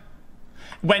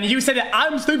 When you said that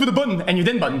I'm staying for the button and you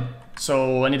didn't button.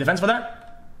 So any defense for that?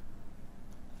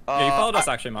 Yeah, you followed us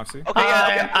actually, Moxie. Okay,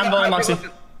 yeah, I'm voting Moxie.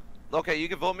 Okay, you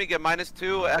can vote me, get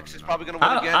 -2. X is probably gonna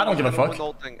win again. I don't give a fuck. Win the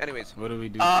whole thing. Anyways. What do we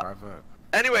do?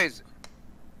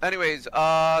 Anyways,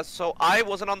 so I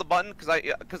wasn't on the button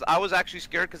because I was actually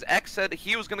scared because X said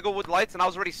he was gonna go with lights and I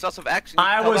was already sus of X.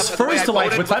 I was first to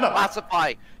lights with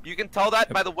Classify. You can tell that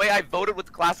by the way I voted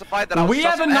with Classify that I was We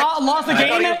have not lost the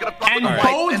game, and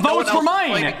both votes for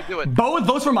mine. Both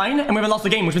votes for mine, and we haven't lost the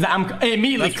game, which means that I'm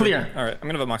immediately clear. All right, I'm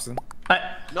gonna vote Moxie.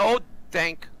 No,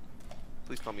 Dank.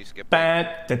 Please call me Skip.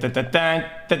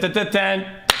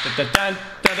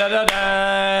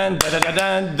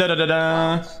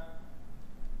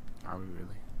 Are we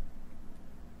really?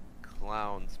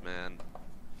 Clowns, man.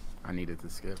 I needed to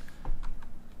skip.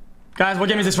 Guys, what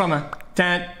game is this from?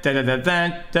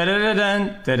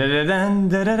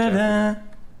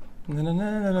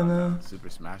 Super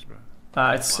Smash Bros.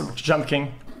 It's Jump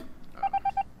King.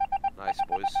 Nice,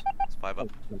 boys. It's 5 up.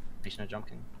 Nation of Jump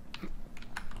King.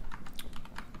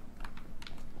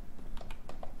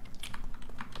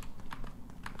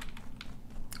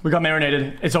 We got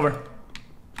marinated. It's over.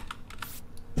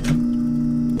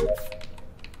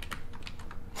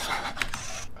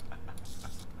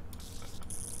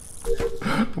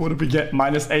 What did we get?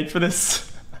 -8 for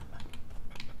this?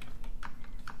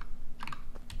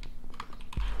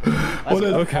 What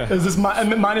is, okay. Is this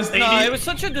 -80? No, it was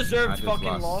such a deserved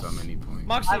fucking loss. So many points.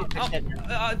 Moxie,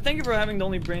 thank you for having the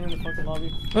only brain in the fucking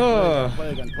lobby.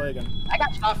 Play again. I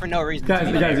got shot for no reason.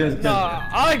 Guys. No,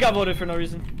 I got voted for no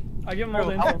reason. I give them all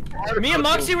the info. Me and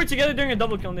Moxie were together during a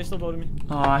double kill and they still voted me.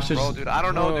 Oh, I should. Bro, dude, I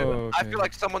don't know, dude. I feel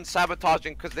like someone's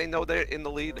sabotaging because they know they're in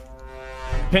the lead.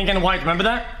 Pink and white, remember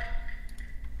that?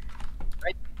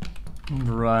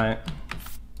 Right.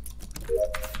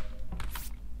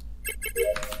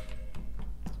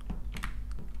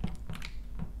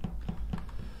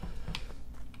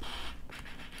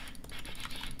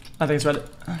 I think it's red.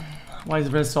 Why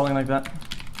is red stalling like that?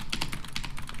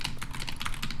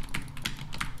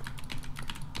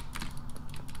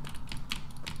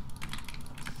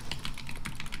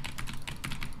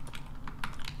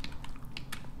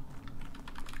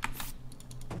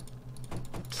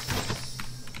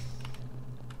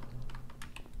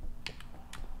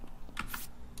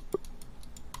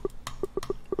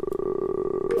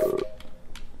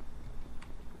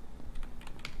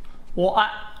 Well,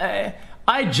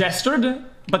 I gestured,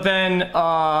 but then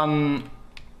I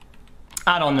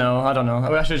don't know.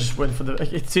 I should just wait for the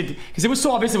because it was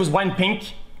so obvious it was white and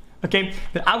pink. Okay,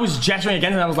 that I was gesturing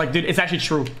again, and I was like, dude, it's actually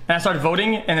true. And I started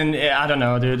voting, and then I don't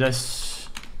know, dude.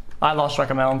 I lost track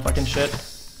of my own fucking shit.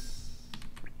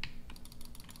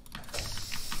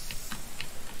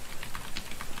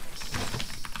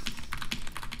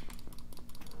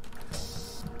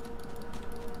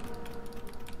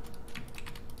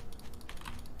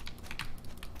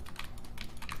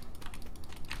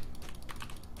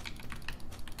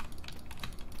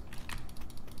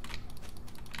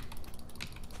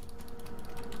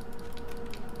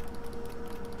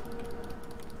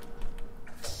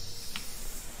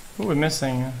 Who are we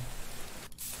missing?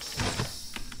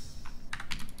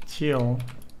 Teal.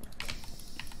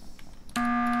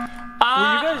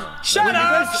 Shut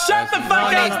up! Shut the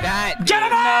fuck up! Get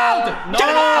him out! Get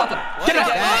him out! Get him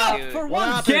out! For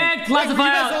once. Get classify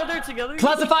out!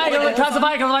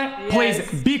 Classify!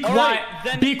 Please be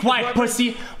quiet. Be quiet,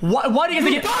 pussy. Why do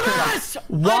you guys get?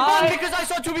 Why? Because I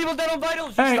saw 2 people dead on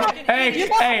vitals. Hey!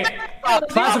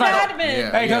 Classify.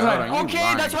 Hey, classify.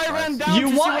 Okay, that's why I ran down. You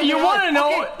want to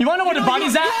know? You want to know where the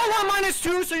body's at? You want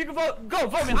 -2, so you can vote. Go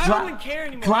vote me. I don't even care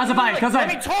anymore. Classify. Let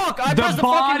me talk. The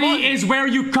body is where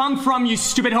you come from, you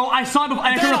stupid hoe. I saw it before.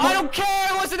 I don't care.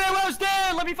 I wasn't there when I was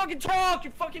there. Let me fucking talk,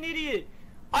 you fucking idiot.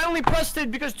 I only pressed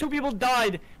it because 2 people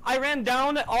died. I ran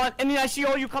down and then I see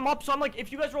all you come up. So I'm like,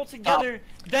 if you guys roll together,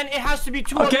 then it has to be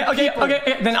 2 other people.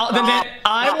 Okay. Then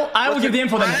I will give the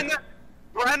info then.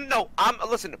 Bren, no.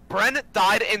 Listen. Bren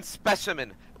died in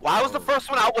Specimen. I was the first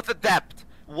one out with Adept.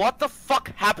 What the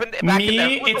fuck happened back in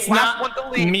there? It's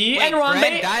not me and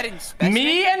Rambe.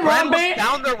 Me and Rambe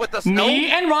down there with us.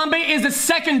 Me and Rambe is the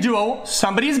second duo.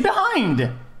 Somebody's behind.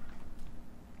 Did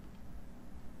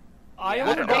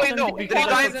he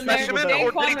die in Specimen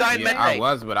or did he die in Medbay? I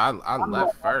was, but I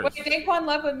left first. Wait, Daquan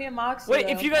left with me and Moxie. Wait,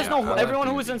 if you guys know everyone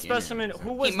who was in Specimen,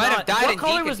 who was not? What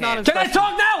color was not in Can I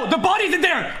Specimen? talk now? The body's in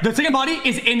there. The second body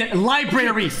is in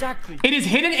library. Exactly. It is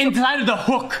hidden inside of the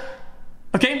hook.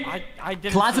 Okay? I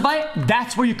didn't Classify,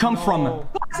 that's where you come from.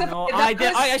 No, I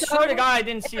swear to God, I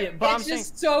didn't see it. But I'm saying, it's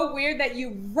just so weird that you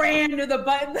ran to the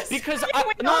button. Because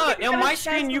on my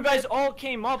screen, you guys all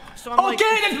came up. So I'm like,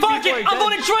 okay, then fuck it. I'm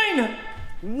voting Train.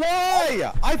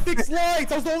 Why? I fixed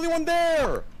lights. I was the only one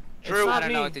there. True. I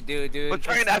don't know what to do, dude. But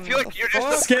Train, I feel like you're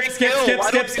just Skip.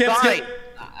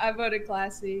 I voted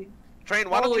Classy. Train,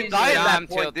 why don't you die at that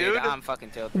point, dude? I'm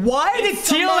fucking tilted. Why did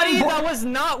Teal and that was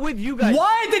not with you guys?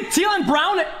 Why did Teal and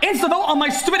Brown insta-vote on my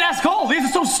stupid ass call? These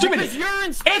are so stupid. Because you're in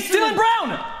It's Teal and Brown.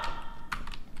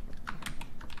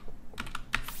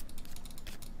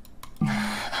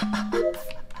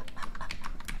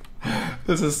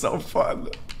 This is so fun.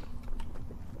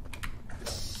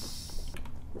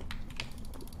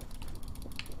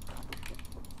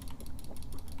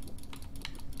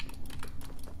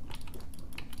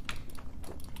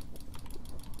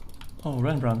 Oh,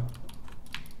 Ren Brown.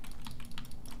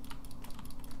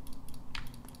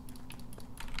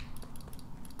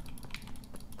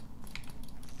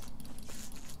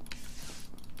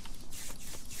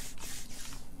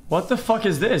 What the fuck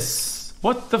is this?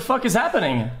 What the fuck is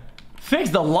happening?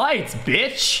 Fix the lights,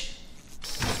 bitch!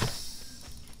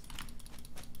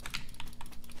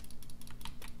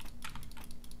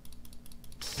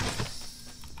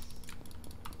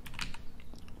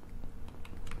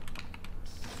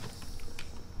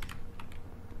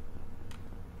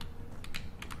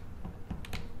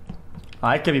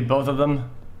 I could be both of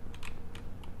them.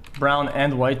 Brown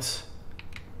and white.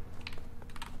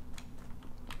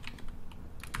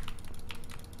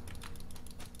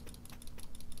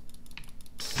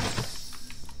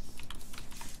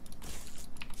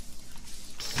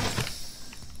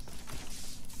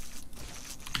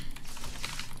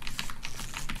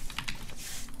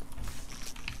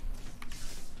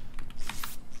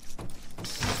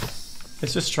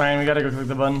 It's just trying, we gotta go click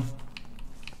the button.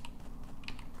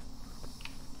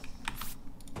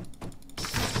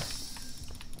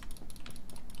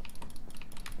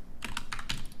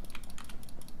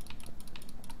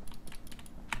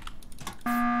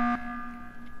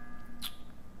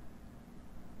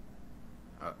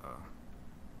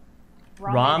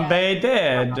 Rambe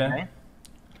dead.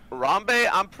 Rambe,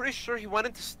 I'm pretty sure he went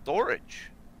into storage.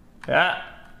 Yeah.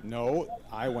 No,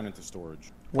 I went into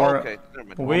storage. Okay.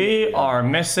 We are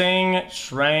missing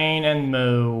Train and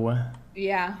Moo.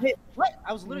 Yeah. Wait, what?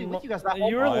 I was literally with you guys that whole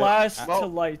You were last to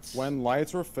lights. When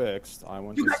lights were fixed, I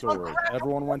went to storage.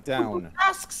 Everyone went down.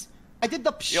 Tasks. I did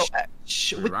the Yo,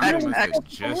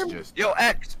 with Yo,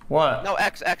 X. What? No,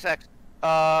 X.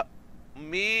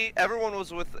 Me, everyone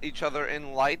was with each other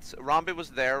in lights. Rambe was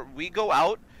there. We go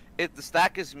out. The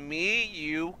stack is me,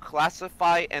 you,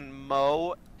 Classify, and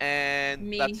Mo, and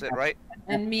me. That's it, right?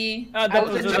 And me. That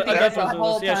was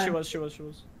yeah, she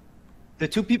was. The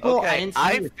 2 people Okay,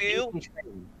 I didn't see.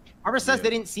 Whoever says they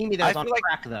didn't see me, that was on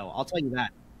track though. I'll tell you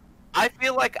that. I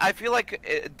feel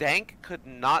like Dank could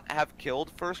not have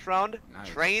killed first round. Nice.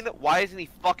 Train, why isn't he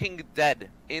fucking dead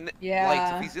in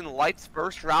lights? If he's in lights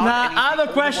first round. Nah, I have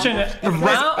a question.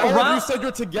 You said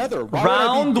you're together.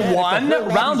 Round one.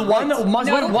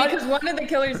 Moxie, no, because one of the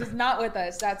killers is not with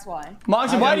us. That's why.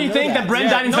 Moxie, why do you think that Brent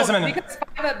died in Specimen? Because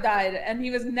 5-Up died, and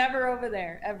he was never over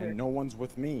there ever. And no one's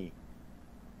with me.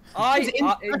 Guys,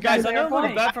 I know a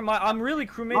little bad from I'm really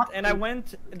crewmate, and I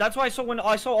went. That's why I saw when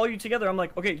I saw all you together. I'm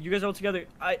like, okay, you guys are all together.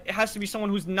 It has to be someone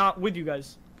who's not with you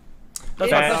guys.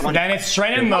 Then it's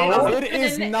Train and Mo. It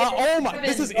is not. Oh my,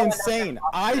 this is insane.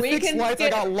 I fixed lights. I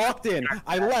got locked in.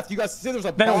 I left. You guys see there's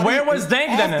a body. Then where was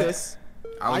Dank then?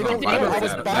 I don't know. I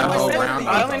was by myself.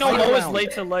 I only know Mo is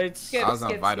late to lights. I was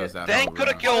on vitals that Dank could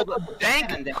have killed.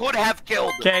 Dank could have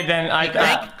killed. Okay, then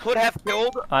Dank could have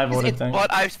killed. I voted Dank.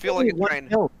 But I feel like it's Train.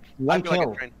 One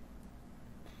kill.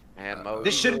 Man, Mo.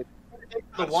 This should be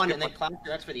the one and then clap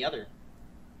your X for the other.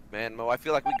 Man, Mo, I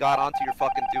feel like we got onto your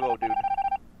fucking duo, dude.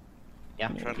 Yeah,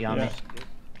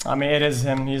 I mean, it is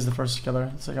him. He's the first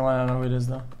killer. The second one, I don't know who it is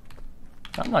though.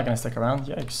 I'm not gonna stick around.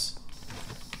 Yikes.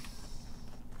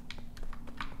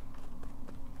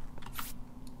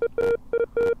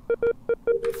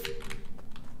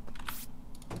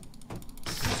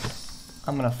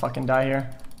 I'm gonna fucking die here.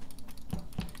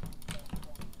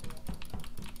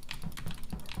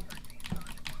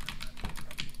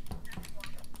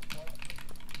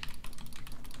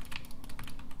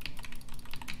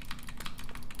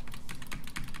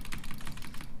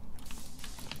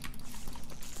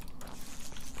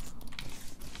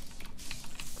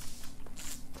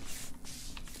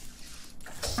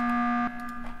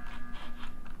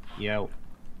 Yo.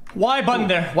 Y button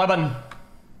there. Y button.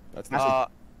 That's nice.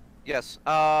 Yes.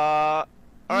 All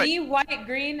right. Me, white,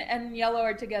 green, and yellow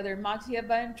are together. Moxie have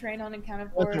button, Train on and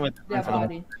counted for dead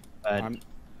body.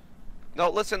 No,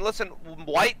 listen.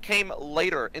 White came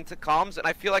later into comms, and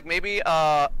I feel like maybe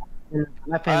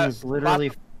Weapons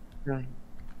literally.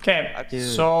 Okay,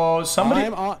 so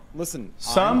somebody. Listen.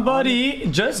 Somebody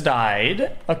just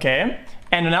died. Okay,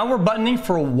 and now we're buttoning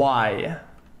for Y.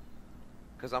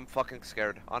 Because I'm fucking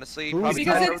scared, honestly. Because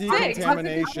it's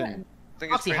decontamination.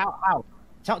 Moxie, how?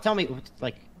 Tell me,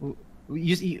 like,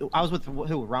 I was with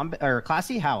who? Or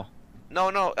Classy? How?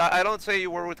 No, I don't say you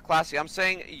were with Classy. I'm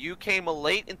saying you came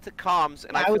late into comms,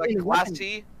 and I feel like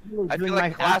Classy. I feel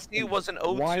like Classy was an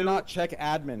O2. Why not check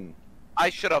admin? I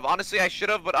should have. Honestly, I should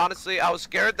have. But honestly, I was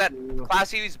scared that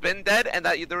Classy's been dead and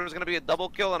that there was going to be a double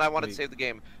kill, and I wanted to save the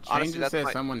game. Honestly, that's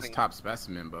my someone's thing. top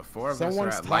specimen, but 4 of us are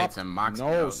at lights and Moxie.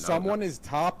 No, someone is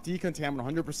top decontaminant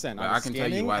 100%. I can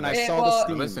tell you why. And I saw the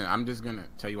steam. Listen, I'm just gonna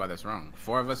tell you why that's wrong.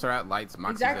 4 of us are at lights.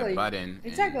 Moxie's at button.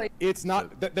 Exactly. It's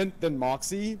not. Then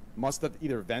Moxie must have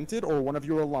either vented or one of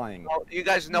you are lying. Well, you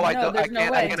guys know I don't. I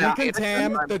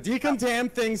can't. The decontam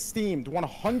thing steamed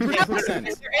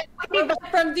 100%.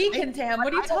 From decontam,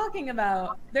 what are you talking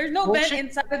about? There's no vent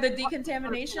inside of the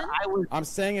decontamination. I'm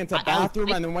saying into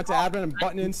bathroom and then went to admin and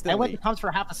button instantly. I went to comms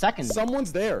for half a second.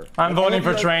 Someone's there. I'm voting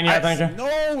for Train. Yeah, thank you.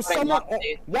 No, someone.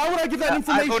 Why would I give that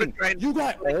information? I voted Train. You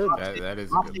got. That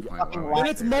is a good point. Then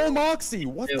it's Mo Moxie.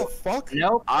 What the fuck?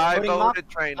 Nope. I voted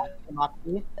Train.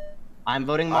 I'm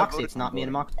voting Moxie. It's not me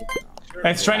and Moxie.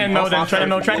 It's Train and Mo then. Train and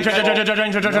Mo. Train.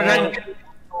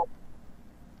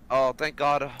 Oh, thank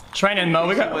God. Train and Mo.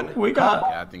 We got.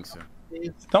 Yeah, I think so.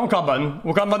 Don't call button.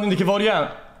 We'll call button to vote you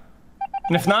out.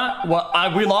 And if not, well,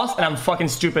 we lost and I'm fucking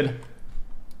stupid.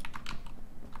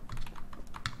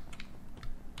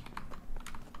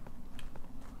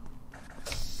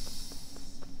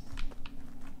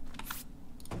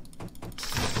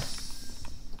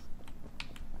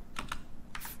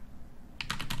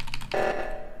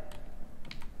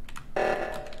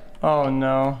 Oh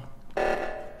no.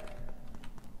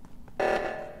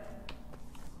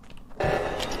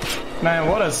 Man,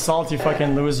 what a salty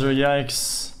fucking loser,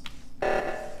 yikes.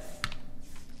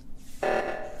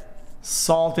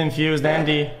 Salt infused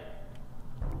Andy.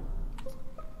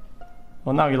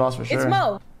 Well, now you lost for sure. It's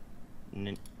Mo.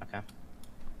 Okay.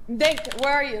 Dank,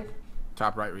 where are you?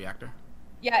 Top right reactor.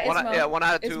 Yeah, it's Mo. Yeah, 1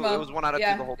 out of 2. It's It Mo. was 1 out of 2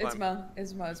 the whole time.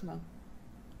 It's Mo.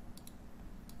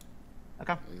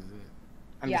 Okay.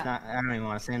 I'm just not. I don't even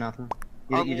want to say nothing.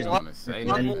 You just want to say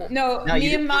No,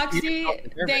 me and Moxie.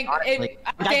 Dank.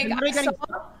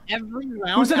 Every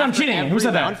round. Who said I'm cheating? Who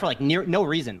said that? For like no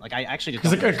reason. Like I actually just.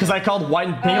 Because I called white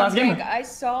and pink last game. I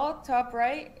saw top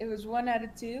right. It was 1 out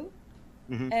of 2.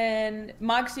 And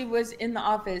Moxie was in the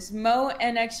office. Mo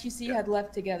and xQc had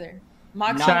left together.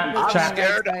 Moxie was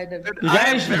scared.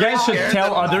 You guys should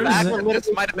tell others. This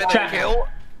might have been a kill.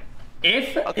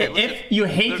 If you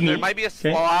hate me, there might be a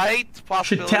slight possibility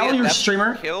should tell your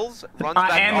streamer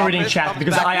I am reading chat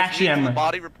because I actually am.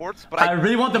 I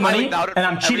really want the money and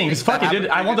I'm cheating because fuck it, dude.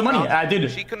 I want the money. Dude,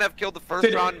 she couldn't have killed the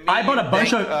first round. I bought a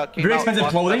bunch of very expensive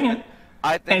clothing.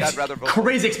 I think I'd rather vote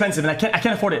crazy expensive and I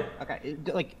can't afford it. Okay,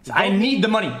 like I need the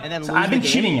money. And then I've been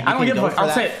cheating. I don't give a fuck. I'll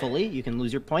say it. Fully, you can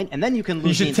lose your point, and then you can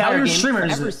lose. You should tell your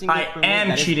streamers I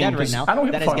am cheating because I don't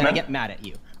give a fuck, man. That is gonna get mad at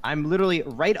you. I'm literally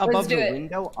right above the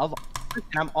window of, and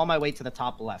I'm on my way to the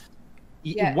top left.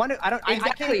 Yeah. I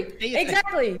can't.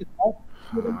 Exactly.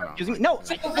 Excuse me. No.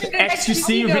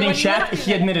 xQc reading chat.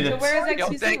 He admitted it. So where is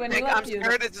XQC when he left you? I'm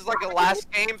scared this is like a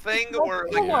last game thing, or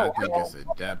like. Yeah, I think it's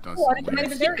Adept on some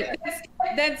weird shit.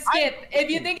 Then skip. If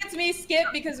you think it's me, skip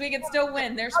because we can still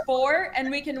win. There's 4,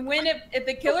 and we can win if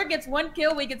the killer gets 1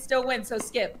 kill, we can still win. So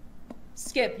skip.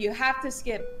 Skip. You have to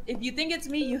skip. If you think it's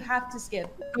me, you have to skip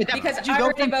because I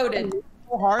already voted.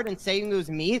 So hard and saying it was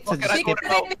me to Because it's me,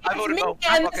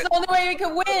 and it's the only way we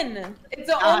can win. It's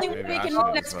the only way we can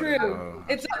win as crew.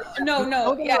 It's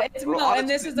no, yeah, it's Mo, and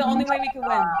this is the only way we can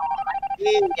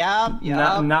win. Yeah.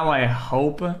 Now I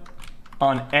hope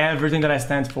on everything that I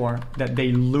stand for that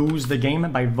they lose the game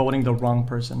by voting the wrong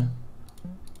person.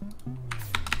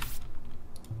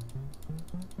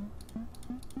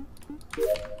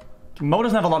 Mo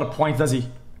doesn't have a lot of points, does he?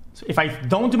 So if I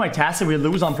don't do my task and we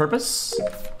lose on purpose,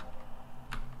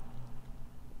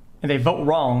 and they vote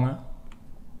wrong,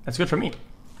 that's good for me.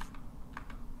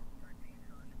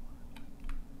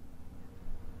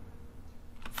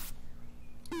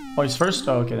 Oh, he's first?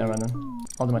 Oh, okay, never mind then.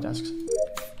 I'll do my tasks.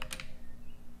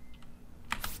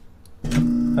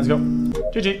 Let's go.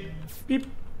 GG. Beep.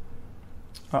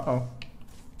 Uh-oh.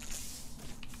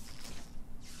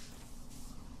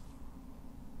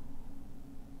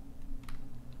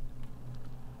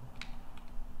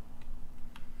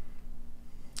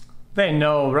 They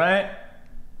know, right?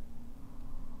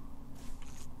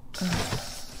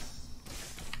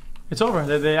 It's over.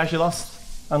 They actually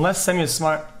lost. Unless Sammy is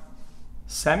smart.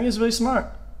 Sammy is really smart.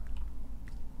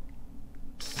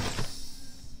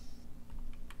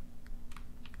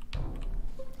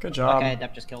 Good job. Okay,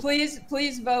 Adept just killed.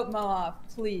 Please vote Mo off.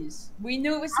 Please. We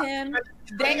knew it was him.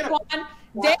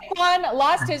 Daquan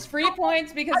lost his free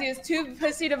points because he was too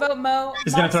pussy to vote Mo.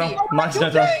 He's gonna throw. Moxie's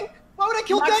gonna throw. Why would I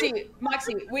kill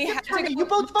Moxie, we had to go. You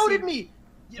both voted me.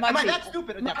 Am I that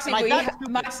stupid?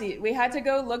 Moxie, we had to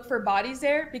go look for bodies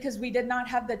there because we did not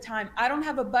have the time. I don't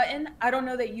have a button. I don't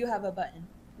know that you have a button.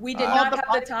 We did not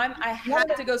have the time. I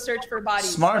had to go search for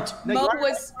bodies. Smart. Mo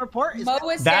was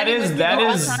standing with me the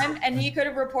whole time, and he could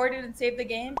have reported and saved the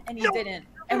game, and he didn't.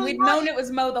 And we'd known it was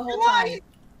Mo the whole time.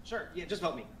 Sure, yeah, just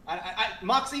vote me.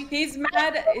 Moxie. He's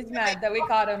mad that we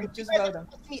caught him. Just vote him.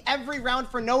 Me every round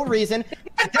for no reason.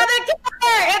 It doesn't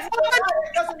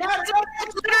matter.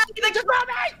 Just vote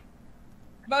me.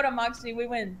 Vote him, Moxie. We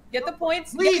win. Get the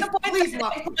points. Please, get the points. please,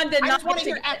 Moxie. I just want to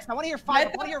hear X. I want to hear 5. I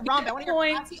want to hear Romp. I want to hear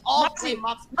Moxie. Moxie,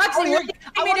 what do you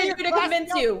need to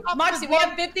convince you? Moxie, we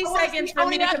have 50 seconds for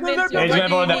me to convince you.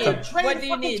 What do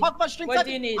you need? What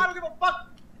do you need? I don't give a fuck.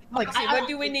 Moxie, what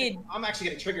do we need? I'm actually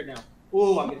getting triggered now.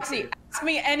 Ooh, I'm getting triggered. Ask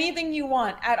me anything you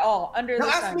want at all under the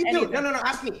sun. Ask me too. No,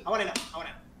 ask me. I want to know.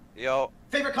 Yo.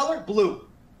 Favorite color? Blue.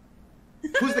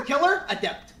 Who's the killer?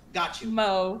 Adept. Got you.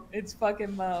 Mo. It's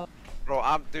fucking Mo.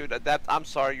 Bro, dude, Adept, I'm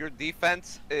sorry. Your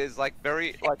defense is like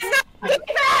very like. It's not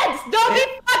defense! Don't be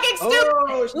fucking stupid!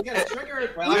 Oh, she's getting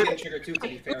triggered. Well, I'm getting triggered too, to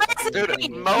be fair.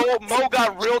 Dude, Mo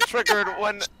got real triggered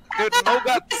when. Dude, Mo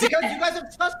got. Because you guys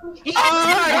have trust me.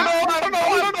 I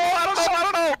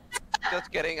don't know.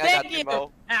 Just kidding. I got you,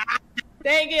 Mo.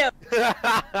 Thank you.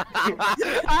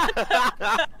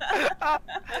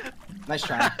 Nice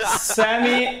try.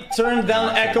 Sammy, turn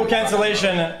down echo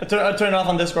cancellation. Turn it off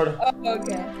on Discord. Oh,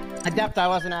 okay. Adept, I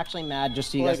wasn't actually mad,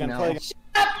 just so you guys know.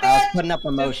 I was putting up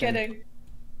emotion. Just kidding.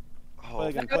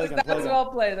 That was well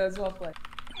played. That was well played.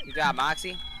 Good job,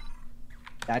 Moxie.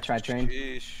 Yeah, I tried, Train.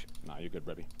 Nah, you're good,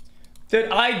 baby. Dude,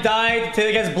 I died to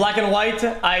against black and white.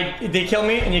 They kill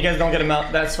me, and you guys don't get him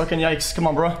out. That's fucking yikes. Come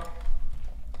on, bro.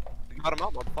 You got him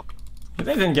out, motherfucker. They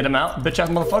didn't get him out. Bitch ass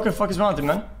motherfucker. Fuck is wrong with him,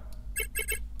 man?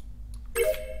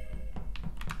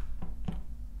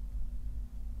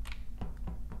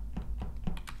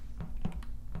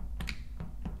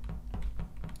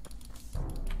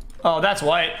 Oh, that's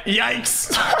white.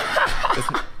 Yikes.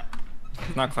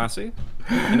 It's not classy.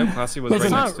 You know, classy was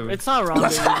right next to it. It's not wrong. No,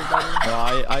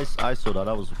 I saw that.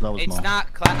 That was It's mine.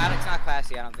 not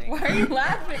classy. I don't think. Why are you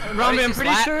laughing? Romy, I'm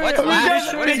pretty sure.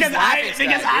 Because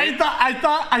I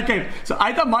thought okay, so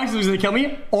I thought Moxie was gonna kill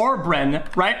me or Bren,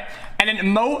 right? And then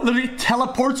Mo literally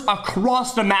teleports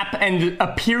across the map and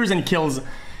appears and kills.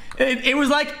 It was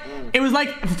like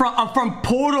from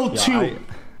Portal 2.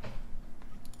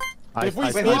 If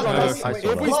we speed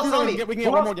run it, we can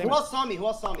get one more game. Who else saw me?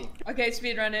 Okay,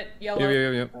 speedrun it. Yellow.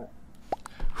 Yeah.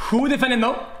 Who defended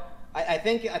Mo? I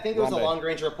think it was a long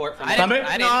range report from. I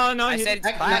said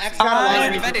it's classy.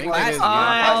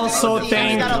 I also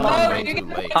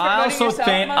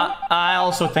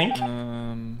think.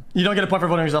 You don't get a point for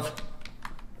voting yourself.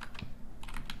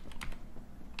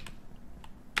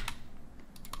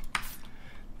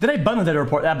 Did I button the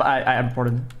report? I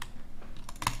reported.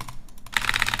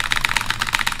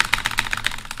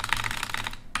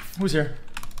 Who's here?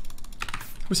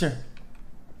 Who's here?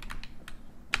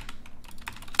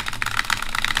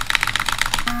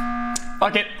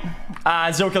 Fuck it.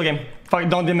 0 kill game. Fuck it,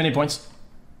 don't give me any points.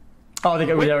 Oh,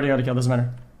 we already got a kill, doesn't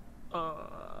matter.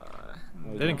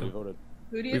 They didn't kill.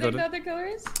 Who do you think the other killer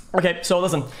is? Okay, so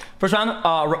listen. First round,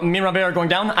 me and Rambe are going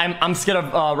down. I'm scared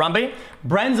of Rambe.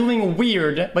 Brand's moving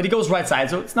weird, but he goes right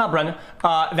side, so it's not Brand.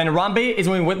 Then Rambe is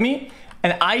moving with me,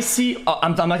 and I see,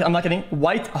 I'm not kidding,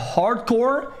 white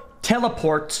hardcore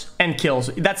teleport and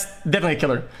kills. That's definitely a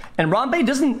killer. And Rambe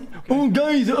doesn't. Oh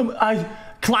guys,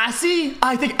 classy?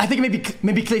 I think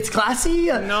maybe it's classy.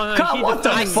 No, what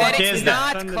the fuck is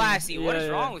that? Not classy. What is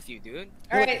wrong with you, dude?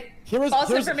 All right. Here's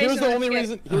the only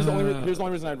reason. Here's the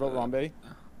only reason I'd vote Rambe,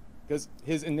 because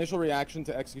his initial reaction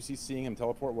to xQc seeing him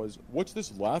teleport was, "What's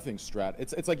this laughing strat?"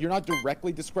 It's like you're not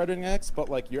directly discrediting X, but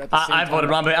like you're at the same I voted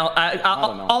Rambe.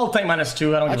 I'll take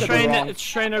 -2. I don't give a fuck. It's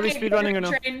train. Are we speedrunning or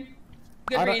no?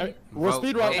 Good read. We're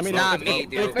speedrunning. I mean, not me,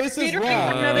 dude. if this is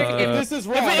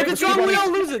wrong, If it's wrong, we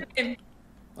don't lose it.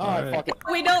 Alright, fuck it.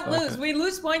 We don't lose. We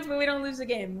lose points, but we don't lose the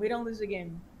game. We don't lose the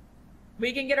game.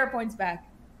 We can get our points back.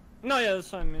 No, yeah, that's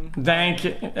fine, man. Thank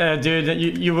you,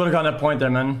 dude. You would have gotten a point there,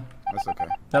 man. That's okay.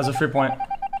 That was a free point.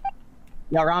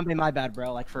 Yeah, Rambe, my bad,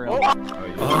 bro. Like for real.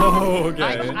 Oh, okay.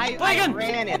 I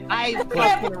ran it. I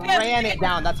fucking ran it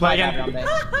down. That's my bad, Rambe.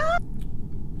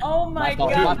 Oh my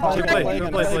god.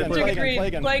 Play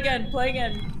again. Play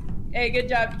again. Hey, good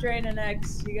job, Train and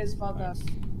X. You guys fucked up.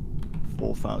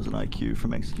 4,000 IQ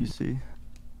from xQc.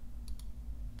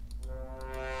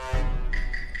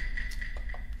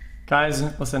 Guys,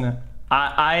 listen.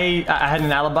 I had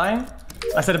an alibi.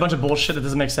 I said a bunch of bullshit that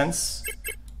doesn't make sense.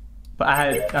 But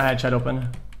I had chat open.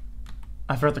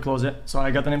 I forgot to close it, so I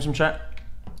got the names from chat.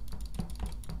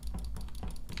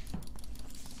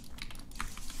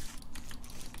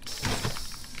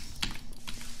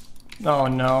 Oh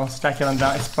no, stack kill him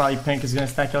down. It's probably Pink is gonna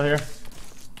stack kill here.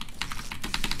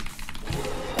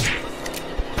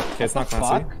 Okay, it's not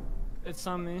classy. It's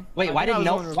on me. Wait, why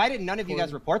didn't none of you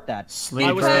guys report that? Sleeper.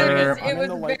 It was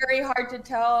very hard to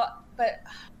tell, but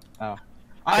oh.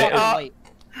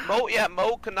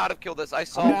 Mo could not have killed us. I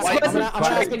saw I'm white. gonna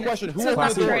ask a question. Who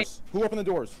opened the doors? Who opened the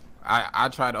doors? I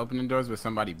tried opening doors, but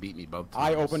somebody beat me both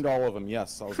times. I opened all of them.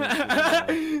 Yes. I was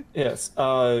Yes.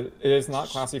 It is not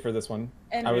classy for this one.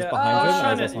 And I was yeah,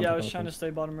 behind it. I was trying to stay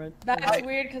bottom right. That's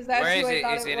weird because that's Where who is I it?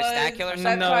 thought Is it it a was. stack kill or That's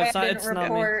something? No, why it's I not. didn't It's not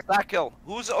report. Stack kill.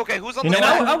 Who's on You the know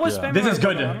net? what? I was spamming This is right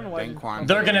good. there. I don't know why.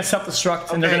 They're gonna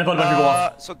self-destruct and they're gonna vote my people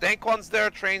off. So Dankwan's there,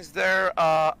 Train's there.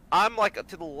 I'm like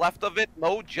to the left of it.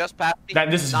 Mo just passed me.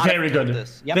 This is Not very have killed good.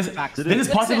 this. Yep, This is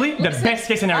possibly the best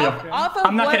case scenario. Off of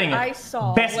I'm not what kidding you. I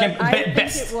saw, Best what game, I think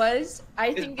best. it was.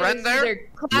 I think it Bren was there? either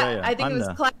Yeah, I think I'm it was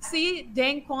there. Classy,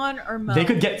 Dankwan, or Mo. They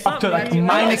could get up to like Something.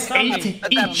 -8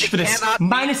 each for this.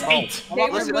 -8. They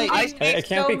were Listen, moving It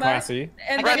can't so be much, classy.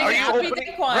 And Brent, then are it you could be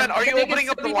opening? Dankwan. Brent, are you Then it opening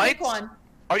could up the be lights? Dankwan.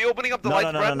 Are you opening up the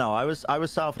lights, Brent? No. I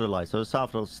was south of the lights. I was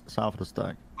south of the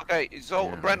stack. Okay, so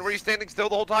Brent, were you standing still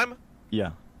the whole time?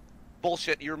 Yeah.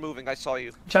 Bullshit, you're moving. I saw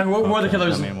you. Chat, who are the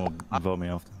killers? I mean, will vote me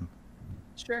off then.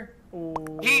 Sure.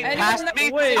 He And passed then-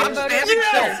 me. wait, I'm voted standing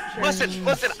for still. sure.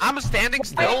 Listen. I'm standing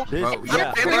still. This-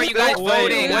 Where are you guys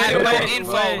voting? I have no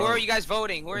info. Where are you guys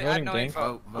voting? I have no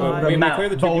info. We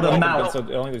cleared the two Vote people them open, out. so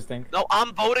only there's Dink. No,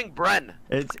 I'm voting Bren.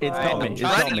 It's not me. It's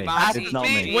Trust not me, me. boss. It's not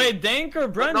me. Wait, Dank or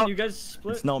Brent? No. You guys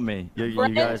split. It's not me. You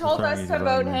Brent guys are told telling us me to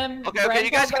vote me. him. Okay, Brent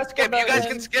you guys told can us to skip. You vote guys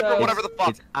him, can skip so- or whatever the fuck.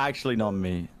 It's actually not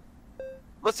me.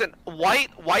 Listen,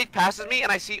 white passes me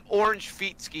and I see orange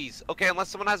feet skis. Okay, unless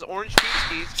someone has orange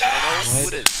feet skis, I don't know who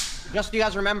it is. Just so you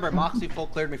guys remember, Moxie full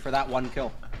cleared me for that one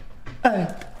kill.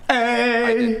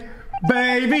 Hey,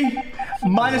 baby.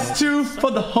 -2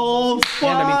 for the whole And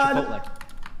I mean squad. Chipotle.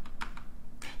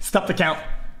 Stop the count.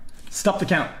 Stop the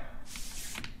count.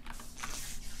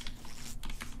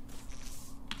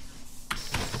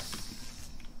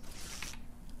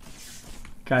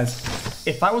 Guys,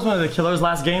 if I was one of the killers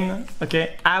last game,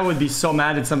 okay, I would be so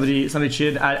mad that somebody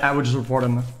cheated. I would just report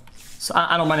them. So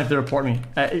I don't mind if they report me.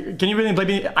 Can you really blame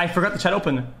me? I forgot the chat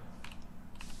open.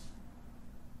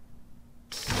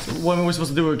 So what were we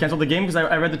supposed to do? Cancel the game because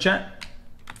I read the chat?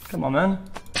 Come on, man.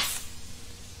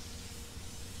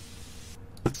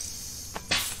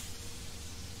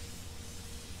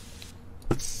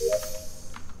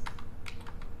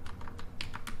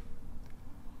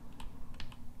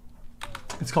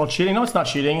 It's called cheating? No, it's not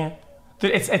cheating.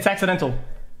 Dude, it's accidental.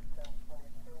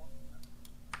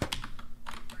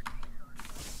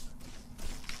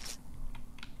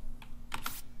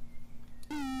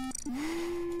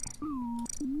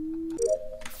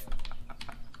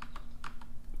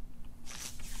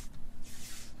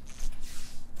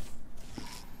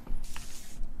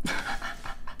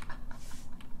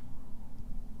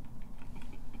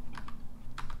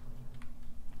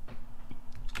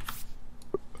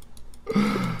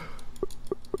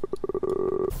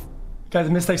 Guys,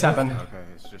 mistakes happen. Okay,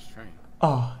 it's just Train.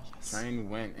 Oh, yes. Train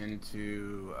went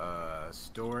into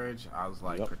storage. I was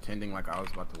like pretending like I was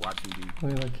about to watch him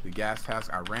do the gas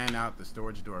task. I ran out. The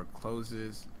storage door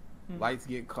closes. Lights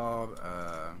get called.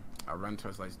 I run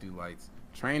towards lights, do lights.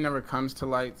 Train never comes to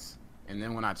lights. And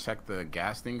then when I check the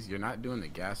gas things, you're not doing the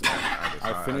gas task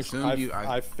either. So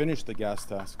I finished the gas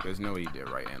task. There's no way you did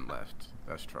right and left.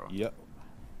 That's true. Yep.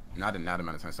 Not in that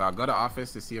amount of time. So I'll go to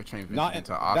office to see if Train ventured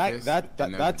into office.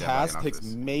 That task takes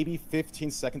maybe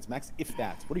 15 seconds max, if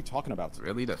that. What are you talking about?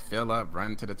 Really? To fill up,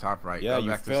 run to the top right. Yeah, go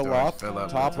you back fill to up, fill up,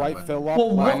 top right, fill up.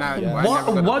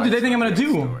 Well, what do they think I'm gonna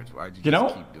do? You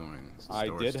know? Keep doing I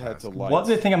did head to lights. What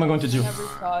do they think I'm going to do? Never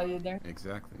saw you there.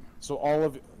 Exactly. So all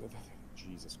of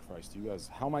Jesus Christ, you guys,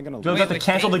 how am I gonna? Do I have to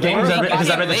cancel the game? Is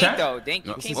that read the chat? Dink,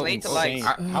 you came late to lights.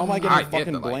 How am I getting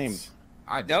fucking blamed?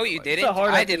 No, you didn't.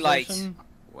 I did lights.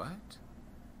 What?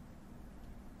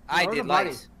 I did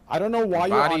lights. I don't know why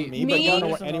you're on me, but I don't know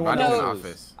what anyone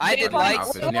knows. I did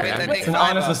lights. It's an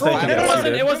honest mistake.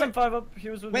 It wasn't 5 up. He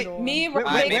was with me.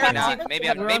 Maybe not. Maybe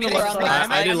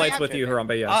I did lights with you,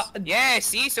 Harambe. Yes. Yeah.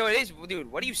 See, so it is, dude.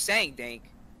 What are you saying,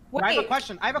 Dink? Wait. I have a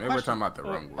question. Maybe we're talking about the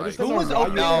wrong light. Who was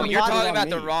No, you're talking about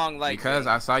the wrong light. Because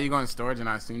I saw you go in storage and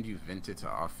I assumed you vented to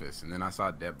office, and then I saw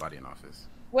a dead body in office.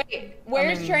 Wait,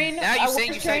 where's Train? Now you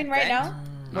where's Train right now?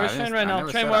 Where's Train right now?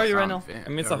 Train, where are you right now? I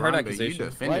mean, it's a hard accusation.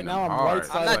 Right now, I'm right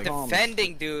side. I'm not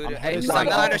defending, dude. I'm not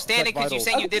understanding because you're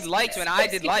saying you did lights when I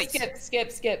did lights.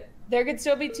 Skip. There could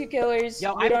still be 2 killers.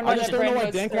 Yo, I just don't know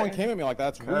why Dank1 came at me like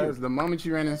that. That's weird. The moment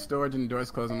you ran in storage and the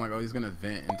doors closed, I'm like, oh, he's gonna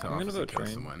vent into office and kill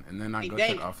someone. And then I go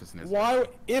to the office and it's why?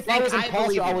 If I was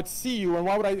imposter, I would see you, and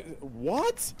why would I?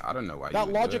 What? I don't know why. That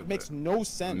logic makes no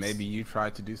sense. Maybe you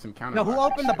tried to do some counter. No, who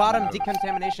opened the bottom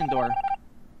decontamination door?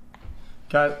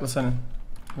 Guys, listen.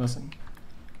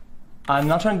 I'm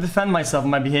not trying to defend myself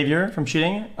and my behavior from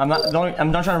cheating. I'm not trying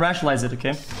to rationalize it,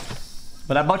 okay?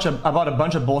 But I bought a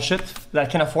bunch of bullshit that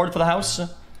I can afford for the house,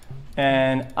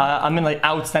 and I'm in like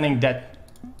outstanding debt.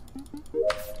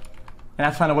 And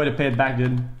I found a way to pay it back,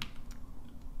 dude.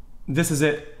 This is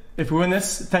it. If we win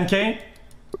this, 10K.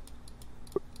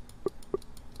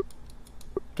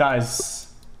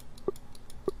 Guys.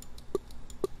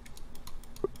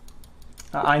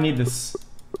 I need this.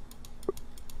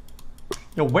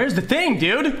 Yo, where's the thing,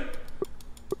 dude?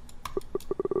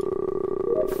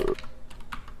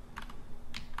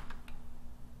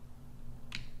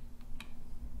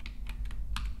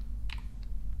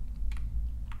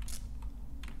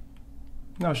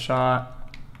 No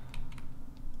shot.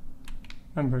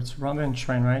 Remember, it's Rumba and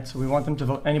Train, right? So we want them to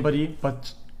vote anybody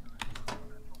but...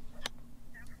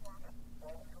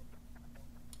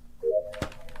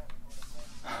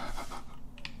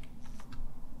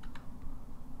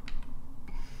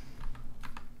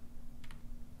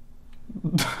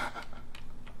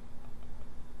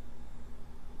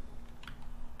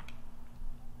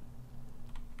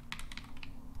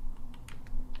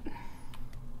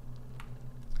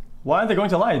 Why aren't they going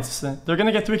to lights? They're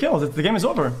gonna get 3 kills. The game is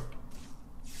over.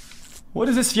 What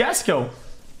is this fiasco?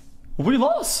 We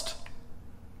lost.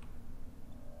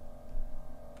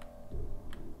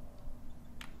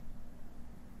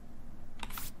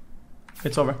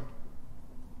 It's over.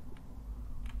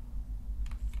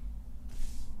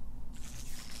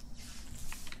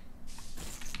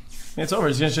 It's over.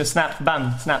 It's gonna just snap,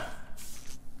 bam, snap,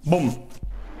 boom.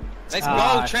 Let's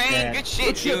go, Train. Good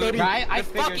shit, dude. Right? I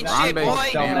fucking shit, boy.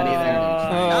 So many there.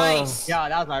 Nice. Yeah,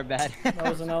 that was our bad. That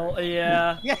was an L.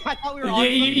 Yeah. Yeah, I thought we were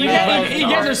You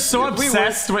guys are so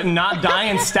obsessed with not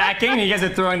dying and stacking. You guys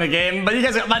are throwing the game, but you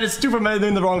guys are -2 for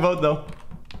doing the wrong vote though.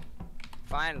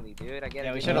 Finally, dude. I get it.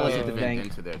 Yeah, we should have listened to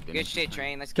Dang. Good shit,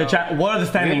 Train. Let's go. Okay, chat. What are the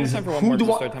standings? Who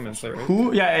do I?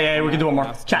 Who? Yeah. We can do one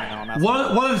more. Chat.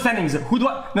 What are the standings? Who do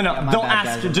I? No. Don't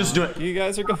ask. Just do it. You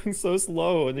guys are going so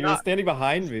slow, and you're standing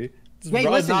behind me. Wait,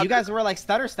 listen, you guys were like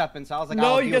stutter stepping, so I was like,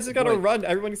 no, you guys just gotta run.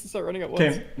 Everyone needs to start running at once.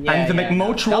 Okay, I need to make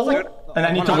Mo troll, and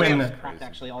I need to win.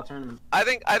 Actually, all tournaments. I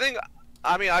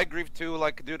mean, I agree too.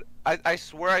 Like, dude, I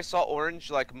swear I saw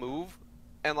Orange like move,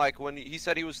 and like when he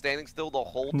said he was standing still the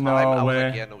whole time, I was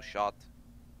like, yeah, no shot.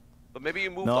 But maybe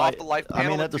you moved off the life panel. I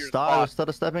mean, at the start, I was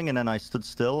stutter stepping, and then I stood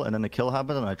still, and then the kill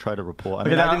happened, and I tried to report.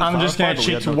 Okay, I'm just gonna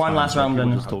cheat to one last round then.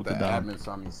 The admin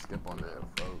saw me skip on the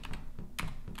vote.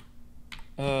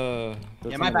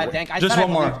 Yeah, my bad, Dank. Just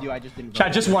one more. You, I just didn't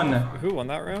Chat, just one. Who won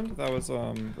that round? That was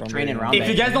Train and Rambe. If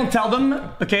you guys don't tell them,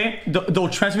 okay, they'll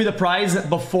transfer me the prize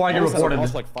before I get reported. I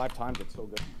lost like 5 times. It's so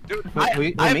good. Dude,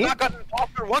 I've not gotten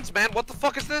imposter once, man. What the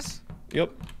fuck is this? Yep.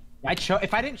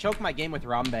 If I didn't choke my game with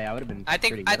Rambe, I would have been. I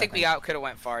think we could have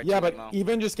went far. Yeah, but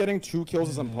even just getting 2 kills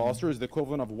as imposter is the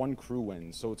equivalent of 1 crew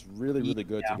win. So it's really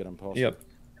good to get imposter. Yep.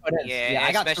 Yeah,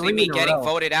 I got especially 3 me in a getting row.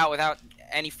 voted out without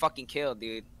any fucking kill,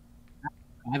 dude.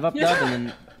 I've upped up and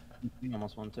then you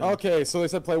almost won too. Okay, so they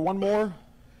said play one more.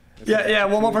 Yeah,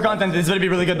 one more for content. This is gonna be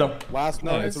really good though. Last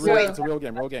no, it's a real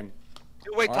game, real game.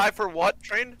 Wait, tie for what,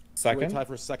 Train? Second. Tie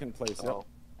for second place. Yep. All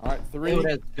right, 3.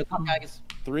 Good luck, guys.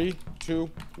 3, 2,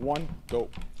 1, go.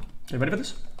 You ready for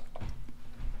this?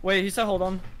 Wait, he said hold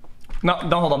on. No,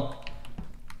 don't hold on.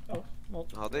 Oh, well.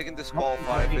 No, they can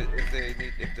disqualify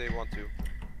if they want to.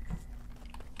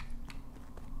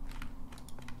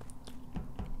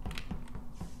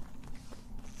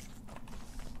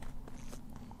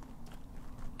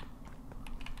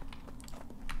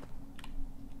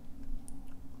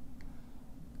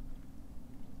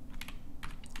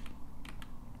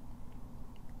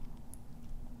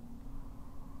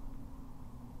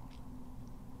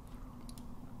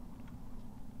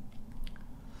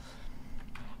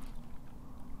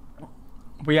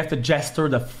 We have to gesture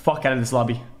the fuck out of this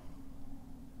lobby.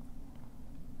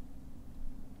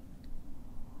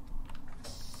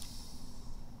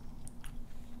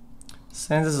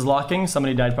 Since this is locking,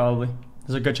 somebody died probably.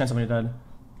 There's a good chance somebody died.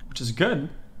 Which is good.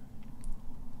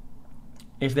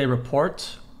 If they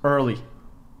report early.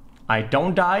 I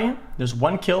don't die, there's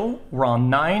 1 kill, we're on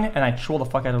 9, and I troll the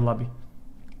fuck out of the lobby.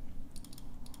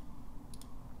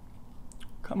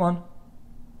 Come on.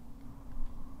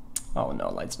 Oh no,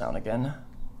 lights down again.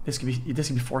 This could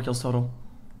be 4 kills total.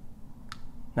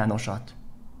 Nah, no shot.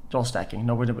 They're all stacking.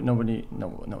 No way.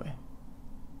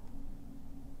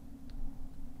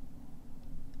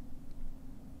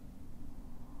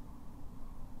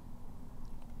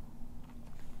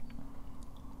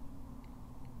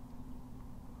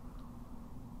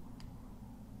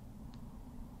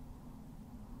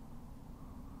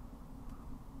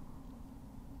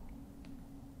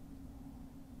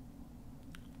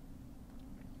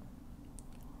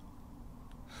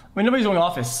 I mean, nobody's going to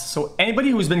office, so anybody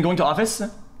who's been going to office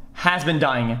has been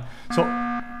dying. So,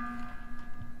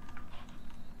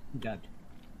 dead.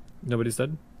 Nobody's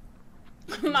dead.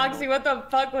 Moxie, what the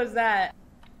fuck was that?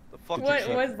 The fuck What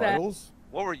was that? Vitals?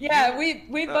 What were you? Yeah,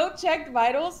 we both checked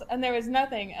vitals and there was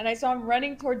nothing, and I saw him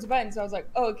running towards button, so I was like,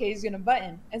 oh, okay, he's gonna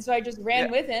button, and so I just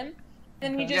ran with him,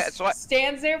 and he just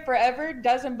stands there forever,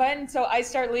 doesn't button, so I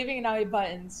start leaving, and now he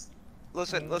buttons.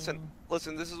 Listen.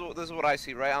 This is what I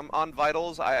see, right? I'm on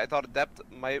vitals. I thought Adept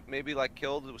maybe like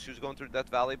killed. She was going through Death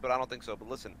Valley, but I don't think so. But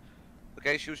listen,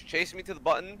 okay, she was chasing me to the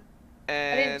button,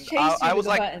 and I was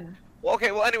like, button. Well,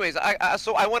 okay. Well, anyways,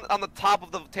 so I went on the top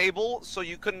of the table, so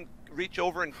you couldn't reach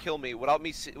over and kill me without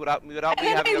me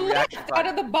having a reaction time. Out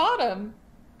of the bottom.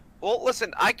 Well,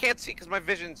 listen, I can't see because my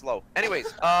vision's low.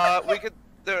 Anyways, we could.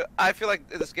 I feel like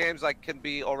this game's like can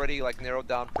be already like narrowed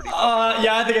down pretty.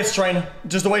 Yeah, I think it's Train.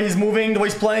 Just the way he's moving, the way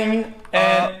he's playing,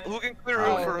 and who can clear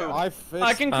room for who? I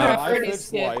can clear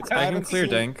I can clear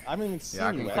Dank. I haven't even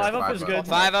seen you. 5 up is good.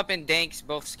 5 up and Danks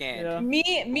both scanned. Yeah. Me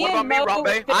what and about Mo.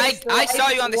 me, I saw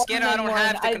you on the scanner. I don't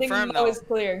have to confirm I think though. Mo is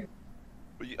clear.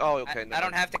 Oh, okay. I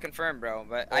don't have to confirm, bro,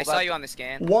 but I saw you on the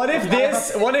scan. What if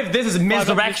this is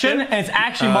misdirection and it's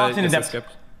actually marked in the depth?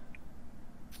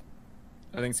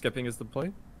 I think skipping is the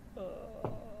play.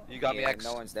 You got me X.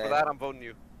 No one's For dead. that, I'm voting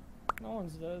you. No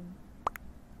one's dead.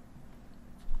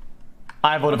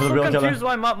 I voted for the real I'm killer. confused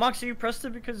why Moxie, you pressed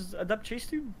it because Adept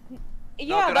chased you?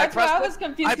 Yeah, dude, that's why I was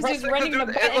confused because he was running the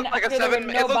button it looked like after a there were seven.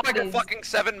 no It looked like a bodies. fucking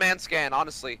 7-man scan,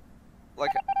 honestly.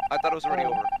 Like I thought it was already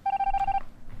over.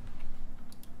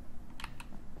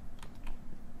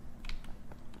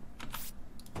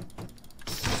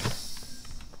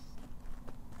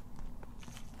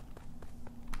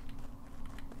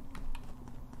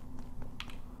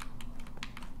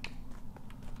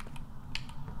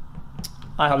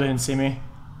 I hope they didn't see me.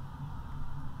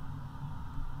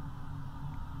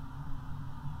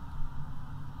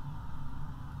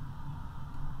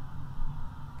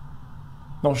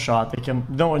 No shot, they can.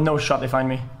 No shot, they find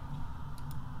me.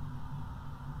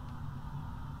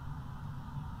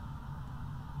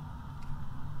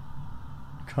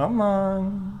 Come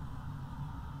on.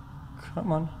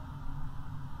 Come on.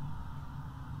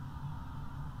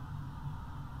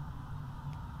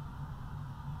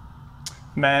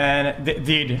 Man,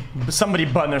 dude, somebody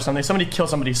button or something. Somebody kill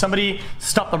somebody. Somebody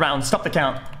stop the round. Stop the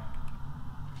count.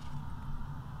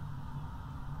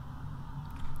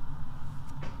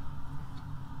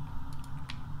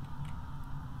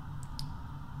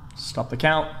 Stop the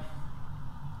count.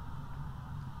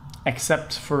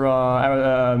 Except for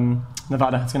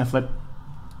Nevada. It's gonna flip.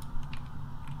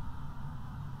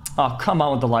 Oh, come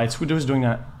on with the lights. Who's doing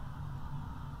that?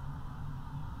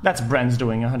 That's Bren's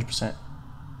doing 100%.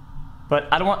 But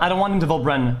I don't want him to vote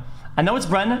Bren. I know it's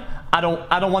Bren. I don't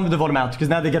want them to vote him out because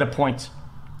now they get a point.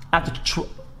 I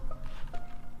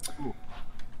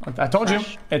told you,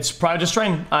 it's probably just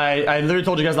train. I literally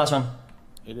told you guys last one.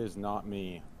 It is not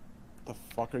me. What the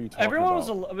fuck are you talking Everyone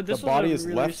about? was this the body was is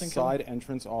really left recent side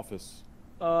entrance office.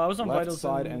 I was on left vitals.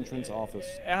 Side entrance office.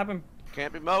 It happened.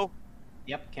 Can't be Mo.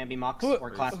 Yep, can't be Mox Who, or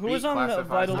Class who was on the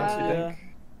vitals?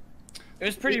 It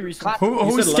was pretty recent.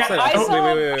 Who's left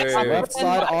side? Left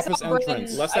side office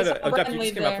entrance. Left side. Adept, you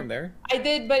just came up from there. I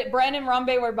did, but Bren and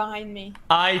Rambe were behind me.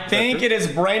 I think it is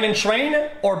Brain and Train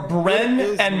or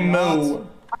Bren and Mo.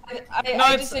 No,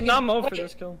 it's not Mo for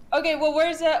this kill. Okay, well,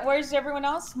 where's everyone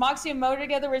else? Moxie and Mo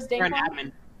together. Where's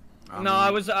Dankon? No,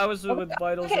 I was with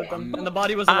vitals with them, and the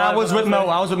body was alive. I was with Mo.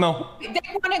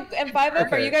 Dankon and 5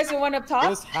 up. Are you guys the one up top?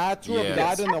 This had to have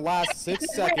died in the last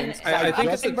 6 seconds. I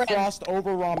think just crossed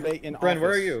over Rambe in Bren, office.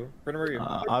 where are you? Bren, where are you?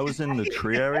 I was in the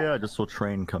tree area. I just saw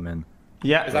Train come in.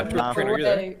 Yeah. Is that Train? Are you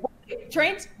there?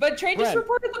 Train just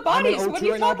reported the bodies. What are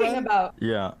you talking about?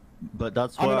 Yeah. But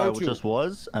that's where I just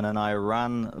was, and then I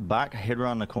ran back, hid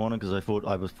around the corner because I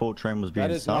thought Train was being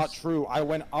That is not true. I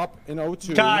went up in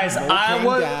O2. Guys, I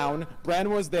was down.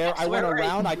 Bren was there. I went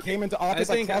around. I came into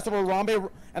office. I crossed over Rambe,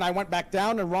 and I went back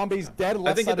down. And Rambe's dead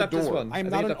left side of the door. I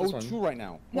am not in O2 right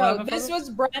now. No, this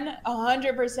was Bren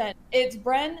 100%. It's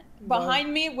Bren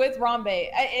behind me with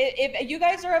Rambe. If you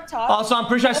guys are up top. Also, I'm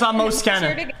pretty sure I saw Mo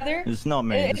scanning. It's not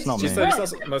me. It's not me. You said you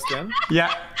saw Mo scan?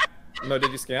 Yeah. No,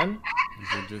 did you scan?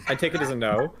 I take it as a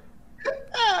no.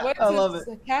 I love it.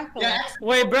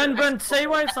 Wait, Bren, say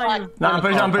why it's not you. No, I'm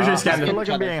pretty sure you scanned I it. feel like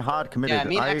I'm being hard committed. Yeah,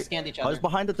 me and X scanned each other. I was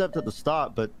behind Adept at the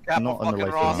start, but not in the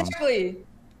late round. Exactly.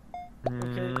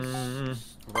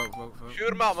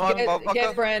 Shoot him out, motherfucker.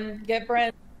 Get Bren. Get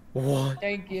Bren. What?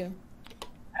 Thank you.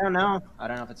 I don't know. I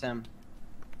don't know if it's him.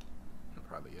 It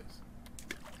probably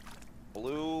is.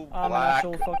 Blue, I'm black,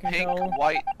 actual fucking pink, hell.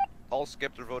 white. All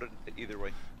skipped or voted either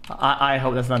way. I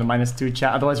hope that's not a -2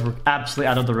 chat. Otherwise, we're absolutely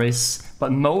out of the race.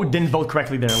 But Mo didn't vote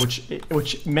correctly there,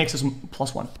 which makes us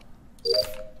 +1.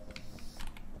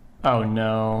 Oh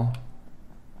no.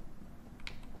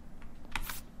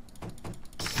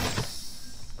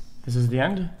 This is the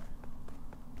end.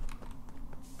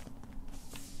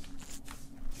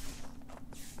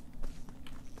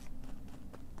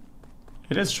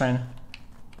 It is Train.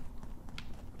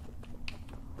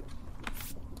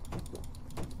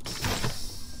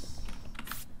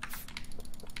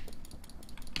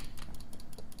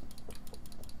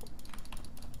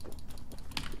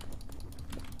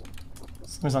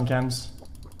 Who's on cams?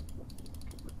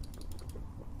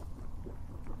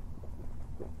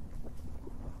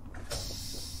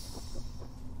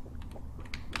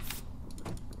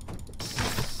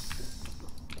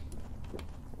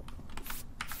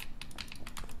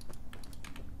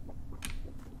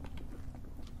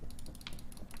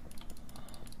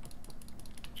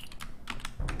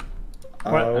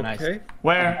 Okay.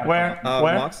 Where?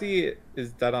 Moxie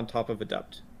is dead on top of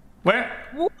Adept. Where?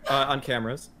 On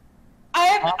cameras.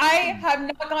 I have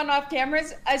not gone off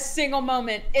cameras a single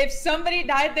moment. If somebody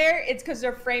died there, it's because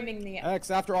they're framing me.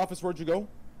 X, after office, where'd you go?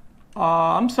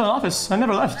 I'm still in office. I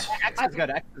never left. X is good.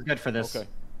 X is good for this. Okay.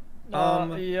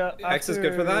 Yeah. X is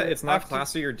good for that. It's not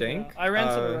classy or dank. I ran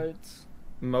to the right.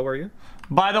 Mo, where are you?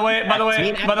 By the way,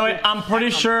 I'm pretty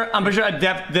sure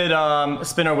Adept did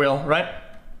spinner wheel, right?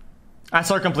 I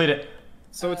saw her complete it.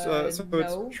 So it's no.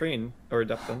 it's Train or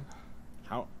Adept then.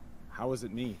 How is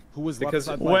it me? Who was because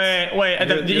left side? Wait,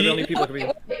 you're the only people who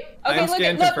can be. I am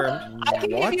scan confirmed. I can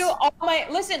give you all my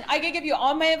I can give you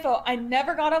all my info. I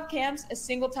never got off cams a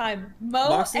single time.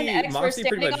 Mo and X were Moxie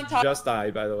standing pretty on much top. just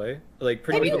died, by the way. Like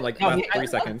pretty much in like last 3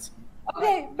 seconds.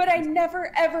 Okay, but I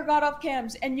never ever got off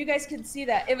cams, and you guys can see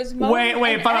that. It was Mo. Wait,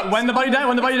 when the body died?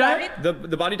 When the body died?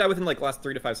 The body died within like last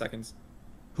 3 to 5 seconds.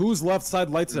 Who's left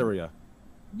side lights area?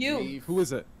 You. Who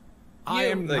is it? I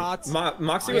am like, not.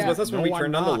 Moxie was with us when we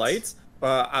turned on the lights.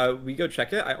 We go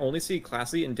check it. I only see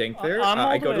Classy and Dank there.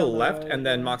 I go to the left, and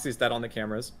then Moxie's dead on the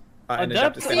cameras. And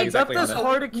Adept is standing exactly on it.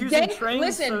 Hard accusing Train.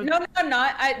 Listen, no, I'm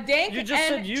not. Dank you just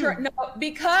said you. No,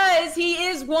 because he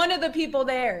is one of the people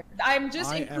there. I'm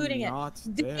just including it.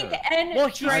 Dank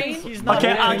and Train. He's not.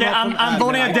 Okay, I'm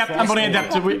voting Adept. I'm voting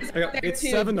Adept. It's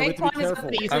 7 though. We have to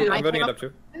be careful. I'm voting Adept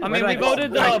too. I mean, we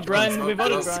voted Bren. We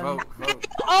voted Bren.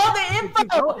 All the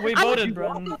info. We voted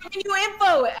Bren. I'm giving you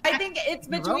info. I think it's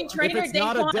between Train or Dank. If it's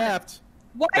not Adept.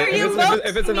 Why are you voting?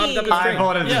 If it's not Adept, it's I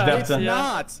voted Adept. It's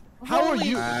not. How are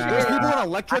you? There's people on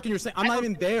electric, and you're saying I'm not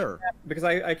even there. Because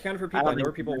I counted for people. I know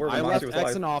where people were. I left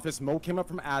X in office. Mo came up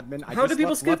from admin. How do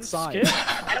people skip?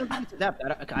 I don't think it's Adept.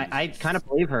 I kind of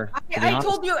believe her. I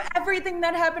told you everything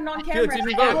that happened on camera.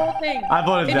 The whole thing. I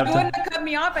voted If Adept. you wouldn't have cut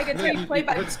me off, I could tell you play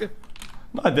by.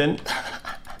 No, I didn't.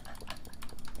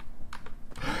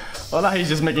 Well, now he's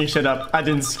just making shit up. I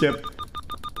didn't skip.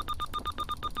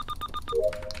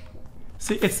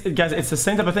 See, guys, it's the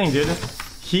same type of thing, dude.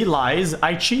 He lies,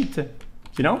 I cheat.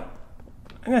 You know?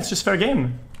 And that's just fair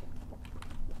game.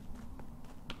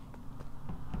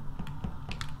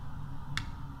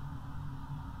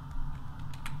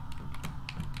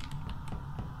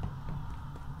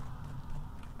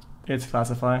 It's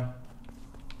classify.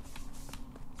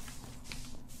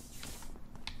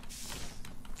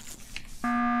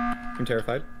 I'm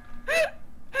terrified.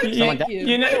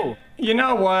 You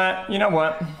know what?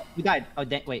 You died. Oh,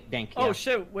 wait, Dank. Oh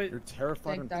shit! Wait. You're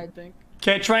terrified. Dank.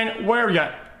 Okay, Train, where are you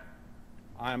at?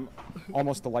 I'm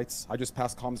almost the lights. I just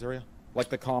passed comms area, like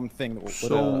the comm thing. That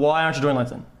So why aren't you doing lights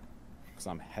then? Because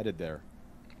I'm headed there.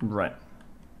 Right.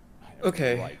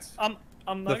 Okay.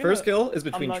 I'm the first kill is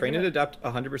between Train and Adept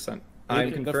 100%.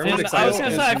 I'm confirmed with I was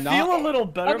gonna say, I Exile. feel a little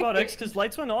better about X because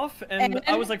lights went off and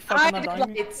I was like, fuck, I'm not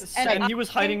dying. And he was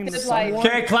hiding in the sun.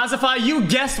 Okay, classify. You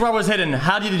guessed where I was hidden.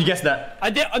 How did you guess that? I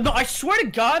did. No, I swear to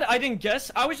God, I didn't guess.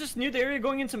 I was just near the area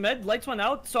going into med. Lights went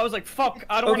out, so I was like, fuck,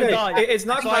 I don't want to die. It's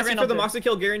not classic for the Moxie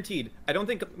kill guaranteed. I don't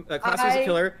think Classic is a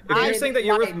killer. If you're saying that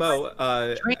you're with Mo,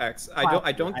 X,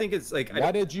 I don't think it's like.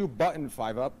 Why did you button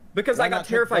 5-up? Because I got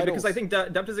terrified because I think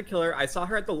Adept is a killer. I saw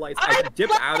her at the lights. I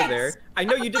dipped out of there. I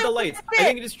know you did the lights. I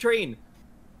think it is Train.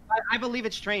 I believe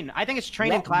it's Train. I think it's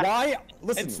Train and Classic. Why?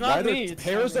 Listen, it's not why me. It's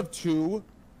pairs of two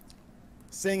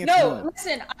saying it's No,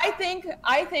 listen. I think.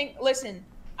 Listen.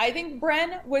 I think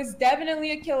Bren was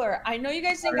definitely a killer. I know you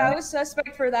guys think I was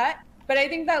suspect for that, but I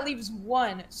think that leaves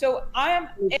one. So I am.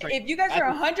 If you guys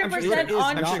are 100%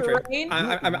 on Train,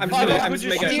 I'm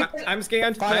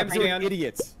scanned. I'm scanned.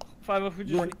 Idiots. 5-up.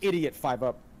 You're an idiot.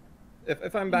 5-up.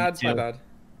 If I'm bad, it's my bad.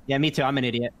 Yeah, me too. I'm an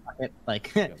idiot.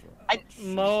 Like.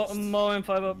 Mo and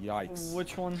 5-up. Yikes.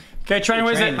 Which one? Okay, Train,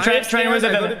 where's it? Train, where's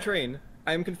it? I voted Train.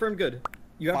 I am confirmed good.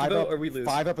 You have to vote or we lose.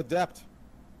 5-up Adept.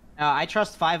 I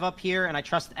trust 5-up here, and I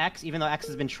trust X, even though X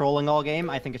has been trolling all game.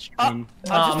 I think it's Train. I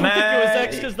just don't think it was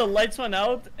X because the lights went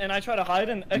out, and I tried to hide,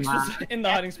 and X was in the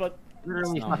hiding spot.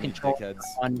 Literally fucking trolling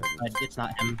one, but it's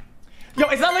not him. Yo,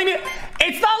 it's not letting me.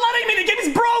 It's not letting me. The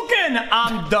game's broken.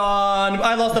 I'm done.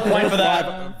 I lost the point for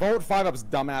that. Vote 5-up's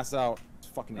dumbass out.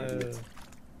 Fucking idiot.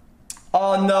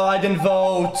 Oh no, I didn't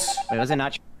vote. Wait, was it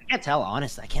not? I can't tell.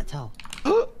 Honestly, I can't tell.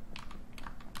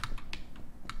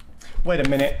 Wait a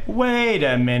minute. Wait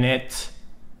a minute.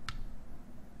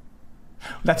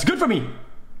 That's good for me.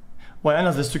 Well, I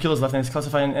know there's 2 kills left and it's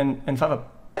classified and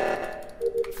 5-up.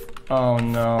 Oh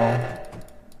no.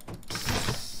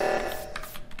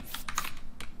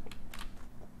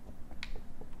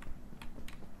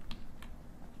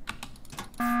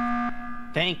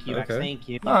 Thank you, X, thank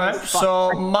you. Alright,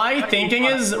 so my thinking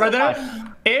is, right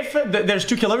there, if there's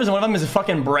 2 killers and one of them is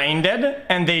fucking brain dead,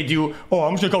 and they do, oh,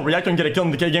 I'm just gonna go reactor and get a kill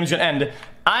and the game's gonna end,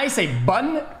 I say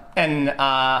button, and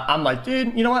I'm like,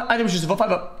 dude, you know what, I think we should just vote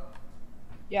 5-up.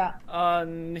 Yeah.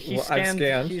 He scanned.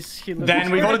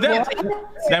 Then we voted Dip.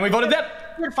 Then we voted Dip.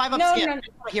 5-up No, scan. no, no.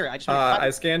 Here, I just I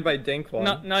scanned by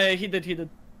Dankwan. No, yeah, he did.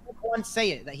 One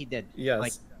say it that he did. Yes.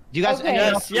 Like, do you guys?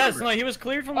 Okay. Yes, no, he was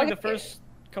cleared from like the first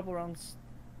couple rounds.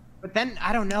 But then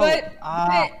I don't know. But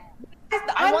I'm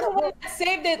the one that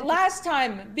saved it last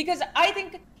time because I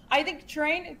think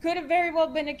Train could have very well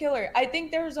been a killer. I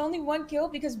think there was only 1 kill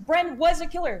because Bren was a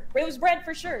killer. It was Bren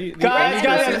for sure.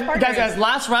 Guys,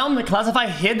 last round the classify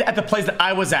hid at the place that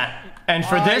I was at. And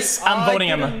for this, I'm voting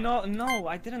him. No,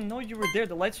 I didn't know you were there.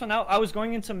 The lights went out. I was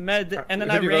going into med, and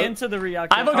then I ran into the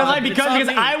reactor. I voted because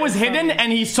I was hidden and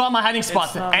he saw my hiding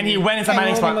spot and he went inside my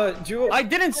hiding spot. I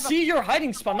didn't see your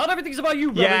hiding spot. Not everything's about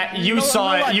you, brother. Yeah, you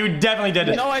saw it. You definitely did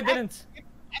it. No, I didn't.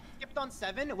 On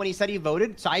 7 when he said he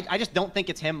voted, so I just don't think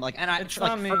it's him. Like, and it's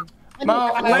not me.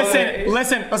 Mo,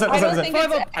 listen.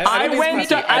 I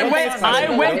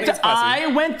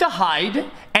went to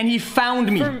hide, and he found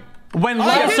me. When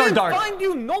lights are dark. I didn't find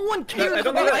you. No one cares. I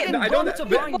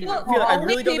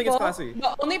really don't think it's Classy.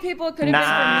 The only people could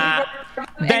have been for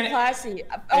me and Classy.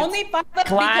 Only 5-up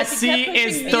Classy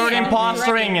is third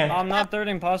impostoring. I'm not third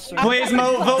imposter. Please,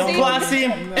 Mo, vote Classy.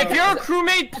 If you're a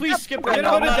crewmate, please skip it.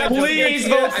 Please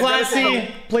vote Classy.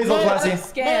 Please vote Classy.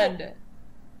 Scanned.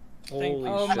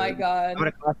 Oh my god.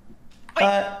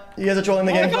 You guys are trolling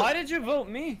the game. Why did you vote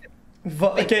me?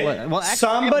 Okay,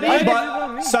 somebody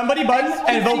button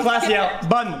and vote Classy out.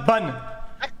 Button.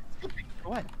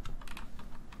 What?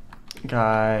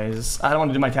 Guys, I don't want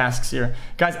to do my tasks here.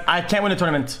 Guys, I can't win a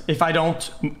tournament if I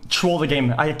don't troll the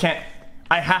game. I can't.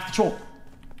 I have to troll.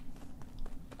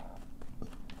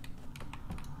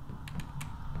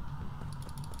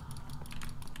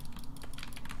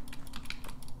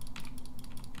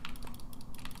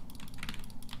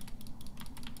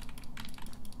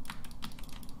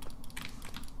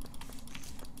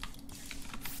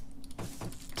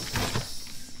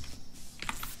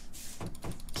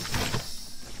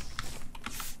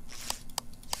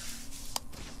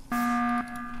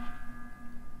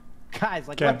 Guys,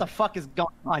 like, what the fuck is going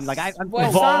on? Like, I'm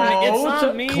It's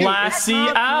not me. Classy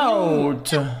out.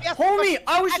 Homie,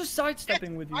 I was just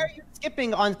sidestepping with you. Why are you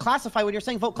skipping on Classify when you're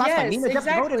saying vote Classify? Yes, Nina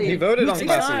exactly. voted. He voted on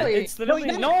Classify. It's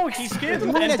literally no, he skipped.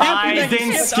 I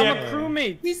didn't skip. I'm a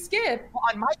crewmate. He skipped.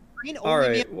 On my screen, All only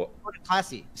right. me voted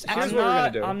Classy. Here's what we're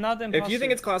gonna do. I'm not the If you imposter.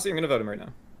 think it's Classy, I'm gonna vote him right now.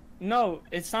 No,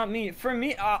 it's not me. For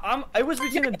me, I was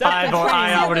between the I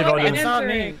already voted. It's not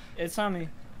me. It's not me.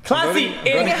 Classy,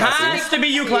 it has to be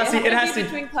you, Classy. It has to.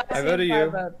 Between Classy I voted and you.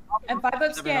 5up. And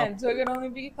 5up scanned, so it could only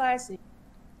be Classy.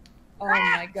 Oh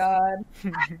my god.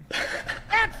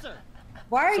 Answer.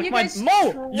 Why are you guys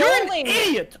Mo, you're an trolling?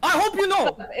 idiot. I hope you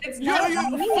know. It's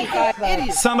not me,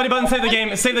 5up. Somebody button save the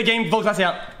game. Save the game. Vote Classy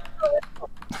out.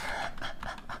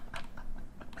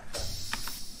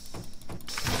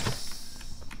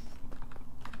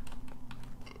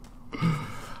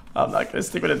 I'm not gonna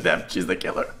stick with Adept. She's the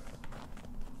killer.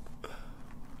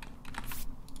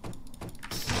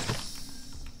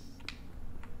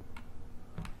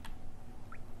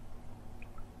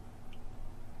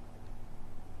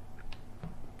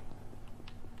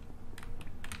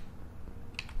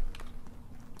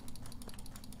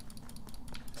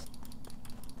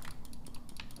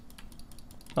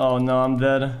 Oh no, I'm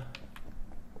dead.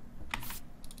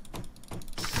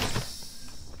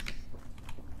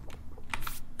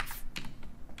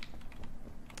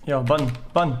 Yo, bun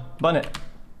it.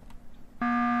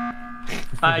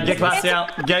 Alright, get Classy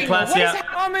out. Get Classy out.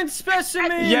 I'm in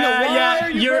specimen. Yeah,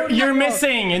 you're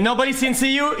missing. Nobody can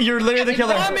see you. You're literally the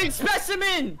killer. I'm in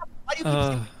specimen. Why do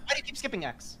you keep skipping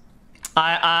X?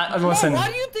 Listen. Why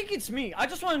do you think it's me? I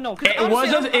just want to know.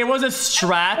 It was a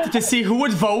strat to see who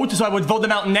would vote, so I would vote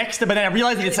them out next. But then I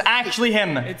realized that it's actually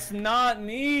him. It's not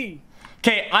me.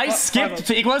 Okay, I skipped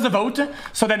to equalize the vote,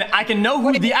 so then I can know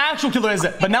who the actual killer is.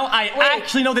 But now I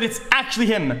actually know that it's actually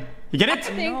him. You get it?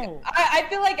 I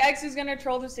feel like X is gonna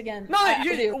troll this again.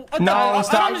 No,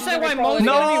 stop.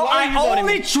 No, I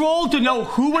only trolled to know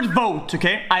who would vote,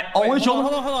 okay? I only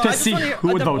trolled to see who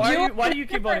would vote. Why do you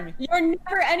keep voting me? You're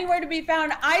never anywhere to be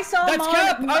found. I saw That's Mom.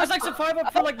 cap. I was like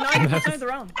 5up for like 90% of the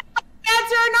round.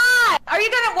 Answer or not? Are you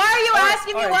gonna? Why are you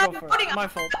asking me why I'm voting? My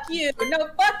fault. Fuck you. No,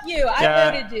 fuck you.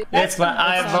 I voted you. It's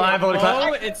I voted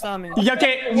Classify. It's not me. Yeah,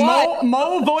 okay,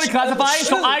 Mo voted Classify,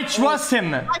 so I trust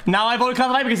him. Now I voted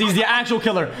Classify because he's the actual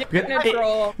killer.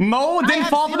 Mo didn't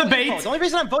fall for the bait. The only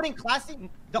reason I'm voting Classy.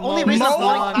 The only reason I'm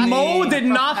voting Classy. Mo did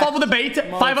not fall for the bait.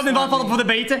 5up did not fall for the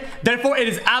bait. Therefore, it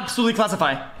is absolutely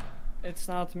Classify. It's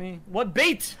not me. What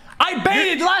bait? I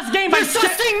baited last game. You're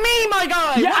trusting me, my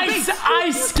guy. Yeah, I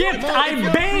skipped.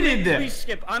 I baited. Please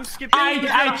skip. I'm skipping.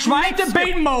 I tried to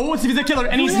bait Mo if he's a killer,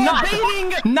 and he's not.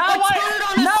 Now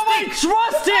I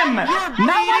trust him.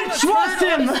 Now I trust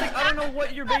him. I don't know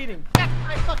what you're baiting.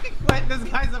 I fucking quit. This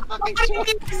guy's a fucking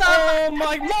Oh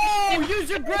my Mo! Use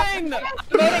your brain.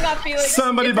 Voting on Felix.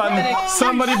 Somebody button.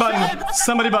 Somebody button.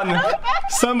 Somebody button.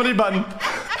 Somebody button.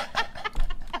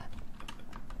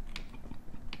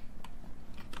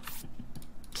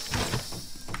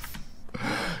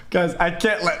 Guys, I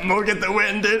can't let Mo get the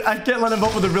win, dude. I can't let him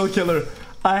vote for the real killer.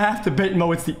 I have to bait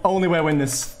Mo. It's the only way I win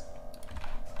this.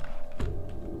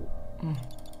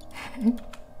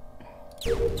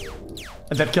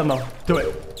 That kill Mo. Do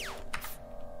it.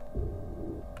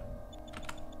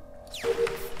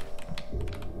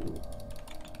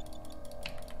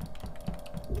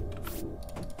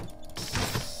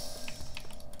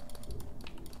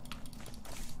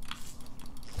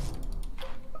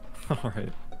 All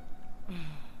right.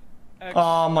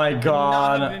 Oh my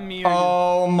god.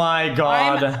 Oh my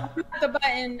god. The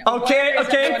button. Okay,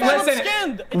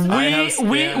 listen.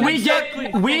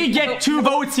 We get 2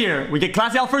 votes here. We get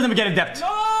Classy out first and we get Adept.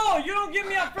 No, you don't give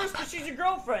me out first because she's your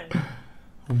girlfriend.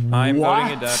 I'm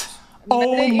voting Adept.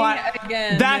 Oh my.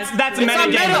 That's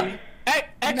meta game.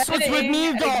 X was with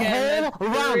me the whole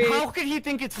round. How could he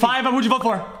think it's 5, who'd you vote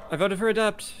for? I voted for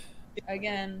Adept.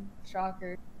 Again,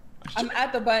 shocker. I'm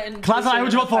at the button. Classify,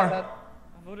 who'd you vote for?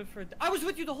 I voted for. I was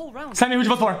with you the whole round. Sammy, who'd you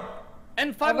vote for?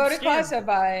 And I voted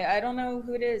Classify. I don't know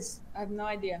who it is. I have no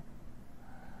idea.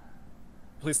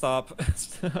 Please stop.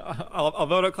 I'll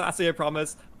vote on Classy, I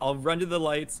promise. I'll run to the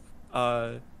lights.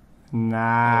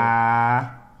 Nah.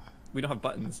 We don't have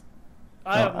buttons.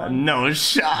 No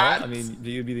shot. I mean,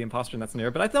 you'd be the imposter in that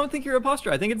scenario, but I don't think you're an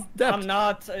imposter. I think it's Adept. I'm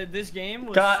not. This game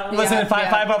was listen,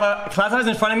 5 Classify's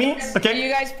in front of me. Okay.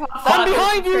 You guys popped I'm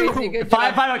behind you.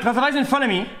 5 Classify's in front of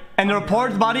me, and the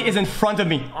report body is in front of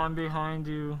me. I'm behind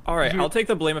you. All right, I'll take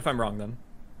the blame if I'm wrong then.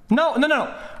 No.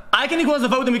 I can equalize the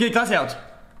vote and we get Classy out.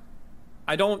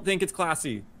 I don't think it's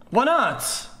Classy. Why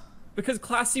not? Because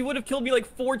Class C would have killed me like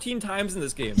 14 times in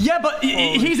this game. Yeah, but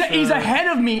he's ahead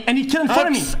of me, and he killed in front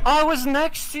of me. I was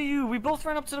next to you. We both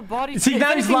ran up to the body. See,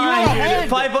 now he's lying, dude.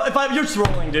 Five, you're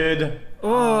trolling, dude.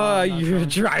 Oh, you're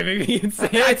driving me insane.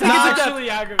 I think it's actually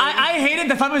aggravating. I hated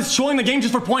that Five was trolling the game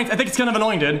just for points. I think it's kind of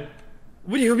annoying, dude.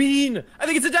 What do you mean? I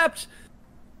think it's Adept.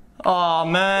 Oh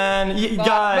man,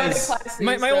 guys.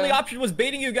 My only option was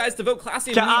baiting you guys to vote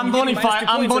Classy. Yeah, I'm voting Five.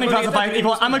 I'm voting Classified.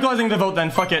 I'm going to vote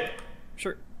then. Fuck it.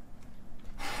 Sure.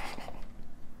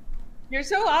 You're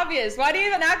so obvious. Why do you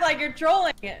even act like you're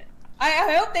trolling it? I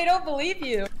hope they don't believe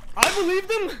you. I believe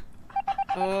them.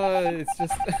 It's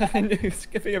just I knew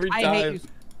skipping every time.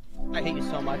 I hate you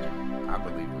so much. I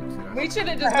believe you too. We should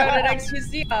have just voted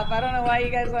xQcOW. I don't know why you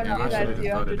guys want to do that to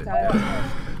you after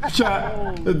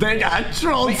time. They got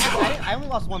trolled. Wait, I only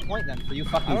lost 1 point then for you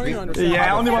fucking.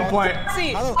 Yeah, only 1 point. Let's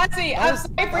see. I'm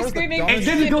sorry for screaming. It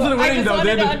didn't go to the winning though,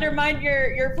 did did I just wanted to undermine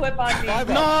your flip on me.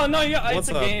 No, yeah, it's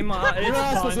a game.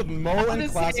 It's with Mo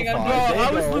and Classified.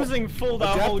 I was losing full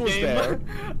that whole game.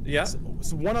 Yeah.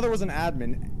 So one other was an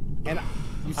admin, and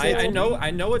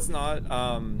I know it's not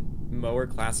Mo or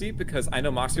Classy because I know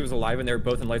Moxie was alive and they were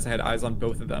both in lights. I had eyes on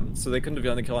both of them, so they couldn't have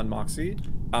gotten the kill on Moxie.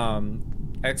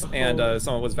 X and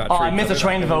someone was vouching. Oh, I missed a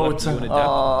train vote. I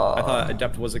thought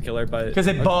Adept was a killer, but because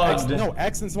it bugged.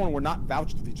 X and someone were not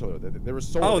vouched with each other. They were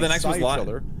so. Oh, then X was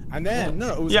lying. And then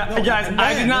it was, guys,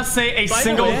 I did not say a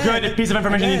single good piece of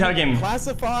information in the entire game.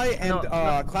 Classify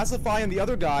and the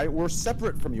other guy were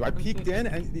separate from you. I peeked in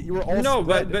and you were all. No,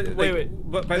 but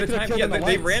by the time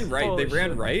they ran right. They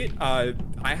ran right. I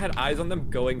had eyes on them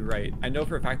going right. I know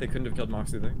for a fact they couldn't have killed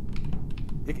Moxie there.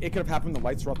 It could have happened. The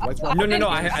lights were off. No.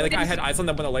 I had eyes on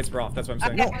them when the lights were off. That's what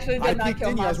I'm saying. I actually did not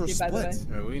kill Moxie, by the way.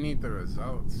 Yeah, we need the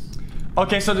results.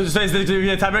 Okay, so is the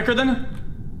tiebreaker then?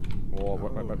 Well, we're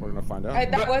gonna find out.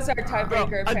 That was our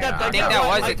tiebreaker. I think that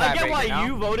was a tiebreaker. I get why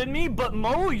you voted me, but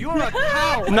Mo, you're a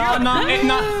cow.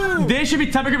 No. There should be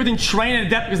tiebreaker between Train and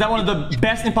Adept because that one of the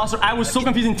best imposters. I was so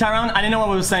confused in entire round. I didn't know what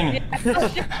I was saying.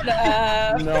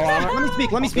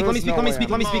 Let me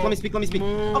speak.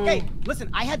 Okay, listen,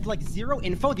 I had like zero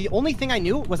info. The only thing I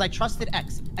knew was I trusted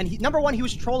X. And number one, he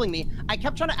was trolling me. I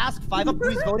kept trying to ask 5up who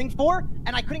he's voting for,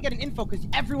 and I couldn't get an info because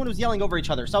everyone was yelling over each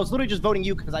other. So I was literally just voting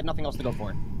you because I had nothing else to go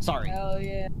for. Sorry. Hell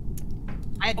yeah.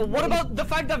 What about the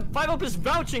fact that 5up is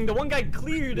vouching? The one guy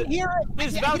cleared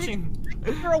is vouching. I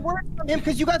didn't hear a word from him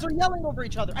because you guys were yelling over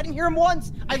each other. I didn't hear him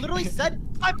once. I literally said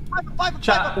 5.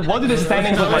 Chat, what did the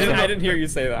standings look like? I didn't hear you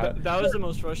say that. That was the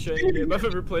most frustrating game I've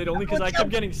ever played, only because I kept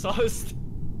getting sussed.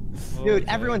 Dude,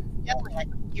 everyone's yelling. I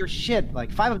couldn't hear shit.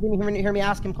 Like 5up didn't hear me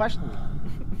ask him questions.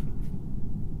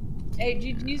 Hey,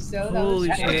 GG, so holy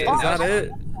that was shit, is that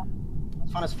it?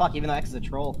 It's fun as fuck, even though X is a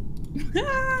troll.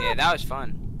 Yeah, that was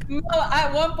fun. Well,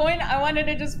 at one point, I wanted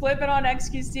to just flip it on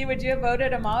xQc. Would you have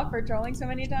voted him off for trolling so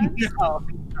many times? No.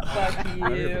 Fuck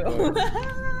you.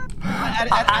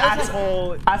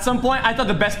 At some point, I thought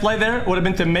the best play there would have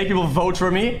been to make people vote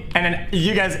for me, and then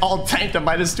you guys all tanked them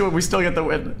 -2, and we still get the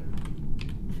win.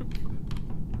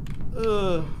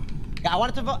 Yeah, I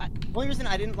wanted to vote. The only reason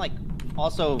I didn't like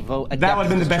also vote. That would have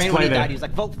been the best play there. He was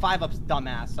like, vote 5up's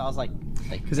dumbass. So I was like,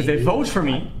 because if they vote for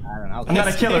me, I don't know. I'm not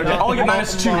a killer. They all get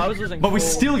 -2, but we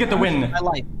still get the win.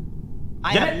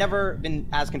 I have never been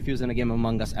as confused in a game of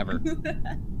Among Us ever.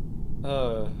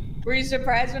 Were you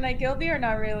surprised when I killed you or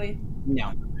not really? No,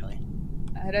 not really.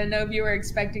 I don't know if you were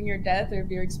expecting your death or if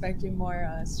you were expecting more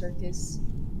circus.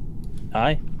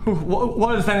 Hi. What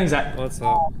are the standings at? What's up?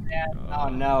 Oh, man. Oh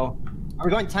no. Are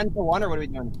we going 10-1 or what are we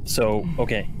doing? So,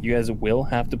 okay, you guys will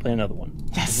have to play another one.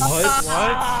 Yes.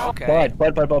 What? Okay.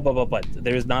 But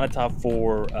there's not a top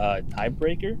 4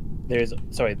 tiebreaker. There's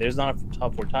not a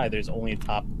top 4 tie. There's only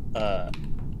a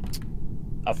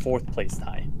 4th place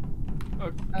tie.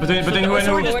 Between who and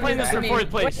who?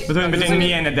 Between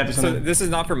me and Adept. So this is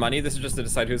not for money. This is just to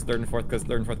decide who's 3rd and 4th because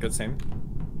 3rd and 4th go the same.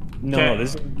 No,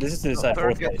 this is to decide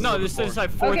 4th place. No, this is to decide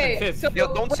 4th and 5th. So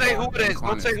Yo, don't say who it is.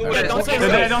 Don't say who it is. Don't say who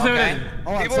it is.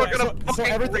 People are gonna so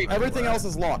everything else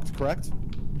is locked, correct?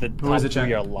 The top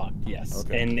 3 are locked, yes.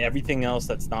 Okay. And everything else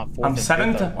that's not 4th. I'm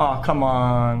 7th? Oh, come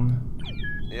on.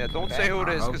 Yeah, don't say who it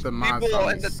is, because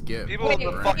people in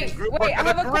the fucking group wait, are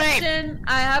gonna question.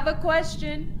 I have a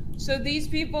question. So these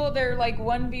people, they're like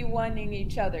 1v1ing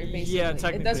each other, basically. Yeah,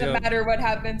 technically. It doesn't matter what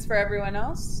happens for everyone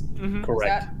else?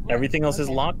 Correct. Everything else is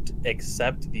locked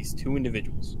except these 2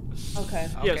 individuals. Okay.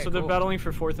 Yeah, so they're battling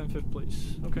for 4th and 5th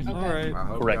place. Okay. All right.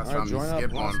 Correct.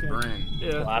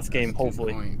 Last game,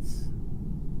 hopefully.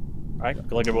 Alright,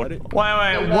 good luck everyone. Wait,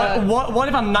 what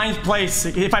if I'm 9th place?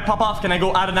 If I pop off, can I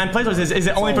go out of 9th place, or is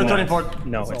it only for 3rd and 4th?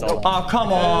 No, it's all. Oh,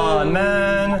 come on,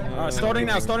 man. Starting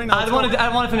now. I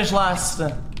want to finish last.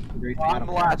 I'm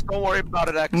last. Don't worry about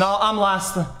it, X. No, I'm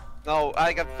last. No,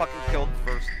 I got fucking killed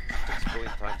first 6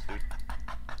 billion times, dude.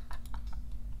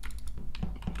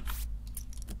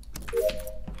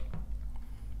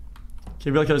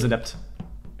 Okay, real killer's Adept.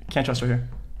 Can't trust her here.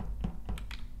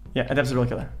 Yeah, Adept's a real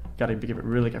killer. Gotta be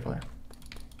really careful here.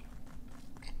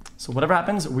 So whatever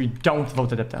happens, we don't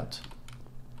vote Adept out.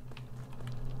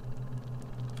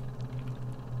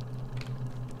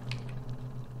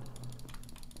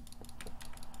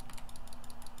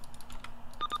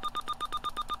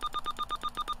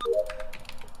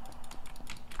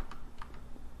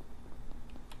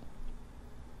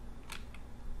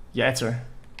 Yeah, it's her.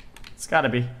 It's gotta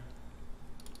be.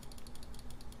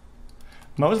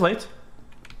 Mo's late.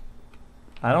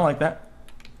 I don't like that.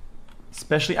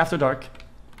 Especially after dark.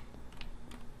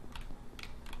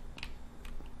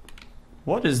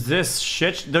 What is this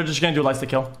shit? They're just gonna do lights to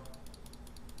kill.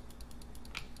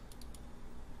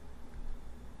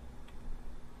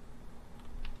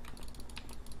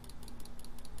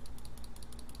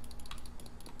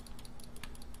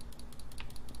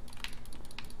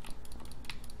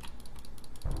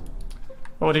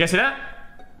 Oh, did you guys see that?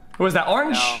 Who was that?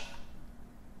 Orange?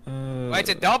 No. Well, it's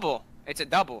a double. It's a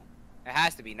double. It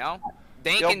has to be, no?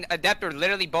 Dank and Adept are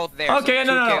literally both there. Okay,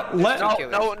 so no, it's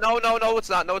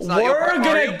not. No, it's not. We're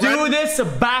gonna do this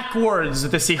backwards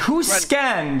to see who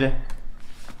scanned.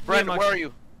 Brent, where are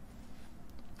you?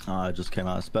 I just came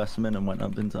out of specimen and went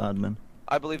up into admin.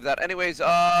 I believe that. Anyways,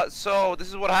 so this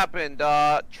is what happened.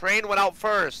 Train went out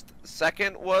first.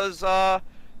 Second was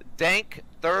Dank.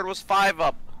 Third was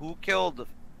 5UP. Who killed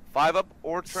 5UP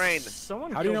or Train?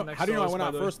 Someone how do you know I went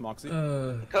out first, Moxie?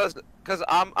 Because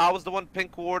I was the one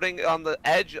pink warding on the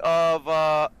edge of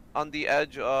the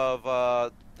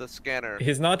scanner.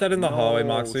 He's not dead in the hallway,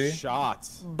 Moxie.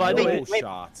 Shots. But no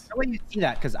shots. How do you see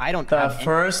that? Because I don't. The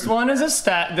first one is a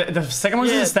stat. The second one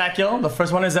is a stat kill. The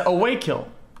first one is an away kill.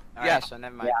 Yes, so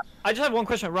never mind. Yeah. I just have one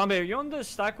question. Rambe, are you on the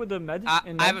stack with the med?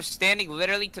 I was standing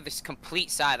literally to this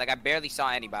complete side. Like, I barely saw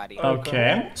anybody.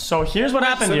 Okay, so here's what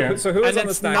happened here. So who was on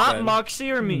the stack not then? Moxie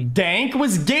or me? Dank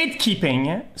was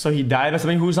gatekeeping, so he died by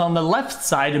somebody who's on the left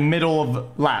side, middle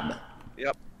of lab.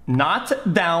 Yep.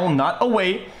 Not down, not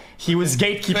away. He was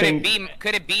gatekeeping.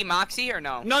 Could it be Moxie or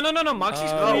no? No. Moxie's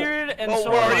cleared, and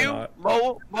so where are you?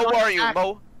 Mo, where are you?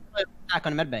 Mo? Stack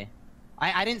on medbay.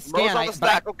 I didn't Mo's scan. on the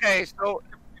stack. Okay, so.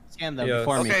 Scan them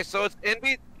before me. Okay, so it's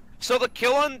so the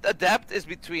kill on Adept is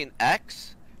between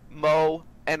X, Mo,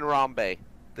 and Rambe.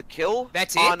 The kill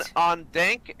on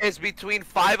Dank is between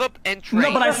 5UP and Train.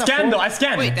 No, but I scanned though. I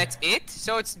scanned. Wait, that's it?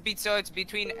 So it's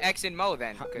between X and Mo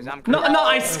then? Because I'm. No,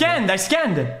 I scanned. I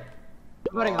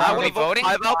want to vote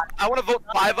 5UP. I want to vote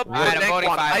 5UP. Alright, I'm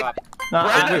voting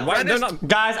 5UP.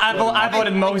 Guys, I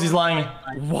voted Mo. He's lying.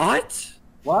 What?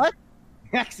 What?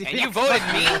 And you voted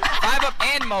me. 5UP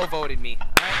and Mo voted me.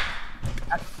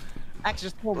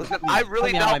 Listen, I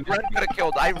really doubt Brent could have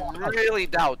killed. I really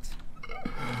doubt.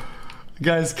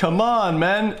 Guys, come on,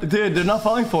 man. Dude, they're not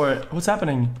falling for it. What's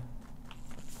happening?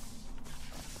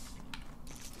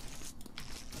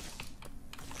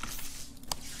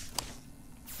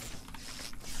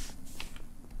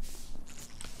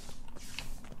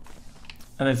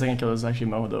 I think the second kill is actually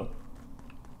Mo, though.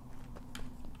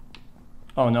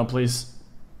 Oh, no, please.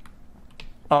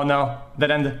 Oh, no. Dead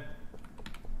end.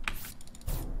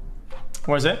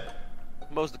 Where's it?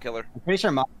 Mo's the killer. I'm pretty sure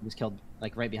Mo was killed,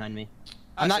 like, right behind me.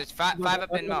 I'm not. It's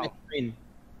 5UP and Mo.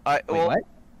 What?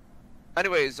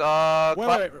 Anyways, wait.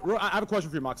 I have a question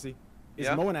for you, Moxie. Is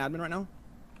Mo an admin right now?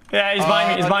 Yeah, he's behind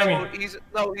me. He's behind me. He's in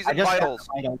vitals.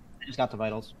 I just got the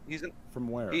vitals. He's in. From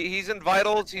where? He's in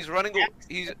vitals. He's running.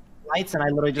 He's. Lights, and I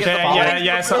literally just.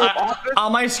 Yeah. So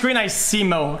on my screen I see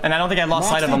Mo, and I don't think I lost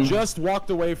sight of him. Just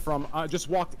walked away from. Just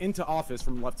walked into office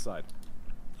from left side.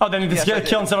 Oh, then just get a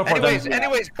kill and teleport them.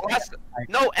 Anyways,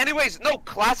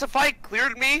 Classified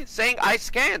cleared me saying I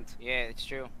scanned. Yeah, it's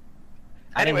true.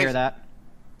 I didn't hear that.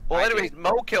 Well, anyways,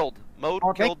 Mo killed. So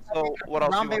what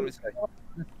else do you want me to say?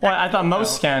 Well, I thought Mo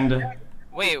scanned.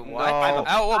 Wait, what? No.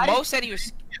 Oh, well, Mo said he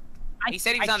was. He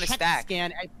said he was on the stack.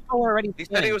 Scan. People were already.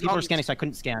 People were scanning, so I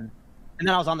couldn't scan. And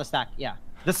then I was on the stack. Yeah.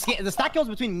 The stack goes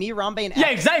between me, Rambe, and X.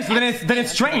 Yeah, exactly. Then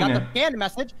it's Train. I got the scanned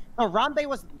message. No, Rambe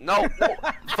was. No.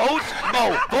 Vote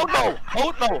Mo.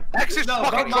 Vote Mo. X is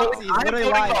fucking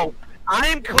Mo.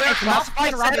 I'm clear.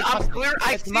 Classified said I'm clear.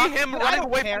 I see him running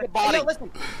away from the body. Yo, listen,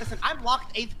 I'm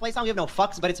locked 8th place. I don't give no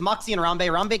fucks, but it's Moxie and Rambe.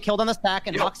 Rambe killed on the stack,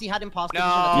 and Moxie had imposter. No,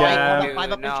 yeah.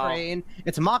 5 up in train.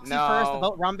 It's Moxie first,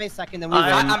 about Rambe second, then we win.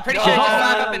 I'm pretty sure it's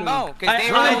 5 up in Mo, because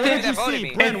they were the only two that voted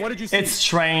me. Ben, what did you see? It's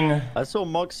train. I saw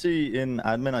Moxie in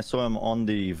admin. I saw him on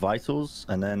the vitals,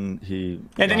 and then he.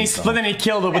 And then he split and he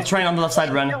killed it with train on the left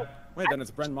side run. Wait, then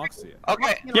it's Bren Moxie.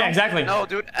 Okay. Yeah, exactly. No,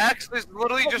 dude, X is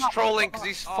literally just trolling because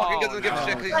he's fucking doesn't give a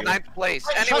shit because he's 9th place.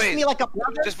 Trust Anyways, me like a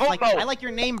brother. just vote like, Mo. I like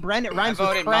your name, Bren. It rhymes with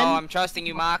voted Mo. friend. I'm trusting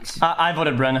you, Mox. I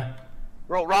voted Bren.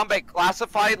 Bro, Rambe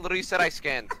classified literally said I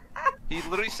scanned. He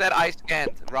literally said I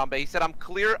scanned, Rambe. He said I'm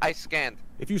clear, I scanned.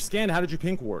 If you scanned, how did you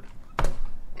pink ward?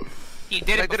 You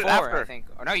did it I did it before, after. I think.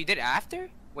 Or no, you did it after?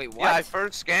 Wait, what? Yeah, I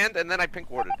first scanned and then I pink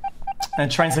warded.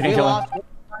 And train second killer.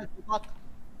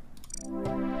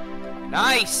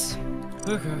 Nice.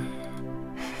 Okay.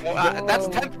 Well, that's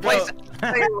 10th place.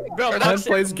 Bro, 10th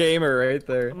place gamer right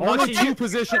there.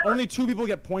 Only two people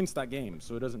get points that game,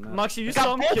 so it doesn't matter. Moxie, you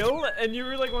saw him kill, and you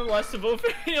were like one of the last to vote for.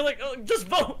 You're like, oh, just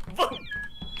vote.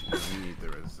 We need the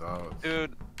results.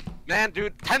 Dude,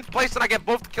 10th place and I get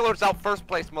both killers out 1st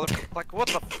place, motherfucker. Like, what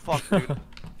the fuck, dude?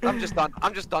 I'm just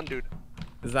done, dude.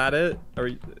 Is that it? Or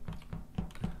Yeah,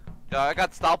 I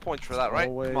got style points for that, right?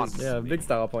 Come on. yeah, big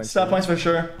style points. Style points for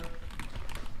sure.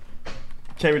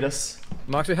 Carried us.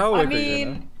 Moxie, how awake are you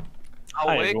now?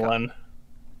 I'll wake up. One.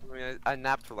 I mean, I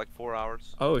napped for like 4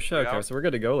 hours. Oh shit, 3 okay, hours. so we're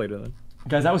good to go later then.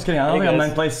 Guys, I was kidding. I don't think I'm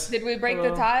 9th place. Did we break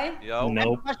the tie? Yo.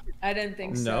 Nope. I didn't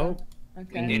think so. No.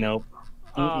 Okay. Nope.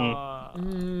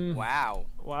 Wow.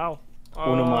 Wow.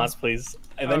 Uno mas, please.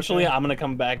 Eventually, I'm gonna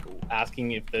come back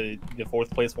asking if the 4th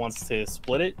place wants to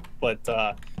split it, but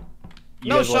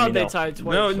no shot they tied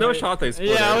twice. No shot they split.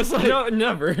 Yeah, I was like, no,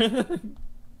 never.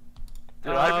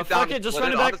 Dude, I'd be down fuck to it, just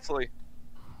split run it back. honestly.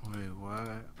 Wait, what?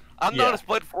 I'm down to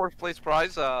split 4th place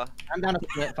prize. I'm down to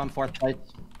split if I'm 4th place.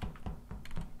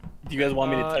 Do you guys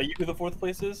want me to tell you who the 4th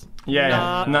place is?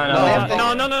 Yeah, No.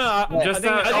 Just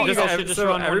I think you guys should just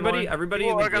run everybody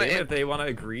People in are the gonna game, hit- if they want to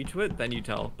agree to it, then you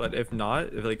tell. But if not,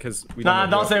 if, like, because we Nah,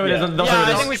 don't say what it is. Don't say what I it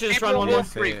think is. we should just People run one will more.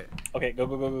 agree. Okay, go.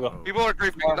 People are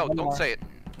griefing. No, don't say it.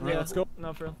 Yeah, let's go.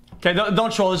 No, for real. Okay,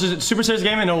 don't troll. This is a super serious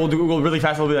game, and we'll really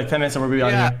fast. It'll be like 10 minutes, and we'll be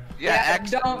out of here. Yeah, X.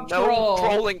 Don't no troll.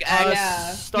 trolling, X.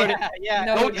 Yeah. Start it. Yeah.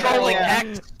 No No trolling,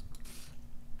 X.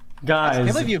 I Guys. can't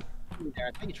believe you.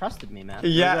 I think you trusted me, man.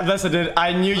 Yeah, listen, dude.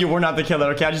 I knew you were not the killer.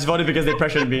 Okay, I just voted because they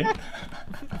pressured me.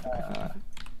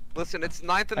 Listen, it's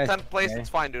 9th and 10th place. It's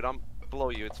fine, dude. I'm below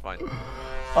you. It's fine.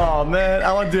 Oh man,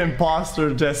 I want the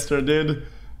imposter jester, dude.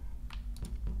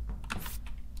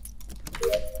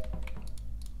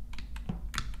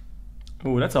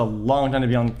 Ooh, that's a long time to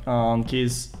be on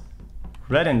keys.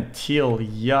 Red and teal,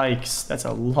 yikes. That's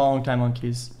a long time on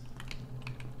keys.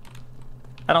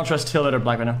 I don't trust teal or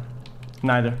black right now.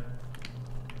 Neither.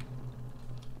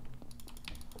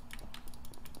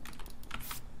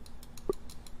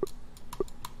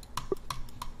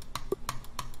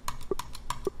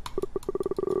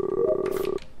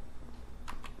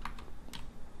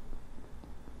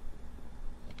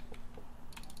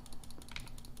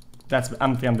 I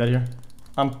think I'm dead here.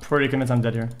 I'm pretty convinced I'm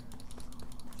dead here.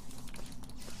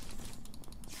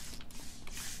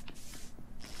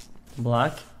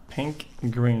 Black, pink,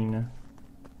 green.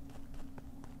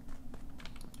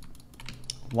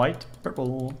 White,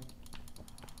 purple.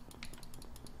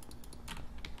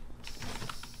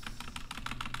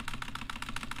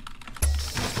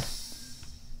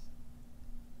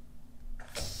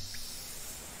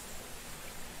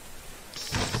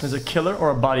 There's a killer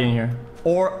or a body in here.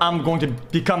 Or I'm going to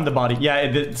become the body. Yeah,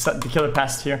 the killer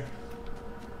passed here.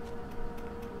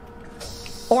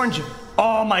 Orange.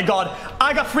 Oh my god.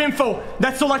 I got free info.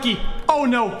 That's so lucky. Oh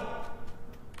no.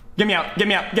 Get me out. Get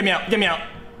me out. Get me out. Get me out.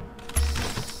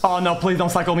 Oh no, please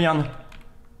don't cycle me on.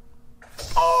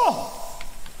 Oh!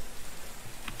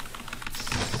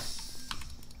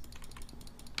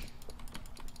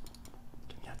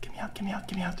 Get me out. Get me out.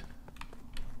 Get me out.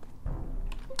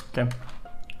 Okay.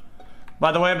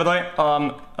 By the way,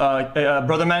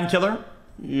 brother man killer,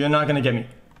 you're not gonna get me.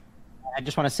 I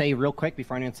just want to say real quick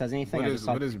before anyone says anything.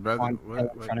 What is brother?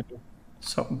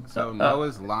 So Mo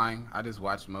is lying. I just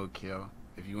watched Mo kill.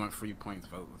 If you want free points,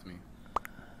 vote with me.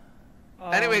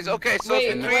 Anyways, okay, so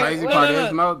And the crazy part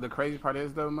is, Mo, the crazy part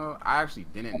is though, Mo, I actually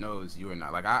didn't know it was you or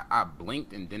not. Like I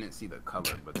blinked and didn't see the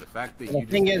color, but the fact that you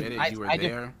just admitted you were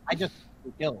there. I just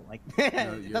kill. Like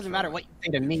it doesn't matter what you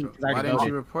say to me. Why didn't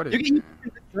you report it?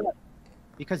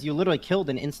 Because you literally killed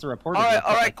and insta-reported.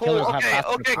 All right, cool.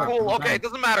 Okay, cool. Okay, it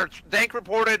doesn't matter. Dank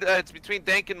reported. It's between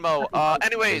Dank and Mo.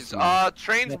 Anyways,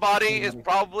 Train's body is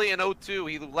probably in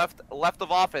O2. He left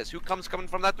of office. Who coming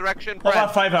from that direction?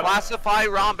 Brent. Classify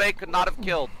Rambe could not have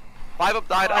killed. 5-Up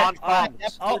died on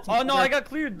comms. Oh no, I got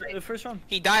cleared the first round.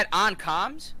 He died on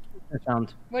comms? First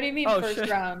round. What do you mean first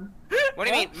round? What do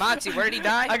you mean, Moxie? Where did he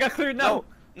die? I got cleared now.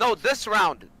 No, this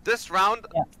round.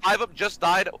 5-Up just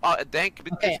died. Dank.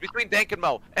 It's between Dank and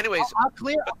Mo. Anyways, I'll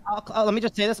clear. Let me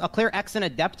just say this. I'll clear X and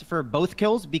Adept for both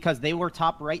kills because they were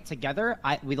top right together.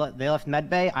 They left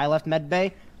medbay. I left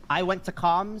medbay. I went to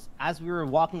comms. As we were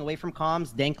walking away from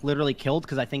comms, Dank literally killed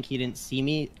because I think he didn't see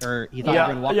me or he thought we were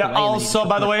going to walk away. Yeah. Also,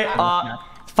 by the way,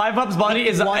 5-Up's body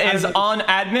is on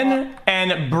admin,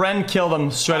 and Bren killed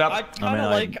him straight up.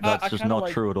 I mean, that's just not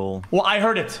true at all. Well, I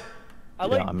heard it. I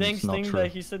like Dank's thing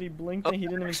that he said he blinked and he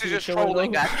didn't even see the killer.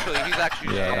 Trolling, actually. He's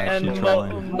actually and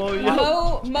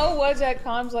Mo was at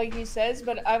comms like he says,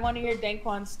 but I want to hear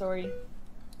Dankwan's story.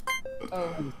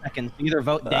 Oh. Seconds. Either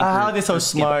vote Dank. How are they so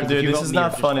smart, dude? This is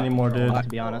not fun anymore, dude. To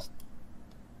be honest.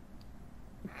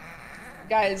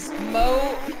 Guys,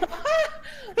 Mo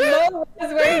was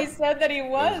where he said that he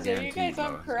was. Are you guys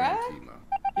on crack?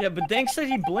 Yeah, but Dank said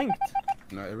he blinked.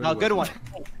 No, it really good one.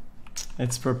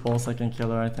 It's purple second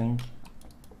killer, I think.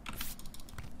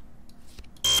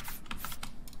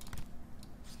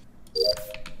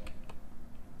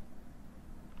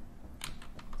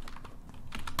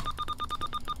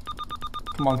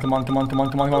 Come on.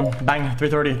 Bang,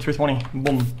 330, 320,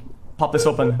 boom. Pop this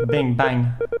open, bing,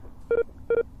 bang.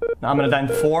 Now I'm gonna die in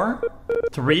 4,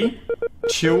 3,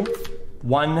 2,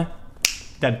 1,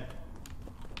 dead.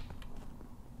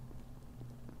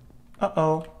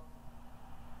 Uh-oh.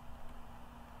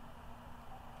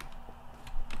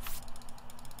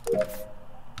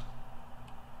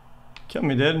 Kill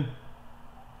me, dude.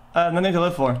 Nothing to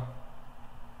live for.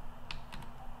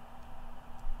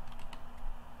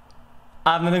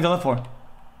 I have nothing to live for.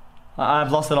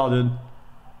 I've lost it all, dude.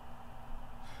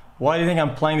 Why do you think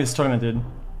I'm playing this tournament, dude?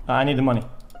 I need the money.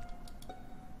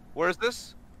 Where is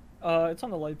this? It's on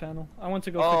the light panel. I want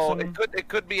to go fix them. It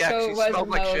could be actually smells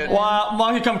like shit. Well,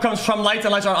 Moxie comes from lights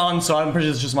and lights are on, so I'm pretty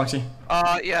sure it's just Moxie.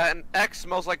 Yeah, and X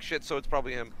smells like shit, so it's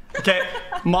probably him. Okay,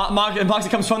 Moxie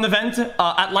comes from the vent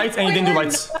at lights and he didn't do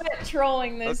lights. I'm not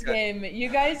trolling this game. You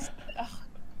guys...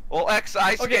 Well, X,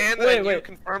 I scanned and you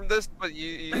confirmed this, but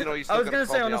you know, you still I was gonna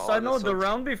say on a side note, the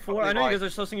round before, I know you guys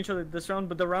are sussing each other this round,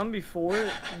 but the round before,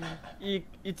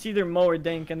 it's either Mo or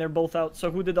Dank, and they're both out. So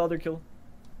who did the other kill?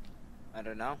 I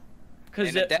don't know.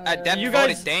 Because you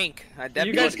guys, Dank.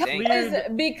 You guys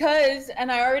because,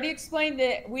 and I already explained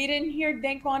it. We didn't hear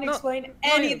Dankwan explain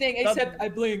anything except I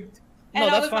blinked. And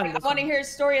I was like, I want to hear his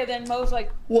story, and then Mo's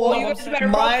like, well, you guys better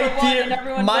vote for one, and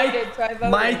everyone voted, so I voted.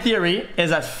 My theory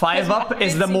is that 5-Up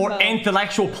is the more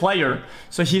intellectual player,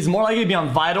 so he's more likely to be on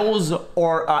Vitals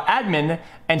or admin,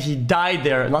 and he died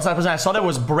there. And last time I saw that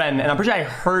was Bren, and I'm pretty sure I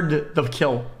heard the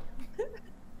kill.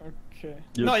 Okay.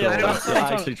 You're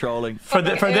actually trolling. For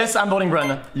this, I'm voting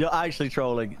Bren. You're actually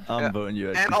trolling. I'm voting you.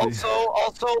 And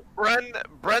also,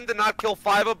 Bren did not kill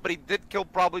 5-Up, but he did kill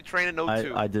probably Train in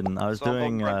O2. I didn't. I was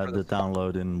doing the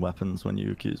download in weapons when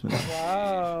you accused me.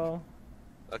 Wow.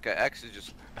 Okay, X is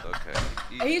just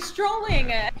He's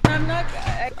trolling. I'm not.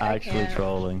 I actually can't.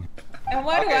 trolling. And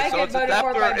why do I get voted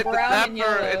for by Brown and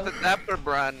Yellow? It's Adept or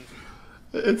Bren.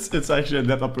 It's actually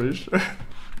Adept, I'm pretty sure.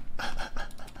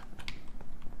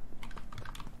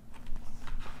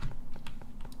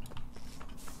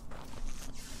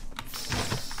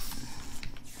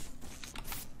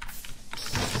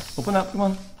 Open up, come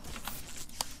on.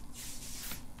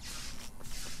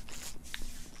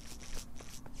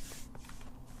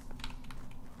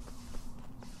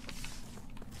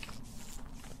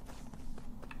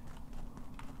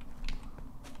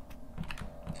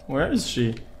 Where is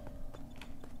she?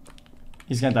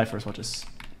 He's gonna die first, watch this.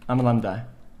 I'm gonna let him die.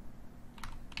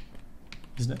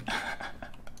 He's dead.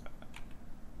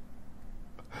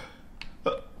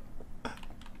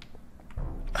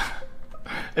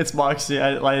 It's Moxie,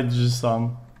 I just saw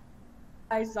him.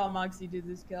 I saw Moxie do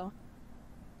this kill.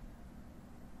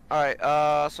 Alright,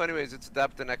 so anyways, it's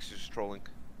Adept and X is trolling.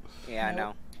 Yeah, I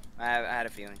know. I had a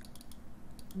feeling.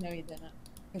 No, you didn't.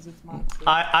 Because it's Moxie.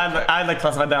 I like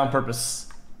classified that on purpose.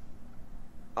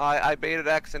 I baited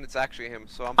X and it's actually him,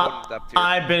 so I'm voting Adept here.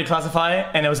 I baited Classify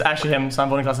and it was actually him, so I'm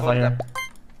voting Classify here.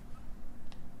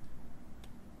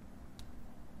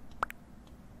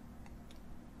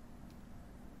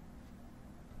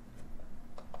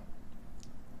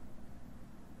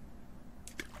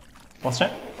 What's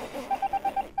that?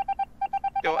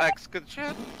 Yo, X, good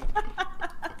shit.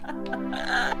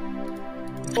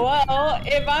 Well,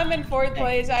 if I'm in 4th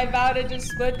place, I vow to just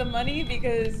split the money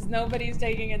because nobody's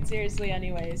taking it seriously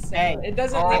anyways. So it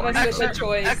doesn't leave us with a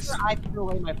choice. I threw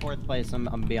away my 4th place. I'm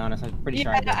gonna be honest. I'm pretty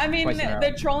sure. I mean,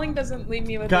 the trolling doesn't leave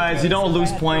me with. Guys, you don't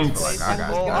lose points.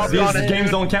 These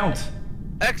games don't count.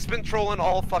 X been trolling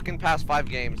all fucking past 5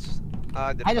 games.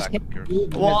 I just can't.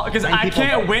 Well, because I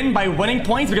can't win by winning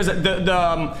points because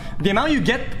the amount you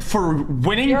get for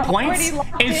winning points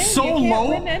is so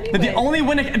low that the only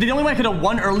way I could have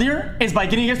won earlier is by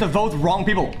getting you guys to vote wrong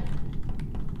people.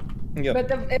 Yep. But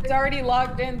it's already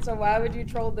locked in, so why would you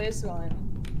troll this one?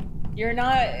 You're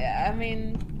not. I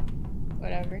mean,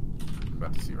 whatever. I'm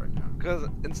about to see right now. Because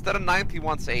instead of 9th, he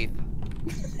wants 8th.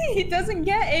 He doesn't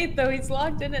get 8th though. He's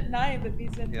locked in at 9th if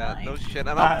he's in 9th. No shit.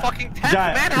 And I'm fucking 10th,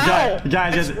 man. How?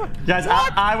 Guys,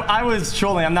 I was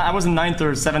trolling. I wasn't 9th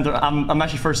or 7th. I'm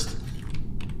actually 1st.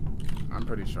 I'm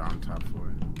pretty sure I'm top 4.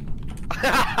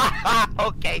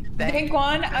 Okay,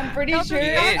 Daquan, I'm pretty sure.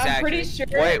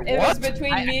 It was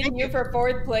between me and you for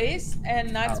 4th place,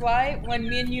 and that's why when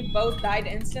me and you both died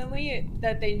instantly,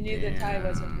 that they knew the tie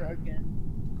wasn't broken.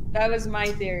 That was my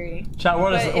theory. Chat,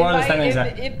 what are the standings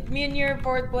at? If me and you are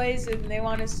 4th place and they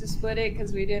want us to split it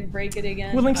because we didn't break it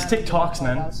again. Who links TikToks,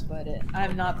 man? I'll split it.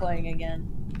 I'm not playing again.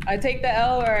 I take the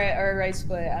L or I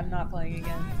split. I'm not playing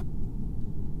again.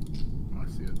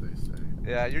 Let's see what they say.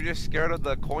 Yeah, you're just scared of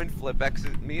the coin flip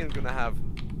exit me is gonna have.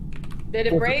 Did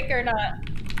it break or not?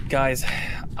 Guys,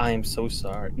 I am so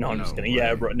sorry. No, I'm just kidding.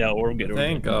 Yeah, bro. No, we're good.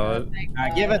 Thank God.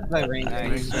 Give it the ring.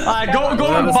 Alright, go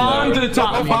from the bottom to the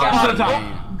top. Bottom to the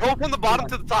top. Go from the bottom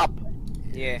to the top.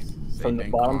 Yeah. From the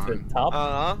bottom to the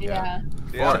top? Yeah.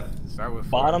 Yeah. Start with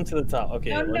bottom to the top.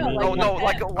 Okay. No,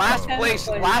 like last place,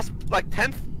 like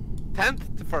 10th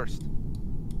to 1st.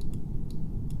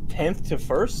 10th to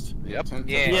 1st? Yep.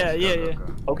 Yeah.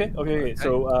 Okay.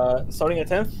 So, starting at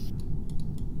 10th,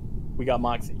 we got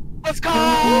Moxie. Let's go!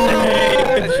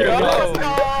 Let's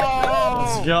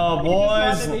go,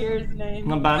 boys.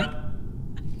 Not bad.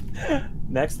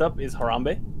 Next up is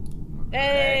Harambe.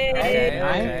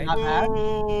 Hey! Not bad.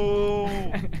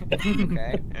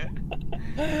 Okay.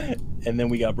 And then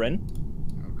we got Bren.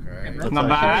 Okay. Not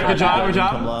bad. Good job.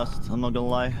 I'm lost. I'm not gonna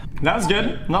lie. That was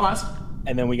good. Not last.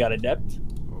 And then we got Adept.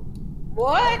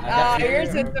 What?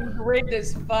 Yours is rigged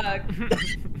as fuck.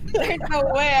 There's no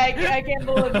way. I can't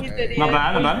believe he's idiot. Not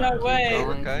bad. No way.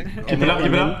 Okay. Give it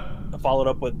up. Followed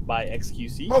up with by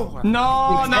xQc.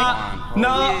 No.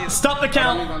 Stop the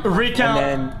count.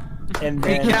 Recount. And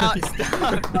then Recount.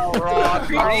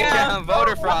 Recount.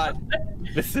 Voter fraud.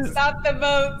 This is. Stop the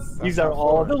votes. These are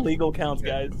all the legal counts,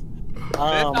 guys.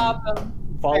 Stop them.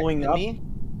 Following up.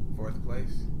 4th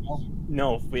place.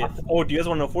 No, 5th. Oh, do you guys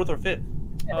want to know 4th or 5th?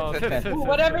 Fifth.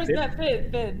 Whatever's not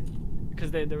 5th. Because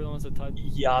they were the ones that tied.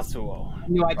 Yasuo.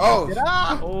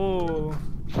 Oh.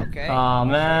 Okay. Oh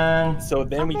man. So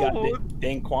then we got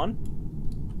Daquan.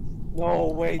 No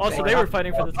way. Also, they were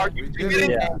fighting for the top.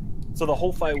 Yeah. So the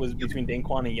whole fight was between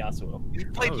Daquan and Yasuo. You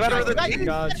played better than me.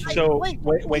 So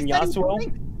when Yasuo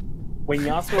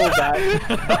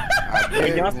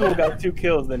got 2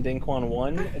 kills, then Daquan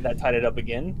won, and that tied it up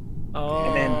again. Oh.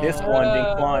 And then this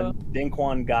one,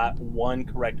 Daquan got 1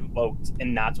 correct vote,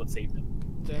 and that's what saved him.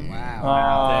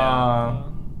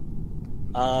 Wow.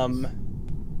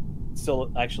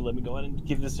 So actually, let me go ahead and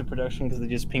give this to production because they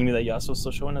just pinged me that Yasuo's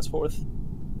still showing as 4th.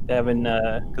 They haven't,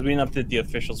 because we didn't update the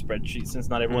official spreadsheet since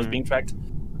not everyone's being tracked.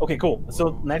 Okay, cool.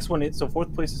 So next one is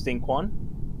 4th place is Daquan.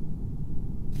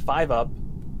 5 up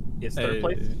is 3rd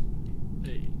place.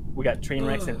 We got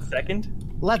Trainwrecks in 2nd.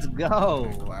 Let's go.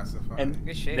 And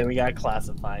then we got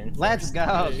Classifying. Let's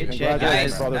go. Good shit,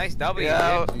 guys. Nice W.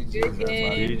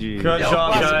 GG. Good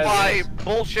job, guys.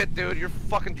 Bullshit, dude. You're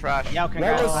fucking trash. Yeah,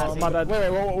 congrats. My bad.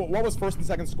 Wait, what was 1st and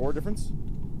 2nd score difference?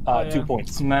 2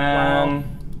 points. Man.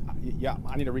 Yeah,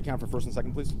 I need a recount for 1st and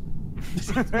 2nd, please.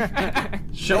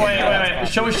 Wait. Show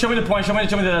me the point. Show me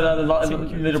the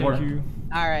leaderboard.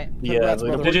 All right. Yeah.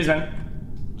 GG's, man.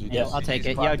 Yeah, I'll take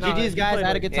it. Yo, GG's, guys. I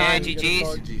had a good time. Yeah,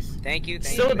 GG's. Thank you.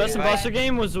 Still the best imposter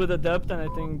game was with Adept, and I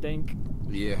think Dank.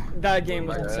 Yeah. That game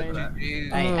was insane.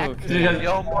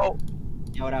 Yo, Mo.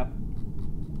 Yo, what up?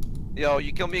 Yo,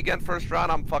 you kill me again 1st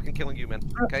round, I'm fucking killing you, man.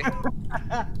 Okay?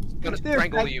 Gonna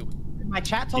strangle you. My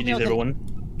chat told me. GG's, everyone.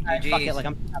 Fuck it, like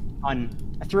I'm having fun.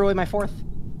 I threw away my 4th.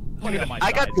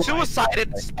 I got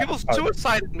suicided. People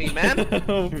suicided me, man.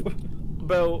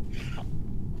 Bro,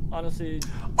 honestly.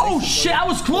 Oh shit! I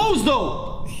was close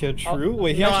though. Yeah, true.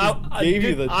 Wait, he gave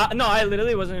you the. No, I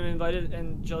literally wasn't even invited,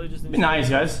 and Jelly just didn't. Nice,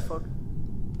 guys. Fuck.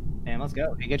 Man, let's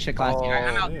go. Hey, good shit, class.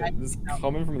 This is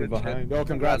coming from the behind. Yo,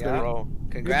 congrats, bro.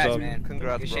 Congrats, man.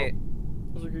 Congrats, good bro. Shit.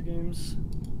 Those are good games.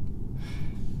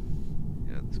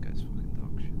 Yeah,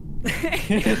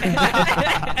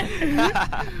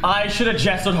 I should have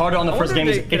gestured harder on the first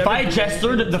games. If I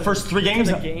gestured the first 3 games,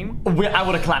 I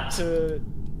would have clapped. To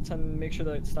make sure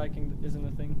that stacking isn't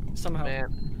a thing somehow.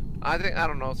 Man, I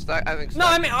don't know. I think. No,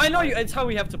 I mean I know it's how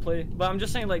we have to play, but I'm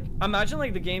just saying like imagine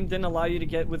like the game didn't allow you to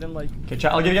get within like. Okay,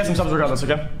 chat. I'll give you guys some subs regardless.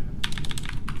 Okay.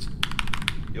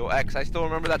 Yo, X, I still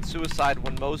remember that suicide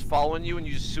when Mo's following you and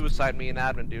you just suicide me in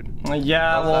admin, dude.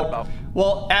 Yeah,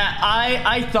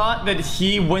 I thought that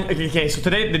he went. Okay, so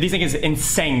today the desync is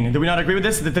insane. Do we not agree with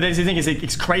this? That today's desync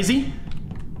is crazy.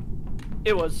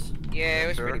 It was. Yeah, it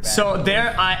was pretty bad. So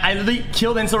there, I literally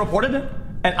killed and reported,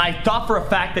 and I thought for a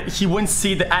fact that he wouldn't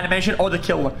see the animation or the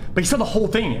kill, but he saw the whole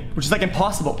thing, which is like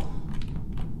impossible.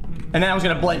 And then I was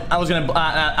gonna blame. I was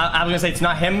gonna say it's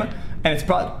not him, and it's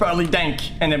probably Dank,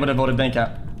 and they would have voted Dank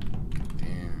out.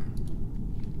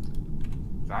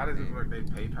 So how does this work? They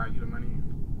PayPal you the money?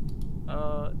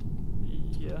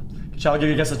 Yeah. I'll give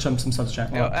you guys some subs,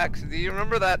 chat. Yo, X, do you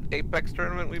remember that Apex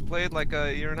tournament we played like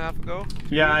a year and a half ago?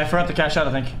 Yeah, I forgot to cash out,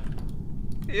 I think.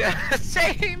 Yeah,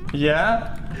 same.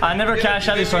 Yeah? I never cash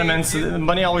out these tournaments.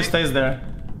 Money always stays there.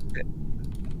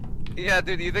 Yeah,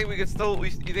 dude, you think we could still,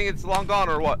 you think it's long gone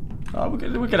or what?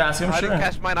 We could ask him, I sure. didn't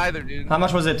cash mine either, dude. How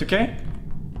much was it, 2K?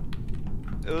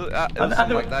 It was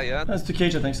something like that, yeah. That's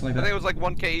 2K, I think, something like that. I think it was like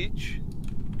 1K each.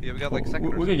 Yeah, we got like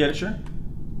second. We could get it, sure.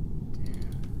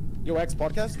 Yo, X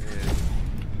podcast?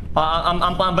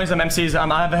 I'm playing some MCs.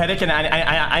 I have a headache and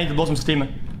I need to blow some steam.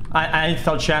 I need to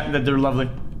tell chat that they're lovely.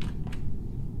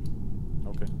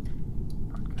 Okay.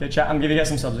 Okay, chat, I'm giving you guys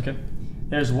some subs, okay?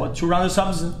 There's what, 2 rounds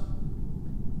of subs?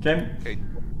 Okay? Okay,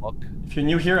 fuck. If you're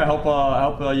new here, I hope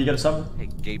you get a sub. Hey,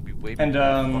 Gabe, you waving.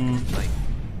 And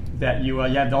that you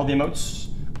have all the emotes.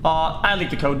 I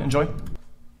leaked the code, enjoy.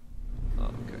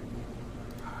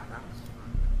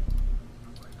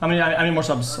 How many more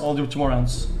subs? I'll do 2 more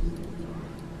rounds.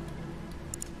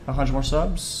 100 more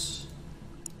subs.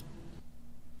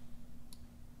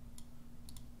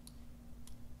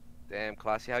 Damn,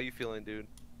 Classy, how you feeling, dude?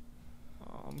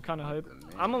 I'm kind of hyped.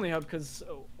 I'm only hyped because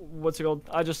what's it called?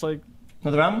 I just like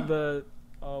another round. The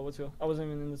what's it called? I wasn't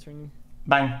even in the training.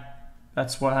 Bang.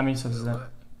 That's what. How many subs is that?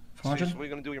 400. What are you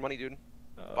gonna do with your money, dude?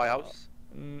 Buy a house?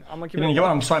 I'm like. You didn't get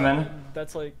one. I'm sorry, man.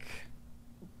 That's like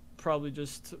probably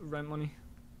just rent money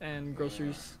and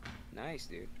groceries. Nice,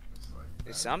 dude.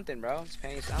 It's something, bro. It's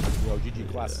paying something. Yo,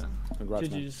 GG class. Congrats,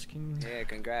 GG's man. Yeah,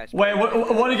 congrats. Wait, what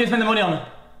are you guys spend the money on?